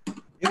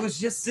 It was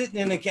just sitting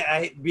in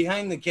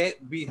behind the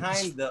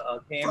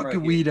camera.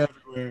 Fucking weed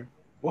everywhere.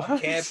 What?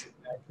 I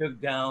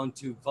took down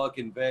to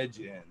fucking veg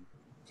in.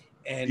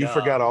 And you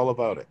forgot all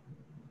about it.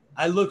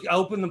 I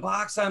opened the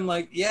box. I'm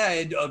like, yeah,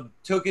 I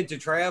took it to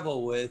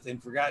travel with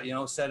and forgot,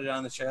 set it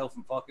on the shelf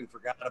and fucking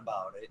forgot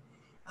about it.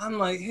 I'm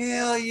like,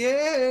 hell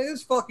yeah,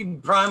 it's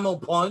fucking Primal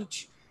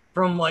Punch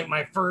from like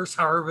my first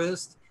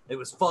harvest. It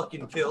was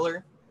fucking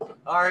killer.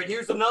 All right,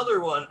 here's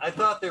another one. I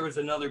thought there was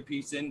another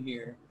piece in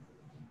here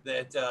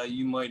that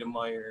you might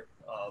admire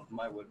of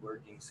my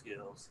woodworking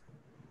skills.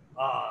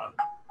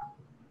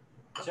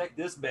 Check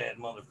this bad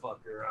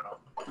motherfucker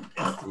out.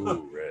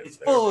 It's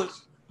full of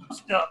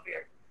stuff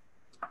here.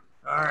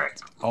 All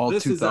right. All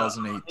this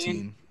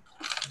 2018.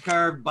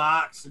 Carved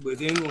box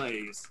with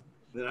inlays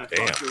that I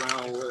fucked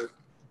around with.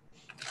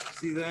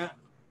 See that?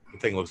 The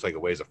thing looks like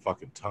it weighs a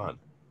fucking ton.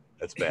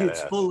 That's badass.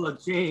 It's full of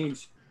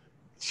change.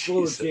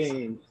 Full of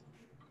change.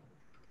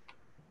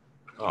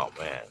 Oh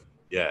man.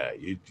 Yeah,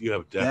 you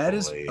have definitely. That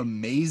is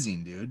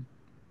amazing, dude.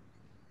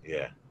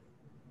 Yeah.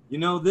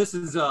 This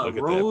is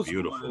rose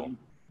beautiful wood,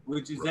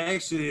 which is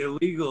actually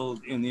illegal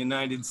in the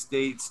United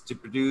States to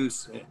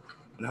produce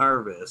and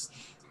harvest.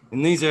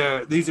 And these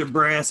are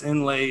brass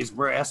inlays,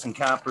 brass and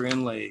copper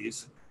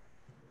inlays.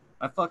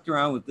 I fucked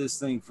around with this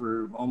thing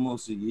for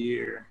almost a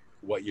year.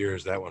 What year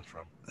is that one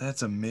from?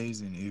 That's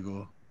amazing,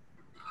 Eagle.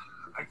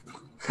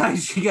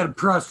 You gotta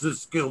press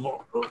this skill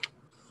ball.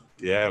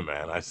 Yeah,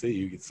 man. I see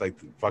you. It's like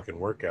the fucking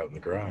workout in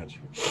the garage.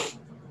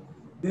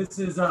 This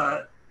is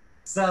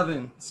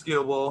 7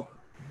 skill ball.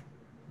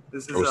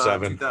 This is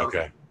 07.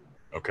 Okay.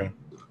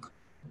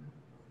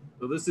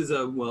 So this is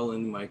well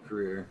into my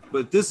career,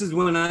 but this is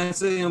when I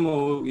say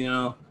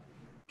I'm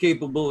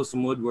capable of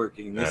some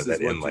woodworking. This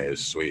that inlay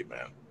is sweet,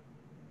 man.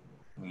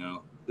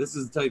 This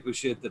is the type of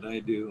shit that I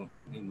do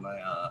in my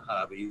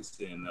hobbies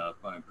and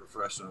my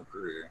professional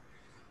career.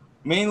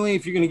 Mainly,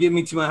 if you're gonna get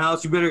me to my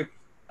house,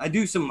 I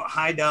do some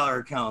high dollar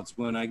accounts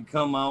when I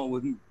come out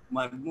with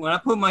when I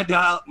put my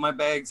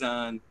bags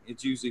on.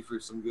 It's usually for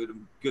some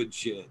good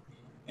shit,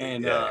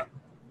 and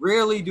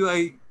rarely do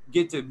I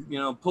get to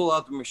pull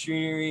out the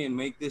machinery and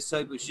make this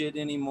type of shit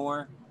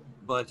anymore.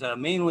 But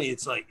mainly,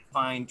 it's like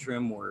fine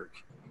trim work.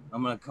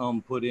 I'm gonna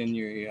come put in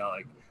your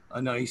like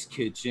a nice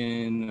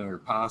kitchen or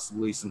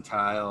possibly some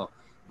tile.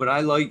 But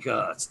I like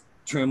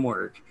trim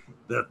work.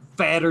 The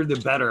fatter, the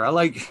better. I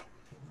like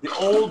the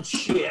old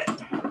shit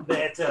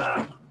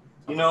that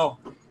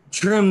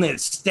trim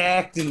that's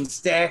stacked and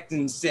stacked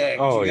and stacked.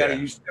 Oh,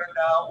 You start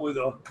out with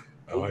a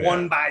Oh,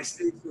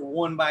 1x6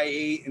 or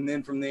 1x8, and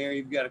then from there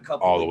you've got a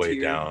couple all the of way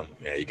tiers. down.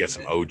 Yeah, you get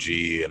some OG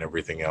and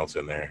everything else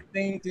in there.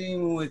 Same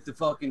thing with the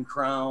fucking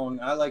crown.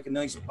 I like a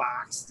nice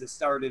box to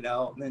start it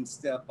out, and then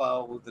step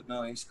out with a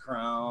nice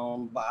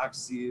crown, box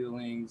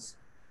ceilings.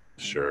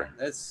 Sure.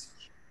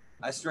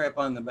 I strap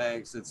on the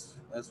bags.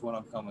 That's what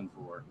I'm coming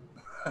for.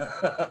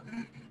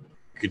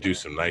 You could do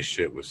some nice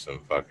shit with some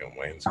fucking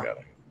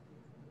wainscoting.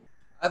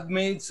 I've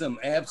made some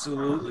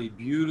absolutely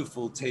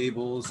beautiful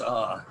tables.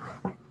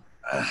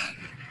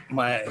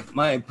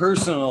 My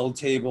personal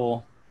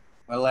table,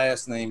 my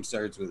last name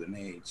starts with an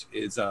H.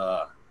 It's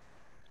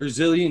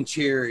Brazilian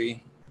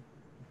cherry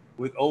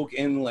with oak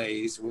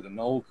inlays with an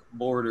oak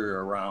border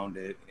around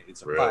it.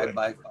 It's a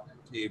 5x5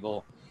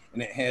 table,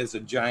 and it has a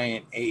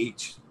giant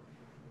H,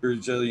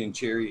 Brazilian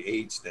cherry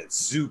H that's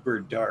super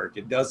dark.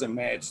 It doesn't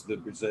match the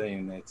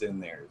Brazilian that's in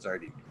there. It's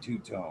already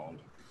two-toned.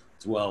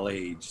 It's well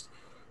aged,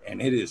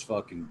 and it is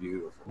fucking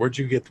beautiful. Where'd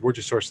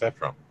you source that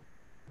from?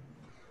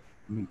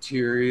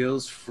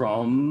 Materials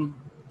from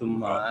the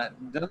Mott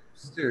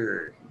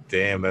dumpster.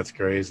 Damn, that's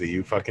crazy.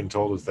 You fucking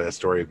told us that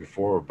story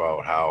before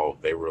about how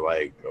they were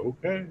like,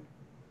 okay.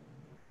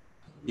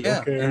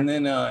 Yeah, and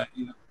then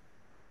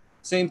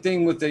same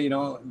thing with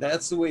the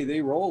that's the way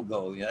they rolled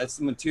though. Yeah, that's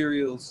the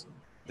materials.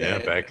 Yeah,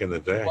 back in the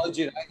day.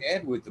 Budget I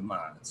had with the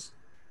mods.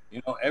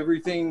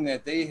 Everything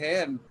that they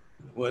had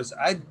was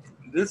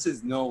this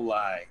is no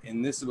lie,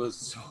 and this was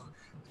so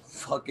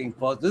fucking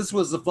fun. This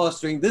is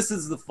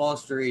the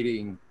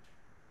frustrating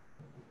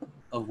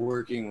of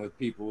working with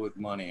people with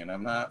money, and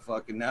I'm not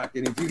fucking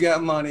knocking. If you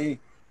got money,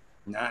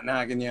 not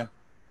knocking you.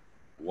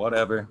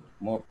 Whatever.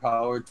 More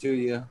power to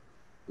you.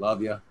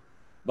 Love you.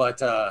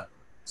 But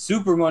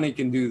super money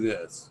can do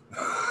this.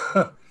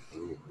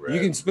 Ooh, You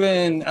can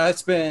spend. I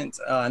spent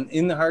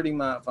in the Harding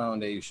Mott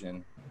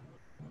Foundation.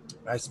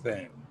 I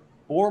spent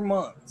 4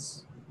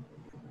 months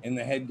in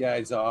the head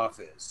guy's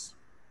office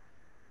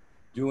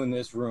doing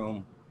this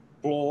room,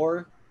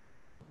 floor,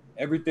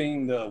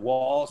 everything. The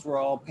walls were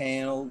all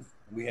paneled.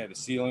 We had a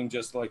ceiling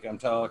just like I'm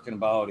talking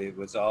about. It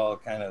was all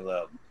kind of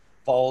the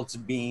false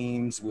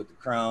beams with the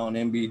crown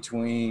in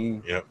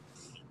between. Yep.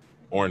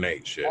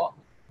 Ornate shit.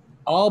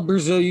 All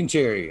Brazilian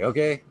cherry,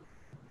 okay?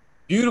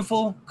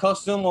 Beautiful,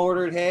 custom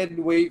ordered, had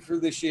to wait for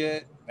the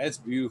shit. That's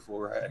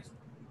beautiful, right?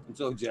 I'm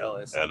so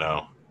jealous. I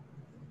know.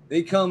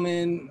 They come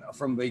in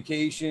from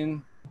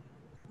vacation,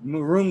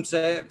 room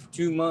set for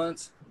 2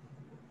 months.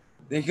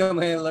 They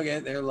come in and look at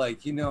it, they're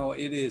like,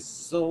 it is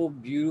so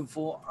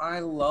beautiful. I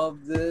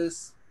love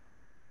this.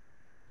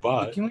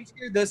 But can we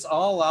figure this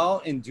all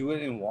out and do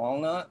it in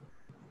walnut?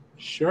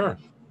 Sure.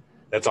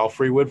 That's all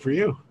free wood for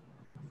you.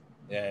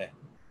 Yeah.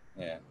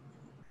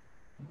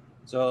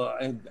 So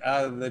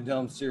out of the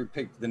dumpster,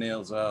 picked the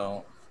nails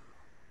out.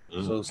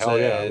 So hell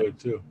yeah, I sad. would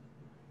too.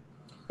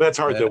 But it's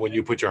hard though when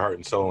you put your heart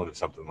and soul into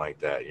something like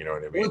that. You know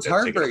what I mean? Well, it's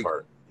heartbreaking.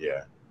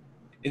 Yeah.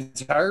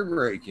 It's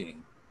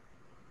heartbreaking.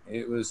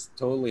 It was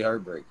totally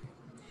heartbreaking.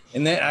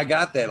 And then I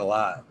got that a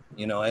lot,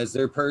 as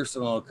their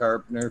personal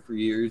carpenter for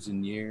years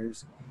and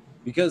years.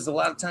 Because a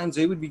lot of times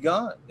they would be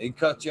gone. They'd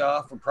cut you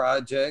off a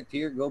project.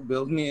 Here, go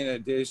build me an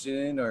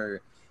addition.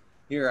 Or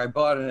here, I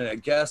bought a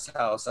guest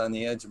house on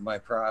the edge of my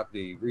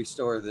property.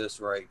 Restore this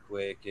right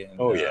quick. And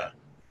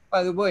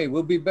by the way,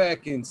 we'll be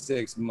back in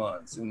 6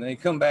 months. And they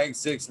come back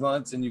 6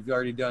 months and you've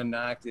already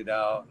knocked it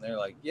out. And they're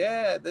like,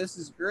 yeah, this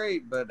is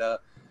great. But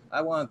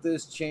I want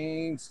this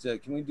changed.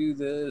 Can we do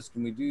this?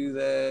 Can we do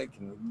that?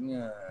 Can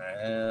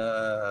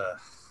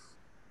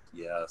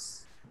we?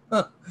 Yes.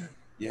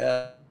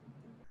 Yeah.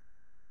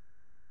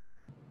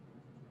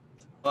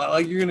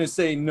 Like you're gonna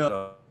say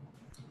no,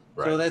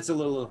 right. So that's a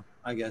little,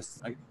 I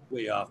guess,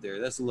 way off there.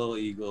 That's a little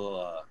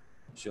Eagle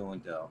show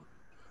and tell.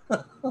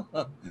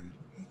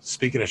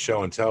 Speaking of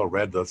show and tell,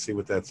 Red, let's see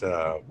what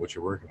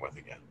you're working with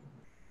again.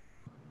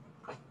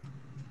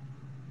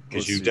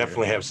 Because you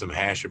definitely have some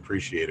hash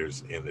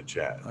appreciators in the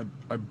chat.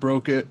 I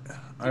broke it.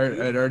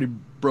 I'd already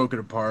broke it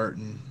apart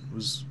and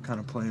was kind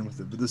of playing with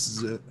it, but this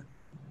is it.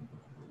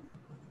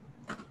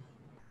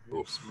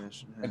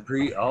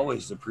 I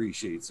always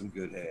appreciate some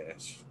good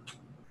hash.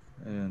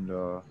 And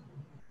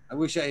I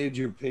wish I had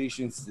your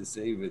patience to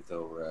save it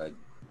though, Rod.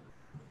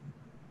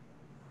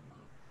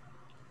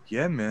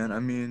 Yeah, man. I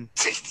mean,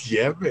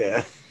 yeah,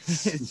 man.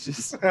 It's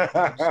just put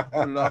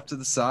it off to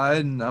the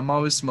side, and I'm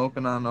always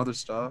smoking on other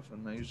stuff,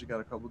 and I usually got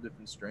a couple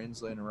different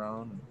strains laying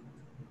around. And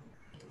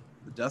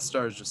the Death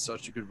Star is just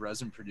such a good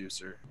resin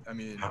producer. I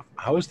mean,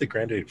 how is the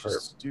Grande Perp?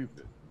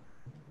 Stupid.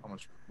 How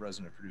much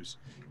resin it produces.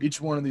 Each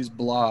one of these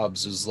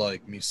blobs is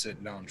like me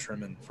sitting down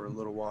trimming for a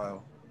little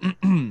while.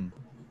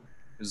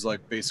 Is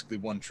like basically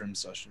one trim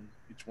session.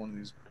 Each one of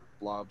these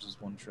blobs is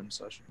one trim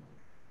session.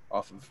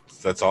 Off of.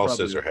 That's all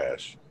scissor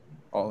hash.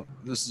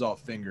 This is all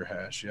finger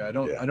hash. Yeah,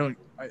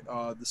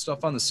 the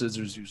stuff on the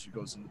scissors usually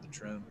goes into the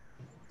trim.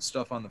 The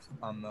stuff on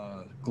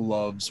the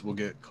gloves will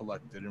get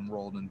collected and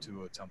rolled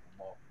into a temple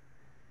ball.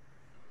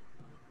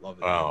 Love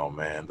it. Oh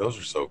man, those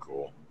are so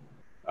cool.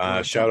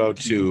 Shout out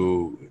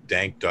to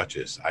Dank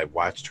Duchess. I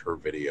watched her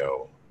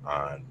video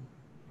on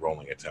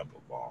rolling a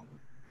temple ball.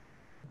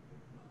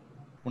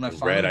 When I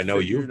And Red, I know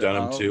you've done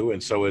them out, too,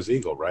 and so has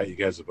Eagle, right? You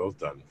guys have both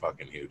done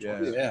fucking huge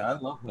ones. Yeah, I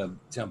love the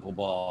temple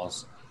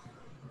balls.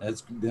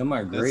 Them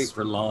are great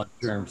for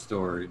long-term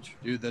storage.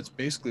 Dude, that's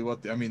basically what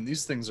I mean.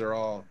 These things are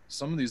all.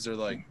 Some of these are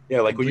like.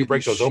 Yeah, like when you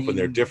break those open,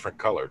 they're sheen. different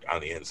colored on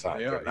the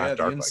inside. They're not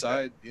dark like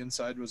that. The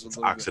inside was a It's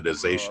little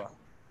oxidization.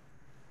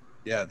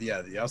 Bit,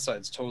 the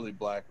outside's totally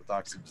black with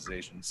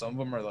oxidization. Some of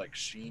them are like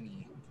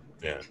sheeny.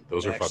 Yeah,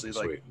 those are fucking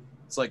like, sweet.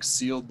 It's like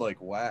sealed like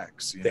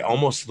wax. They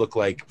almost look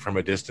like from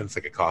a distance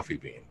like a coffee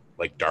bean,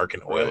 like dark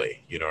and oily.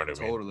 Right. You know what I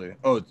mean? Totally.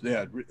 Oh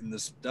yeah, and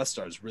this Death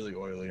Star is really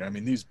oily. I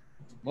mean,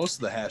 most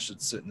of the hash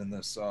that's sitting in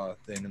this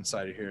thing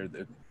inside of here,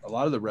 a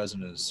lot of the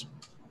resin is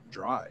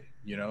dry.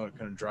 You know, it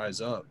kind of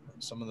dries up.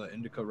 Some of the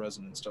indica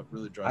resin and stuff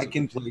really dries up. I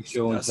can play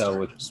show and tell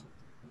with.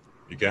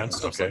 You can?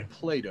 Stuff's like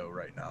Play-Doh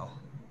right now.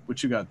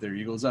 What you got there,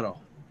 Eagle? Is that a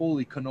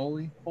holy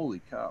cannoli?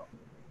 Holy cow.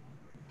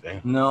 Damn.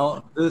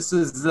 No, this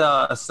is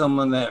some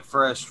of that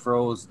fresh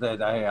froze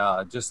that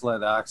I just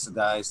let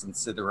oxidize and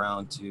sit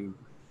around to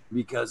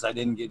because I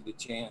didn't get the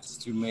chance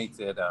to make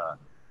that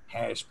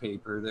hash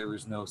paper. There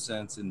was no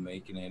sense in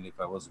making it if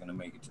I wasn't going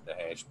to make it to the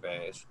hash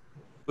bash.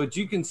 But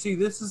you can see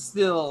this is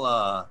still,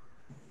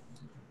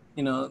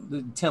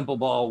 the temple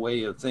ball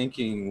way of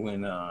thinking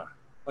when,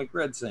 like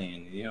Red's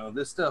saying,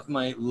 this stuff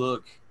might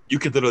look. You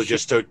could literally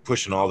just start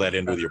pushing all that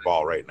in with your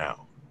ball right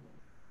now.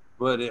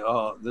 But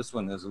this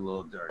one is a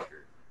little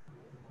darker.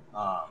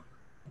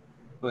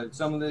 But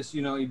some of this,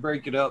 you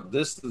break it up.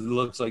 This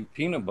looks like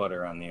peanut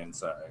butter on the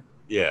inside.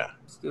 Yeah.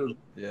 It's still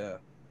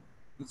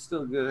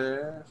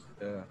good hash.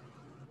 Yeah.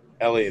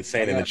 Elliot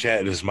saying in the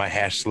chat is my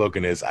hash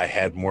slogan is I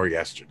had more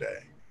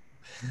yesterday.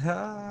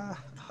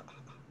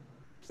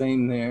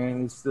 Same there,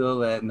 and it's still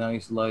that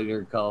nice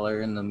lighter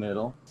color in the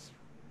middle.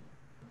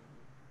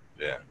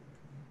 Yeah.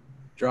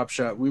 Drop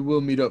shot. We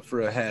will meet up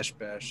for a hash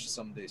bash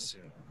someday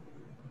soon.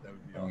 That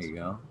would be awesome. There you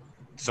go.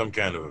 Some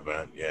kind of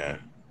event, yeah.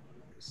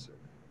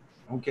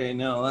 Okay,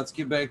 now let's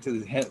get back to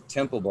the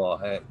temple ball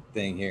hat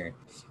thing here.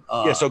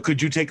 So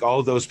could you take all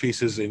of those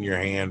pieces in your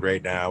hand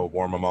right now,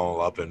 warm them all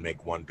up, and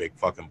make one big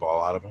fucking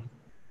ball out of them?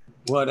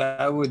 What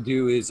I would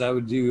do is I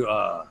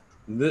wanted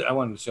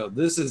to show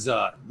this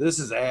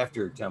is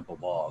after temple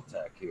ball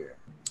tech here.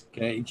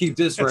 Okay, you keep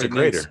this That's right a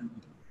grater.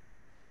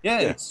 Yeah,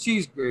 it's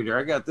cheese grater.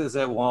 I got this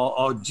at wall.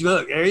 Oh,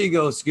 look, there you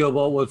go,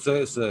 skilbo1. What's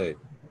that say?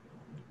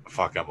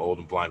 Fuck, I'm old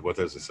and blind. What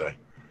does it say?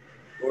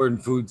 Gordon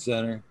Food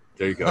Center.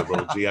 There you go,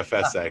 little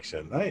GFS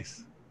action.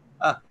 Nice.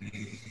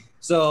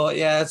 So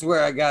yeah, that's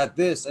where I got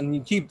this, and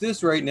you keep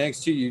this right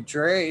next to your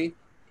tray.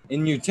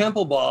 In your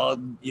temple ball,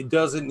 it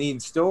doesn't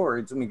need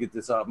storage. Let me get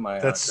this off my.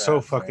 That's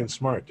so fucking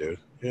smart, dude.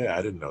 Yeah,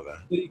 I didn't know that.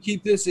 You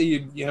keep this,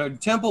 you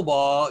temple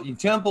ball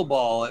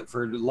it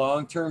for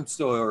long-term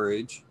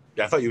storage.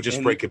 Yeah, I thought you would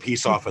just break a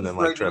piece off and then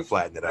like try to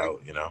flatten it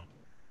out,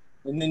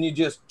 And then you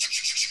just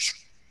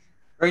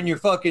right in your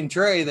fucking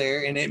tray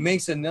there, and it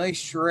makes a nice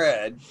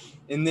shred.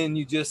 And then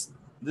you just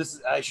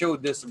I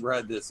showed this and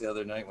Brad this the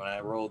other night when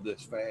I rolled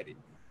this fatty.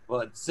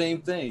 But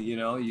same thing, you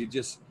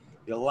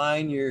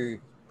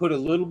put a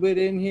little bit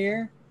in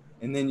here,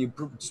 and then you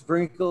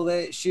sprinkle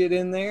that shit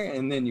in there,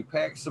 and then you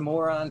pack some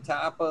more on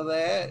top of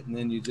that, and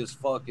then you just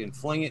fucking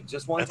fling it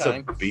just one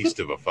time. That's a beast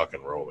of a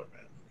fucking roller,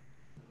 man.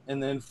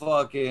 And then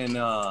fucking,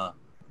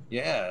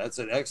 that's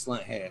an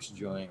excellent hash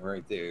joint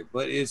right there.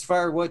 But as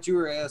far as what you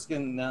were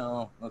asking,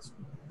 now let's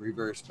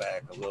reverse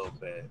back a little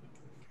bit.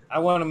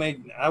 I'm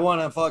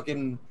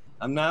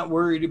not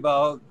worried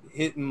about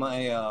hitting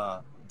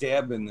my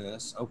dab in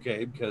this,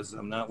 okay, because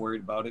I'm not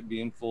worried about it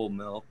being full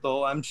milk.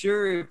 Though I'm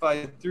sure if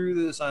I threw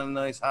this on a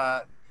nice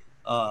hot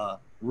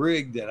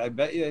rig, that I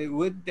bet you it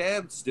would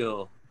dab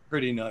still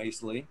pretty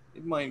nicely.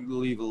 It might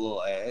leave a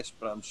little ash,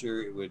 but I'm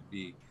sure it would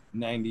be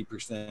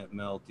 90%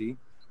 melty.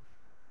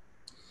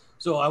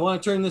 So I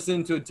want to turn this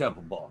into a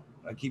temple ball.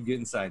 I keep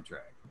getting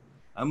sidetracked.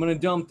 I'm going to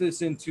dump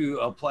this into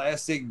a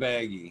plastic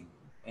baggie,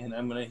 and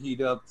I'm going to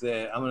heat up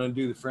I'm going to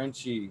do the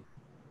Frenchie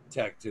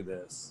tech to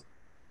this.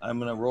 I'm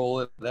going to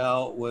roll it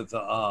out with a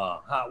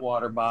hot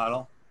water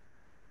bottle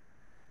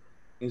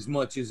as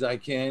much as I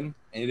can.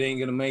 It ain't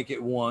going to make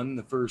it one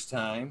the first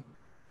time.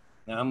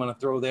 Now I'm going to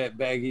throw that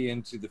baggie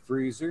into the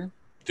freezer.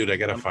 Dude, I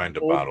got to find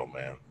a bottle,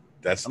 man.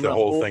 That's the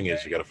whole thing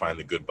is you got to find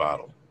the good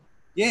bottle.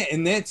 Yeah,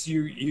 and that's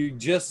you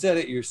just said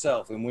it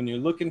yourself. And when you're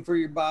looking for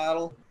your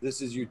bottle,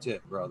 this is your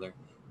tip, brother.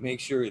 Make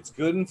sure it's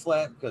good and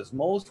flat, because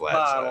most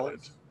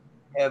bottles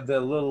have the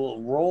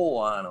little roll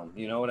on them.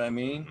 You know what I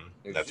mean?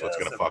 Mm-hmm. That's what's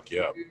going to fuck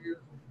you up.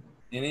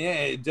 And yeah,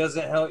 it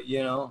doesn't help,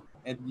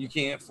 and you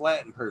can't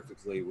flatten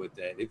perfectly with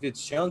that. If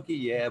it's chunky,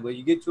 yeah, but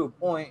you get to a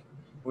point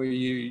where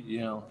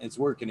it's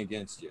working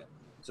against you.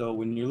 So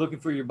when you're looking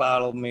for your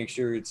bottle, make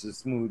sure it's as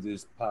smooth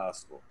as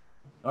possible.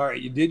 All right,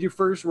 you did your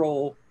first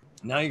roll.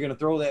 Now you're going to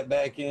throw that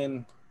back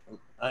in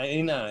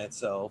on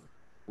itself,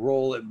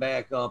 roll it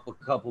back up a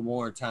couple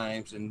more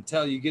times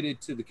until you get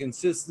it to the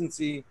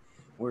consistency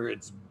where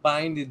it's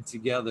binded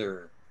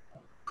together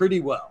pretty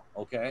well,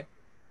 okay?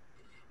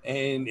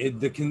 and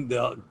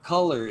the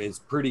color is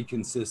pretty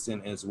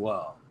consistent as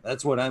well.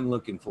 That's what I'm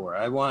looking for.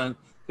 I want,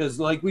 because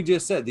like we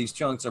just said, these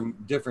chunks are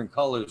different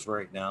colors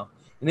right now,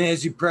 and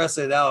as you press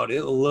it out,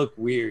 it'll look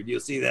weird. You'll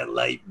see that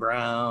light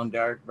brown,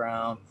 dark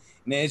brown,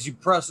 and as you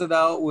press it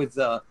out with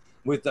the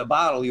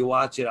bottle, you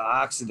watch it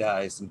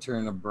oxidize and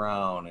turn to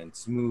brown and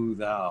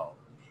smooth out,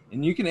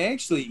 and you can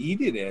actually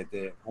eat it at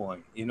that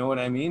point. You know what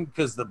I mean?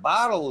 Because the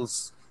bottle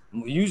is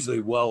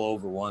usually well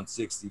over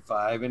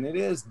 165, and it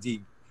is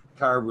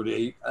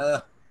decarbonate.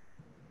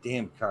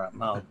 Damn cotton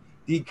mouth.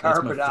 That's my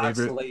favorite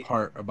Decarboxylate.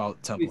 part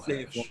about Temple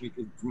Say it hash. for me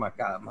for my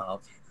cotton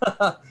mouth.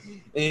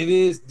 It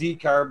is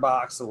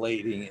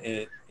decarboxylating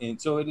it,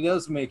 and so it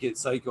does make it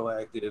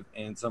psychoactive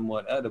and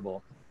somewhat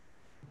edible.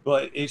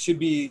 But it should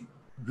be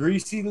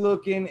greasy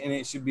looking, and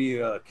it should be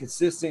a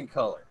consistent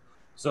color.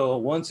 So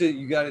once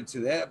you got it to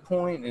that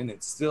point, and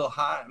it's still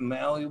hot and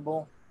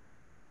malleable,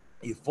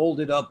 you fold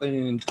it up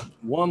in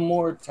one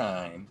more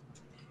time,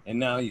 and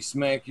now you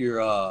smack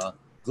your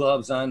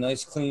gloves on,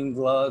 nice clean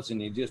gloves, and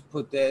you just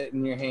put that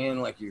in your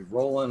hand like you're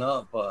rolling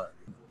up a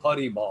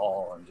putty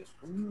ball, and just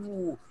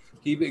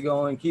keep it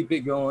going, keep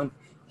it going,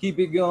 keep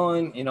it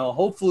going. You know,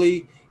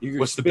 hopefully you're.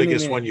 What's the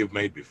biggest one you've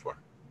made before?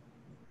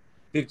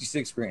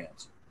 56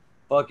 grams.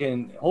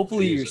 Fucking.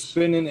 Hopefully you're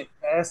spinning it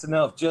fast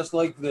enough, just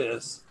like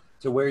this,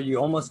 to where you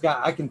almost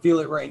got. I can feel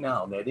it right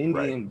now. That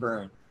Indian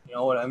burn. You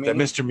know what I mean? That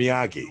Mr.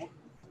 Miyagi.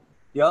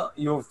 Yeah,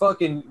 you're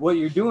fucking. What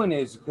you're doing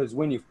is, because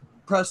when you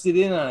pressed it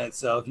in on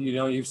itself, you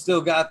know, you've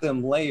still got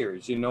them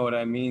layers, you know what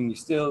I mean? You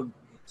still,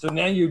 so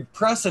now you're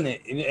pressing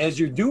it, and as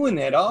you're doing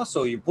that,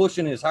 also you're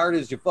pushing as hard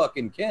as you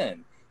fucking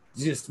can,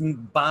 just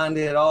bond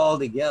it all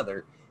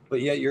together.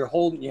 But yet you're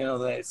holding, you know,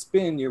 that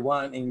spin, you're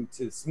wanting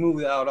to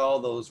smooth out all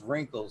those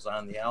wrinkles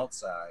on the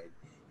outside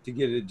to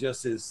get it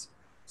just as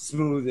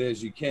smooth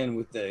as you can,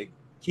 with the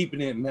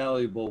keeping it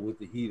malleable with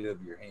the heat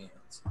of your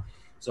hands.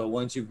 So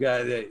once you've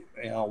got it,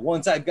 you know,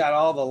 once I've got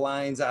all the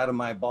lines out of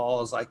my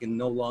balls, I can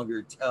no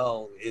longer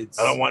tell it's.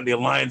 I don't want any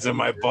lines in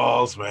my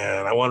balls,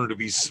 man. I want them to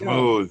be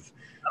smooth,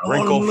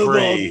 wrinkle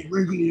free.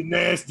 Wrinkly and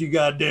nasty,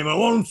 goddamn! I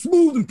want them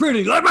smooth and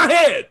pretty, like my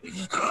head.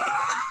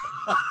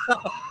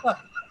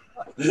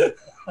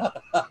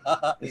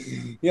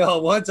 Yo,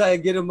 once I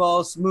get them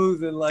all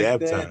smooth and like dab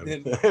that, time.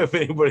 then If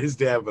anybody's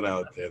dabbing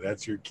out there,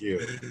 that's your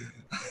cue.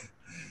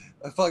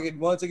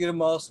 Once I get them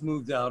all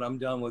smoothed out, I'm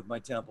done with my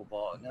temple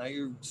ball. Now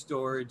your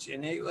storage,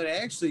 and it would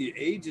actually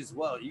age as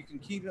well. You can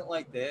keep it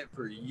like that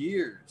for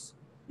years.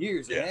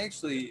 Yeah. And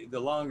actually, the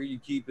longer you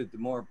keep it, the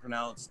more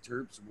pronounced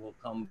terps will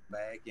come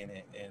back in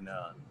it, and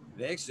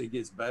it actually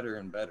gets better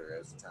and better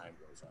as the time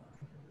goes on.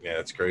 Yeah,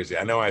 that's crazy.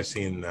 I know I've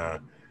seen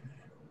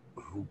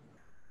who,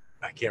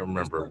 I can't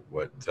remember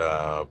what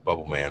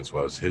Bubble Man's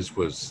was. His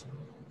was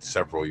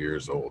several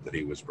years old that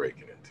he was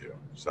breaking into.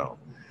 So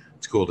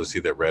it's cool to see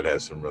that Red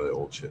has some really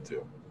old shit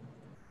too.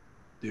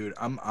 Dude,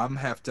 I'm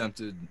half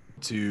tempted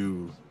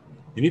to.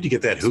 You need to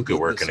get that hookah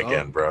working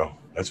again, bro.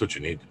 That's what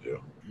you need to do.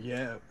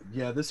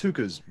 Yeah, this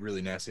hookah is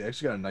really nasty. I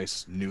actually got a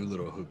nice new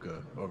little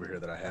hookah over here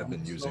that I have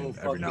been using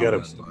every now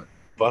and then.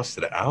 Bust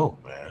it out,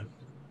 man.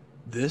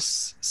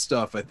 This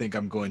stuff, I think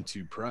I'm going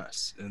to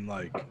press and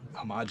like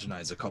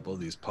homogenize a couple of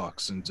these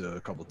pucks into a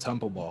couple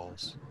temple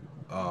balls.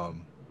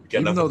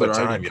 Get nothing but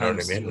time, you know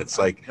what I mean? It's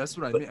like, that's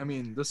what I mean. I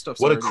mean, this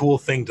stuff's what a cool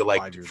thing to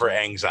like for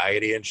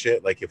anxiety and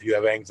shit. Like if you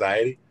have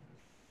anxiety,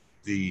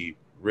 the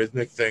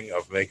rhythmic thing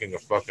of making a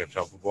fucking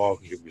temple ball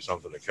can give you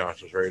something to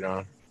concentrate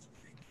on.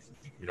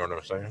 You know what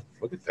I'm saying?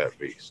 Look at that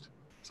beast.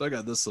 So I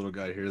got this little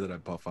guy here that I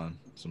puff on.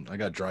 I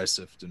got dry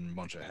sift and a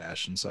bunch of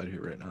hash inside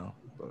here right now.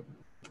 But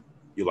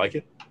you like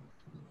it?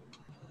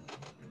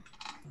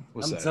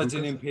 I'm such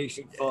an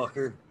impatient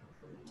fucker.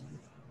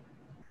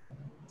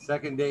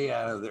 Second day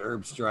out of the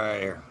herbs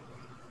dryer.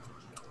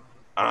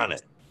 On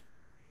it.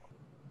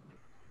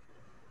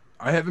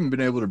 I haven't been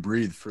able to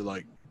breathe for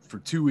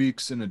 2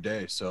 weeks in a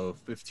day, so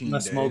 15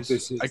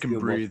 days. I can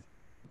breathe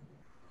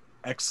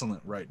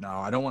excellent right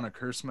now. I don't want to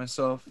curse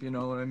myself, you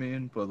know what I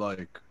mean? But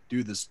like,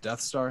 dude, this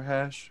Death Star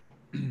hash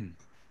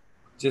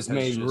just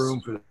made room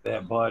for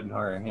that bud,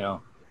 or you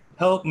know,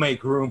 help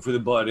make room for the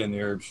bud in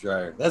the herbs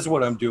dryer. That's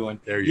what I'm doing.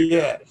 There you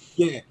go.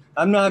 Yeah.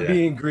 I'm not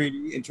being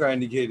greedy and trying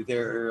to get it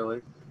there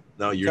early.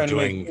 No, you're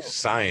doing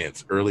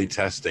science, early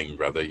testing,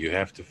 brother. You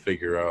have to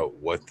figure out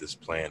what this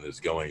plant is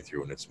going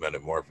through in its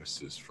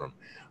metamorphosis from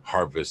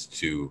harvest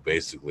to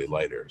basically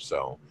lighter.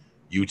 So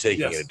you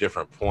taking it at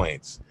different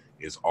points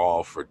is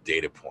all for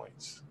data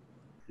points.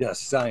 Yes,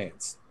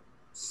 science.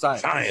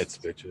 Science,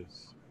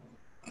 bitches.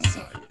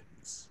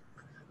 Science.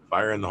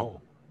 Fire in the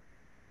hole.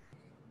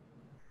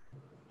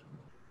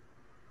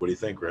 What do you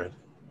think, Red?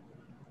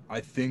 I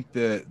think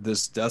that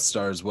this Death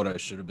Star is what I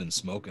should have been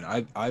smoking.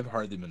 I've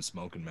hardly been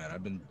smoking, man.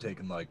 I've been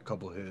taking like a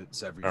couple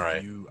hits every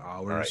few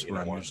hours,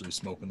 where I'm usually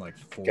smoking like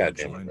 4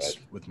 joints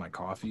with my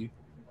coffee.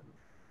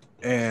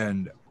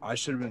 And I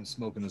should have been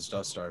smoking this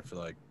Death Star for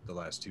like the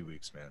last 2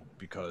 weeks, man,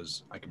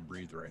 because I can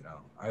breathe right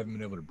now. I haven't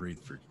been able to breathe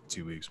for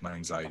 2 weeks. My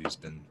anxiety's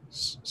been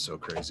so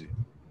crazy.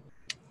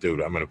 Dude,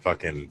 I'm gonna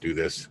fucking do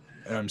this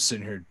and I'm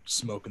sitting here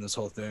smoking this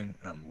whole thing,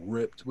 and I'm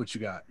ripped. What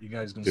you got? You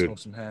guys gonna Dude, smoke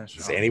some hash?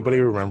 Does anybody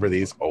remember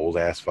these old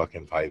ass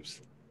fucking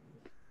pipes?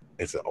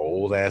 It's an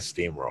old ass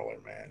steamroller,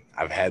 man.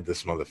 I've had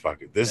this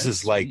motherfucker. This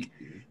is like,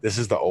 this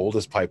is the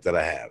oldest pipe that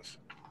I have.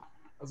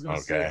 I was gonna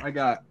say,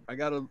 I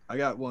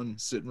got one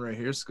sitting right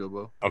here,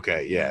 Skilbo.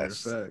 Okay,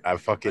 yes.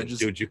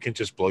 Dude, you can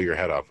just blow your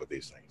head off with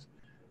these things.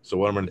 So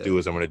what I'm gonna do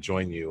is I'm gonna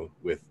join you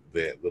with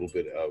the little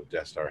bit of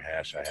Death Star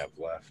hash I have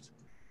left.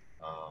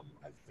 I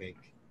think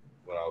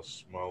what I'll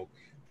smoke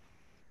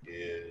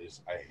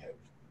is I have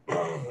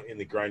in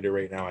the grinder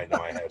right now. I know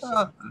I have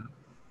some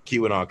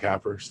Keweenaw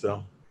copper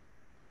still.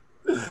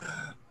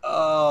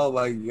 Oh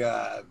my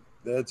god,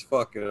 that's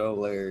fucking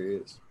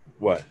hilarious.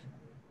 What?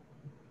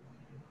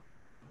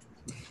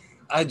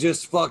 I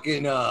just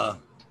fucking I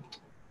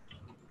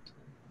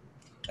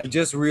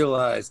just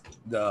realized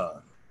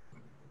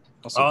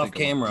off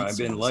camera I've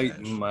been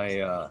lighting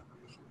my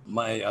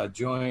my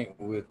joint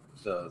with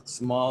the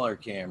smaller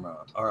camera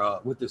or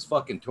with this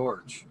fucking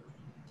torch.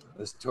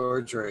 This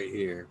torch right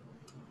here.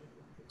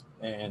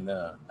 And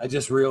I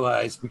just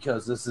realized,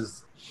 because this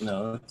is, you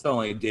know, it's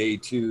only day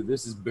 2,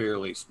 this is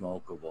barely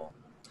smokable,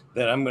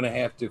 that I'm gonna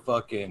have to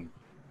fucking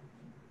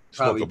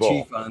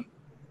probably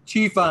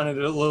chief on it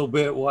a little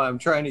bit while I'm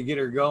trying to get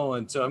her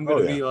going. So I'm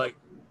gonna be like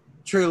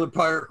Trailer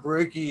Park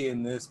Ricky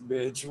in this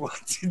bitch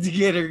to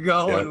get her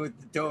going with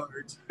the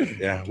torch.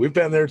 Yeah, we've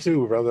been there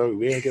too, brother.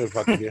 We ain't gonna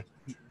fucking you.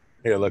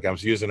 Here, look, I'm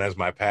using it as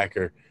my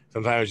packer.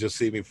 Sometimes you'll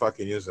see me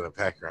fucking using a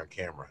packer on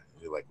camera.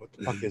 You're like, what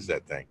the fuck is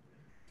that thing?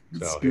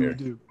 So here,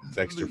 it's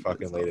extra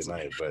fucking late at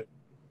night, but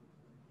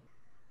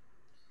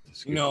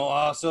you know,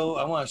 also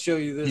I want to show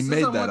you this. He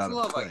made that out of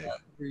love I got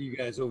for you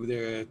guys over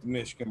there at the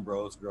Michigan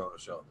Bros Grow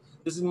Show.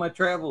 This is my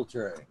travel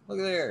tray. Look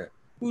there.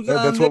 Who's on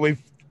that's there? what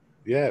we've.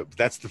 Yeah,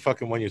 that's the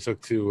fucking one you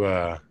took to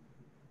our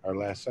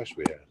last sesh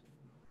we had.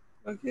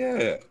 Fuck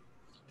yeah.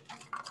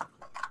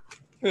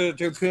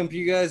 To pimp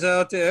you guys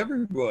out to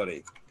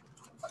everybody.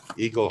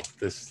 Eagle,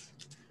 this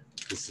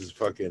is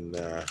fucking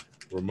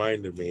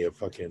reminded me of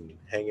fucking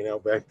hanging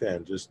out back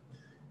then. Just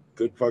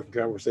good fucking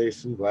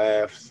conversation,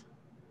 laughs.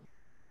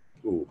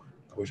 Ooh,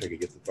 I wish I could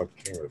get the fucking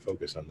camera to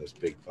focus on this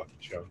big fucking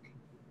chunk.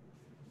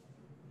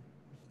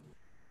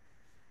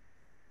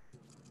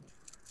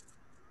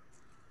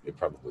 It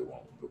probably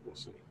won't, but we'll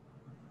see.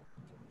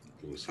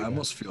 Can you see I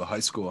almost feel high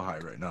school high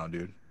right now,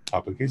 dude.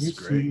 Papa, can you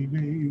see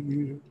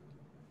me?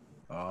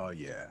 Oh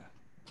yeah.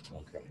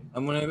 Okay.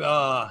 I'm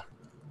gonna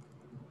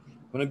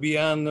be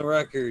on the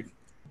record.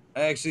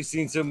 I actually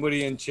seen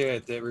somebody in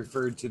chat that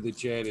referred to the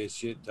chat as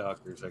shit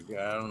talkers. I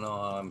don't know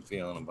how I'm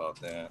feeling about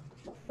that.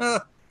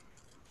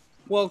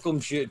 Welcome,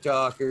 shit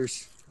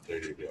talkers.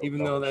 There you go.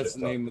 Even though that's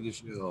the name of the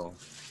show.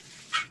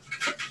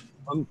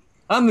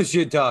 I'm the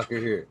shit talker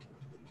here.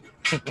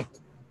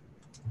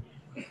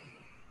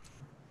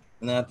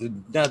 Not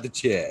the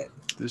chat.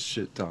 The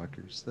shit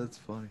talkers. That's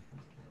funny.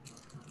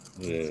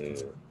 Yeah.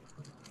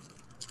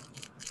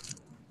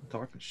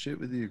 Talking shit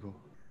with Eagle.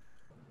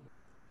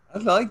 I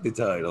like the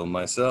title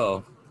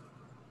myself.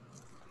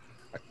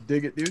 I can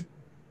dig it, dude.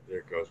 There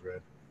it goes,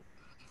 Red.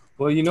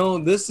 Well, you know,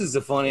 this is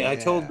a funny. I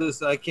told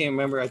this. I can't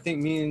remember. I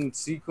think me and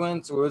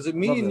Sequence, or was it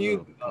me and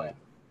you?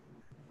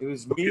 It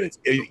was me.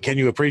 Can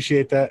you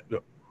appreciate that?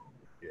 No.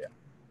 Yeah.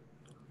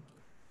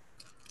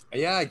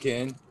 Yeah, I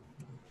can.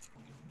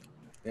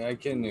 Yeah, I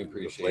can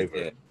appreciate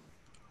that.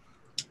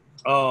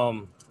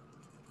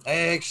 I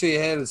actually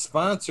had a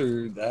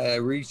sponsor that I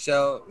reached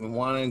out and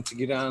wanted to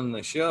get on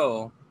the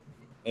show,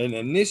 and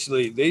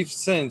initially they've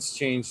since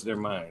changed their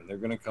mind. They're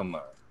gonna come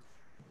on,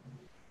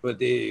 but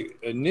they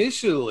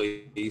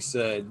initially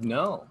said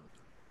no.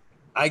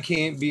 I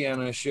can't be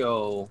on a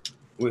show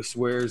with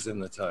swears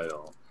in the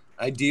title.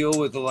 I deal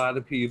with a lot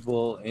of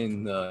people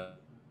and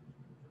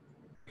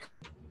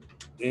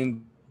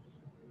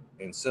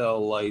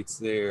sell lights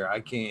there. I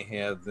can't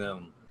have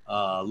them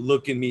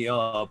looking me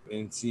up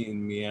and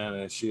seeing me on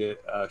a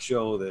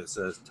show that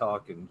says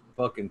talking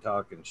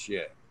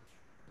shit.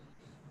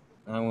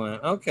 I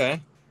went, okay,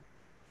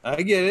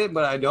 I get it,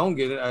 but I don't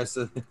get it. I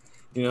said,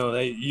 you know,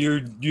 that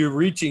you're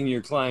reaching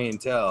your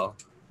clientele,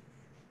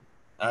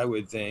 I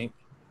would think.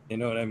 You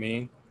know what I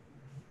mean?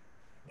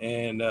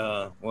 And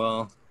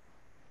well,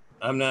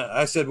 I'm not.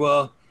 I said,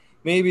 well,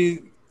 maybe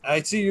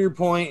I see your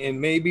point, and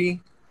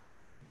maybe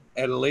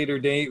at a later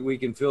date we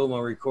can film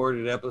a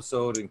recorded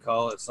episode and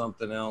call it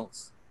something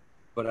else.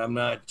 But I'm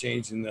not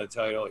changing the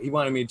title. He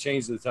wanted me to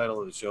change the title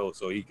of the show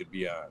so he could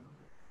be on.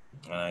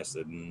 And I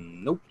said,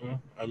 nope.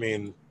 I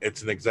mean,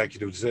 it's an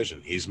executive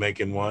decision. He's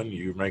making one,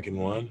 you're making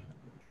one.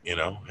 You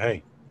know,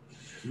 hey.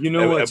 You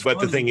know what? But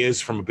the thing is,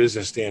 from a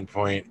business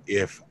standpoint,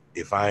 if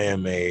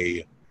I'm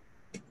a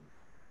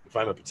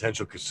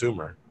potential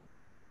consumer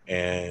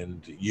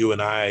and you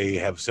and I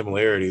have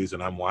similarities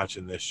and I'm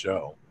watching this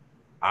show,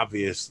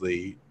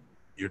 obviously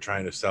you're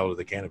trying to sell to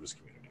the cannabis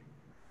community.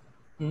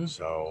 Mm-hmm.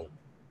 So,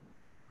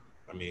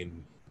 I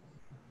mean,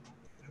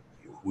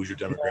 who's your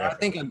demographic? Yeah, I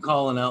think I'm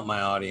calling out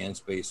my audience,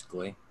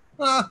 basically.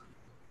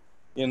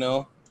 You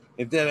know,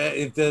 if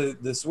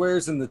the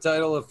swears in the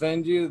title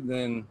offend you,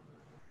 then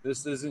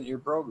This isn't your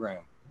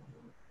program.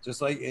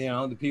 Just like, you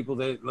know, the people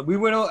that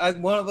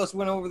one of us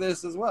went over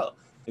this as well.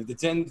 If the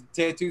 10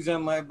 tattoos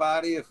on my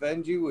body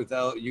offend you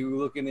without you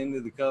looking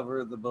into the cover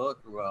of the book,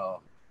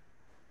 well,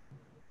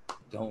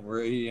 don't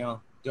read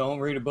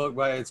a book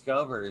by its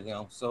cover, you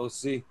know. So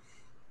see,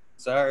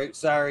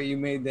 sorry you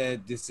made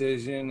that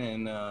decision,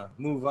 and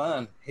move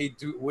on. Hate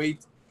to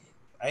wait.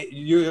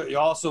 You're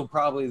also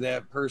probably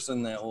that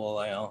person that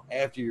will, you know,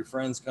 after your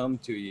friends come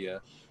to you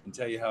and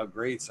tell you how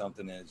great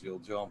something is, you'll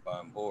jump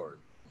on board.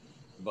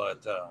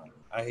 But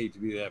I hate to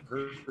be that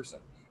person.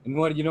 And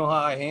what, you know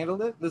how I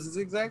handled it? This is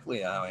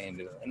exactly how I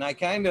handled it. And I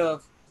kind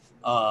of,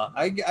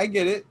 I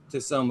get it to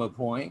some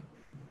point,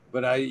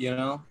 but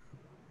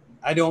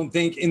I don't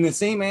think in the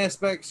same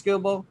aspect,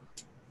 Skilbo,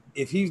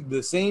 if he's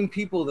the same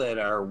people that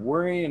are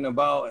worrying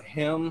about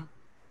him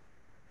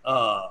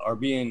or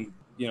being,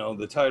 you know,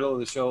 the title of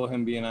the show,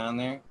 him being on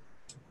there,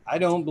 I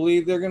don't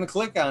believe they're going to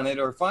click on it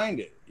or find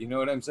it. You know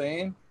what I'm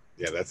saying?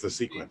 Yeah, that's the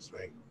sequence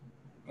thing.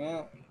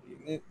 Yeah,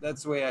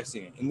 that's the way I see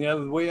it. And the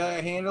other way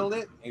I handled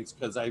it is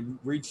because I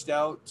reached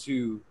out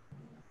to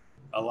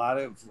a lot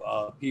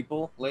of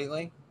people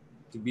lately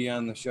to be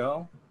on the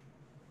show,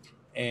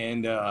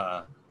 and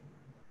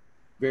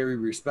very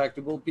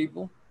respectable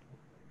people.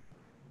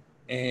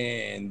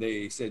 And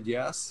they said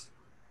yes.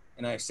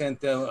 And I sent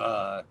them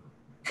a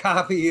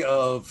copy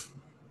of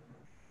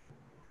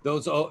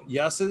those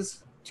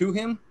yeses to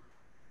him.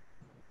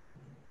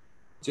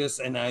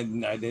 And I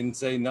didn't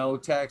say no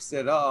text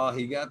at all.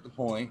 He got the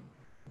point.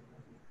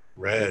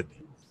 Red.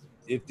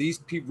 If these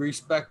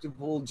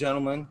respectable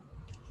gentlemen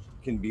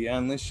can be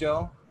on this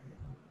show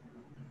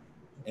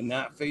and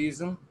not phase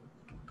them,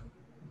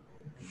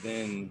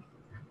 then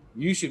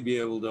you should be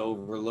able to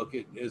overlook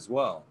it as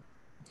well.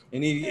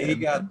 And he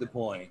got the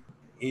point.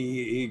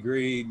 He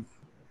agreed.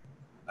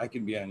 I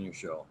can be on your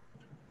show.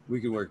 We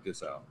can work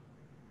this out.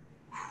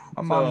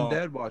 My mom and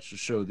dad watched the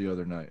show the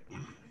other night.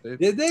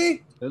 Did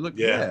they? They looked.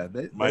 Yeah,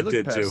 they mine looked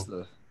did past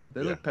too.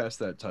 They looked past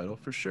that title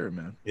for sure,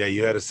 man. Yeah,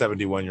 you had a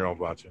 71-year-old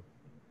watching.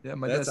 Yeah,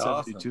 my That's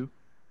dad's 72.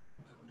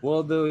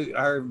 Awesome. Well,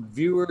 our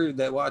viewer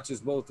that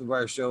watches both of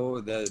our show,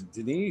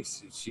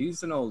 Denise,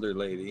 she's an older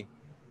lady,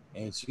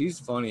 and she's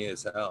funny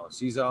as hell.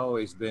 She's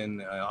always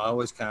been,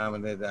 always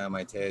commented on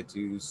my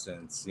tattoos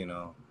since, you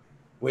know,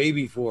 way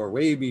before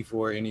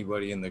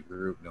anybody in the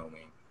group know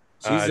me.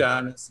 She's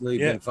honestly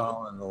been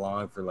following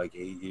along for like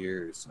 8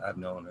 years. I've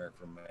known her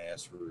from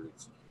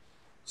Massroots.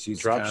 She's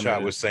Drop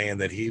Shot was saying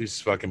that he's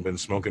fucking been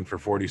smoking for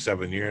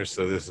 47 years,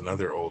 so there's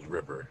another old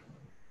ripper.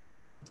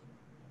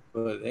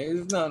 But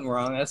there's nothing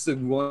wrong. That's the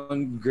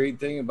one great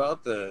thing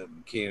about the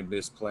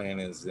cannabis plant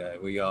is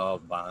that we all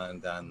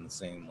bond on the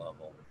same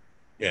level.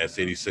 Yeah, it's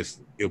 86.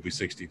 He'll be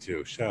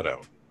 62. Shout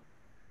out.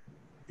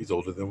 He's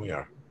older than we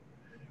are.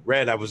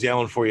 Red, I was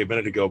yelling for you a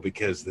minute ago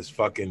because this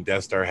fucking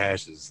Death Star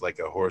hash is like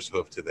a horse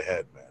hoof to the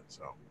head, man.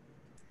 So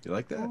you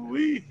like that?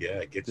 Ooh-wee. Yeah,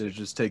 it gets Did it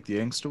just take the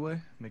angst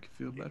away? Make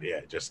you feel better? Yeah,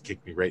 it just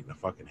kicked me right in the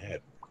fucking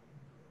head.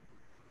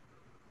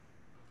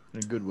 In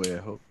a good way, I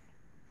hope.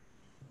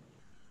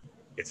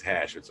 It's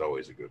hash. It's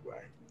always a good way.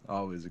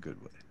 Always a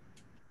good way.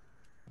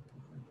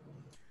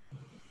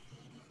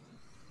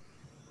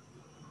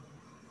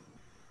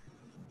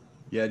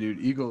 Yeah, dude,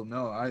 Eagle.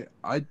 No,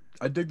 I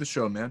dig the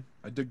show, man.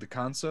 I dig the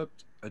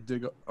concept. I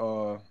dig,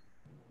 the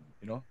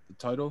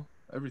title,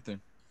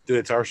 everything. Dude,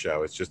 it's our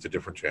show. It's just a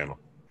different channel.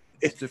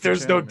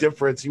 There's no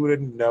difference. You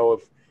wouldn't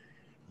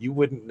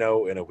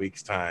know in a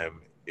week's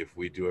time if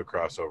we do a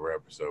crossover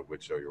episode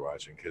which show you're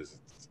watching, because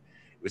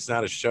it's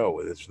not a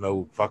show. There's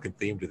no fucking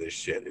theme to this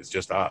shit. It's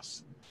just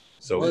us.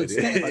 So it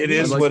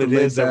is what it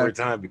is every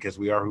time because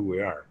we are who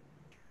we are.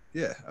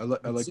 Yeah, I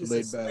like the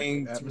laid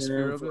back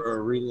atmosphere of it. For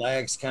a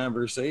relaxed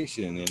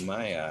conversation in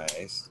my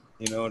eyes.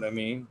 You know what I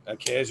mean?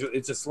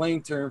 It's a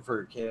slang term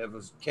for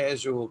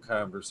casual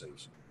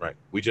conversation. Right.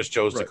 We just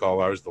chose to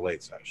call ours the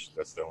late sesh.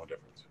 That's the only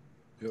difference.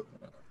 Yep.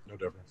 No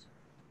difference.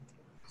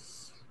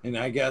 And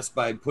I guess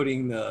by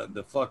putting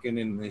the fucking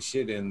and the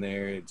shit in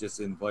there, it just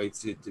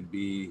invites it to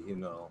be, you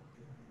know,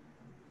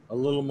 a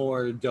little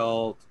more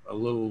adult, a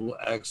little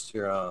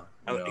extra.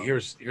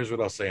 Here's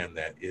what I'll say on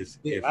that is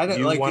if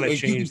you want to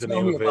change the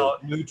name of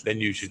it, then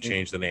you should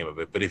change the name of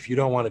it. But if you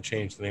don't want to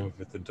change the name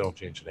of it, then don't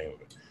change the name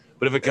of it.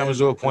 But if it comes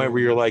to a point where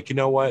you're like, you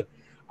know what,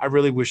 I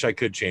really wish I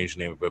could change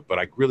the name of it, but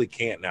I really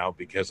can't now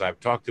because I've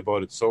talked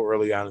about it so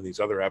early on in these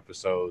other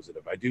episodes. And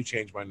if I do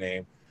change my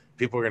name,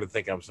 people are going to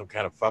think I'm some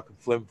kind of fucking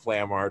flim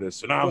flam artist.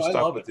 So now I'm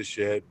stuck with this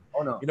shit.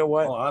 Oh, no. You know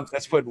what?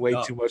 That's putting way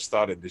too much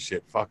thought into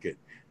shit. Fuck it.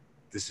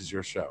 This is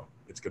your show.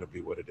 It's going to be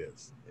what it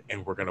is.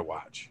 And we're going to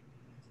watch.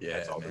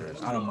 Yeah, man,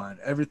 I don't mind.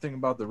 Everything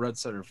about the Red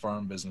Setter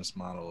farm business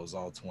model is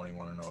all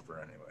 21 and over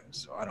anyway,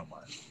 so I don't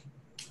mind.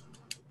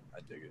 I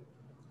dig it.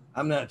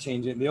 I'm not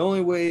changing. The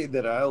only way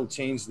that I'll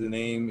change the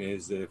name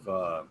is if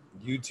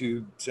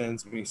YouTube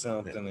sends me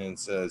something and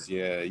says,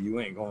 yeah, you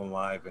ain't going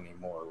live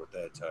anymore with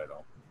that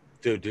title.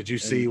 Dude, did you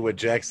see what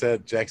Jack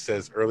said? Jack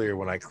says earlier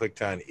when I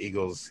clicked on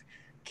Eagle's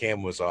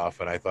cam was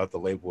off and I thought the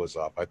label was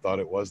off. I thought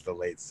it was the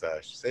late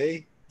sesh.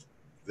 See?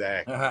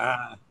 Zach.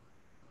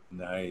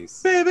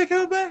 Nice. Baby,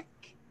 come back.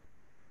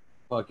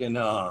 fucking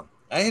I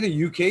had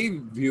a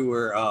UK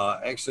viewer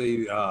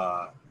actually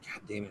god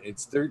damn it,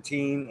 it's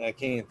 13. I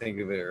can't think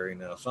of it right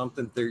now.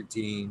 Something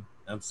 13.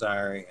 I'm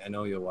sorry. I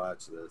know you'll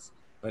watch this.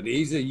 But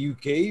he's a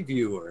UK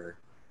viewer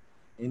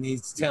and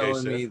he's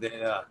telling me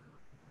that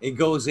it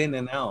goes in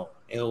and out.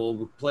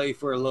 It'll play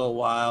for a little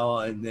while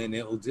and then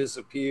it'll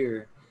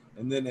disappear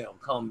and then it'll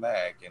come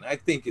back. And I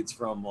think it's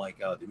from like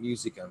the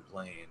music I'm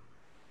playing.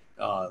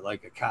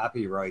 Like a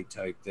copyright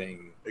type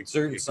thing.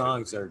 Certain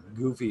songs are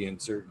goofy in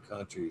certain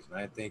countries, and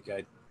I think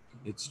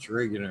it's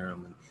triggering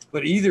them.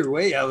 But either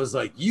way, I was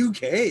like,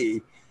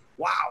 UK,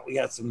 wow, we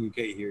got some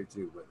UK here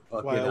too.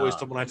 But well, I always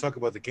when I talk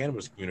about the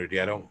cannabis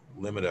community, I don't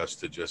limit us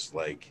to just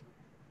like,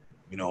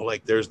 you know,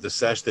 like there's the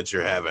sesh that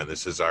you're having.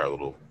 This is our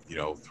little, you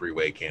know,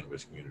 three-way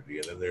cannabis community,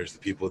 and then there's the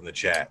people in the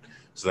chat.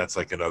 So that's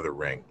like another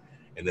ring,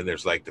 and then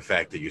there's like the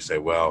fact that you say,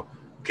 well,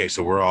 okay,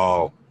 so we're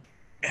all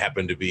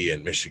happen to be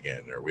in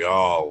Michigan, or we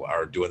all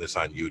are doing this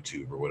on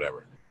YouTube or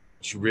whatever.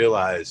 But you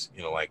realize,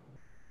 you know, like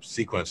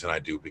Sequence and I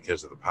do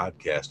because of the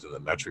podcast and the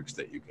metrics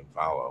that you can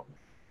follow.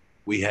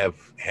 We have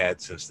had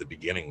since the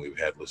beginning, we've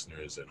had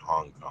listeners in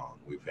Hong Kong,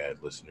 we've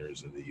had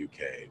listeners in the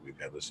UK, we've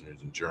had listeners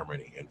in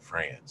Germany and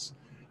France,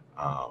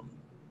 all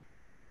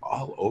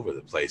over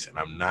the place. And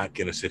I'm not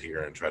going to sit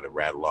here and try to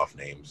rattle off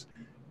names.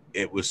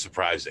 It was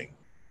surprising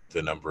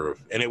the number of,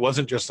 and it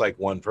wasn't just like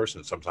one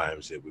person.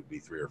 Sometimes it would be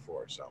 3 or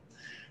 4. So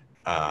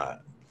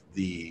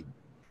the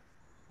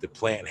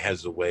plant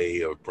has a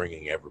way of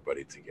bringing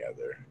everybody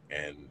together,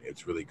 and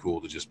it's really cool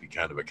to just be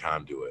kind of a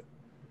conduit,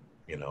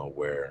 you know,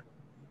 where,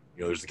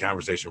 you know, there's the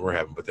conversation we're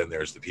having, but then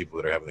there's the people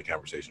that are having the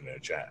conversation in a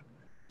chat.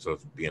 So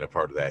it's being a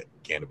part of that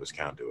cannabis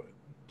conduit,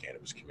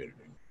 cannabis community.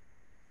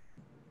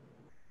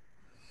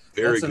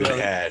 Very good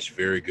hash,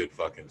 very good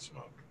fucking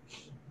smoke.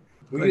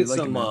 We get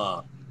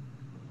some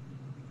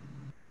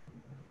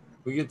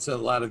we get a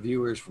lot of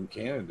viewers from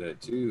Canada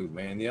too,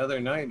 man. The other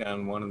night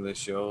on one of the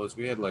shows,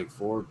 we had like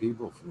 4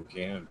 people from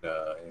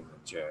Canada in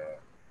the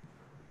chat.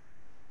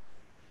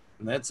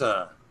 And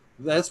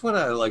that's what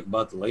I like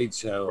about the late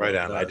show. Right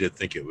on. I did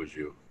think it was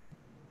you.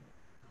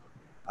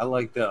 I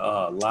like the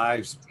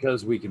lives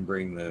because we can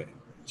bring the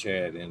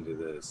chat into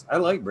this. I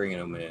like bringing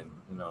them in,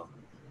 you know.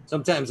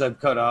 Sometimes I've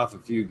cut off a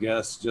few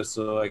guests just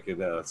so I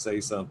could say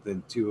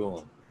something to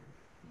them.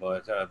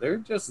 But they're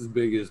just as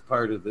big as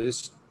part of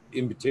this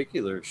in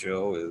particular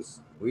show as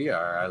we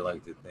are, I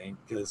like to think,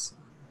 because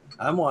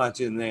I'm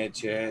watching that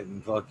chat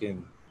and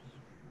fucking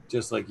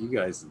just like you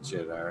guys and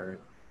shit are.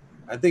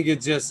 I think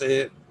it just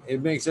it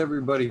makes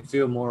everybody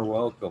feel more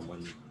welcome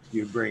when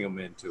you bring them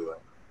into it.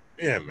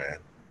 Yeah, man.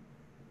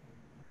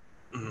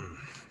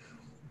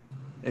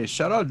 Hey,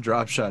 shout out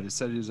Dropshot. He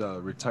said he's a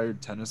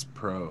retired tennis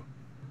pro.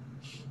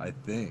 I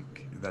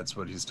think that's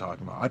what he's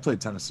talking about. I played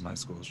tennis in high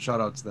school.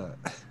 Shout out to that.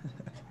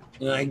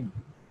 And I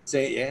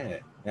say, yeah,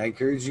 I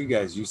encourage you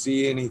guys. You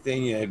see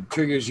anything that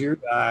triggers your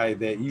eye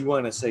that you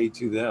want to say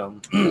to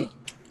them,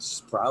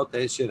 sprout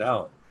that shit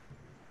out.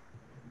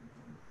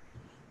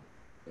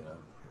 You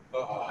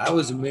know, I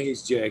was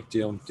amazed Jack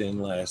jumped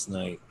in last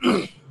night.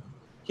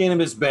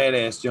 Cannabis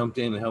Badass jumped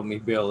in and helped me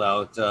bail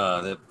out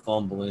that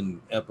fumbling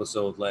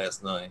episode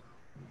last night.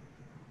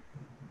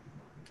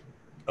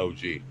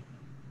 OG.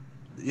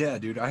 Yeah,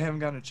 dude, I haven't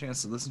gotten a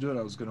chance to listen to it.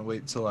 I was gonna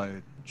wait till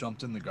I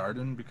jumped in the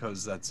garden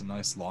because that's a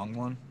nice long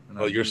one. And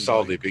well, you're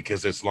salty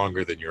because it's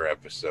longer than your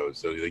episode,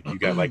 so like you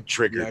got like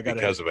triggered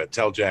because of it.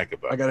 Tell Jack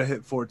about it. I gotta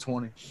hit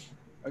 420.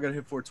 I gotta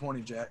hit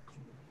 420, Jack.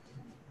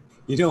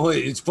 You know what?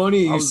 It's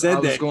funny you said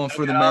that. I was going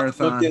for the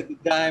marathon. I looked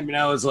at the time and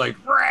I was like,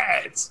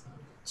 rats!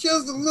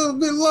 Just a little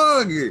bit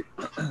longer.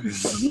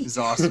 It's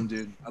awesome,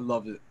 dude. I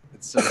loved it.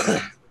 It's so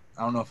good.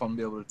 I don't know if I'm gonna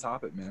be able to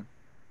top it, man.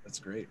 That's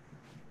great.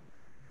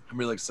 I'm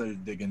really excited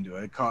to dig into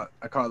it.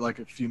 I caught like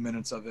a few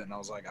minutes of it, and I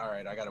was like, all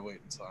right, I gotta wait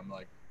until I'm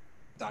like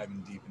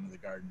diving deep into the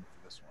garden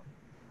for this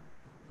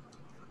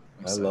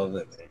one. I love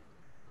it, man.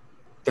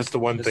 That's the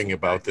one thing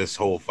about this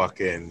whole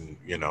fucking,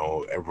 you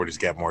know, everybody's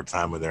got more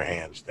time with their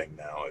hands thing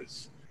now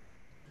is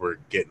we're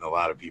getting a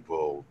lot of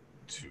people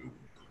to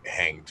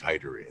hang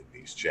tighter in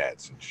these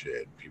chats and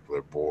shit. People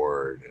are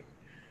bored,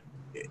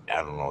 and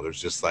I don't know.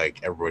 There's just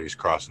like everybody's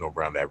crossing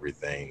over on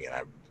everything,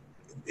 and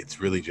it's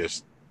really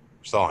just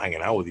we're all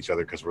hanging out with each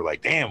other because we're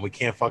like, damn, we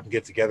can't fucking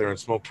get together and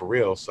smoke for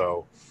real.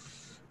 So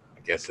I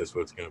guess that's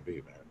what it's gonna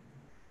be, man.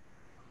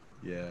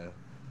 Yeah.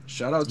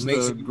 Shout out to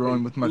the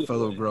Growing with My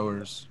Fellow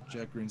Growers.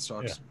 Jack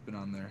Greenstock's been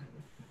on there.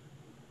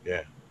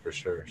 Yeah, for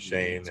sure.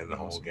 Shane and the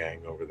whole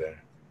gang over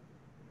there.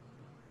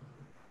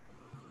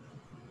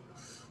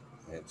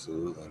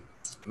 Absolutely.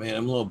 Man,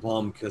 I'm a little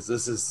bummed because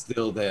this is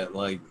still that,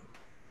 like,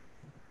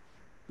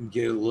 you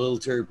get a little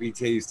terpy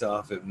taste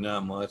off it,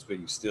 not much, but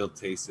you still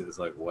taste it as,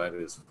 like, wet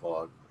as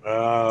fuck.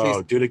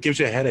 Oh, dude, it gives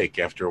you a headache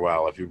after a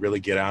while. If you really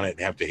get on it and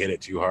have to hit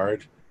it too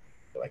hard,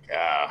 you're like,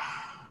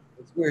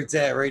 It's where it's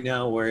at right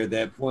now, where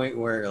that point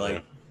where,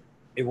 like,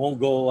 it won't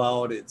go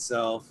out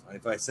itself.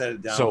 If I set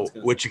it down. So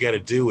what you got to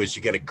do is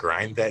you got to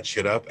grind that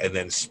shit up and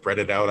then spread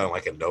it out on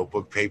like a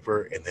notebook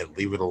paper and then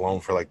leave it alone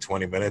for like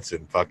 20 minutes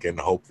and fucking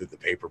hope that the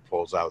paper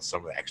pulls out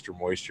some of the extra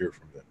moisture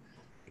from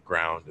the the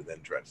ground and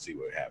then try to see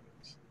what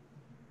happens.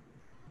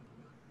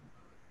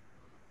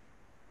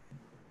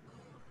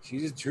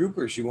 She's a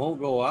trooper. She won't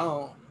go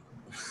out.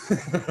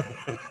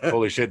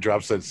 Holy shit,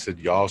 Drop said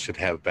y'all should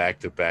have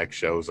back-to-back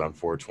shows on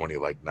 420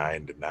 like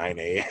 9 to 9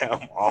 a.m.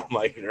 all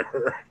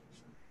nighter.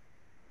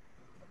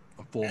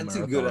 That's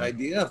a good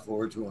idea,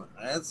 420.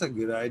 That's a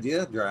good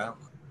idea, Drop.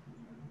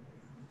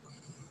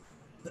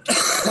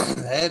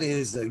 That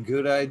is a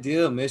good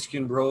idea.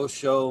 Michigan Bro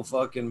Show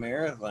fucking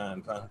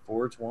marathon on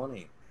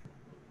 420.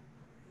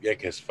 Yeah,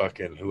 because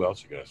fucking who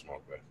else you gonna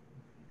smoke with?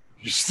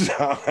 Just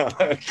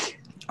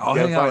I'll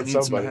hang out and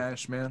eat some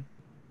hash, man.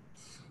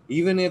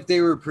 Even if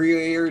they were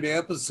pre-aired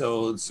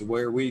episodes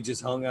where we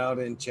just hung out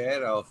and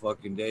chat all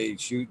fucking day,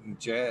 shoot and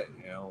chat,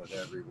 you know, with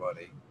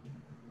everybody.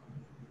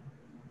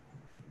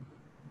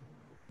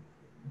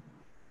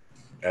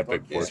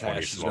 Epic 420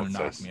 hash is gonna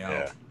knock me out.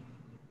 Yeah.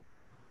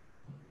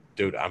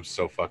 Dude, I'm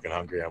so fucking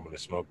hungry. I'm gonna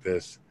smoke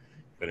this,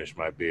 finish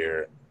my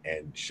beer,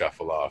 and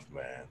shuffle off,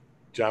 man.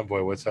 John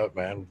Boy, what's up,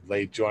 man?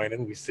 Late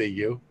joining. We see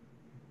you.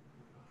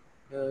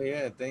 Hell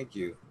yeah, thank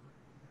you.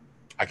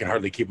 I can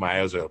hardly keep my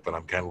eyes open.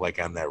 I'm kind of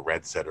like on that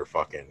red setter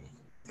fucking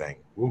thing.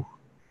 Woo.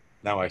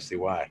 Now I see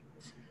why.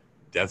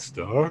 Death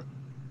Star?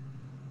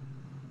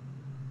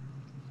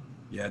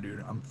 Yeah,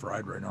 dude, I'm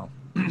fried right now.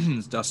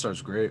 This Death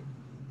Star's great.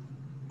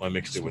 I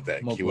mixed it with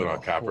that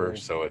Q1 copper,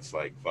 so it's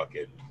like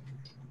fucking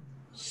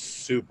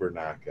super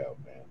knockout,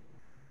 man.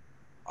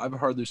 I've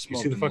hardly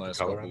smoked in the last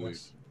couple of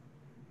weeks.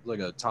 Like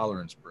a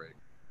tolerance break.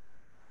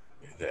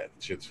 That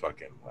shit's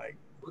fucking like...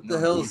 What the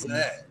hell is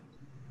that?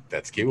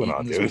 That's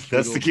Q1, dude.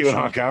 That's the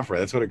Q1 copper.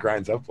 That's what it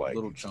grinds up like.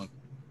 Little chunk.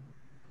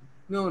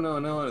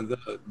 No.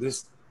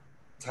 This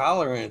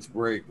tolerance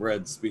break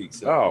Red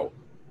speaks of.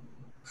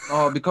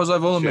 Because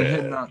I've only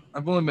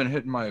been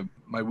hitting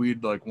my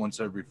weed like once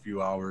every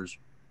few hours.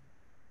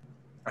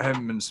 I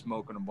haven't been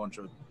smoking a bunch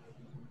of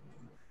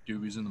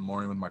doobies in the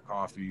morning with my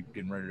coffee,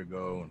 getting ready to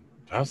go. And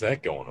how's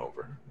that going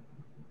over?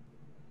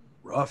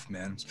 Rough,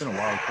 man. It's been a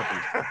wild couple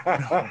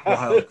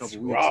weeks.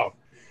 Rough.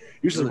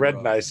 Usually Really Red rough.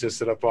 and I just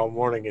sit up all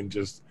morning and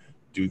just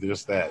do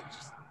just that.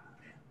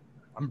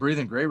 I'm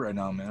breathing great right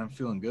now, man. I'm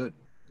feeling good.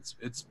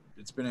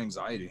 It's been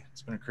anxiety.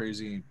 It's been a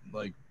crazy,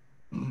 like,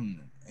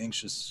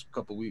 anxious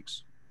couple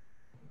weeks.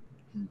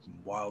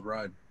 Wild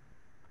ride.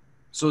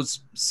 So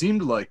it's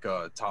seemed like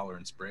a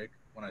tolerance break.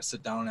 When I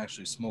sit down and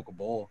actually smoke a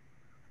bowl,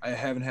 I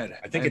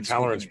think a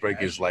tolerance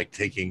break is like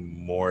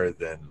taking more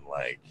than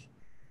like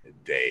a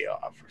day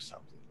off or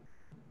something.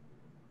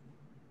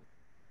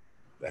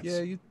 Yeah,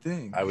 you'd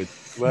think. I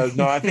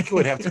think it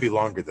would have to be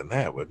longer than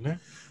that, wouldn't it?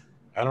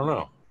 I don't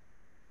know.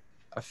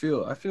 I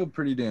feel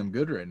pretty damn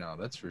good right now,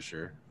 that's for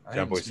sure.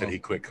 John Boy said he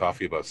quit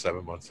coffee about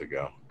 7 months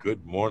ago.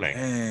 Good morning.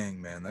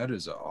 Dang, man, that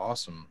is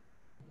awesome.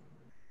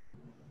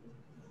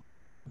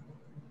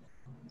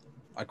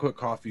 I quit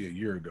coffee a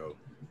year ago.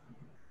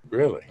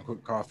 Really? I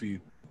quit coffee.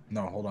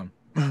 No, hold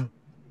on.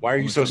 Why are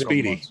you so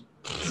speedy?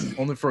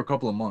 Only for a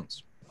couple of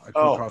months. I quit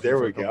coffee there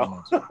for we a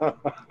couple go. of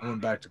months. I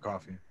went back to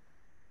coffee.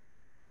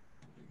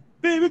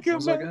 Baby,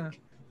 come back.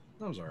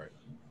 That was all right.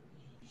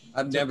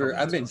 I've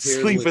been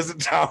sleep is a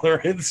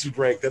tolerance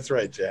break. That's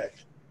right, Jack.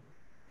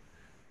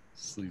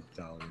 Sleep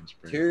tolerance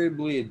break.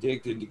 Terribly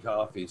addicted to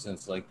coffee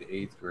since like the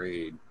 8th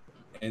grade.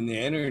 And the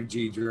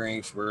energy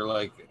drinks were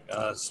like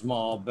a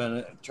small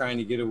trying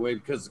to get away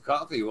because the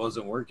coffee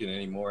wasn't working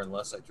anymore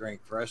unless I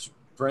drank French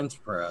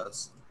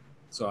press.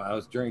 So I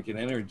was drinking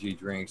energy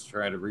drinks to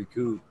try to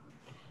recoup.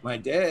 My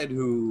dad,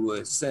 who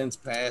has since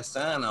passed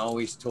on,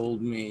 always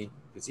told me,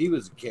 because he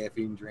was a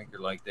caffeine drinker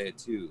like that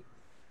too.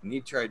 And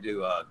he tried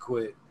to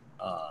quit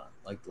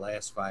like the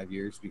last 5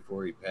 years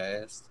before he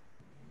passed.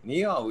 And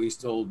he always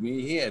told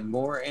me he had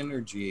more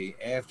energy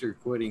after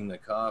quitting the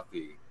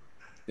coffee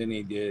than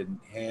he did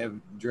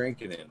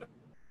drinking it.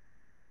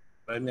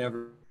 I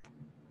never.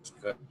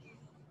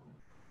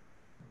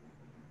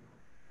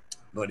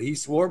 But he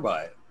swore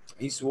by it.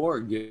 He swore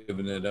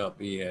giving it up,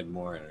 he had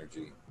more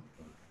energy.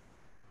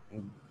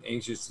 I'm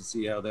anxious to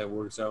see how that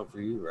works out for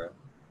you, right?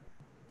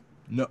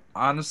 No,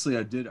 honestly,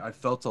 I did. I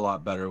felt a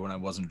lot better when I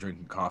wasn't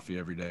drinking coffee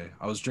every day.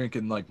 I was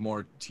drinking like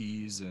more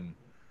teas and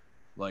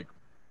like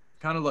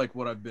kind of like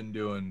what I've been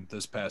doing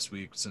this past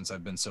week since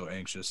I've been so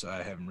anxious.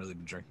 I haven't really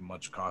been drinking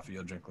much coffee.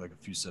 I'll drink like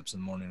a few sips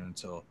in the morning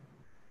until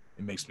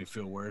it makes me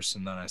feel worse,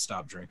 and then I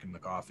stop drinking the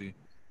coffee.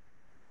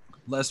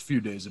 Last few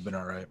days have been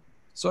all right.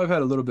 So I've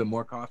had a little bit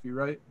more coffee,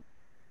 right?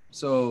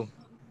 So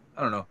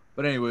I don't know.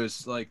 But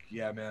anyways, like,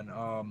 yeah, man,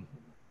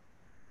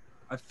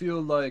 I feel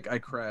like I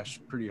crash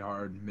pretty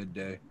hard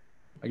midday.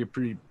 I get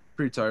pretty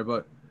tired,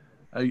 but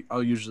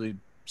I'll usually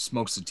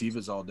smoke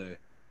sativas all day.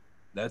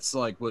 That's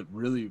like what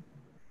really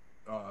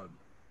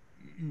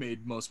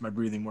made most of my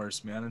breathing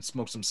worse, man. I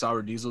smoked some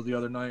sour diesel the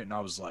other night, and I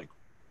was like,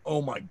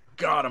 "Oh my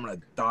god, I'm gonna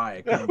die!"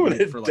 I couldn't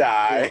breathe for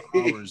like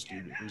 4 hours,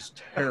 dude. It was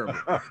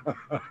terrible.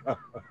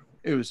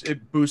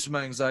 It boosted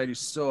my anxiety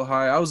so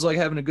high. I was like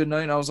having a good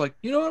night, and I was like,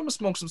 you know what? I'm gonna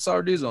smoke some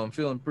sour diesel. I'm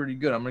feeling pretty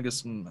good. I'm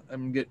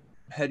gonna get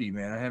heady,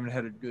 man. I haven't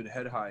had a good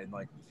head high in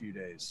like a few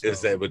days. So.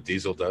 Is that what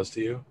diesel does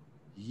to you?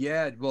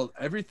 Yeah, well,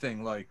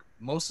 everything, like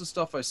most of the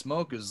stuff I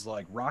smoke is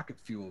like rocket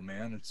fuel,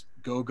 man. It's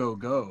go, go,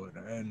 go.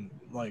 And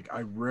like,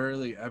 I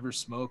rarely ever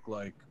smoke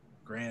like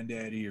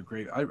Granddaddy or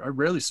Grape. I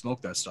rarely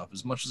smoke that stuff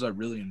as much as I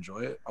really enjoy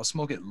it. I'll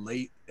smoke it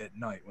late at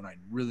night when I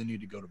really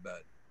need to go to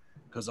bed.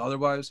 Because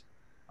otherwise,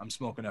 I'm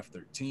smoking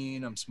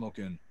F13. I'm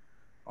smoking,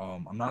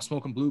 I'm not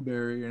smoking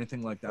Blueberry or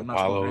anything like that. I'm not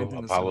smoking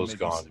anything that's gonna Apollo's make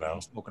me gone sick. now.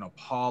 I'm smoking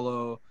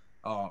Apollo.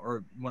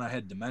 Or when I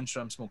had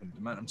dementia, I'm smoking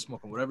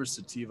whatever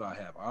sativa I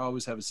have. I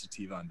always have a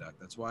sativa on deck.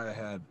 That's why I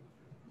had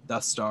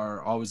Death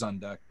Star always on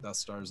deck. Death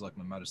Star is like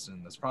my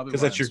medicine. That's probably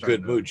Because why that's I'm your good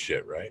starting mood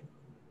shit, right?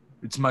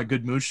 It's my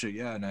good mood shit,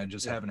 yeah. And I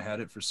just haven't had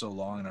it for so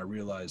long, and I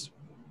realized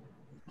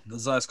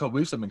those last couple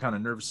weeks I've been kind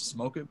of nervous to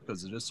smoke it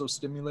because it is so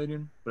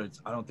stimulating. But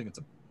I don't think it's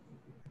a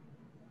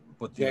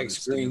what the other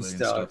Jack's green stimulating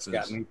stuff's stuff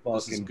got is. me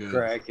This is fucking good.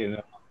 cracking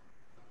up.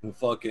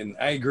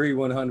 I agree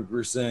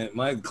 100%.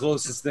 My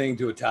closest thing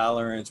to a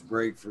tolerance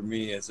break for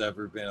me has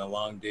ever been a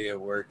long day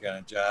of work on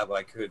a job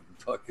I couldn't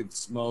fucking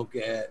smoke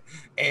at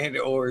and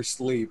or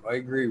sleep. I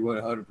agree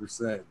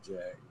 100%,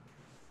 Jack.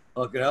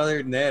 Fucking other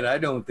than that, I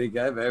don't think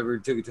I've ever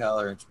took a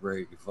tolerance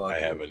break. I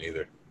haven't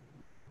either.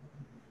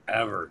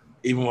 Ever.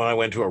 Even when I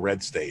went to a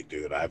red state,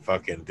 dude, I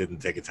fucking didn't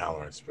take a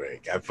tolerance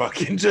break. I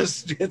fucking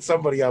just hit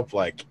somebody up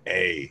like,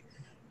 hey,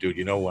 dude,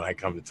 you know, when I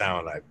come to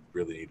town, I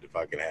really need to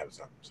fucking have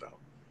something. So,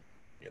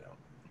 you know,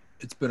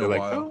 it's been they're a like,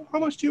 while. oh, how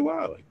much do you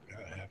want? Like,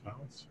 a half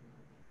ounce.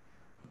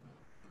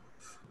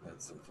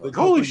 That's Like,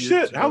 holy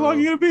shit, how long are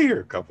you going to be here?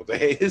 A couple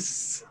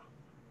days.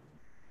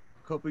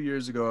 A couple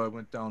years ago, I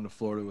went down to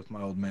Florida with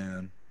my old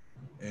man.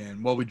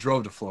 And well, we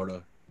drove to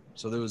Florida.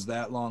 So there was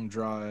that long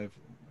drive.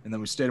 And then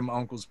we stayed at my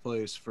uncle's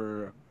place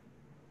for a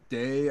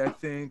day, I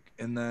think.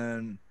 And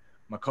then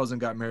my cousin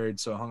got married.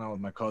 So I hung out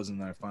with my cousin.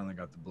 And I finally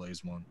got the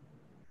Blaze one.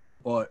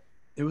 But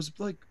it was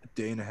like a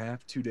day and a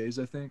half, 2 days,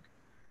 I think.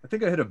 I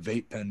think I hit a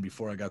vape pen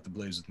before I got the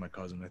Blaze with my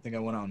cousin. I think I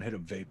went out and hit a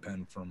vape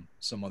pen from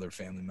some other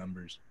family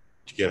members.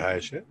 Did you get high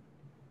as shit?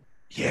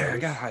 Yeah, I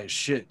got high as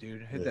shit,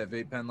 dude. I hit that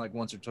vape pen like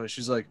once or twice.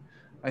 She's like,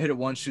 I hit it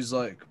once. She's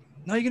like,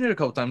 no, you can hit it a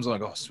couple times. I'm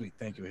like, oh, sweet.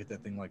 Thank you. I hit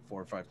that thing like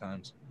 4 or 5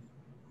 times.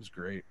 It was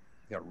great.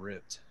 Got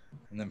ripped.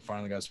 And then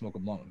finally got to smoke a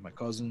blunt with my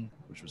cousin,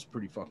 which was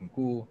pretty fucking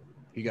cool.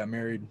 He got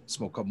married,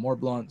 smoked a couple more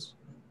blunts,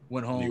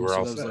 went home. You were So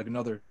all that was set. like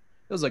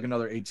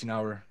another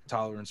 18-hour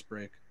tolerance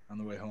break on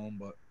the way home.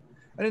 But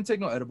I didn't take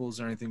no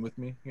edibles or anything with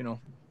me. You know,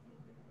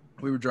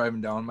 we were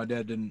driving down. My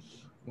dad didn't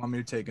want me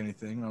to take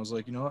anything. And I was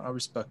like, you know what? I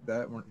respect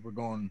that. We're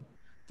going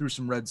through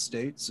some red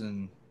states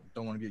and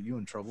don't want to get you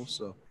in trouble.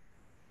 So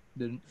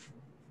didn't.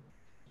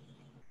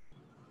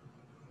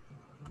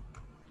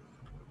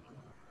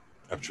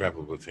 I've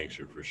traveled with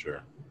tincture for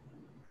sure.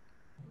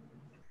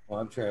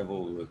 Well, I've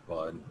traveled with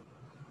Bud.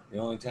 The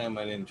only time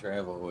I didn't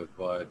travel with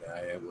Bud,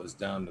 I was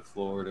down to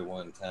Florida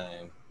one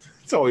time.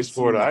 It's always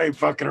Florida. I ain't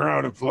fucking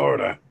around in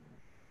Florida.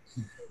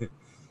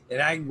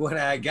 And when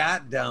I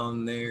got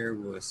down there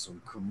was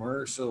some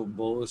commercial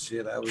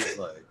bullshit. I was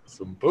like,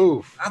 some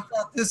boof. I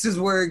thought this is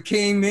where it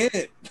came in.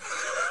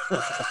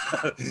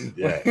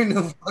 Yeah, in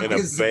a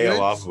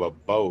bale off of a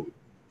boat.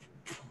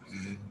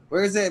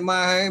 Where's that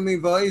Miami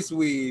Vice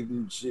weed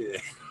and shit?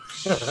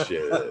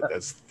 Shit,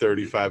 that's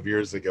 35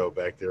 years ago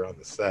back there on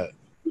the set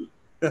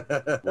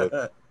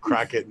with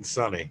Crockett and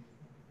Sonny.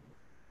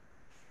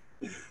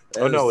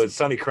 Oh no, it's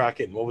Sonny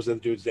Crockett. And what was the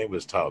dude's name? It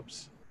was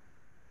Tubbs.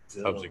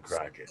 Tubbs and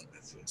Crockett.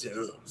 That's it.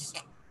 Tubbs.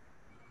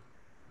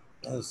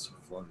 That was some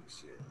funny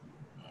shit.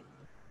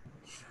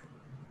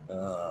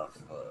 Oh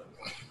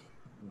fuck.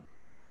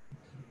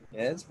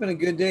 Yeah, it's been a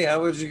good day.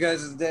 How was you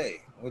guys'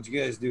 day? What'd you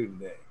guys do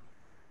today?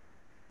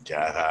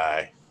 Got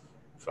high,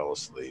 fell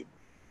asleep,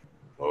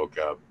 woke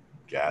up,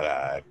 got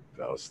high,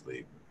 fell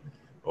asleep,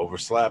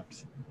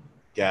 overslept,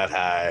 got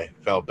high,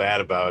 felt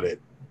bad about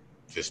it,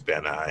 just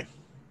been high.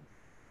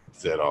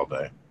 That's it all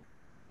day.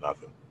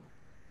 Nothing.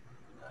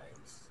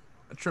 Nice.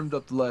 I trimmed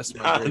up the last.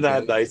 Not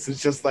that nice.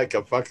 It's just like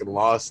a fucking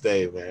lost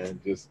day,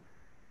 man. Just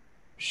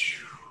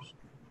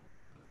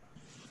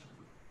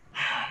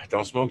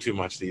don't smoke too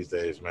much these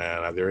days,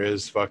 man. There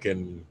is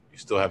fucking. You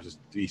still have to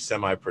be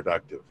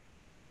semi-productive.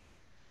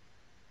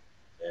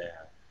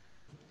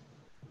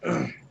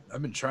 Yeah.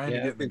 I've been trying to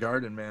get in the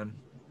garden, man.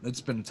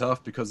 It's been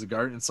tough because the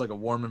garden, it's like a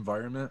warm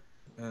environment,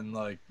 and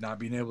like not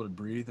being able to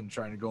breathe and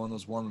trying to go in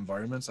those warm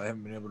environments, I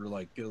haven't been able to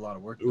like get a lot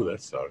of work done. Ooh,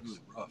 that sucks.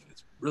 It's really rough.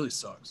 It really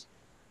sucks.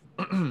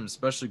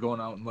 Especially going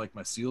out in like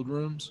my sealed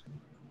rooms.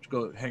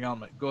 Go hang out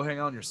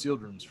in your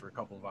sealed rooms for a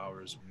couple of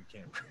hours when you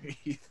can't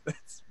breathe.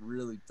 That's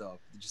really tough.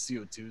 Your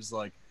CO2 is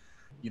like,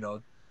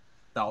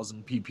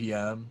 1,000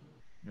 ppm,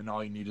 and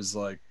all you need is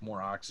like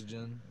more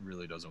oxygen. It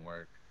really doesn't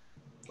work.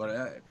 But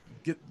I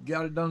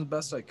got it done the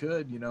best I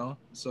could,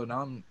 So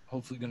now I'm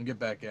hopefully gonna get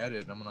back at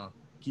it. And I'm gonna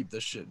keep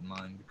this shit in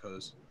mind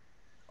because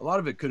a lot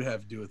of it could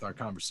have to do with our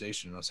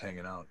conversation and us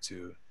hanging out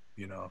too.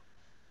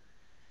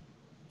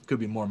 Could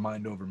be more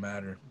mind over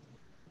matter.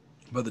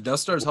 But the Death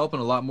Star is helping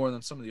a lot more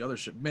than some of the other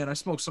shit. Man, I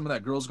smoked some of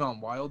that Girls Gone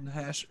Wild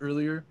hash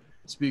earlier.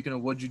 Speaking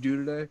of what'd you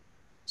do today,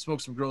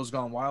 smoked some Girls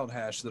Gone Wild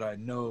hash that I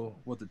know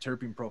what the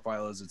terpene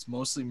profile is. It's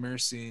mostly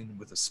myrcene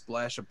with a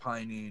splash of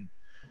pinene,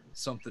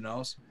 something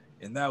else.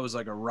 and that was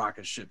like a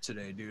rocket ship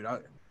today, dude. I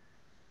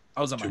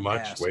was on Too my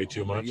much? ass. Way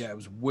too much? Yeah, it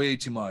was way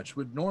too much.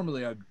 But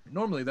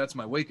normally that's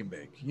my wake and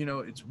bake. You know,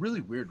 it's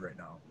really weird right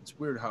now. It's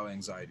weird how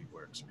anxiety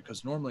works,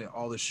 because normally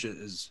all this shit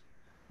is,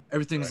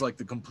 everything's Right. like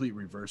the complete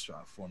reverse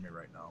for me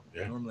right now.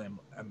 Yeah. Normally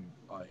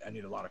I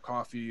need a lot of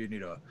coffee. I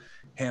need a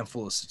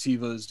handful of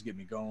sativas to get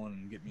me going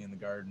and get me in the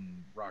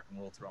garden, rock and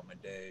roll throughout my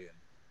day.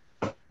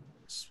 And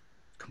it's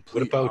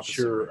complete. What about opposite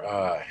your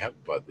right now.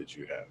 hemp bud that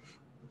you have?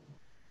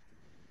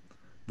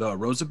 The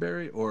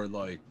rosaberry, or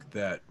like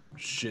that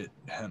shit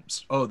hemp?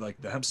 Oh, like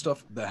the hemp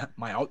stuff.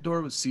 My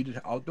outdoor was seeded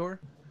outdoor.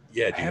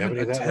 Yeah, I do you have haven't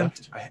any of that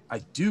attempted. left? I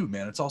do,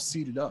 man. It's all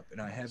seeded up, and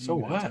I haven't So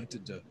even what?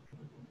 attempted to.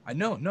 I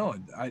know, no,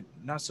 I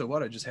not so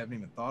what. I just haven't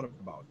even thought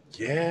about it.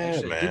 Yeah,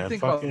 Actually, I did man.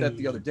 think about that the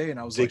Fucking other day, and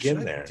I was like, dig in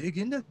should I there. dig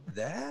into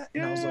that?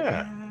 And I was like,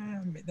 Yeah.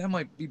 that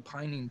might be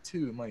pining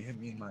too. It might hit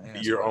me in my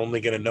ass. You're but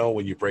only going to know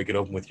when you break it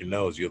open with your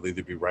nose. You'll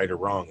either be right or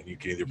wrong, and you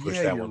can either push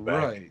yeah, that you're one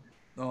back. right.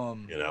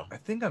 You know, I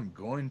think I'm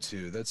going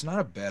to. That's not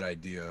a bad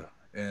idea,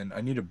 and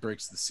I need to break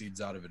the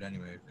seeds out of it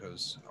anyway,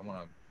 because I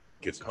want to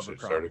get some cover shit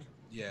crop. started.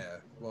 Yeah,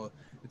 well,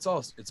 it's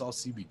all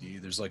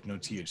CBD. There's like no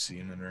THC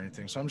in it or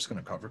anything, so I'm just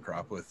gonna cover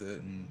crop with it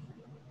and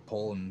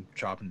pull and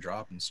chop and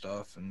drop and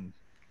stuff. And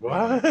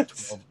What?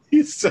 12,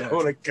 He's so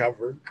yeah. a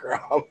cover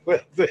crop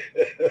with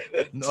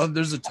it. No,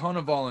 there's a ton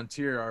of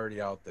volunteer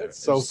already out there. That's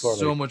so There's funny.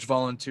 so much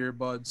volunteer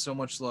bud, so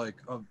much like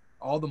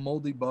all the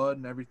moldy bud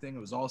and everything. It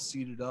was all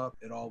seeded up.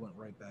 It all went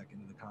right back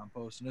into the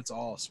compost, and it's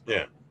all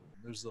sprouted.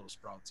 Yeah. There's little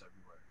sprouts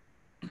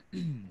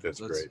everywhere. That's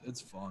So great. It's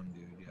fun,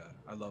 dude. Yeah,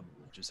 I love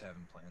just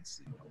having plants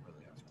that you don't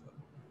really have to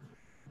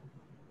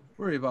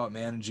worry about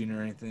managing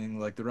or anything.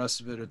 Like the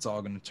rest of it, it's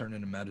all going to turn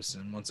into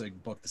medicine. Once I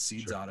buck the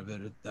seeds out of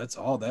it, that's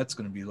all that's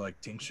going to be like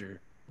tincture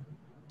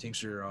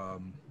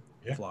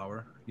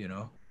flour, you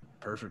know,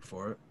 perfect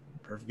for it.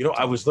 Perfect. You know,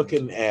 I was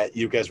looking at,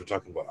 you guys were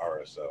talking about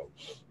RSO,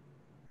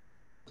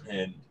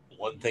 and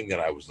one thing that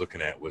I was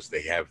looking at was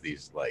they have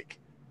these like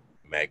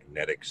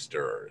magnetic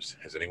stirrers.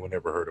 Has anyone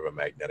ever heard of a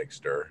magnetic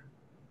stir?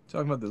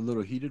 Talking about the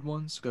little heated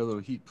ones, got a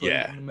little heat plate.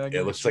 Yeah, in the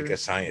magnetic it looks stir. like a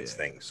science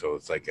thing. So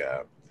it's like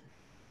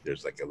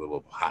there's like a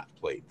little hot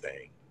plate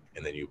thing,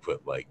 and then you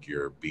put like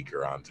your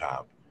beaker on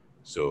top.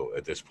 So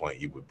at this point,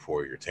 you would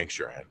pour your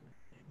tincture in,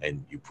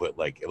 and you put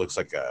like, it looks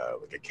like a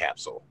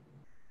capsule.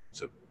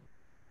 It's a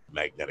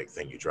magnetic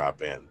thing you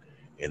drop in,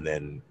 and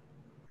then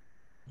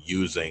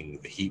using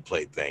the heat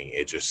plate thing,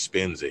 it just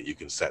spins it. You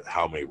can set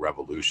how many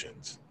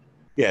revolutions.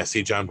 Yeah,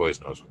 see, John Boyce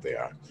knows what they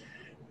are.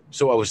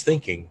 So I was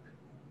thinking,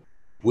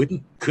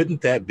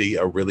 couldn't that be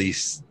a really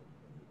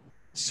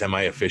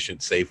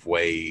semi-efficient, safe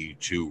way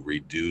to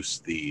reduce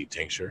the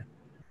tincture?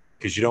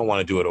 Because you don't want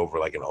to do it over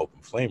like an open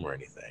flame or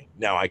anything.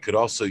 Now, I could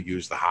also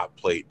use the hot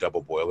plate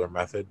double boiler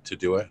method to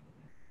do it,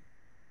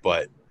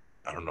 but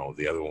I don't know.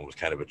 The other one was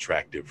kind of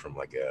attractive from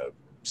like a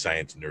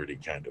science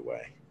nerdy kind of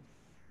way.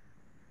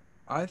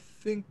 I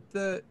think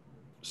that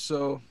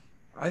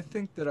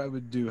I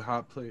would do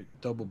hot plate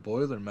double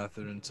boiler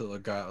method until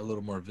it got a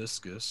little more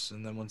viscous,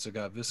 and then once it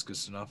got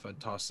viscous enough, I'd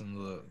toss in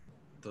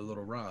the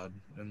little rod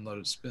and let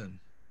it spin.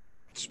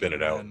 Spin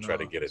it out and try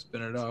to get it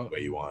spin it out the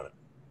way you want it.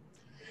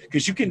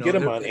 Because you can get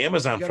them on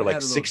Amazon for like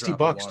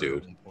 $60,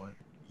 dude.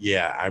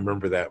 Yeah, I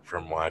remember that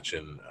from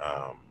watching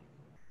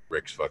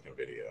Rick's fucking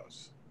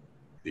videos,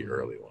 the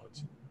early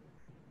ones.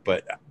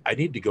 But I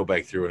need to go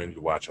back through and I need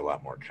to watch a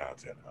lot more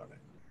content on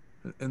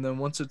it. And then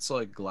once it's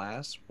like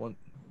glass,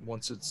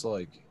 once it's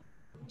like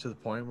to the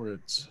point where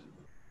it's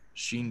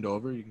sheened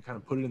over, you can kind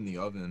of put it in the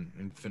oven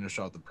and finish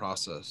out the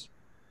process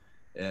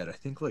at I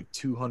think like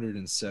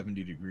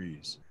 270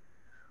 degrees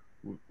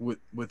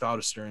without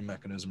a stirring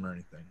mechanism or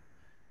anything.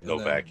 No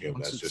vacuum,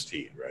 that's just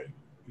heat, right?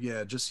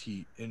 Yeah, just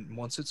heat. And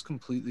once it's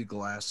completely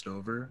glassed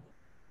over,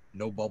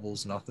 no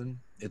bubbles, nothing,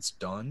 it's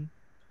done.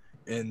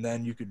 And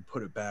then you could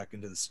put it back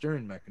into the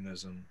stirring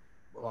mechanism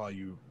while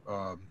you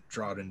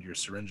draw it into your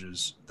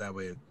syringes. That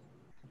way it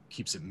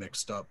keeps it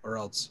mixed up. Or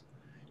else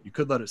you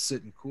could let it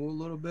sit and cool a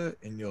little bit,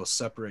 and you'll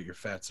separate your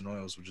fats and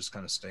oils will just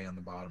kind of stay on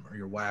the bottom, or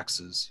your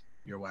waxes,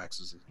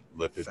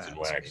 lipids fats, and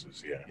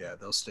waxes, yeah,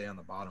 they'll stay on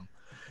the bottom.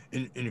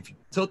 And if you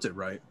tilt it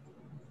right,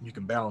 you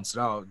can balance it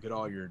out, get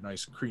all your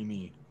nice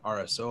creamy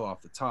RSO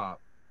off the top,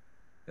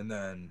 and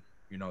then,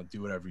 you know,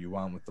 do whatever you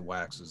want with the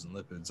waxes and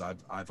lipids.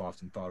 I've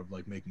often thought of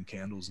like making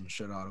candles and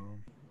shit out of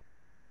them.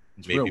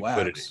 It's maybe real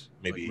wax,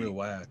 maybe like real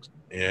wax.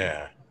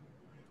 Yeah.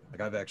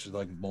 Like I've actually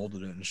like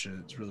molded it and shit.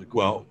 It's really cool.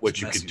 Well,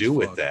 what you could do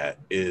with that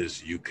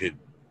is you could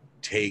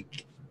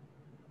take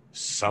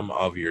some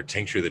of your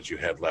tincture that you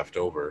had left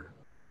over,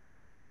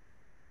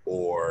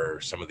 or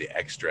some of the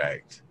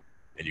extract,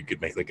 and you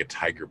could make like a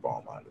tiger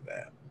balm out of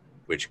that,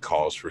 which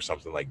calls for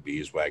something like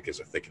beeswax as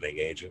a thickening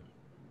agent.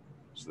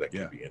 So that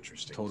could be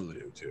interesting to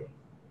do too.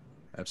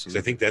 Absolutely.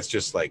 I think that's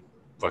just like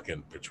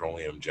fucking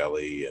petroleum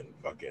jelly and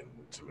fucking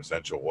some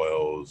essential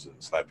oils and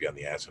slap you on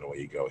the ass and away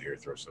you go. Here,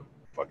 throw some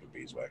fucking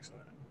beeswax in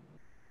it.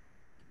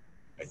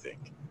 I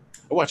think.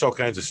 I watch all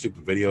kinds of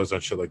stupid videos on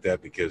shit like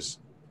that because,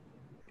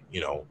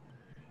 you know,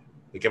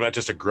 like I'm not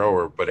just a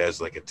grower, but as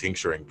like a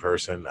tincturing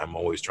person, I'm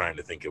always trying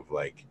to think of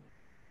like,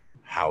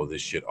 how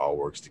this shit all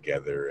works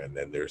together. And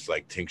then there's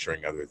like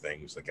tincturing other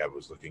things. Like I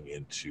was looking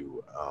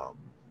into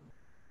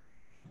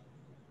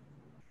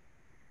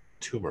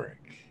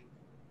turmeric.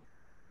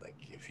 Like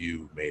if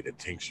you made a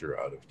tincture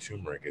out of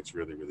turmeric, it's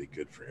really, really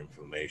good for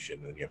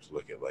inflammation. And you have to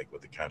look at like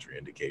what the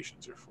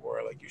contraindications are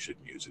for. Like you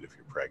shouldn't use it if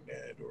you're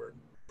pregnant or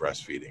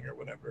breastfeeding or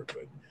whatever.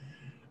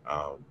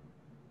 But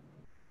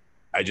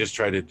I just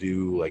try to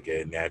do like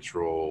a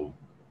natural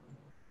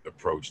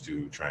approach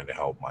to trying to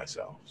help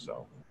myself.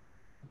 So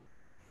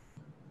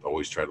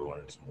always try to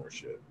learn some more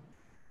shit.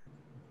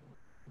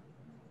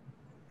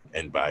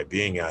 And by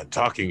being on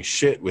Talking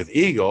Shit with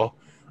Eagle,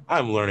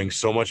 I'm learning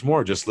so much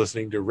more just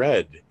listening to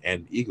Red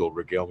and Eagle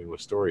regale me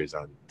with stories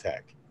on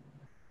tech.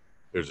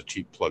 There's a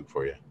cheap plug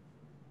for you.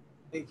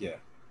 Thank you.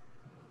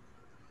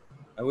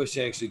 I wish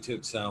I actually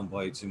took sound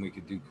bites and we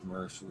could do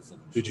commercials.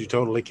 Dude, you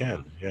totally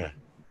can. Yeah.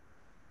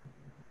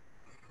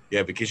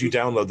 Yeah, because you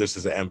download this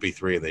as an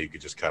MP3 and then you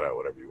could just cut out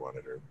whatever you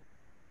wanted or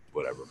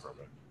whatever from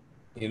it.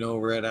 You know,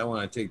 Red, I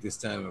want to take this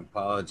time and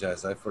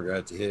apologize. I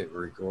forgot to hit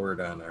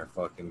record on our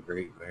fucking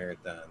great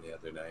marathon the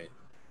other night.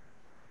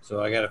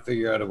 So I got to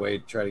figure out a way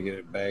to try to get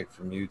it back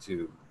from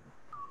YouTube.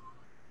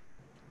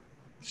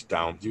 It's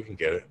down. You can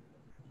get it.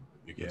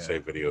 You can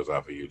save videos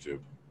off of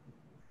YouTube.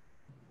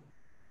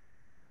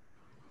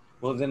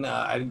 Well, then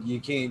you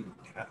can't.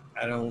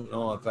 I don't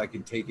know if I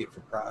can take it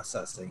for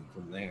processing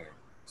from there.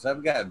 So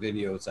I've got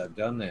videos I've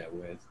done that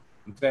with.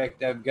 In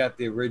fact, I've got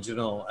the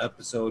original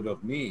episode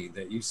of me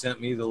that you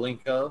sent me the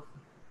link of.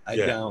 I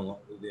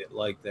downloaded it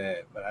like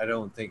that, but I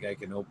don't think I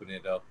can open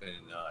it up and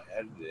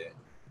edit it.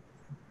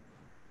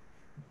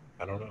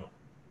 I don't know.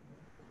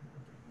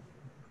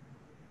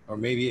 Or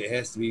maybe it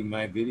has to be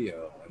my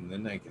video, and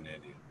then I can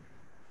edit it.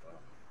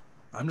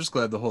 I'm just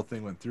glad the whole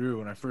thing went through.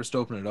 When I first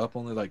opened it up,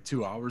 only like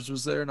 2 hours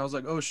was there, and I was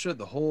like, oh shit,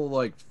 the whole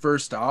like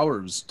first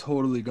hour was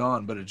totally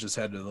gone, but it just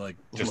had to like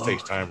just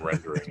takes time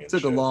rendering. It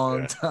took a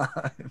long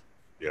time.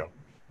 Yeah.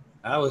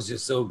 I was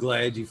just so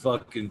glad you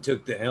fucking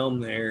took the helm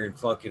there and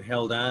fucking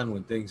held on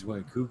when things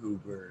went cuckoo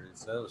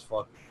birds. That was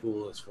fucking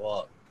cool as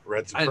fuck.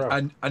 Red's a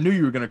pro. I knew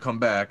you were gonna come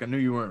back. I knew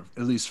you weren't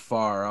at least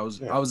far. I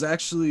was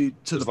actually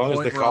to as the long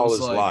point as the where call I was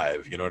is like,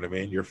 live, you know what I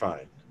mean? You're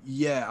fine.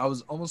 Yeah, I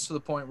was almost to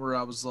the point where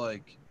I was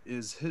like,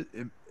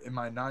 am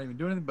I not even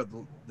doing anything? But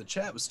the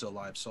chat was still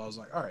live, so I was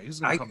like, all right,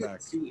 he's gonna come back. I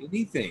couldn't see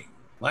anything.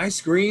 My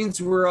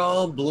screens were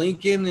all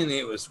blinking and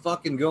it was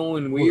fucking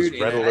going weird.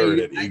 Red alert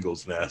at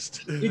Eagle's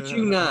Nest. Did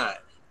you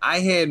not? I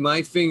had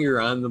my finger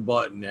on the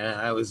button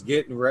and I was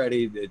getting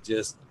ready to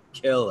just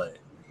kill it.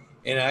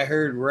 And I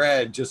heard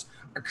Red just,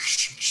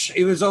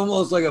 it was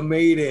almost like a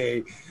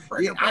mayday.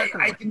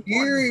 I can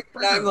hear it.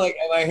 And I'm like,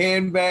 my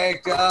hand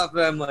backed off.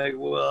 And I'm like,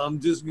 well, I'm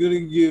just going to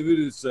give it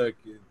a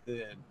second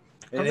then.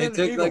 And it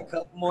took like a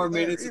couple more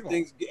minutes of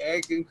things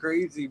acting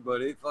crazy,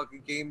 but it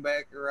fucking came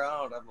back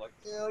around. I'm like,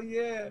 hell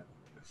yeah.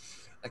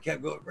 I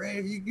kept going, Red,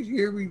 if you could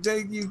hear me,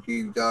 thank you.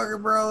 Keep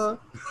talking, brother.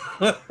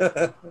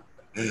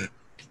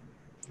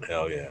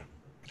 Hell yeah.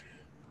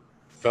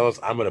 Fellas,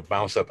 I'm going to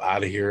bounce up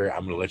out of here.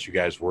 I'm going to let you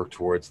guys work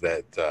towards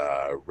that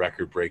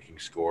record-breaking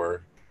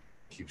score.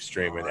 Keep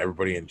streaming.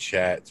 Everybody in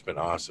chat, it's been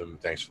awesome.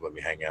 Thanks for letting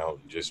me hang out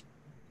and just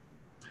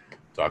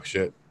talk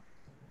shit.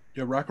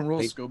 Yeah, rock and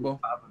roll, Skilbo.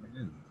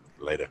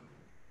 Later.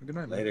 Good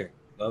night, man. Later.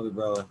 Love you,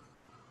 brother.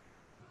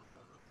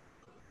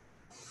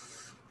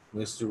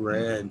 Mr.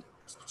 Red.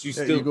 But you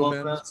still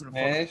smoking on some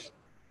hash?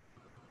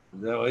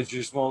 Is that what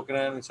you're smoking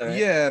on?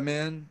 Yeah,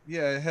 man.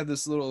 Yeah, I had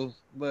this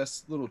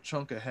last little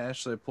chunk of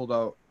hash that I pulled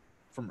out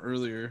from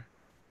earlier.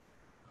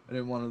 I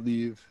didn't want to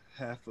leave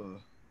half a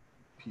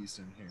piece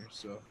in here,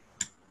 so.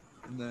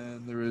 And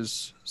then there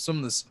was some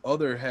of this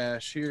other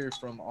hash here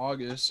from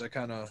August. I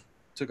kind of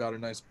took out a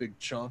nice big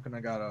chunk, and I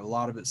got a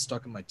lot of it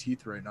stuck in my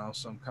teeth right now,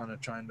 so I'm kind of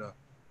trying to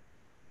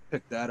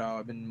pick that out.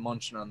 I've been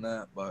munching on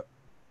that, but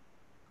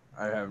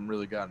I haven't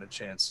really gotten a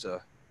chance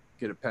to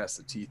get it past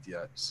the teeth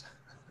yet. So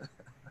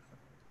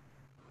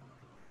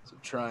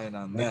trying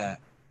on that.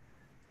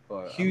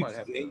 But huge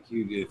thank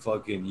you to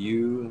fucking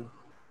you,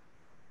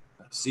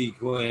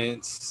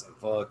 Sequence,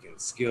 fucking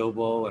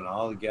Skilbo, and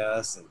all the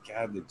guests, and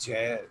God, the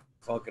chat,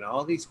 fucking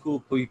all these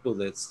cool people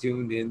that's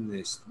tuned in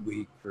this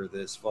week for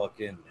this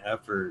fucking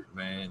effort,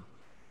 man.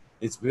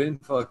 It's been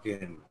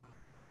fucking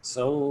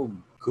so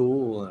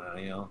cool,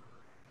 and you know,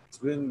 it's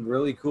been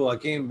really cool. I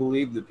can't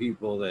believe the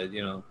people that,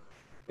 you know,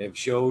 have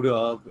showed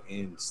up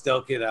and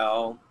stuck it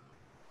out.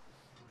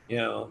 You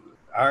know,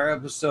 our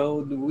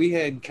episode, we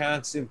had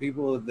constant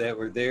people that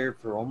were there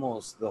for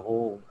almost the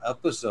whole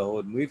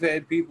episode, and we've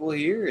had people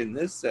here in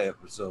this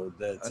episode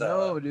that's I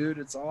know, dude,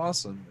 it's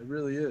awesome. It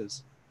really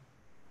is.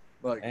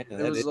 Like, it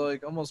was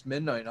like almost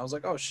midnight, and I was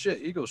like, oh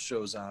shit, Eagle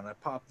show's on. I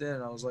popped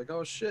in, I was like,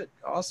 oh shit,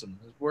 awesome.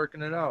 It's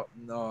working it out.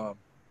 And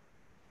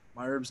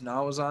My Herbs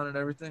Now was on and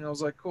everything. I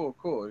was like, cool.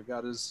 He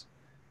got his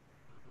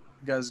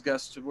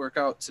guest to work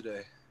out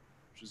today,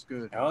 which is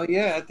good. Oh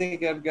yeah, I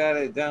think I've got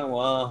it down.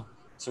 Well,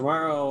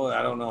 tomorrow,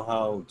 I don't know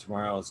how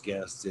tomorrow's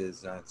guest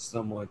is. It's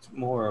somewhat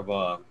more of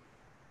a,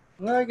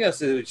 well, I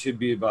guess it should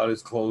be about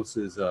as close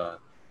as, I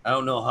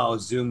don't know how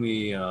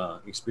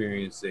Zoomy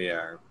experience they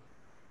are.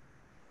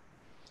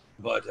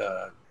 But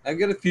I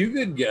got a few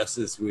good guests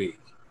this week.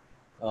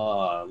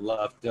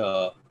 Left.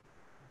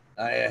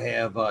 I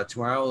have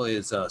tomorrow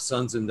is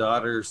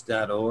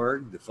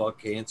sonsanddaughters.org, the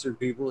fuck cancer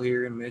people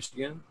here in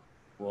Michigan.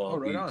 We'll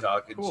right be on.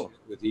 talking Cool. shit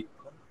with each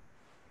other.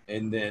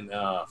 And then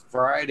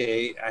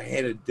Friday, I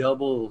had a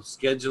double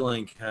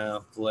scheduling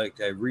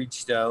conflict. I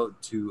reached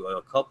out to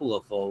a couple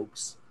of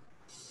folks,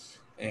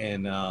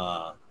 and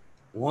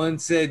one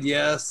said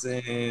yes,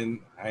 and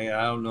I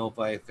don't know if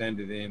I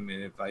offended him,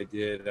 and if I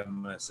did,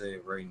 I'm gonna say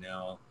it right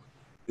now.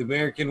 The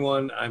American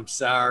one, I'm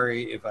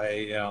sorry if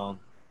I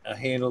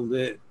handled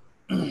it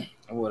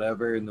or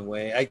whatever in the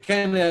way. I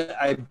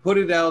put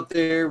it out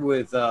there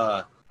with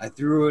I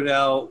threw it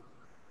out.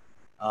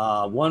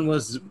 One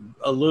was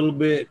a little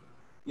bit,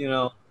 you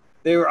know,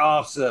 they were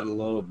offset a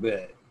little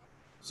bit.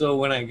 So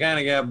when I kind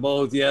of got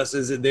both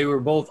yeses, and they were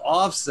both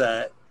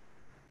offset,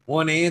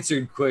 one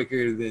answered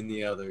quicker than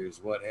the others.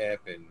 What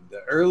happened?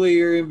 The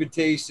earlier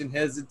invitation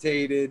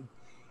hesitated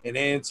and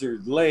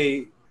answered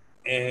late,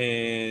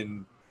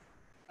 and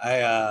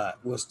I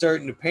was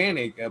starting to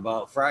panic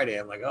about Friday.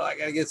 I'm like, oh, I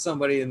gotta get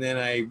somebody, and then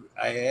I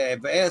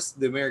have asked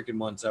the American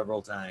one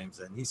several times,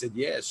 and he said,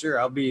 yeah, sure,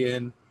 I'll be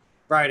in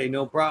Friday,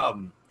 no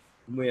problem,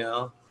 you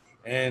know.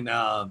 And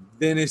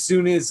then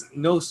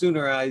no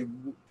sooner I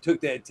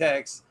took that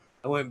text,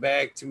 I went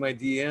back to my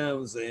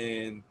DMs,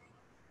 and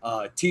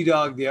T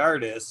Dog the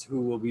artist,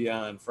 who will be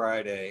on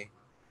Friday,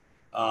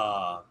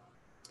 had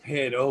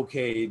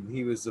okayed.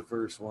 He was the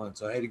first one,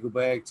 so I had to go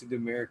back to the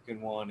American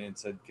one and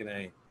said, can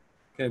I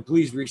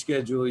please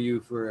reschedule you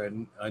for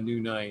a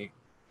new night?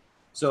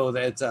 So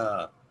that's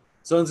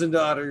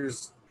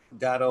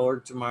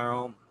sonsanddaughters.org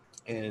tomorrow,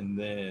 and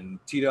then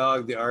T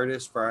Dog the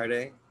artist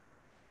Friday,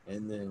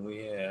 and then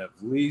we have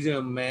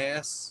Liam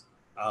Mass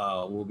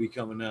will be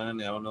coming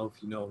on. I don't know if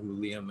you know who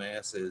Liam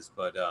Mass is,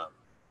 but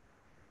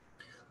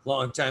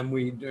long time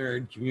Weed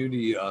Nerd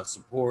community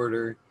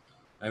supporter.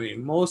 I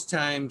mean, most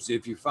times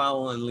if you're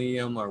following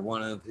Liam or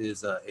one of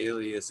his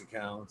alias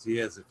accounts, he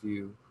has a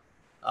few.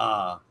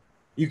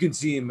 You can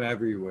see him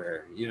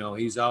everywhere. You know,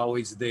 he's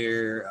always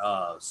there.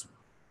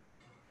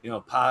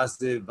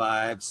 Positive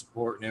vibes,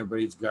 supporting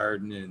everybody's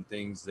garden and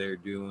things they're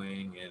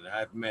doing. And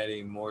I've met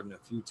him more than a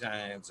few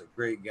times. A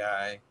great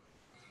guy.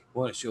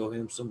 Want to show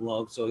him some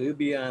love. So he'll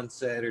be on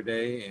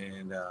Saturday,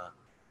 and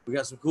we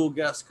got some cool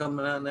guests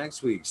coming on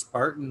next week.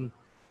 Spartan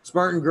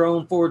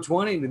Grown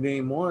 420, to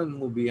name one,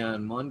 will be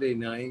on Monday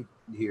night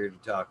here to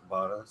talk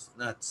about us.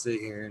 Not to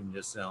sit here and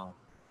just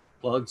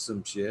plug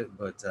some shit,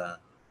 but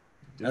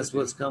that's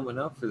what's coming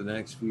up for the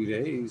next few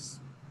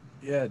days.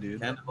 Yeah,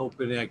 dude. Kind of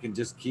hoping I can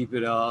just keep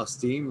it all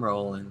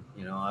steamrolling.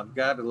 You know, I've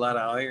got a lot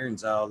of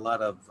irons out, a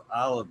lot of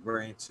olive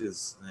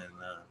branches, and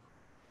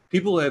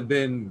people have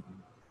been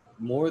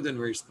more than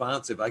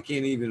responsive.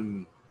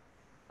 I'm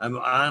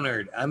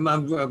honored.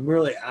 I'm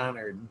really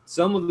honored.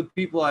 Some of the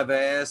people I've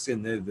asked,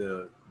 and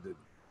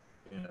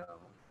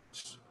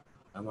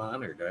I'm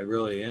honored. I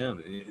really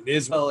am,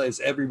 as well as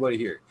everybody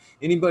here.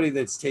 Anybody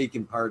that's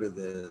taken part of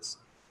this.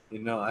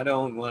 I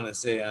don't want to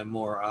say I'm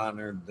more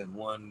honored than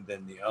one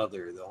than the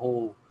other. The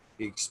whole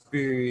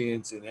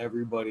experience and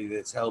everybody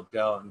that's helped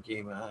out and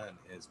came on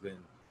it's been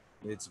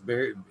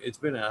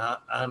an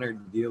honor to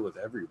deal with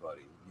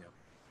everybody.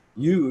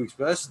 You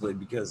especially,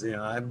 because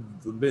I've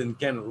been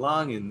kind of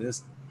long in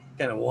this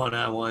kind of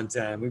one-on-one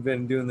time. We've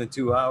been doing the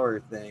 2-hour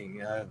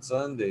thing on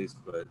Sundays,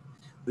 but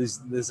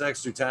this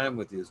extra time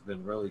with you has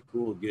been really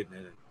cool,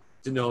 getting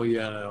to know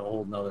you on a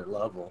whole nother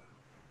level.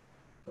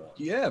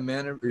 Yeah,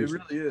 man, it really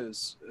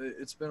is.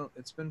 It's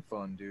been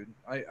fun, dude.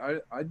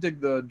 I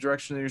dig the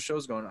direction that your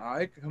show's going.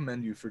 I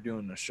commend you for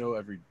doing a show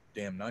every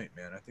damn night,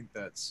 man. I think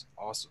that's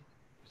awesome.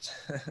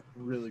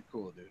 Really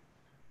cool, dude.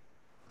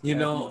 Happy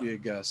to be a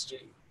guest.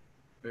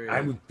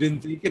 I've been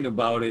thinking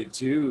about it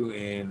too,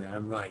 and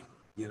I'm like,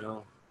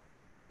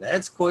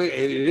 that's quite.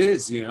 It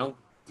is, 3,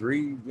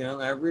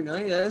 every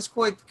night. That's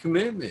quite the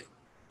commitment,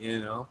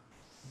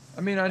 I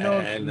mean, I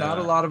know not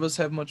a lot of us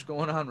have much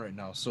going on right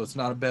now, so it's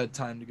not a bad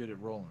time to get it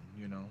rolling,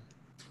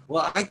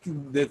 Well,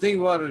 the thing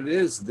about it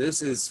is,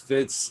 this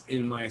fits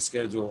in my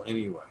schedule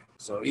anyway.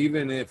 So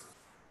even if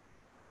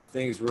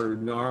things were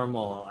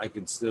normal, I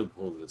could still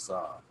pull this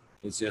off.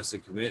 It's just a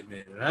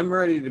commitment, and I'm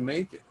ready to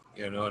make it.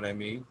 You know what I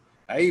mean?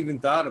 I even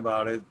thought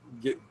about it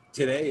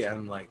today.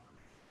 I'm like,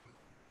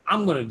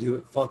 I'm gonna do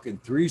it fucking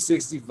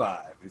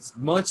 365 as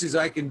much as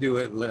I can do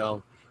it,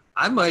 Lil.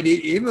 It might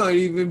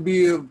even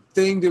be a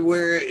thing to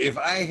where if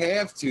I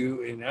have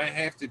to and I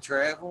have to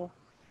travel,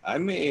 I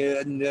may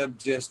end up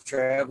just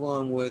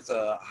traveling with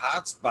a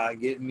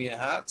hotspot, getting me a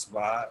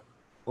hotspot,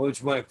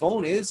 which my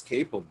phone is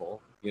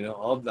capable,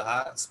 of the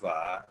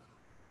hotspot.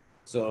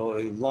 So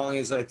as long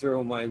as I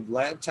throw my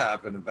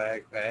laptop in the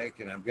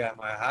backpack and I've got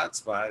my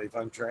hotspot, if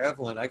I'm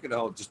traveling, I could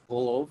all just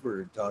pull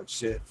over and talk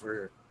shit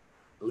for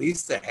at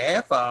least a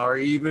half hour,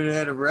 even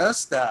at a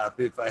rest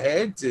stop if I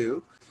had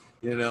to.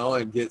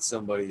 And get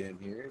somebody in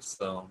here.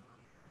 So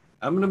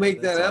I'm going to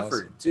make that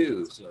effort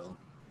too. So,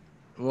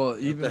 well,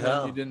 even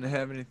when you didn't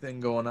have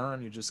anything going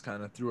on, you just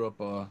kind of threw up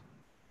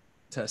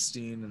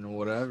testing and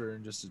whatever,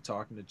 and just to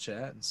talking to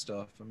chat and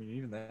stuff. I mean,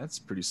 even that's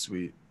pretty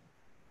sweet.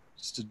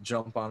 Just to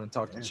jump on and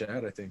talk to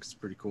chat, I think is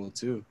pretty cool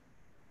too.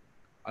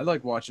 I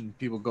like watching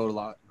people go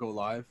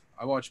live.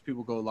 I watch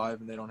people go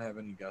live and they don't have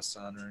any guests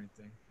on or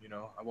anything. You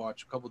know, I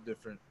watch a couple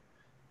different.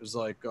 There's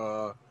like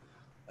I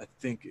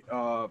think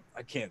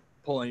I can't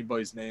pull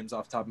anybody's names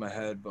off the top of my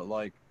head, but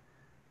like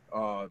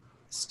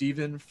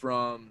Steven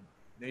from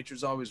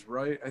Nature's Always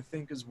Right, I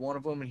think is one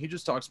of them, and he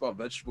just talks about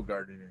vegetable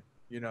gardening.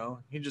 You know,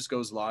 he just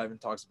goes live and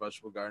talks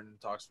vegetable gardening,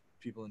 talks to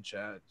people in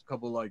chat. A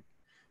couple like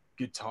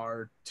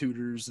guitar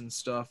tutors and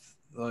stuff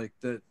like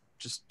that.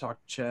 Just talk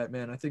chat,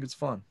 man. I think it's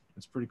fun.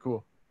 It's pretty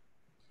cool.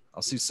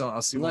 I'll see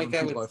one of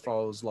the people I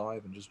follow is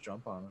live and just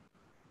jump on it.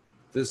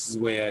 This is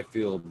the way I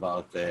feel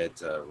about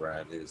that,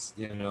 Rod, is,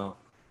 you know,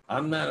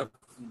 I'm not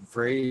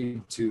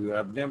afraid to,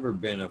 I've never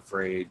been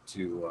afraid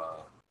to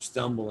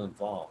stumble and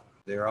fall.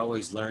 They're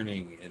always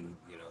learning and,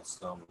 you know,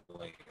 stumbling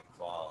and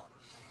fall.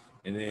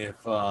 And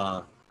if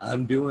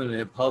I'm doing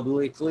it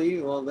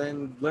publicly, well,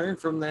 then learn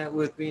from that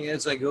with me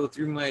as I go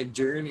through my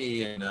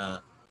journey. And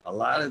a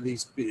lot of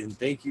these, and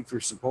thank you for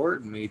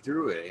supporting me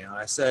through it. You know,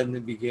 I said in the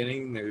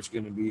beginning, there's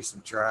going to be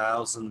some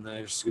trials and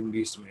there's going to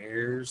be some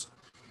errors.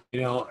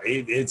 You know,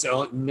 it's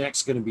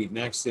next going to be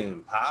next to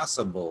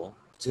impossible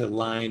to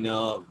line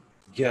up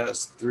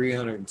guest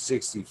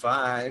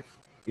 365.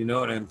 You know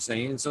what I'm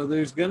saying? So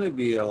there's going to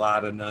be a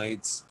lot of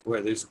nights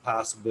where there's a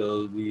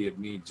possibility of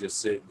me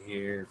just sitting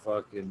here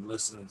fucking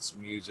listening to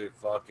some music,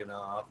 fucking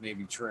off,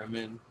 maybe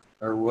trimming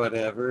or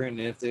whatever. And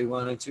if they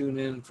want to tune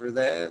in for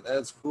that,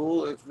 that's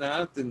cool. If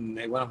not, then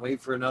they want to wait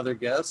for another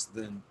guest,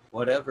 then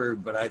whatever.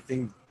 But I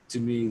think to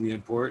me, the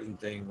important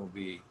thing will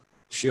be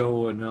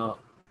showing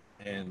up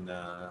and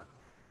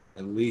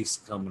at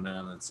least coming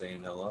on and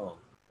saying hello.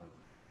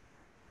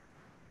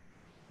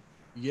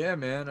 Yeah,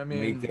 man. I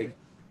mean,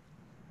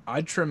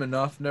 I trim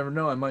enough. Never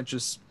know. I might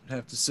just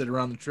have to sit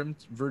around the trim,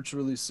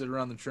 virtually sit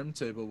around the trim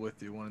table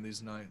with you one of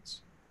these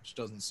nights, which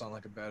doesn't sound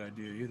like a bad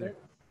idea either.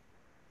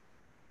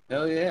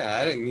 Hell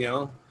yeah. You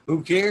know,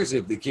 who cares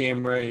if the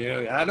camera, you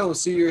know, I don't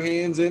see your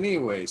hands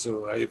anyway.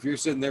 So if you're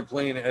sitting there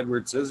playing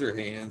Edward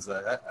Scissorhands,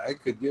 I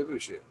could give a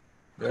shit.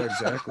 Yeah,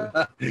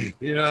 exactly.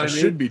 You know, I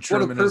should be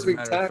trimming, as a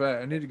matter of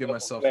fact. I need to get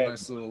myself a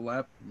nice little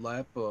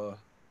lap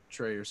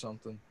tray or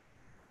something.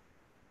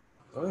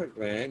 Look,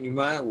 man, you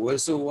might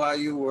whistle while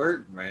you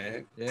work,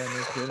 man. Yeah,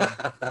 no kidding.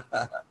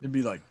 It'd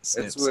be like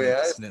snip, that's the way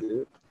I snip.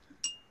 do.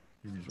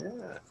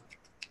 Yeah.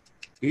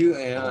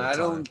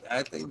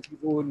 I think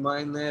people wouldn't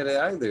mind that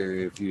either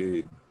if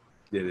you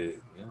did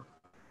it, you know.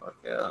 Fuck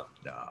yeah.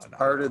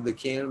 Part of the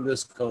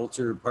cannabis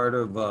culture, part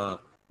of the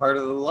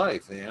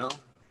life, you know.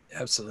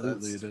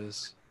 Absolutely, it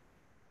is.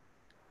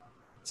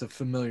 It's a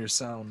familiar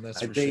sound,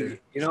 that's for sure.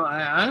 You know,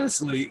 I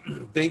honestly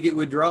think it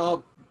would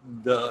draw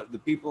the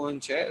people in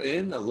chat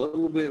in a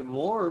little bit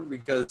more,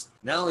 because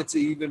now it's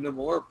even a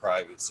more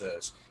private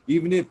sesh.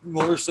 Even if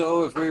more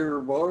so if we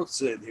were both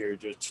sitting here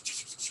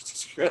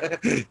just,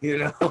 you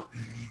know,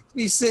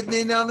 be sitting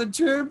in on the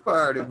trim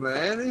party,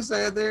 man. They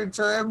sat there and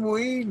trim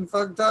weed and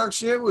fucking talk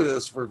shit with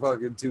us for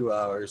fucking 2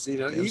 hours. You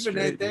know, even straight,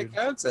 at that dude.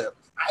 Concept,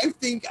 I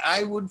think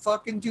I would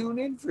fucking tune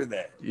in for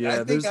that.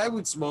 Yeah, I think I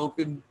would smoke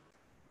and,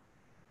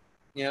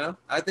 you know,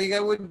 I think I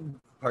would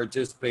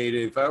participate.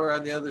 If I were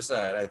on the other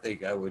side, I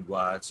think I would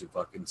watch and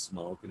fucking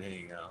smoke and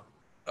hang out.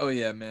 Oh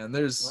yeah, man.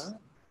 There's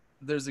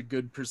a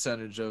good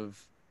percentage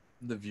of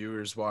the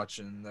viewers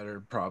watching that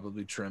are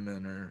probably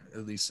trimming or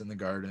at least in the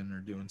garden or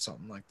doing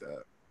something like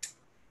that.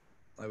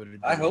 I would agree.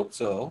 I hope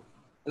so.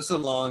 This is a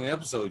long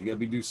episode. You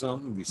gotta do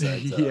something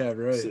besides yeah,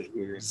 right. Sit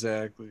here.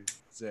 Exactly.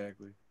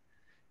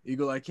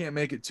 Eagle, I can't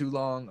make it too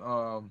long.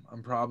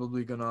 I'm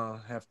probably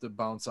gonna have to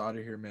bounce out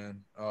of here,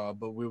 man.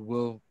 But we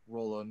will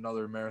roll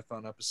another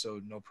marathon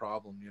episode, no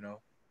problem, you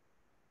know.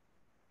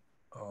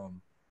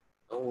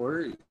 No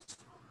worries.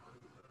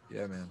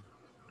 Yeah, man.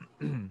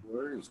 No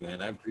worries,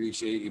 man. I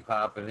appreciate you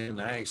popping in.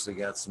 I actually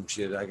got some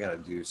shit I gotta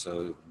do,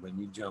 so when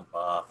you jump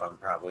off, I'm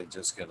probably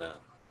just gonna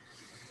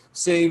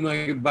say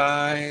my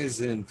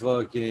goodbyes and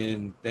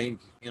fucking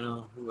thank, you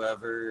know,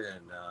 whoever,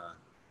 and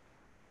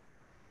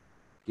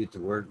get to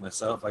work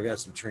myself. I got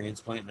some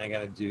transplanting I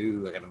gotta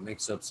do. I gotta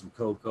mix up some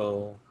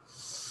cocoa.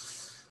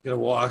 Gotta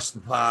wash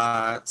the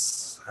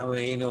pots. I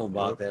mean, you know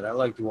about that. I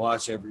like to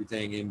wash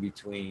everything in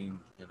between,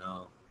 you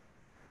know.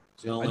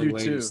 It's the only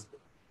way to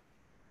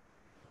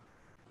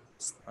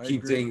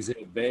keep things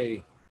at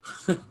bay.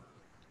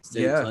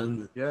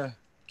 Yeah.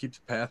 Keep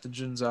the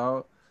pathogens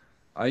out.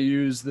 I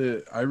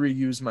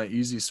reuse my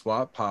easy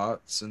swap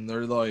pots, and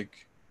they're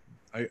like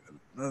they're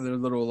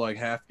little like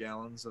half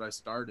gallons that I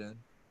start in.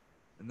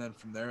 And then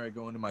from there, I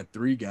go into my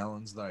 3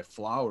 gallons that I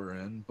flour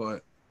in.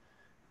 But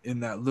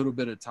in that little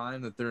bit of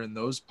time that they're in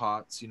those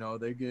pots, you know,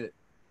 they get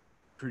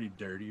pretty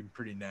dirty and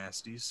pretty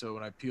nasty. So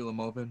when I peel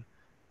them open,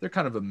 they're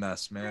kind of a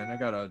mess, man. I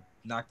got to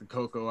knock the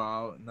cocoa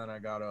out, and then I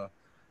got to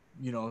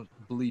you know,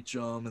 bleach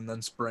them and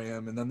then spray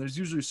them, and then there's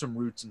usually some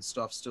roots and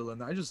stuff still in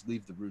there. I just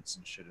leave the roots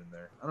and shit in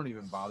there. I don't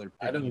even bother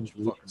I picking don't each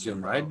bleach fucking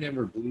them. root I out.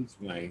 never bleach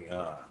my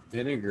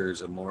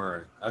vinegars. Are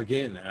more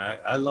again.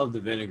 I love the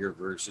vinegar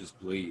versus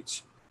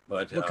bleach,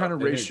 but What kind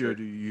of ratio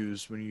vinegar. do you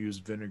use when you use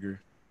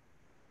vinegar?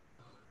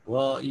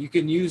 Well, you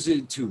can use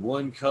it to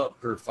 1 cup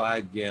per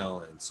 5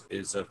 gallons.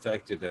 Is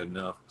effective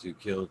enough to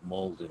kill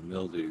mold and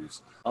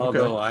mildews.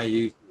 Although I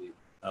use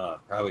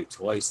probably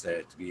twice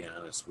that, to be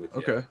honest with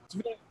you. Okay.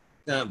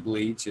 It's not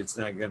bleach. It's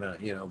not gonna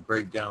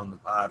break down the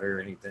pot or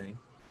anything.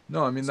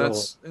 No, I mean So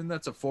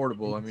that's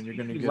affordable. I mean, you're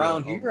gonna get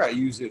around here. I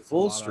use it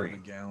full lot out of a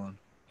strength. gallon.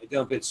 I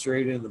dump it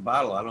straight in the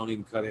bottle. I don't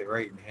even cut it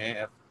right in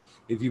half.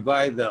 If you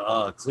buy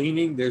the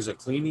cleaning, there's a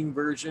cleaning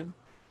version.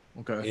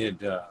 Okay.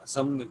 And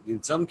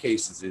in some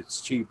cases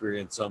it's cheaper.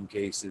 In some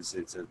cases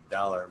it's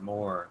 $1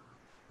 more,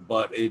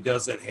 but it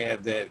doesn't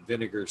have that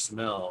vinegar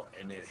smell,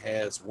 and it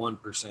has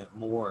 1%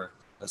 more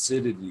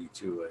acidity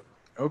to it.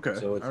 Okay.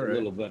 So it's all a right.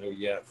 little better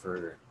yet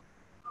for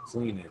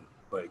cleaning.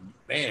 But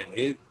man,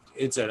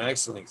 it's an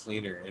excellent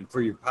cleaner, and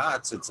for your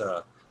pots, it's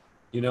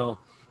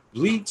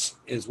bleach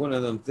is one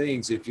of them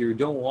things. If you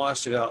don't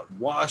wash it out,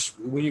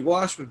 when you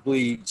wash with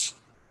bleach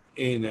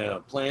in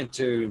a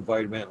planetary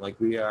environment like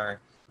we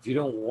are, if you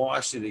don't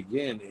wash it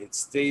again, it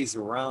stays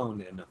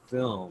around in a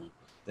film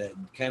that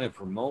kind of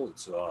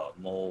promotes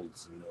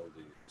molds and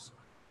mildews.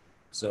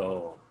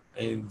 So,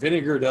 and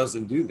vinegar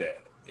doesn't do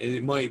that.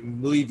 It might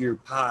leave your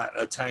pot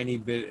a tiny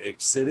bit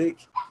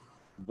acidic,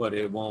 but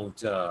it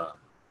won't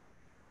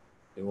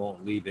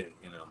leave it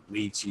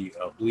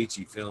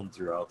bleachy film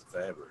throughout the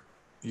fabric.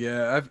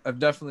 Yeah, I've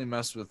definitely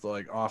messed with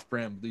like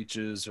off-brand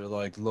bleaches or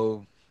like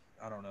low,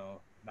 I don't know,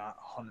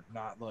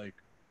 not like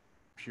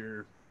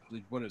pure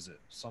bleach. What is it?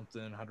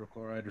 Something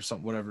hydrochloride or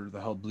something, whatever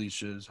the hell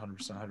bleach is, 100%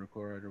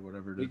 hydrochloride or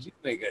whatever it They is. do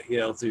make a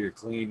healthier,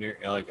 cleaner,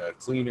 like a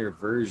cleaner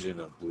version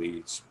of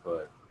bleach,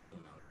 but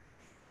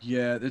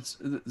Yeah, it's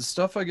the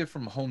stuff I get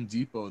from Home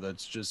Depot.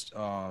 That's just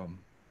Home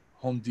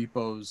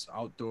Depot's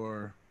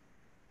outdoor,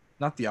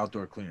 not the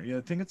outdoor cleaner. Yeah,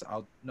 I think it's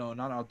out. No,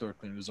 not outdoor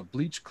cleaner. There's a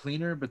bleach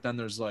cleaner, but then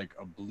there's like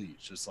a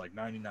bleach. It's like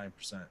 99%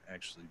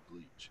 actually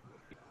bleach.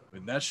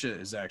 And that shit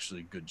is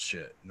actually good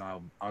shit. And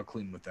I'll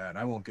clean with that. And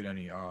I won't get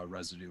any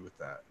residue with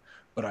that.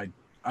 But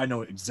I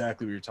know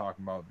exactly what you're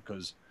talking about,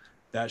 because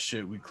that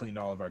shit, we cleaned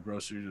all of our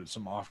groceries with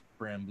some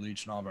off-brand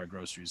bleach, and all of our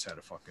groceries had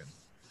a fucking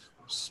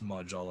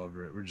smudge all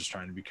over it. We're just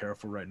trying to be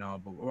careful right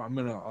now. But I'm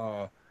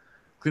gonna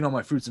clean all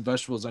my fruits and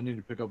vegetables. I need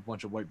to pick up a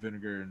bunch of white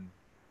vinegar and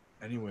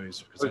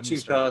anyways. what's your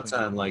thoughts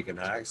on like an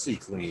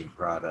OxyClean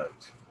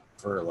product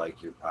for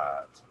like your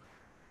pot?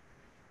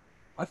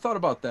 I thought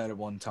about that at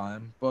one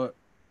time, but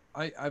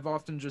I've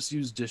often just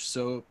used dish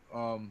soap.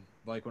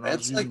 Like when I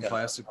was using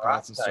plastic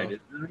pots and stuff. Isn't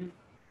it?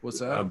 What's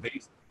that?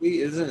 Basically,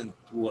 isn't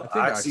I think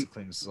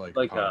OxyClean is like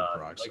powdered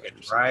peroxide, like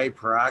a dry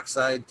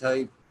peroxide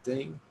type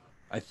thing?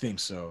 I think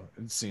so.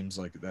 It seems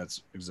like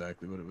that's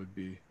exactly what it would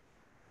be.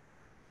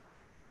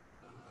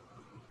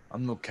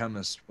 I'm no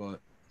chemist, but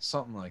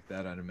something like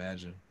that, I'd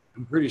imagine.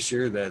 I'm pretty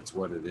sure that's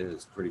what it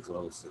is. Pretty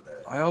close to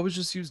that. I always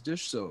just use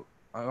dish soap.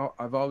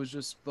 I've always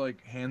just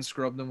like hand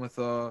scrubbed them with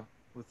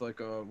like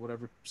a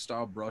whatever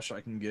style brush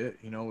I can get,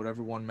 you know,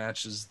 whatever one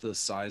matches the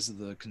size of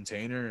the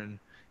container,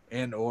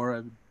 or I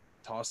would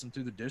toss them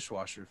through the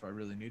dishwasher if I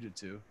really needed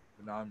to.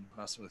 But now I'm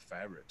messing with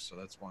fabric, so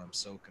that's why I'm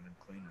soaking and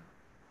cleaning.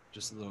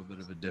 Just a little bit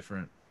of a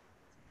different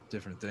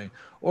thing.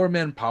 Or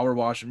man, power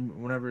wash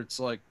them whenever it's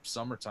like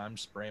summertime,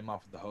 spray them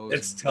off with the hose.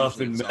 It's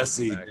tough and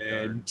messy,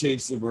 man.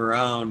 Chase them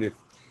around. If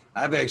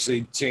I've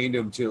actually chained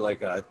them to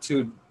like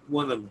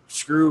one of the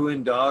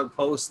screw-in dog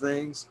post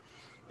things,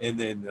 and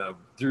then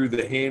threw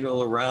the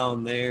handle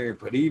around there.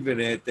 But even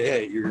at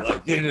that, you're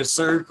like in a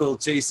circle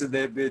chasing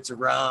that bitch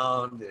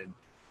around, and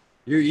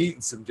you're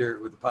eating some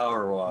dirt with the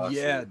power wash.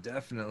 Yeah,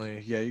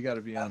 definitely. Yeah, you got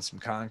to be on some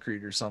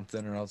concrete or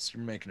something, or else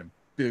you're making a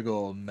big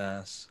old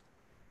mess.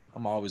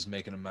 I'm always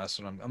making a mess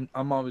when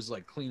I'm always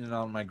like cleaning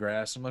out my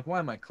grass. I'm like, why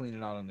am I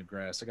cleaning out on the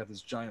grass? I got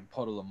this giant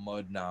puddle of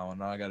mud now, and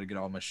now I got to get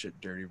all my shit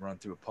dirty, run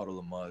through a puddle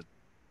of mud.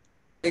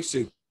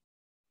 Actually,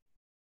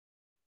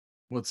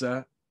 what's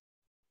that?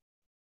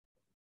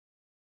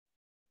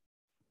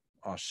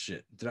 Oh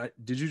shit!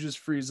 Did you just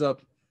freeze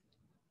up?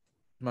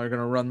 Am I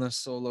gonna run this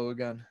solo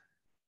again?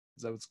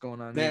 Is that what's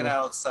going on? That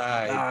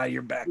outside.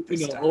 You're back.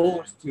 Putting a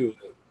hose to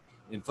it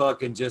and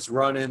fucking just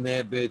running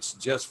that bitch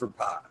just for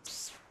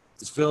pots.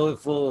 Just fill it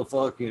full of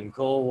fucking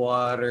cold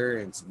water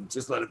and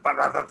just let it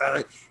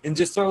and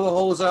just throw the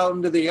hose out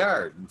into the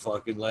yard and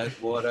fucking let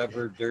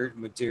whatever dirt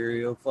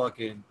material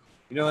fucking,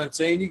 you know what I'm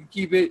saying? You can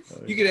keep it,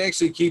 you can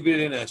actually keep it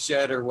in a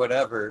shed or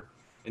whatever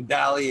and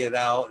dolly it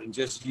out and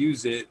just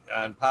use it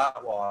on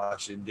pot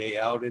wash and day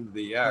out into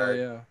the yard.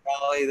 Yeah.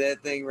 Dolly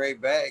that thing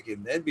right back,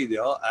 and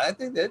I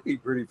think that'd be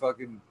pretty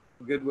fucking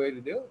good way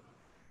to do it.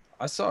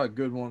 I saw a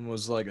good one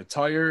was like a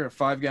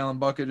 5-gallon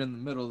bucket in the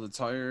middle of the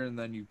tire, and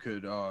then you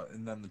could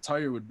and then the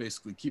tire would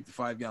basically keep the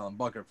 5-gallon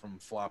bucket from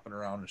flopping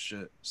around and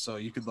shit. So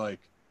you could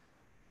like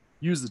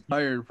use the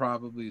tire to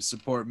probably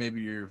support maybe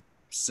your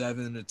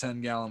 7 to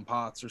 10 gallon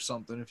pots or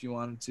something if you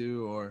wanted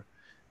to, or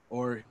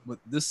Or what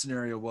this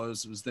scenario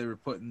was they were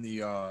putting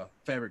the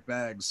fabric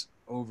bags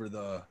over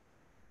the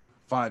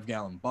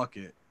 5-gallon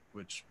bucket,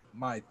 which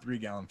my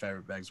 3-gallon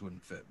fabric bags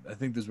wouldn't fit. I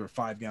think those were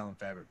 5-gallon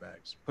fabric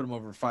bags. Put them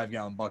over a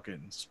 5-gallon bucket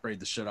and sprayed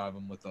the shit out of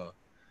them with a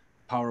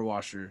power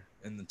washer,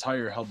 and the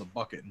tire held the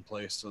bucket in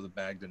place so the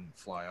bag didn't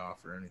fly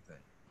off or anything.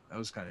 That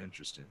was kind of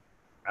interesting.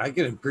 I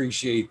can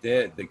appreciate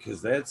that because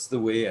that's the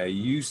way I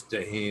used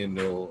to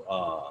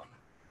handle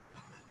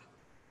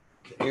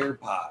the air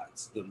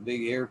pots, the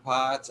big air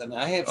pots, and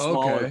I have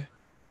smaller. Okay.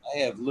 I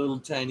have little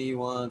tiny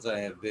ones. I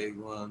have big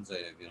ones. I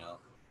have, you know,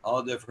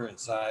 all different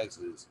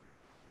sizes.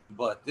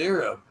 But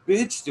they're a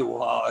bitch to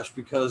wash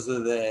because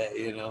of that,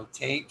 you know,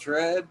 taint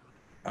tread.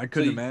 I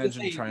couldn't So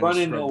imagine ain't trying to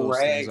running spread no those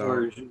things rag out.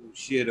 or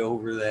shit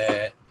over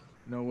that.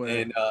 No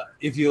way. And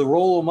if you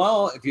roll them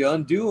out, if you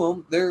undo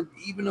them, they're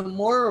even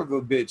more of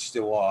a bitch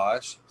to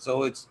wash.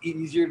 So it's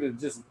easier to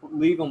just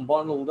leave them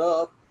bundled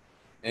up.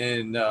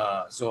 And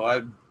so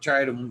I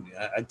tried them.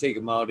 I'd take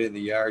them out in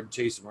the yard,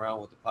 chase them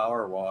around with the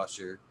power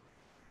washer.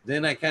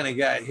 Then I kind of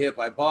got hip.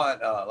 I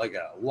bought like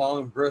a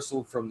long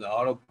bristle from the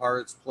auto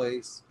parts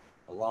place,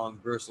 a long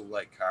bristle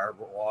like car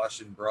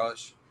wash and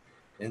brush.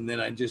 And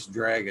then I just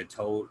drag a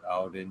tote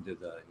out into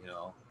the, you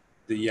know,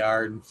 the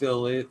yard and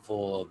fill it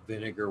full of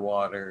vinegar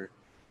water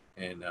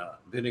and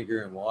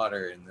vinegar and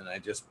water. And then I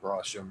just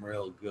brush them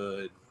real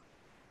good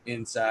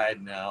inside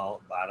and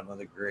out, bottom of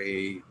the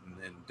grate, and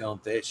then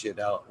dump that shit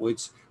out,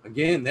 which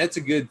again, that's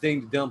a good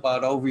thing to dump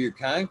out over your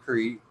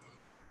concrete.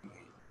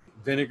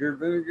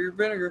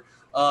 Vinegar.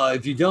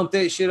 If you dump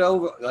that shit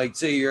over, like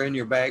say you're in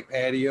your back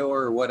patio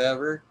or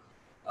whatever,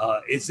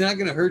 it's not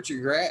going to hurt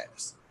your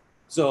grass.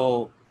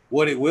 So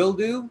what it will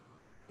do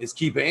is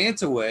keep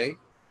ants away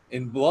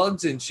and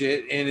bugs and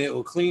shit, and it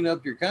will clean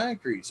up your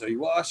concrete. So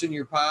you're washing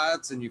your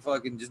pots and you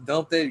fucking just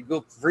dump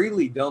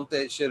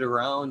that shit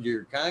around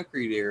your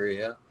concrete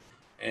area,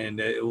 and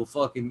it will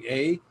fucking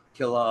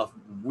kill off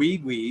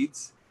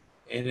weeds,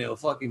 and it'll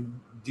fucking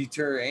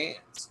deter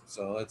ants.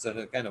 So it's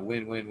a kind of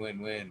win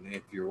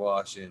if you're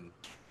washing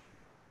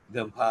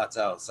them pots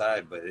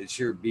outside, but it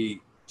sure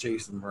beat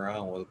chasing them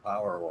around with a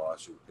power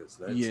washer because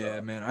that's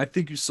man, I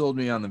think you sold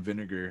me on the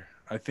vinegar.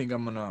 I think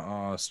I'm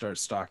gonna start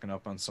stocking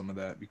up on some of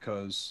that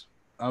because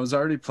I was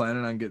already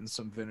planning on getting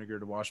some vinegar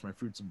to wash my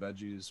fruits and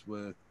veggies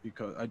with,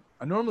 because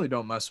I normally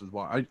don't mess with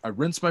water. I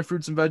rinse my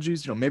fruits and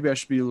veggies. You know, maybe I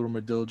should be a little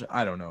more diligent.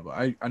 I don't know,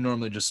 but I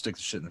normally just stick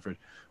the shit in the fridge.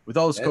 With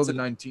all this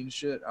COVID-19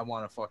 shit, I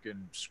want to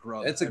fucking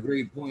scrub. That's a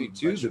great point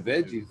too. The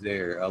veggies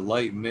there, a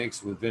light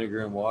mix with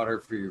vinegar and water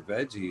for your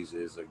veggies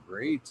is a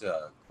great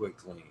quick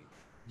clean.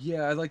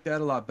 Yeah, I like that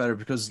a lot better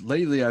because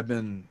lately I've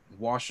been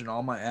washing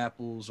all my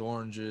apples,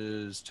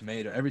 oranges,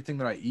 tomato, everything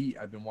that I eat.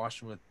 I've been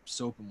washing with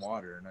soap and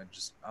water, and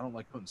I don't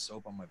like putting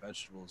soap on my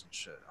vegetables and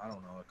shit. I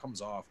don't know, it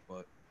comes off,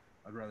 but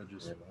I'd rather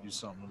just use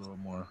something a little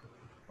more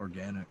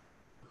organic.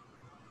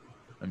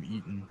 I'm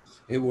eating.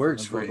 It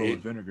works for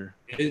vinegar.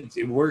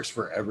 It works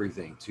for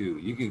everything too.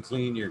 You can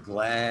clean your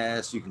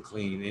glass. You can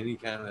clean any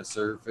kind of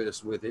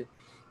surface with it.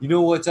 You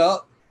know what's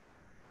up?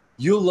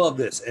 You'll love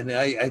this, and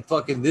I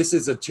fucking, this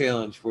is a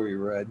challenge for you,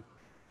 Red.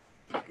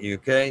 You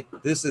okay?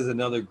 This is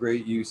another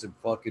great use of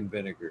fucking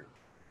vinegar.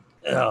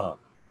 You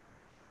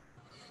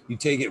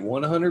take it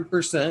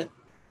 100%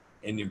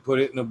 and you put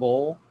it in a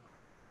bowl,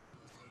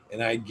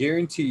 and I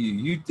guarantee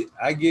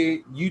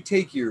you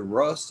take your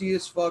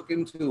rustiest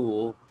fucking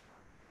tool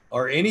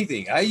or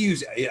anything. I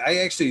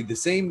actually, the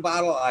same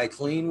bottle I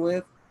clean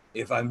with,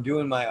 if I'm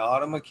doing my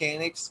auto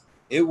mechanics,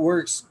 it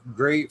works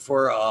great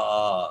for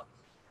a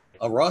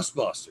rust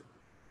buster.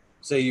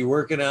 Say you're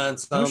working on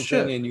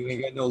something and you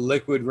ain't got no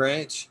liquid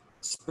wrench,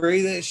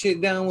 spray that shit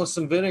down with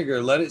some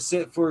vinegar, let it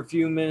sit for a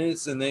few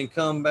minutes, and then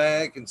come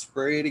back and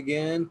spray it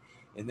again,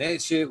 and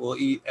that shit will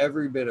eat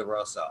every bit of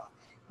rust off.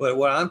 But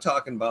what I'm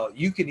talking about,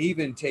 you can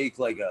even take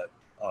like a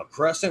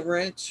crescent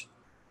wrench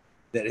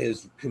that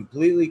is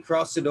completely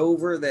crusted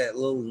over that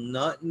little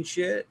nut and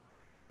shit.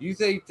 You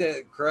take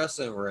that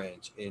crescent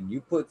wrench and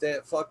you put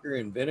that fucker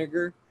in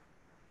vinegar,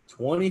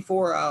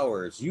 24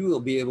 hours, you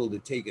will be able to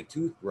take a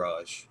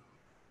toothbrush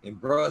and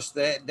brush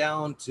that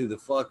down to the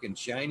fucking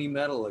shiny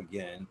metal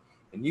again.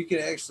 And you can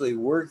actually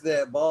work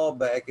that ball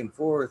back and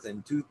forth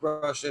and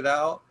toothbrush it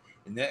out.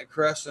 And that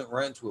crescent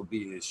wrench will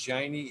be as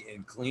shiny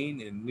and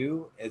clean and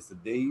new as the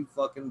day you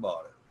fucking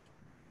bought it.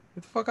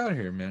 Get the fuck out of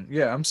here, man.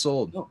 Yeah, I'm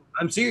sold. No,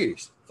 I'm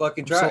serious.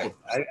 Fucking try it.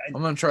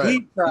 I'm going to try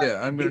it.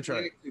 Yeah, I'm going to try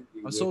it.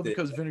 I'm sold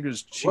because vinegar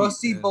is cheap.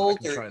 Rusty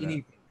bolt or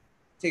anything.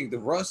 Take the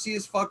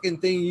rustiest fucking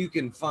thing you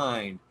can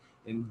find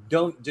and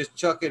don't just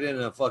chuck it in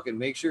a fucking,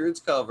 make sure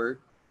it's covered,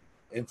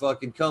 and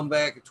fucking come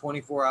back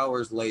 24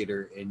 hours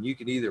later, and you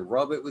can either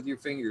rub it with your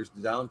fingers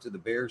down to the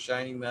bare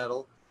shiny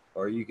metal,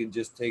 or you can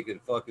just take a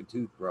fucking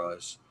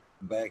toothbrush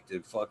back to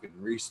fucking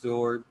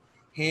restored.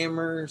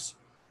 Hammers,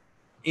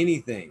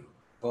 anything,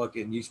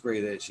 fucking you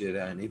spray that shit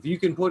on. If you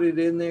can put it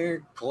in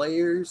there,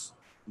 players,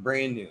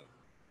 brand new,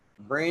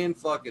 brand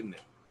fucking new.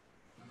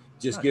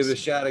 Just give it a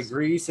shot of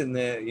grease and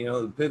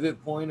the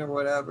pivot point or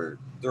whatever,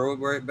 throw it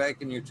right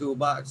back in your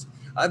toolbox.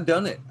 I've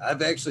done it.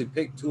 I've actually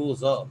picked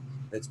tools up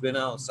that's been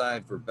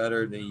outside for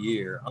better than a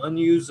year,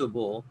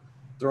 unusable,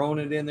 throwing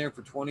it in there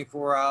for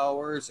 24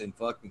 hours and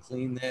fucking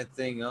clean that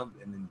thing up,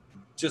 and then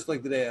just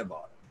like the day I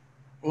bought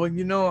it. Well,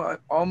 you know,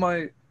 all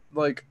my,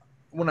 like,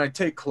 when I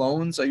take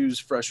clones, I use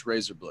fresh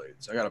razor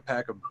blades. I got a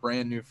pack of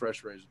brand new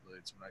fresh razor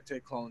blades. When I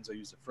take clones, I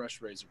use a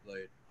fresh razor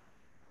blade.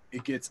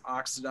 It gets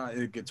oxidized,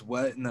 it gets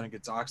wet, and then it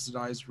gets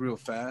oxidized real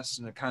fast,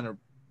 and it kind of,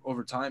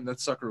 over time, that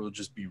sucker will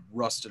just be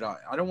rusted out.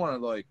 I don't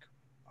want to, like,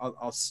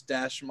 I'll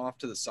stash them off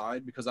to the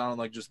side because I don't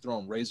like just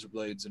throwing razor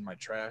blades in my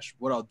trash.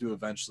 What I'll do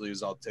eventually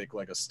is I'll take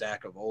like a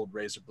stack of old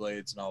razor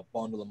blades and I'll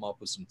bundle them up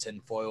with some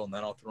tin foil, and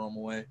then I'll throw them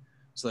away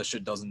so that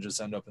shit doesn't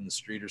just end up in the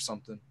street or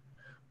something.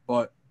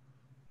 But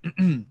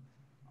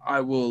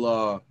I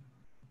will,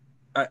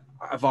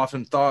 I've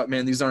often thought,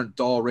 man, these aren't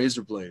dull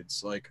razor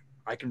blades. Like,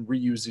 I can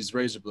reuse these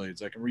razor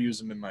blades. I can reuse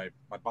them in my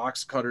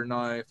box cutter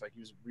knife. I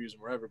can reuse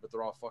them wherever, but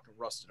they're all fucking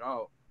rusted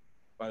out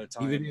by the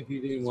time. Even if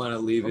you didn't want to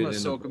leave I'm it gonna in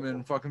soak them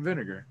in fucking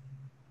vinegar.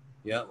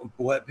 Yeah,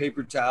 wet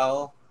paper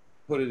towel,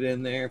 put it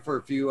in there for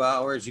a few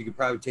hours. You could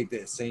probably take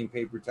that same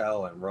paper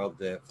towel and rub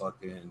that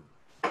fucking.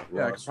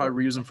 Yeah, I could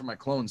probably reuse them for my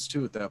clones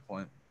too at that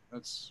point.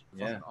 That's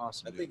fucking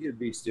awesome. I think it'd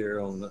be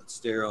sterile.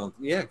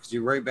 Yeah, because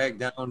you're right back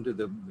down to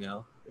the, you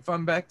know. If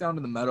I'm back down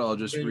to the metal, I'll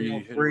just hit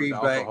it with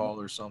alcohol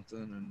or something,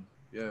 and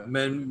yeah.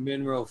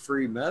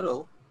 Mineral-free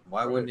metal.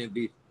 Why wouldn't it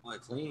be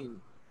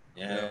clean?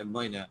 Yeah, it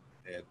might not.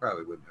 Yeah, it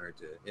probably wouldn't hurt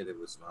to hit it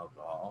with some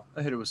alcohol.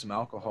 I hit it with some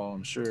alcohol,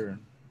 I'm sure.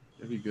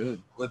 It'd be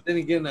good. But then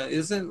again,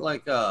 isn't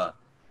like I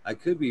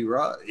could be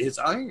raw. It's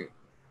iron.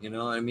 You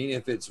know, I mean,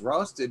 if it's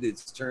rusted,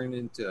 it's turned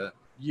into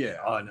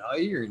an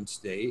iron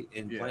state,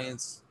 and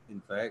plants,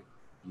 in fact,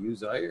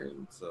 use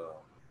iron. So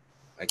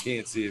I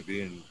can't see it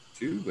being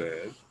too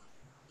bad.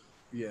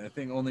 Yeah, I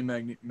think only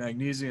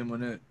magnesium,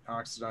 when it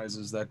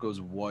oxidizes, that goes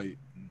white.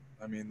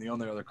 I mean, the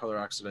only other color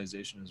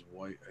oxidization is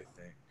white, I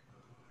think,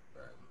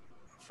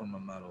 from a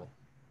metal.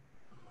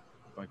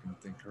 If I can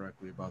think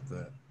correctly about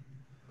that.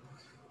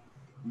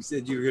 You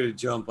said you were gonna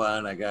jump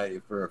on. I got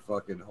you for a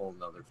fucking whole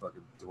nother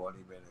fucking 20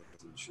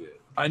 minutes and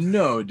shit. I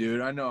know, dude.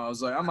 I know. I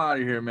was like, I'm out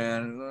of here,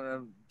 man. I'm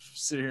gonna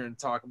sit here and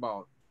talk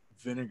about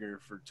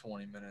vinegar for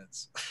 20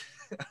 minutes.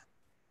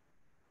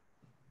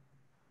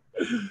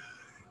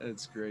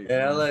 That's great.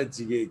 Yeah, I'll let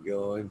you get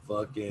going.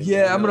 Fucking.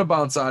 Yeah, I'm gonna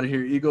bounce out of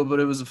here, Eagle. But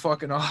it was a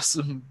fucking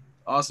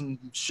awesome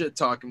shit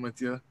talking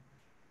with you. I'll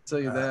tell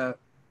you that.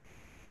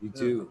 You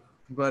too.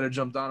 I'm glad I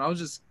jumped on. I was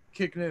just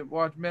kicking it.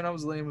 Man, I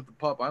was laying with the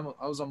pup. I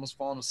was almost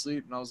falling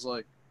asleep, and I was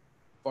like,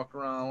 fuck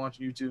around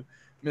watching YouTube.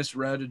 Miss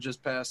Red had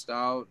just passed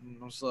out, and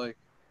I was like,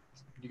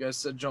 you guys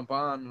said jump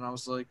on, and I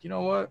was like, you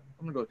know what?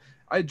 I'm gonna go.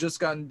 I had just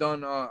gotten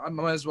done. I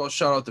might as well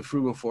shout out the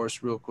Frugal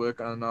Force real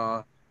quick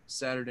on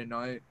Saturday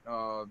night.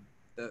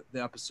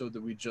 The episode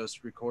that we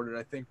just recorded.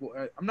 I think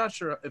I'm not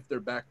sure if they're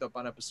backed up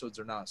on episodes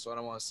or not, so I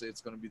don't want to say it's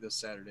going to be this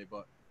Saturday,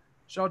 but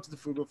shout out to the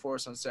Frugal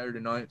Force on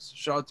Saturday nights.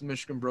 Shout out to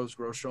Michigan Bros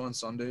Grow Show on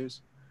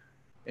Sundays.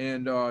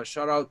 And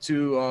shout out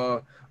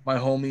to my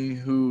homie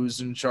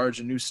who's in charge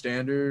of New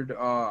Standard.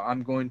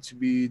 I'm going to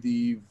be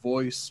the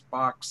voice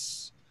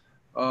box.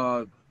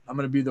 I'm going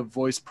to be the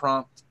voice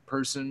prompt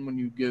person when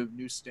you give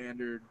New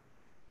Standard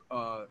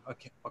a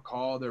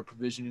call. Their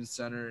provisioning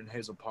center in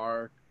Hazel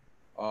Park,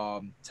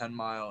 10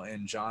 Mile,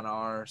 and John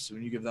R. So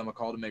when you give them a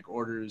call to make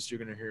orders, you're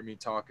going to hear me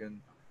talking,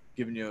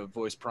 giving you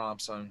voice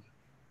prompts on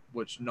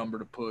which number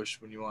to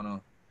push when you want to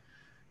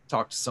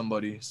talk to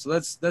somebody. So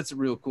that's a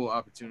real cool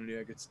opportunity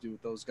I get to do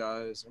with those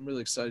guys. I'm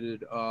really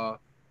excited.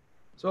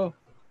 So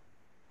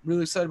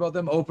really excited about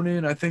them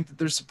opening. I think that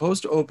they're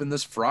supposed to open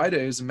this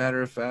Friday, as a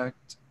matter of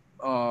fact.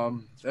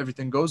 If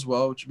everything goes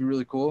well, which would be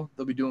really cool.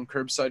 They'll be doing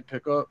curbside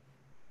pickup.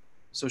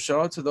 So shout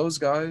out to those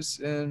guys,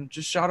 and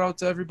just shout out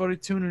to everybody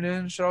tuning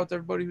in. Shout out to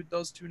everybody who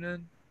does tune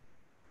in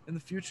the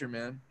future,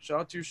 man. Shout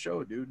out to your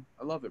show, dude.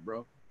 I love it,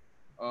 bro.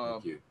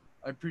 Thank you.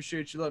 I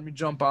appreciate you letting me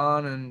jump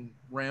on and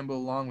ramble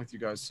along with you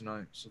guys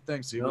tonight. So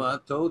thanks, Eagle. No, I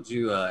told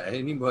you,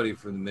 anybody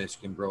from the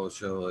Michigan Bro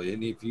Show,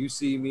 and if you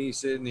see me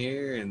sitting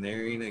here and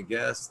there ain't a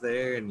guest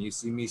there, and you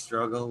see me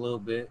struggle a little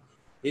bit,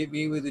 hit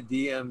me with a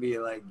DM, be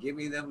like, give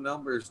me them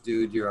numbers,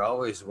 dude. You're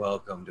always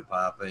welcome to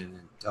pop in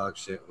and talk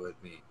shit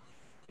with me.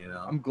 You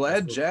know, I'm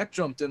glad Jack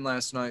jumped in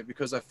last night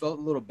because I felt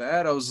a little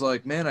bad. I was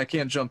like, man, I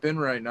can't jump in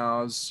right now.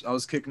 I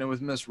was kicking it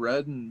with Miss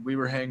Red, and we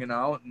were hanging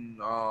out, and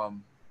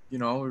you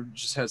know, we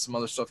just had some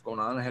other stuff going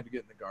on. I had to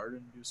get in the garden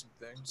and do some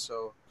things.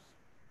 So,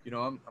 you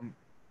know, I'm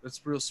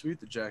that's real sweet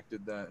that Jack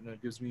did that, and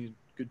it gives me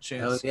a good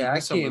chance. Yeah, I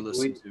can't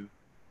listen to.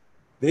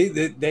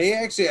 They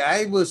actually,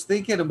 I was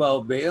thinking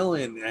about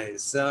bailing at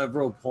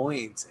several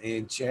points,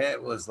 and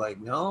chat was like,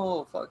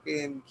 no,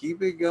 fucking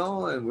keep it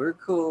going. We're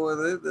cool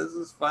with it. This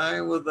is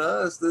fine with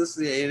us.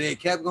 And it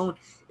kept going.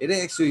 It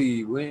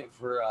actually went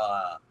for,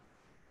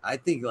 I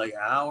think like an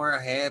hour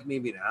and a half,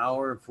 maybe an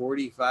hour and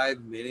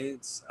 45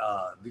 minutes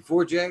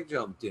before Jack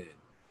jumped in.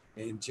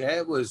 And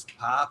chat was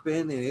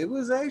popping, and it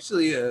was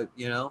actually,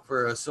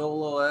 for a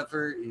solo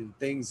effort and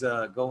things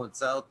going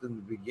south in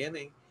the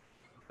beginning.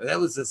 That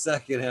was the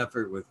second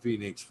effort with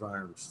Phoenix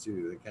Farms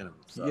too. That kind of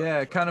sucked, Yeah,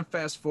 I kind of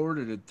fast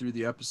forwarded it through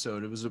the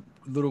episode. It was a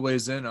little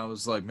ways in. I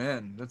was like,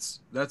 man, that's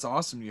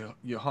awesome.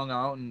 You hung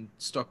out and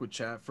stuck with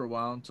chat for a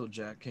while until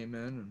Jack came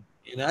in,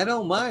 and I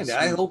don't mind.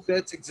 I Sweet. hope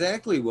that's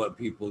exactly what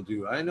people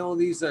do. I know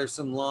these are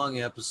some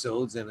long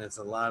episodes and it's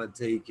a lot to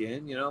take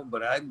in,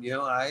 but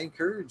I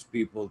encourage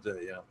people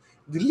to,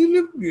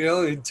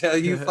 until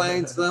you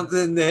find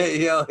something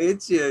that,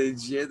 hits you and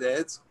shit.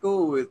 That's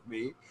cool with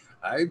me.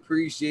 I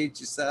appreciate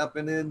you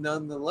stopping in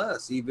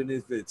nonetheless, even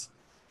if it's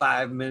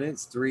 5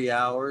 minutes, 3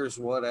 hours,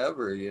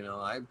 whatever.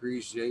 I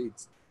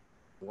appreciate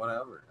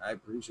whatever. I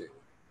appreciate it.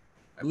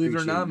 Believe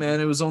it or not, man,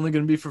 it was only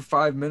going to be for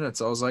 5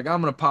 minutes. I was like,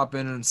 I'm going to pop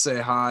in and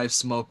say hi,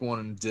 smoke one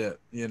and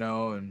dip,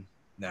 and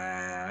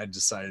I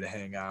decided to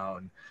hang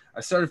out. And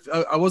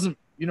I wasn't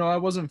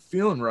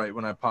feeling right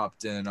when I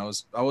popped in. I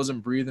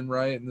wasn't breathing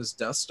right. And this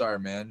Death Star,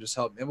 man, just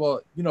helped me.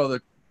 Well,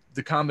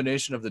 the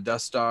combination of the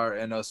Death Star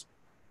and us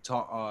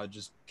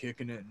just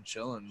kicking it and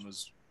chilling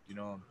was,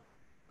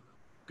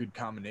 good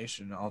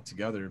combination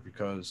altogether,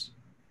 because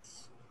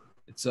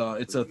it's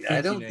a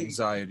thinking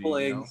anxiety.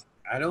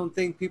 I don't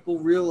think people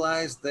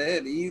realize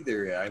that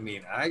either. I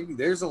mean,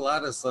 there's a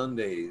lot of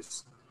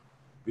Sundays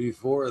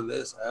before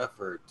this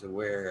effort to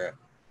where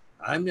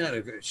I'm not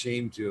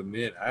ashamed to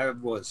admit I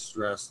was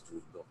stressed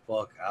the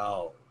fuck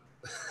out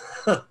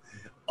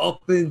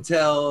up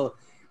until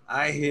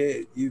I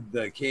hit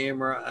the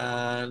camera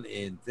on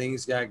and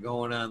things got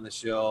going on the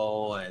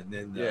show, and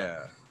then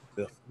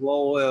the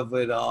flow of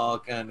it all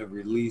kind of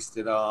released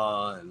it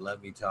all and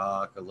let me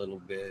talk a little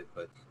bit.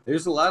 But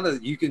there's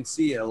you can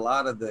see a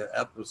lot of the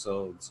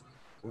episodes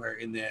where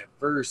in that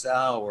first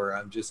hour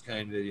I'm just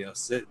kind of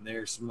sitting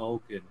there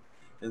smoking,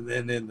 and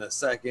then in the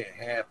second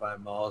half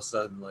I'm all of a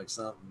sudden like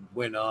something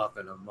went off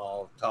and I'm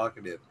all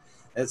talkative.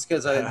 That's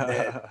because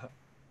I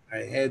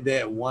had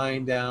that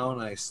wind down,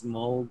 I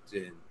smoked,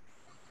 and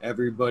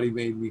everybody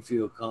made me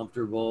feel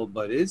comfortable.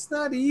 But it's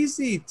not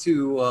easy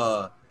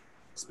to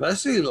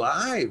especially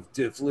live,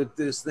 to flip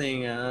this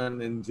thing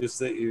on and just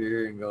sit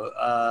here and go,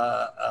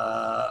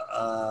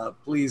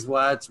 please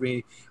watch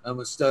me.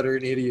 I'm a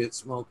stuttering idiot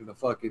smoking a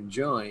fucking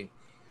joint.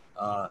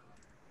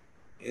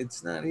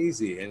 It's not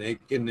easy, and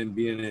it can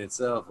be in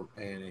itself a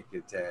panic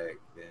attack.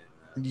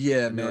 And,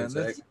 yeah, man,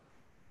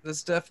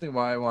 that's definitely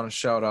why I want to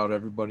shout out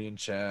everybody in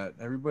chat,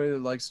 everybody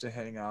that likes to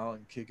hang out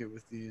and kick it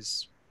with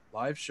these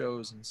live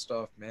shows and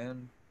stuff,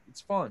 man.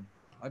 It's fun.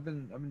 I've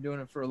been doing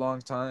it for a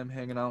long time,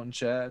 hanging out in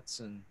chats,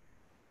 and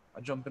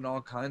I jump in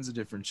all kinds of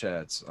different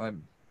chats.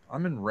 I'm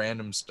in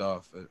random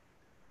stuff.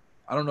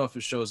 I don't know if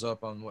it shows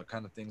up on what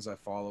kind of things I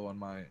follow on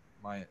my.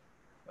 I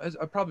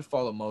probably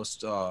follow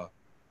most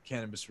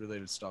cannabis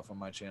related stuff on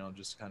my channel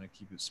just to kind of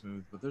keep it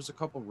smooth. But there's a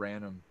couple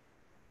random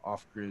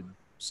off-grid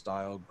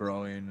style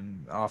growing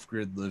and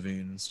off-grid living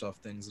and stuff,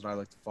 things that I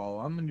like to follow.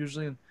 I'm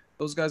usually in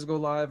those guys go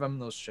live. I'm in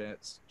those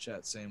chats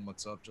saying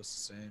what's up, just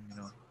the same.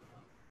 I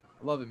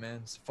love it, man.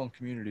 It's a fun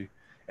community.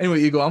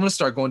 Anyway, Eagle, I'm gonna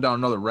start going down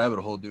another rabbit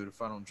hole, dude,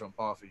 if I don't jump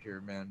off it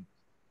here, man.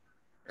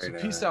 So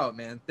peace out,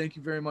 man. Thank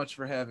you very much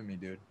for having me,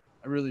 dude.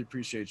 I really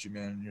appreciate you,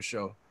 man, and your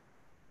show.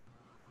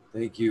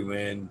 Thank you,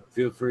 man.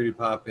 Feel free to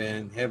pop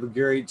in. Have a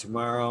great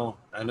tomorrow.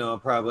 I know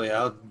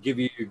I'll give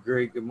you a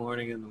great good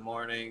morning in the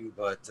morning,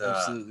 but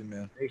absolutely,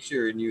 man. Make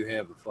sure and you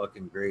have a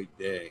fucking great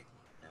day.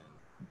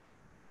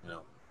 And,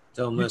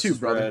 tell you Mrs. too,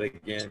 brother. Brad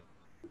again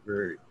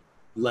for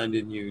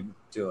lending you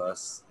to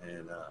us,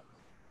 and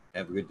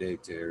have a good day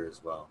to her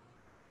as well.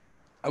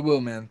 I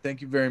will, man.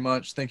 Thank you very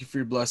much. Thank you for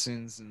your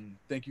blessings, and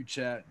thank you,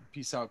 chat.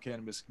 Peace out,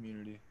 cannabis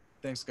community.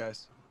 Thanks,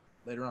 guys.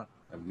 Later on.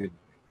 Have a good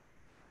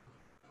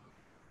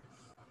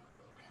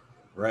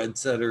Red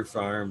Setter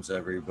Farms,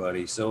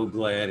 everybody. So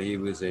glad he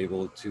was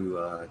able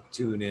to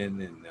tune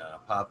in and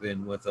pop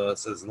in with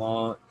us, as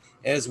well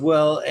as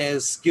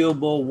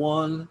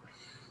skilbo1,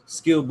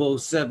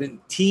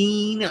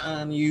 skilbo17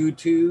 on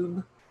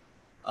YouTube.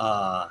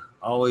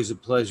 Always a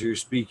pleasure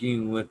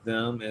speaking with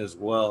them, as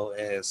well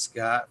as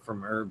Scott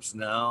from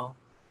HERBSNOW.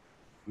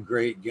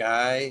 Great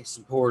guy,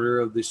 supporter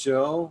of the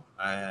show.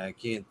 I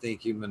can't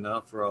thank him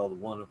enough for all the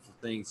wonderful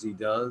things he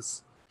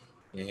does.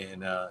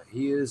 And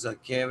he is a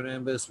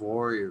cannabis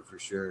warrior for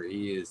sure.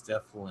 He is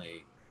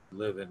definitely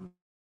living.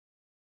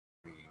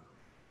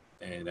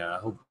 And I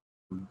hope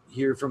to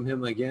hear from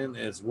him again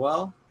as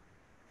well.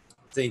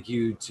 Thank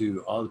you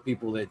to all the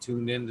people that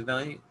tuned in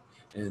tonight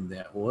and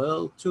that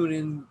will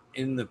tune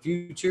in the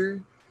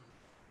future.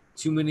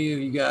 Too many of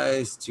you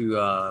guys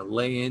to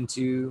lay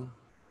into.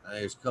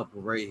 There's a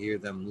couple right here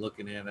that I'm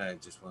looking at. I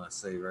just want to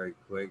say right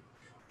quick.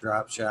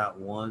 Drop Shot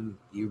 1,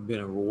 you've been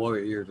a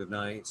warrior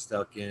tonight,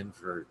 stuck in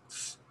for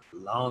a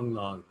long,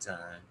 long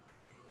time.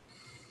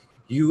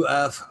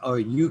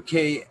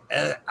 UK,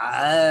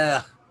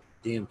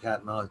 damn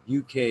cottonmouth,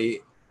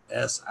 UKSIF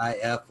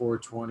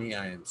 420.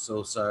 I am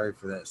so sorry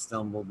for that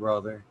stumble,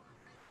 brother.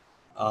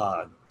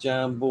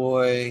 John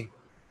Boy,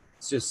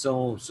 it's just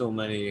so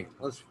many.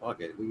 Let's fuck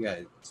it.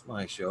 It's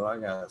my show. I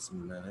got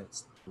some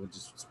minutes. We'll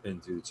just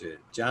spin through it.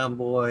 John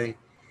Boy,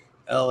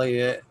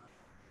 Elliot,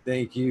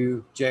 thank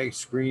you. Jack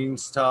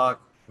Screens Talk,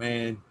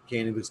 man,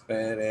 Cannabis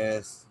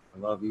Badass. I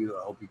love you.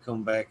 I hope you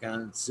come back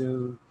on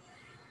soon.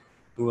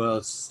 Who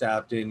else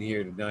stopped in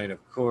here tonight? Of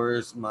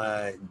course,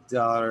 my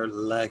daughter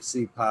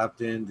Lexi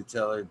popped in to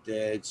tell her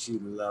dad she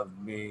loved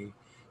me.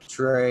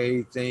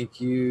 Trey, thank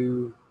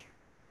you.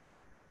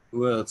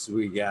 Who else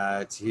we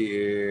got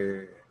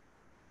here?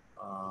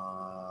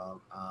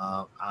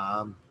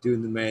 I'm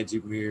doing the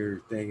magic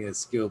mirror thing,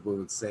 as Skilbo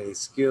would say.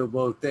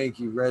 Skilbo, thank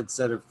you. Red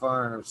Setter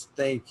Farms,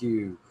 thank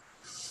you.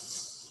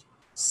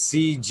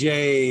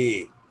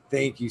 CJ,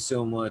 thank you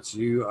so much.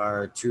 You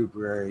are a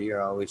trooper.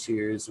 You're always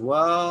here as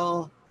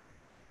well.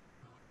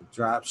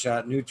 Drop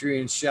Shot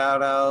Nutrient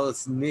shout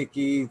outs.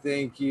 Nikki,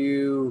 thank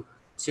you.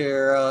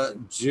 Tara,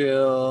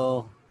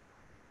 Jill,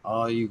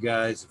 all you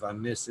guys. If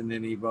I'm missing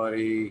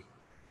anybody,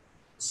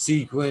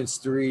 Sequence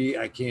 3,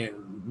 I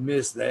can't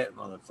miss that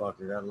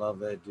motherfucker. I love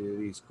that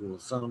dude. He's cool.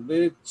 Son of a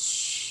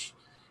bitch.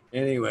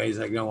 Anyways,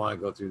 I don't want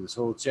to go through this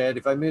whole chat.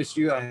 If I missed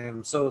you, I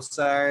am so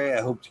sorry.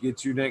 I hope to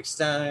get you next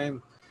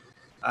time.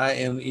 I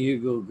am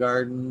Eagle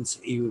Gardens,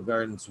 Eagle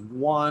Gardens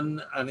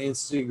 1 on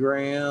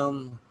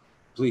Instagram.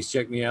 Please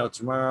check me out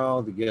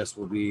tomorrow. The guest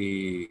will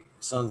be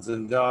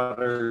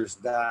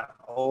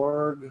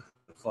sonsanddaughters.org. The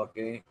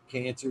fucking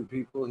cancer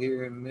people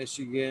here in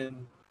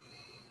Michigan.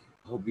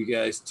 Hope you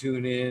guys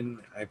tune in.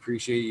 I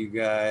appreciate you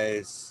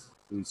guys.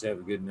 Please have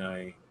a good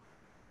night.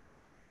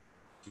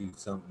 Do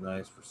something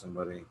nice for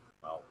somebody.